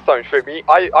go. Please don't shoot me.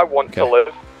 I want to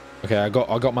live. Okay, I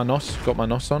got my NOS. Got my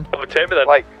NOS on. Overtake me then.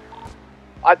 Like,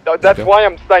 that's Okay. why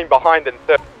I'm staying behind and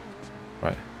third.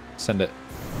 Right. Send it.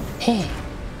 Oh,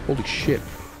 holy shit.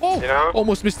 Oh, You know?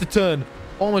 almost missed the turn.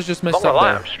 Almost just Not messed gonna up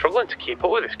lie, there. I'm struggling to keep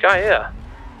up with this guy here.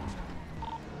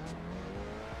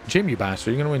 Jim, you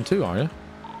bastard. You're gonna win too, are you?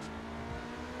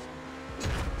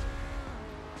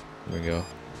 Here we go.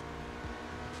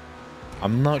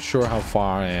 I'm not sure how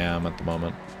far I am at the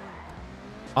moment.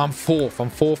 I'm fourth. I'm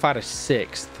fourth out of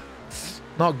sixth.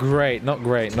 Not great. Not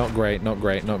great. Not great. Not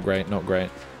great. Not great. Not great.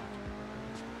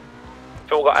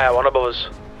 Phil got air one above us.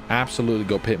 Absolutely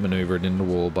got pit maneuvered in the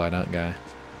wall by that guy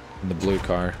in the blue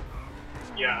car.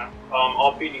 Yeah,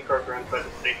 all PD cars are inside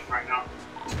the station right now.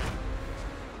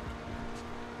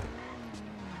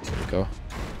 There we go.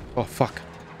 Oh fuck.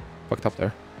 Fucked up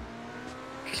there.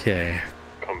 Okay.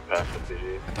 Come past the PG.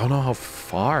 I don't know how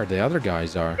far the other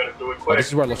guys are. Gotta do it Oh, quick. this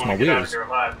is where I lost my Wanna get out of wheels. here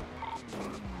alive.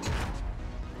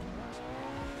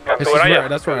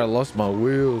 That's where I lost my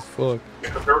wheels. Fuck.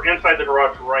 Because they're inside the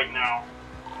garage right now.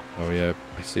 Oh yeah,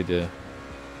 I see the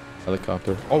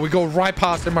helicopter. Oh, we go right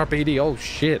past MRPD. Oh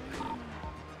shit.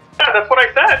 Yeah, that's what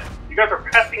I said. You guys are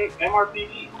passing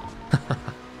MRPD.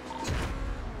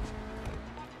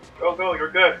 Go, you're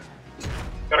good.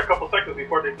 Got a couple seconds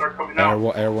before they start coming out.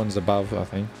 Air one's above, I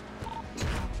think.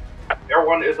 Air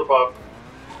 1 is above.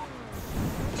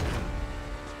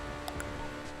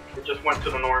 It just went to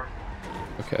the north.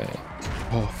 Okay.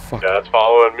 Oh fuck. Yeah, it's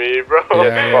following me, bro.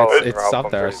 Yeah, it's up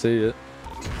there. I see it.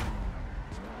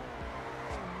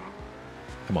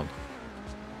 Come on.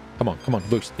 Come on, come on,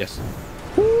 boost. Yes.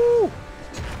 Woo!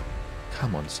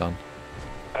 Come on, son.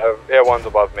 Air 1's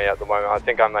above me at the moment. I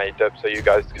think I made dip so you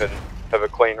guys can have a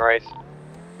clean race.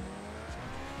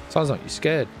 Sounds like you're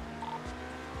scared.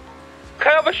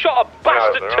 Can I have a shot of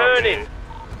bastard turning?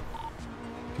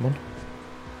 Come on.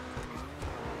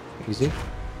 Easy.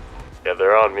 Yeah,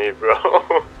 they're on me,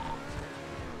 bro.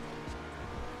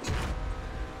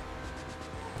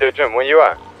 Dude, Jim, where you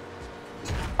at?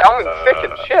 I'm sick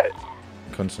and shit.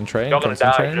 Concentrating. You're gonna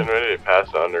die. I'm getting ready to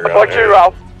pass the underground. Fuck you,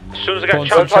 Ralph. As soon as I get a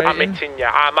chance, I'm hitting you.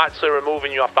 I'm actually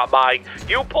removing you off that bike.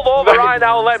 You pull over right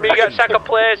now and let me get second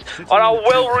place, or I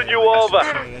will run you over.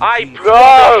 I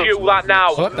promise you that now.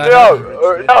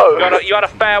 No. You had a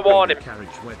fair warning.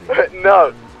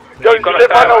 No. Go You've got a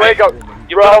step on fair a Lego.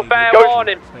 Ralph, fair go,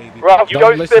 warning. Ralph, Don't go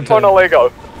listen step to on a him.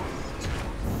 Lego.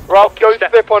 Ralph, go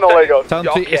step on a Lego. Time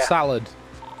to eat a salad.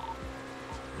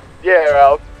 Yeah,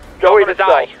 Ralph. Go You're eat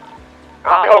gonna a die. I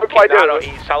I hope I do. don't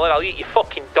eat salad. I'll eat your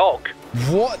fucking dog.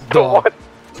 What the? What?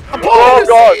 Oh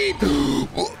God.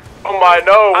 Oh my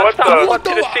no, what the? I want to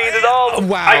the scene at all.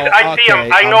 Wow. I see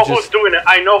him. I know who's doing it.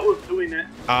 I know who's doing it.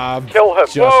 Kill him.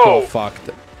 Just Whoa. got fucked.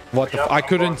 What the? I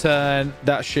couldn't turn.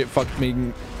 That shit fucked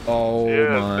me. Oh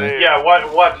my. Yeah,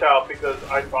 watch out because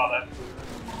I saw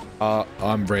that.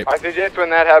 I'm ripped. I suggest when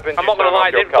that happens, I'm you not gonna turn lie, off I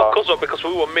your didn't car. fuck us up because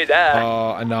we were mid-air.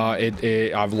 No,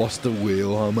 I've lost the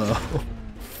wheel. I'm out.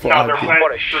 No, they're planning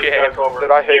What a to shoot shit. guys over Did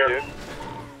I hit here. you?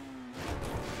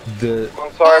 The.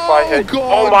 I'm sorry if I hit you.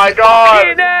 God. Oh my god!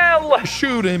 Fucking hell!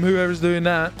 Shoot him, whoever's doing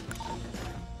that.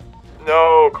 No,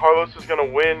 No, Carlos is gonna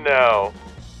win now.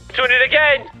 Doing it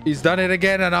again. He's done it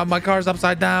again, and my car's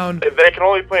upside down. They can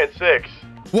only plant 6.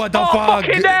 What the Oh, fuck?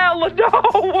 fucking hell,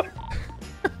 no!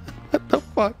 What the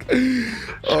fuck?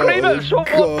 Scream at someone,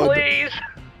 God. please.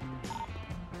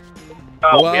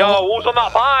 Well, Yo, who's on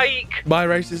that bike? my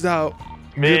race is out.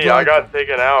 Me, Good luck. I got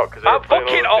taken out because I'm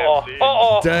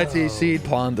fucking Dirty seed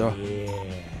planter.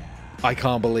 I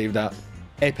can't believe that.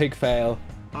 Epic fail.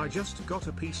 I just got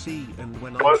a PC and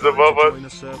when I What's tried above to us? join a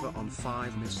server on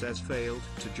 5 it says failed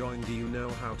to join. Do you know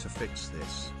how to fix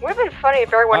this? Would have been funny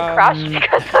if everyone crashed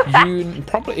because of that. You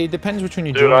probably, it depends which one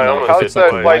you Dude, join. I If almost it's did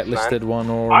like that a place, whitelisted one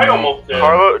or. I almost did.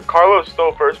 Carlos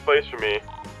stole first place for me.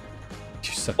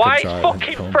 You suck Why a is giant,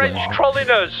 fucking don't French blame me. trolling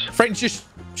us?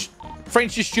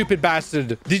 French, you stupid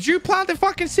bastard. Did you plant the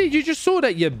fucking seed? You just saw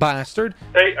that, you bastard.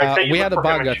 Hey, I say you We look had a for him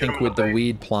bug, and I shoot think, him in with the the face.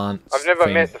 weed plant. I've never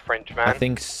thing. met the French man. I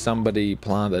think somebody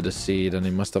planted a seed and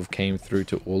it must have came through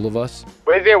to all of us.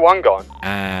 Where's the one gone?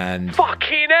 And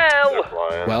Fucking hell!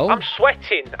 well, I'm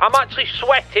sweating. I'm actually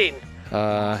sweating.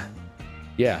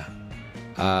 yeah.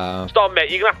 Stop, mate.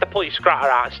 You're gonna have to pull your scratter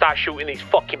out and start shooting these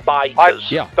fucking bikers.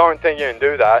 I don't think you can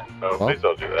do that. No, Well, please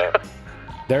don't do that.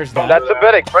 There's that. That's a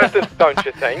bit aggressive, don't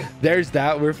you think? There's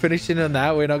that. We're finishing on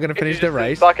that. We're not gonna finish the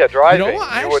race. Suck at driving. You know what?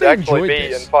 I you would actually actually enjoyed be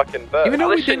this. in fucking bird. Even though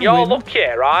we Listen, didn't you're win, lucky,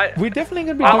 right? we're definitely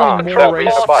gonna be I'm on doing control more race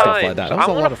four stuff times. like that. That was I'm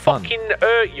a lot gonna of fun. fucking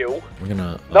hurt you. We're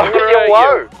gonna. No, I'm gonna you hurt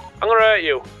won't. I'm gonna hurt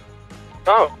you.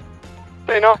 No.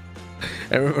 Say no.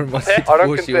 Everyone must I don't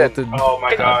force you all consent. to. Oh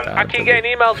my god. I keep getting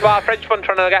emails about a Frenchman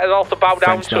trying to get us all to bow down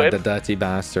French to man, him. the dirty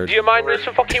bastard. Do you mind doing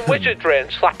some fucking wizardry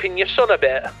and slapping your son a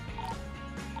bit?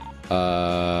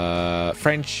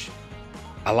 French.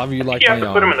 I love you like You my have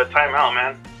to put him own. in the timeout,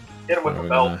 man. Hit him with the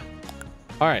belt.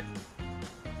 All right.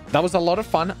 That was a lot of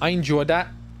fun. I enjoyed that.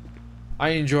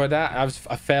 I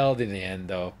failed in the end,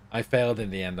 though. I failed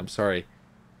in the end. I'm sorry.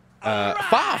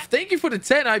 Faf, thank you for the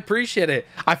 10. I appreciate it.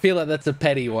 I feel like that's a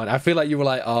petty one. I feel like you were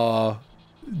like, oh,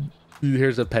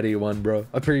 here's a petty one, bro.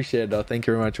 Appreciate it, though. Thank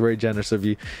you very much. Very generous of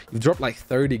you. You've dropped like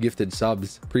 30 gifted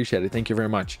subs. Appreciate it. Thank you very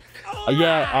much.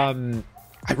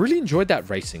 I really enjoyed that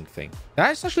racing thing.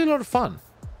 That's actually a lot of fun.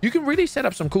 You can really set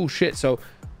up some cool shit. So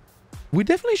we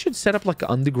definitely should set up like an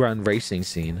underground racing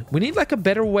scene. We need like a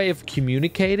better way of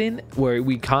communicating where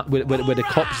we can't, where the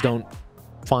cops don't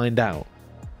find out.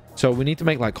 So we need to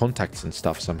make like contacts and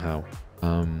stuff somehow.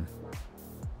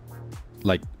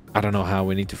 Like, I don't know how.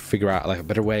 We need to figure out like a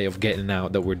better way of getting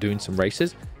out that we're doing some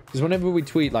races. Because whenever we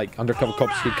tweet like undercover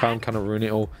cops could come kind of ruin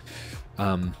it all.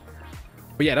 But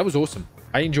yeah, that was awesome.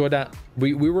 I enjoyed that.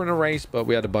 We were in a race, but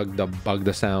we had a bug that bugged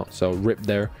us out. So rip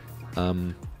there.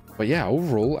 But yeah,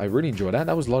 overall, I really enjoyed that.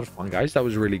 That was a lot of fun, guys. That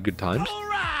was really good times.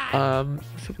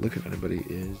 Let's have a look if anybody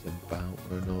is about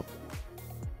or not.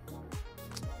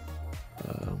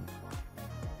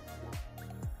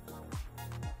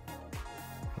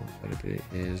 If anybody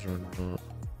is or not.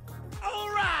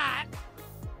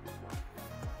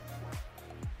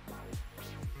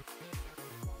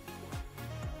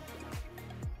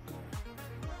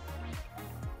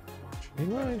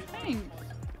 Alright. Thanks.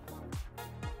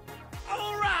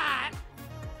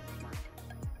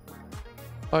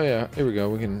 Oh yeah, here we go.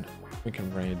 We can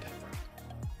raid.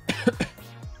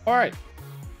 All right.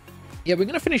 Yeah, we're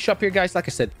gonna finish up here, guys. Like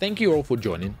I said, thank you all for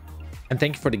joining, and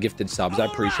thank you for the gifted subs. I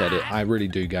appreciate it. I really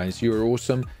do, guys. You are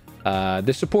awesome.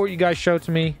 The support you guys show to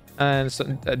me and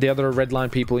the other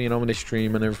Redline people, you know, when they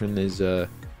stream and everything is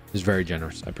very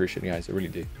generous. I appreciate you guys. I really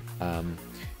do.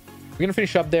 We're gonna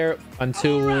finish up there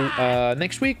until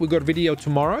next week. We got a video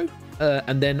tomorrow.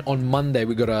 And then on Monday,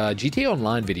 we got a GTA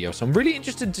Online video. So I'm really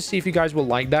interested to see if you guys will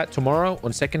like that. Tomorrow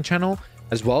on second channel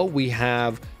as well, we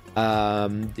have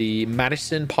the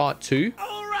Madison Part 2.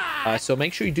 So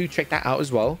make sure you do check that out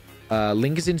as well.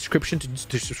 Link is in the description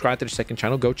to subscribe to the second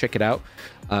channel. Go check it out.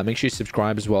 Make sure you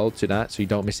subscribe as well to that so you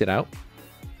don't miss it out.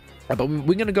 But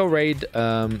we're going to go raid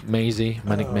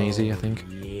Manic Maisie, I think.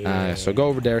 So go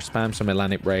over there, spam some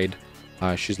Elanip raid.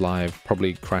 She's live,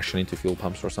 probably crashing into fuel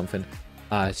pumps or something.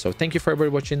 So thank you for everybody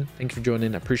watching. Thank you for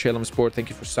joining. I appreciate the support. Thank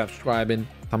you for subscribing,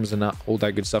 thumbs up, all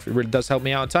that good stuff. It really does help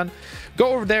me out a ton.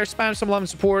 Go over there, spam some love and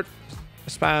support.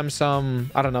 Spam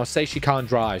some, I don't know, say she can't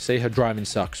drive. Say her driving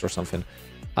sucks or something.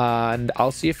 And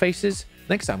I'll see your faces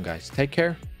next time, guys. Take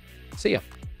care. See ya.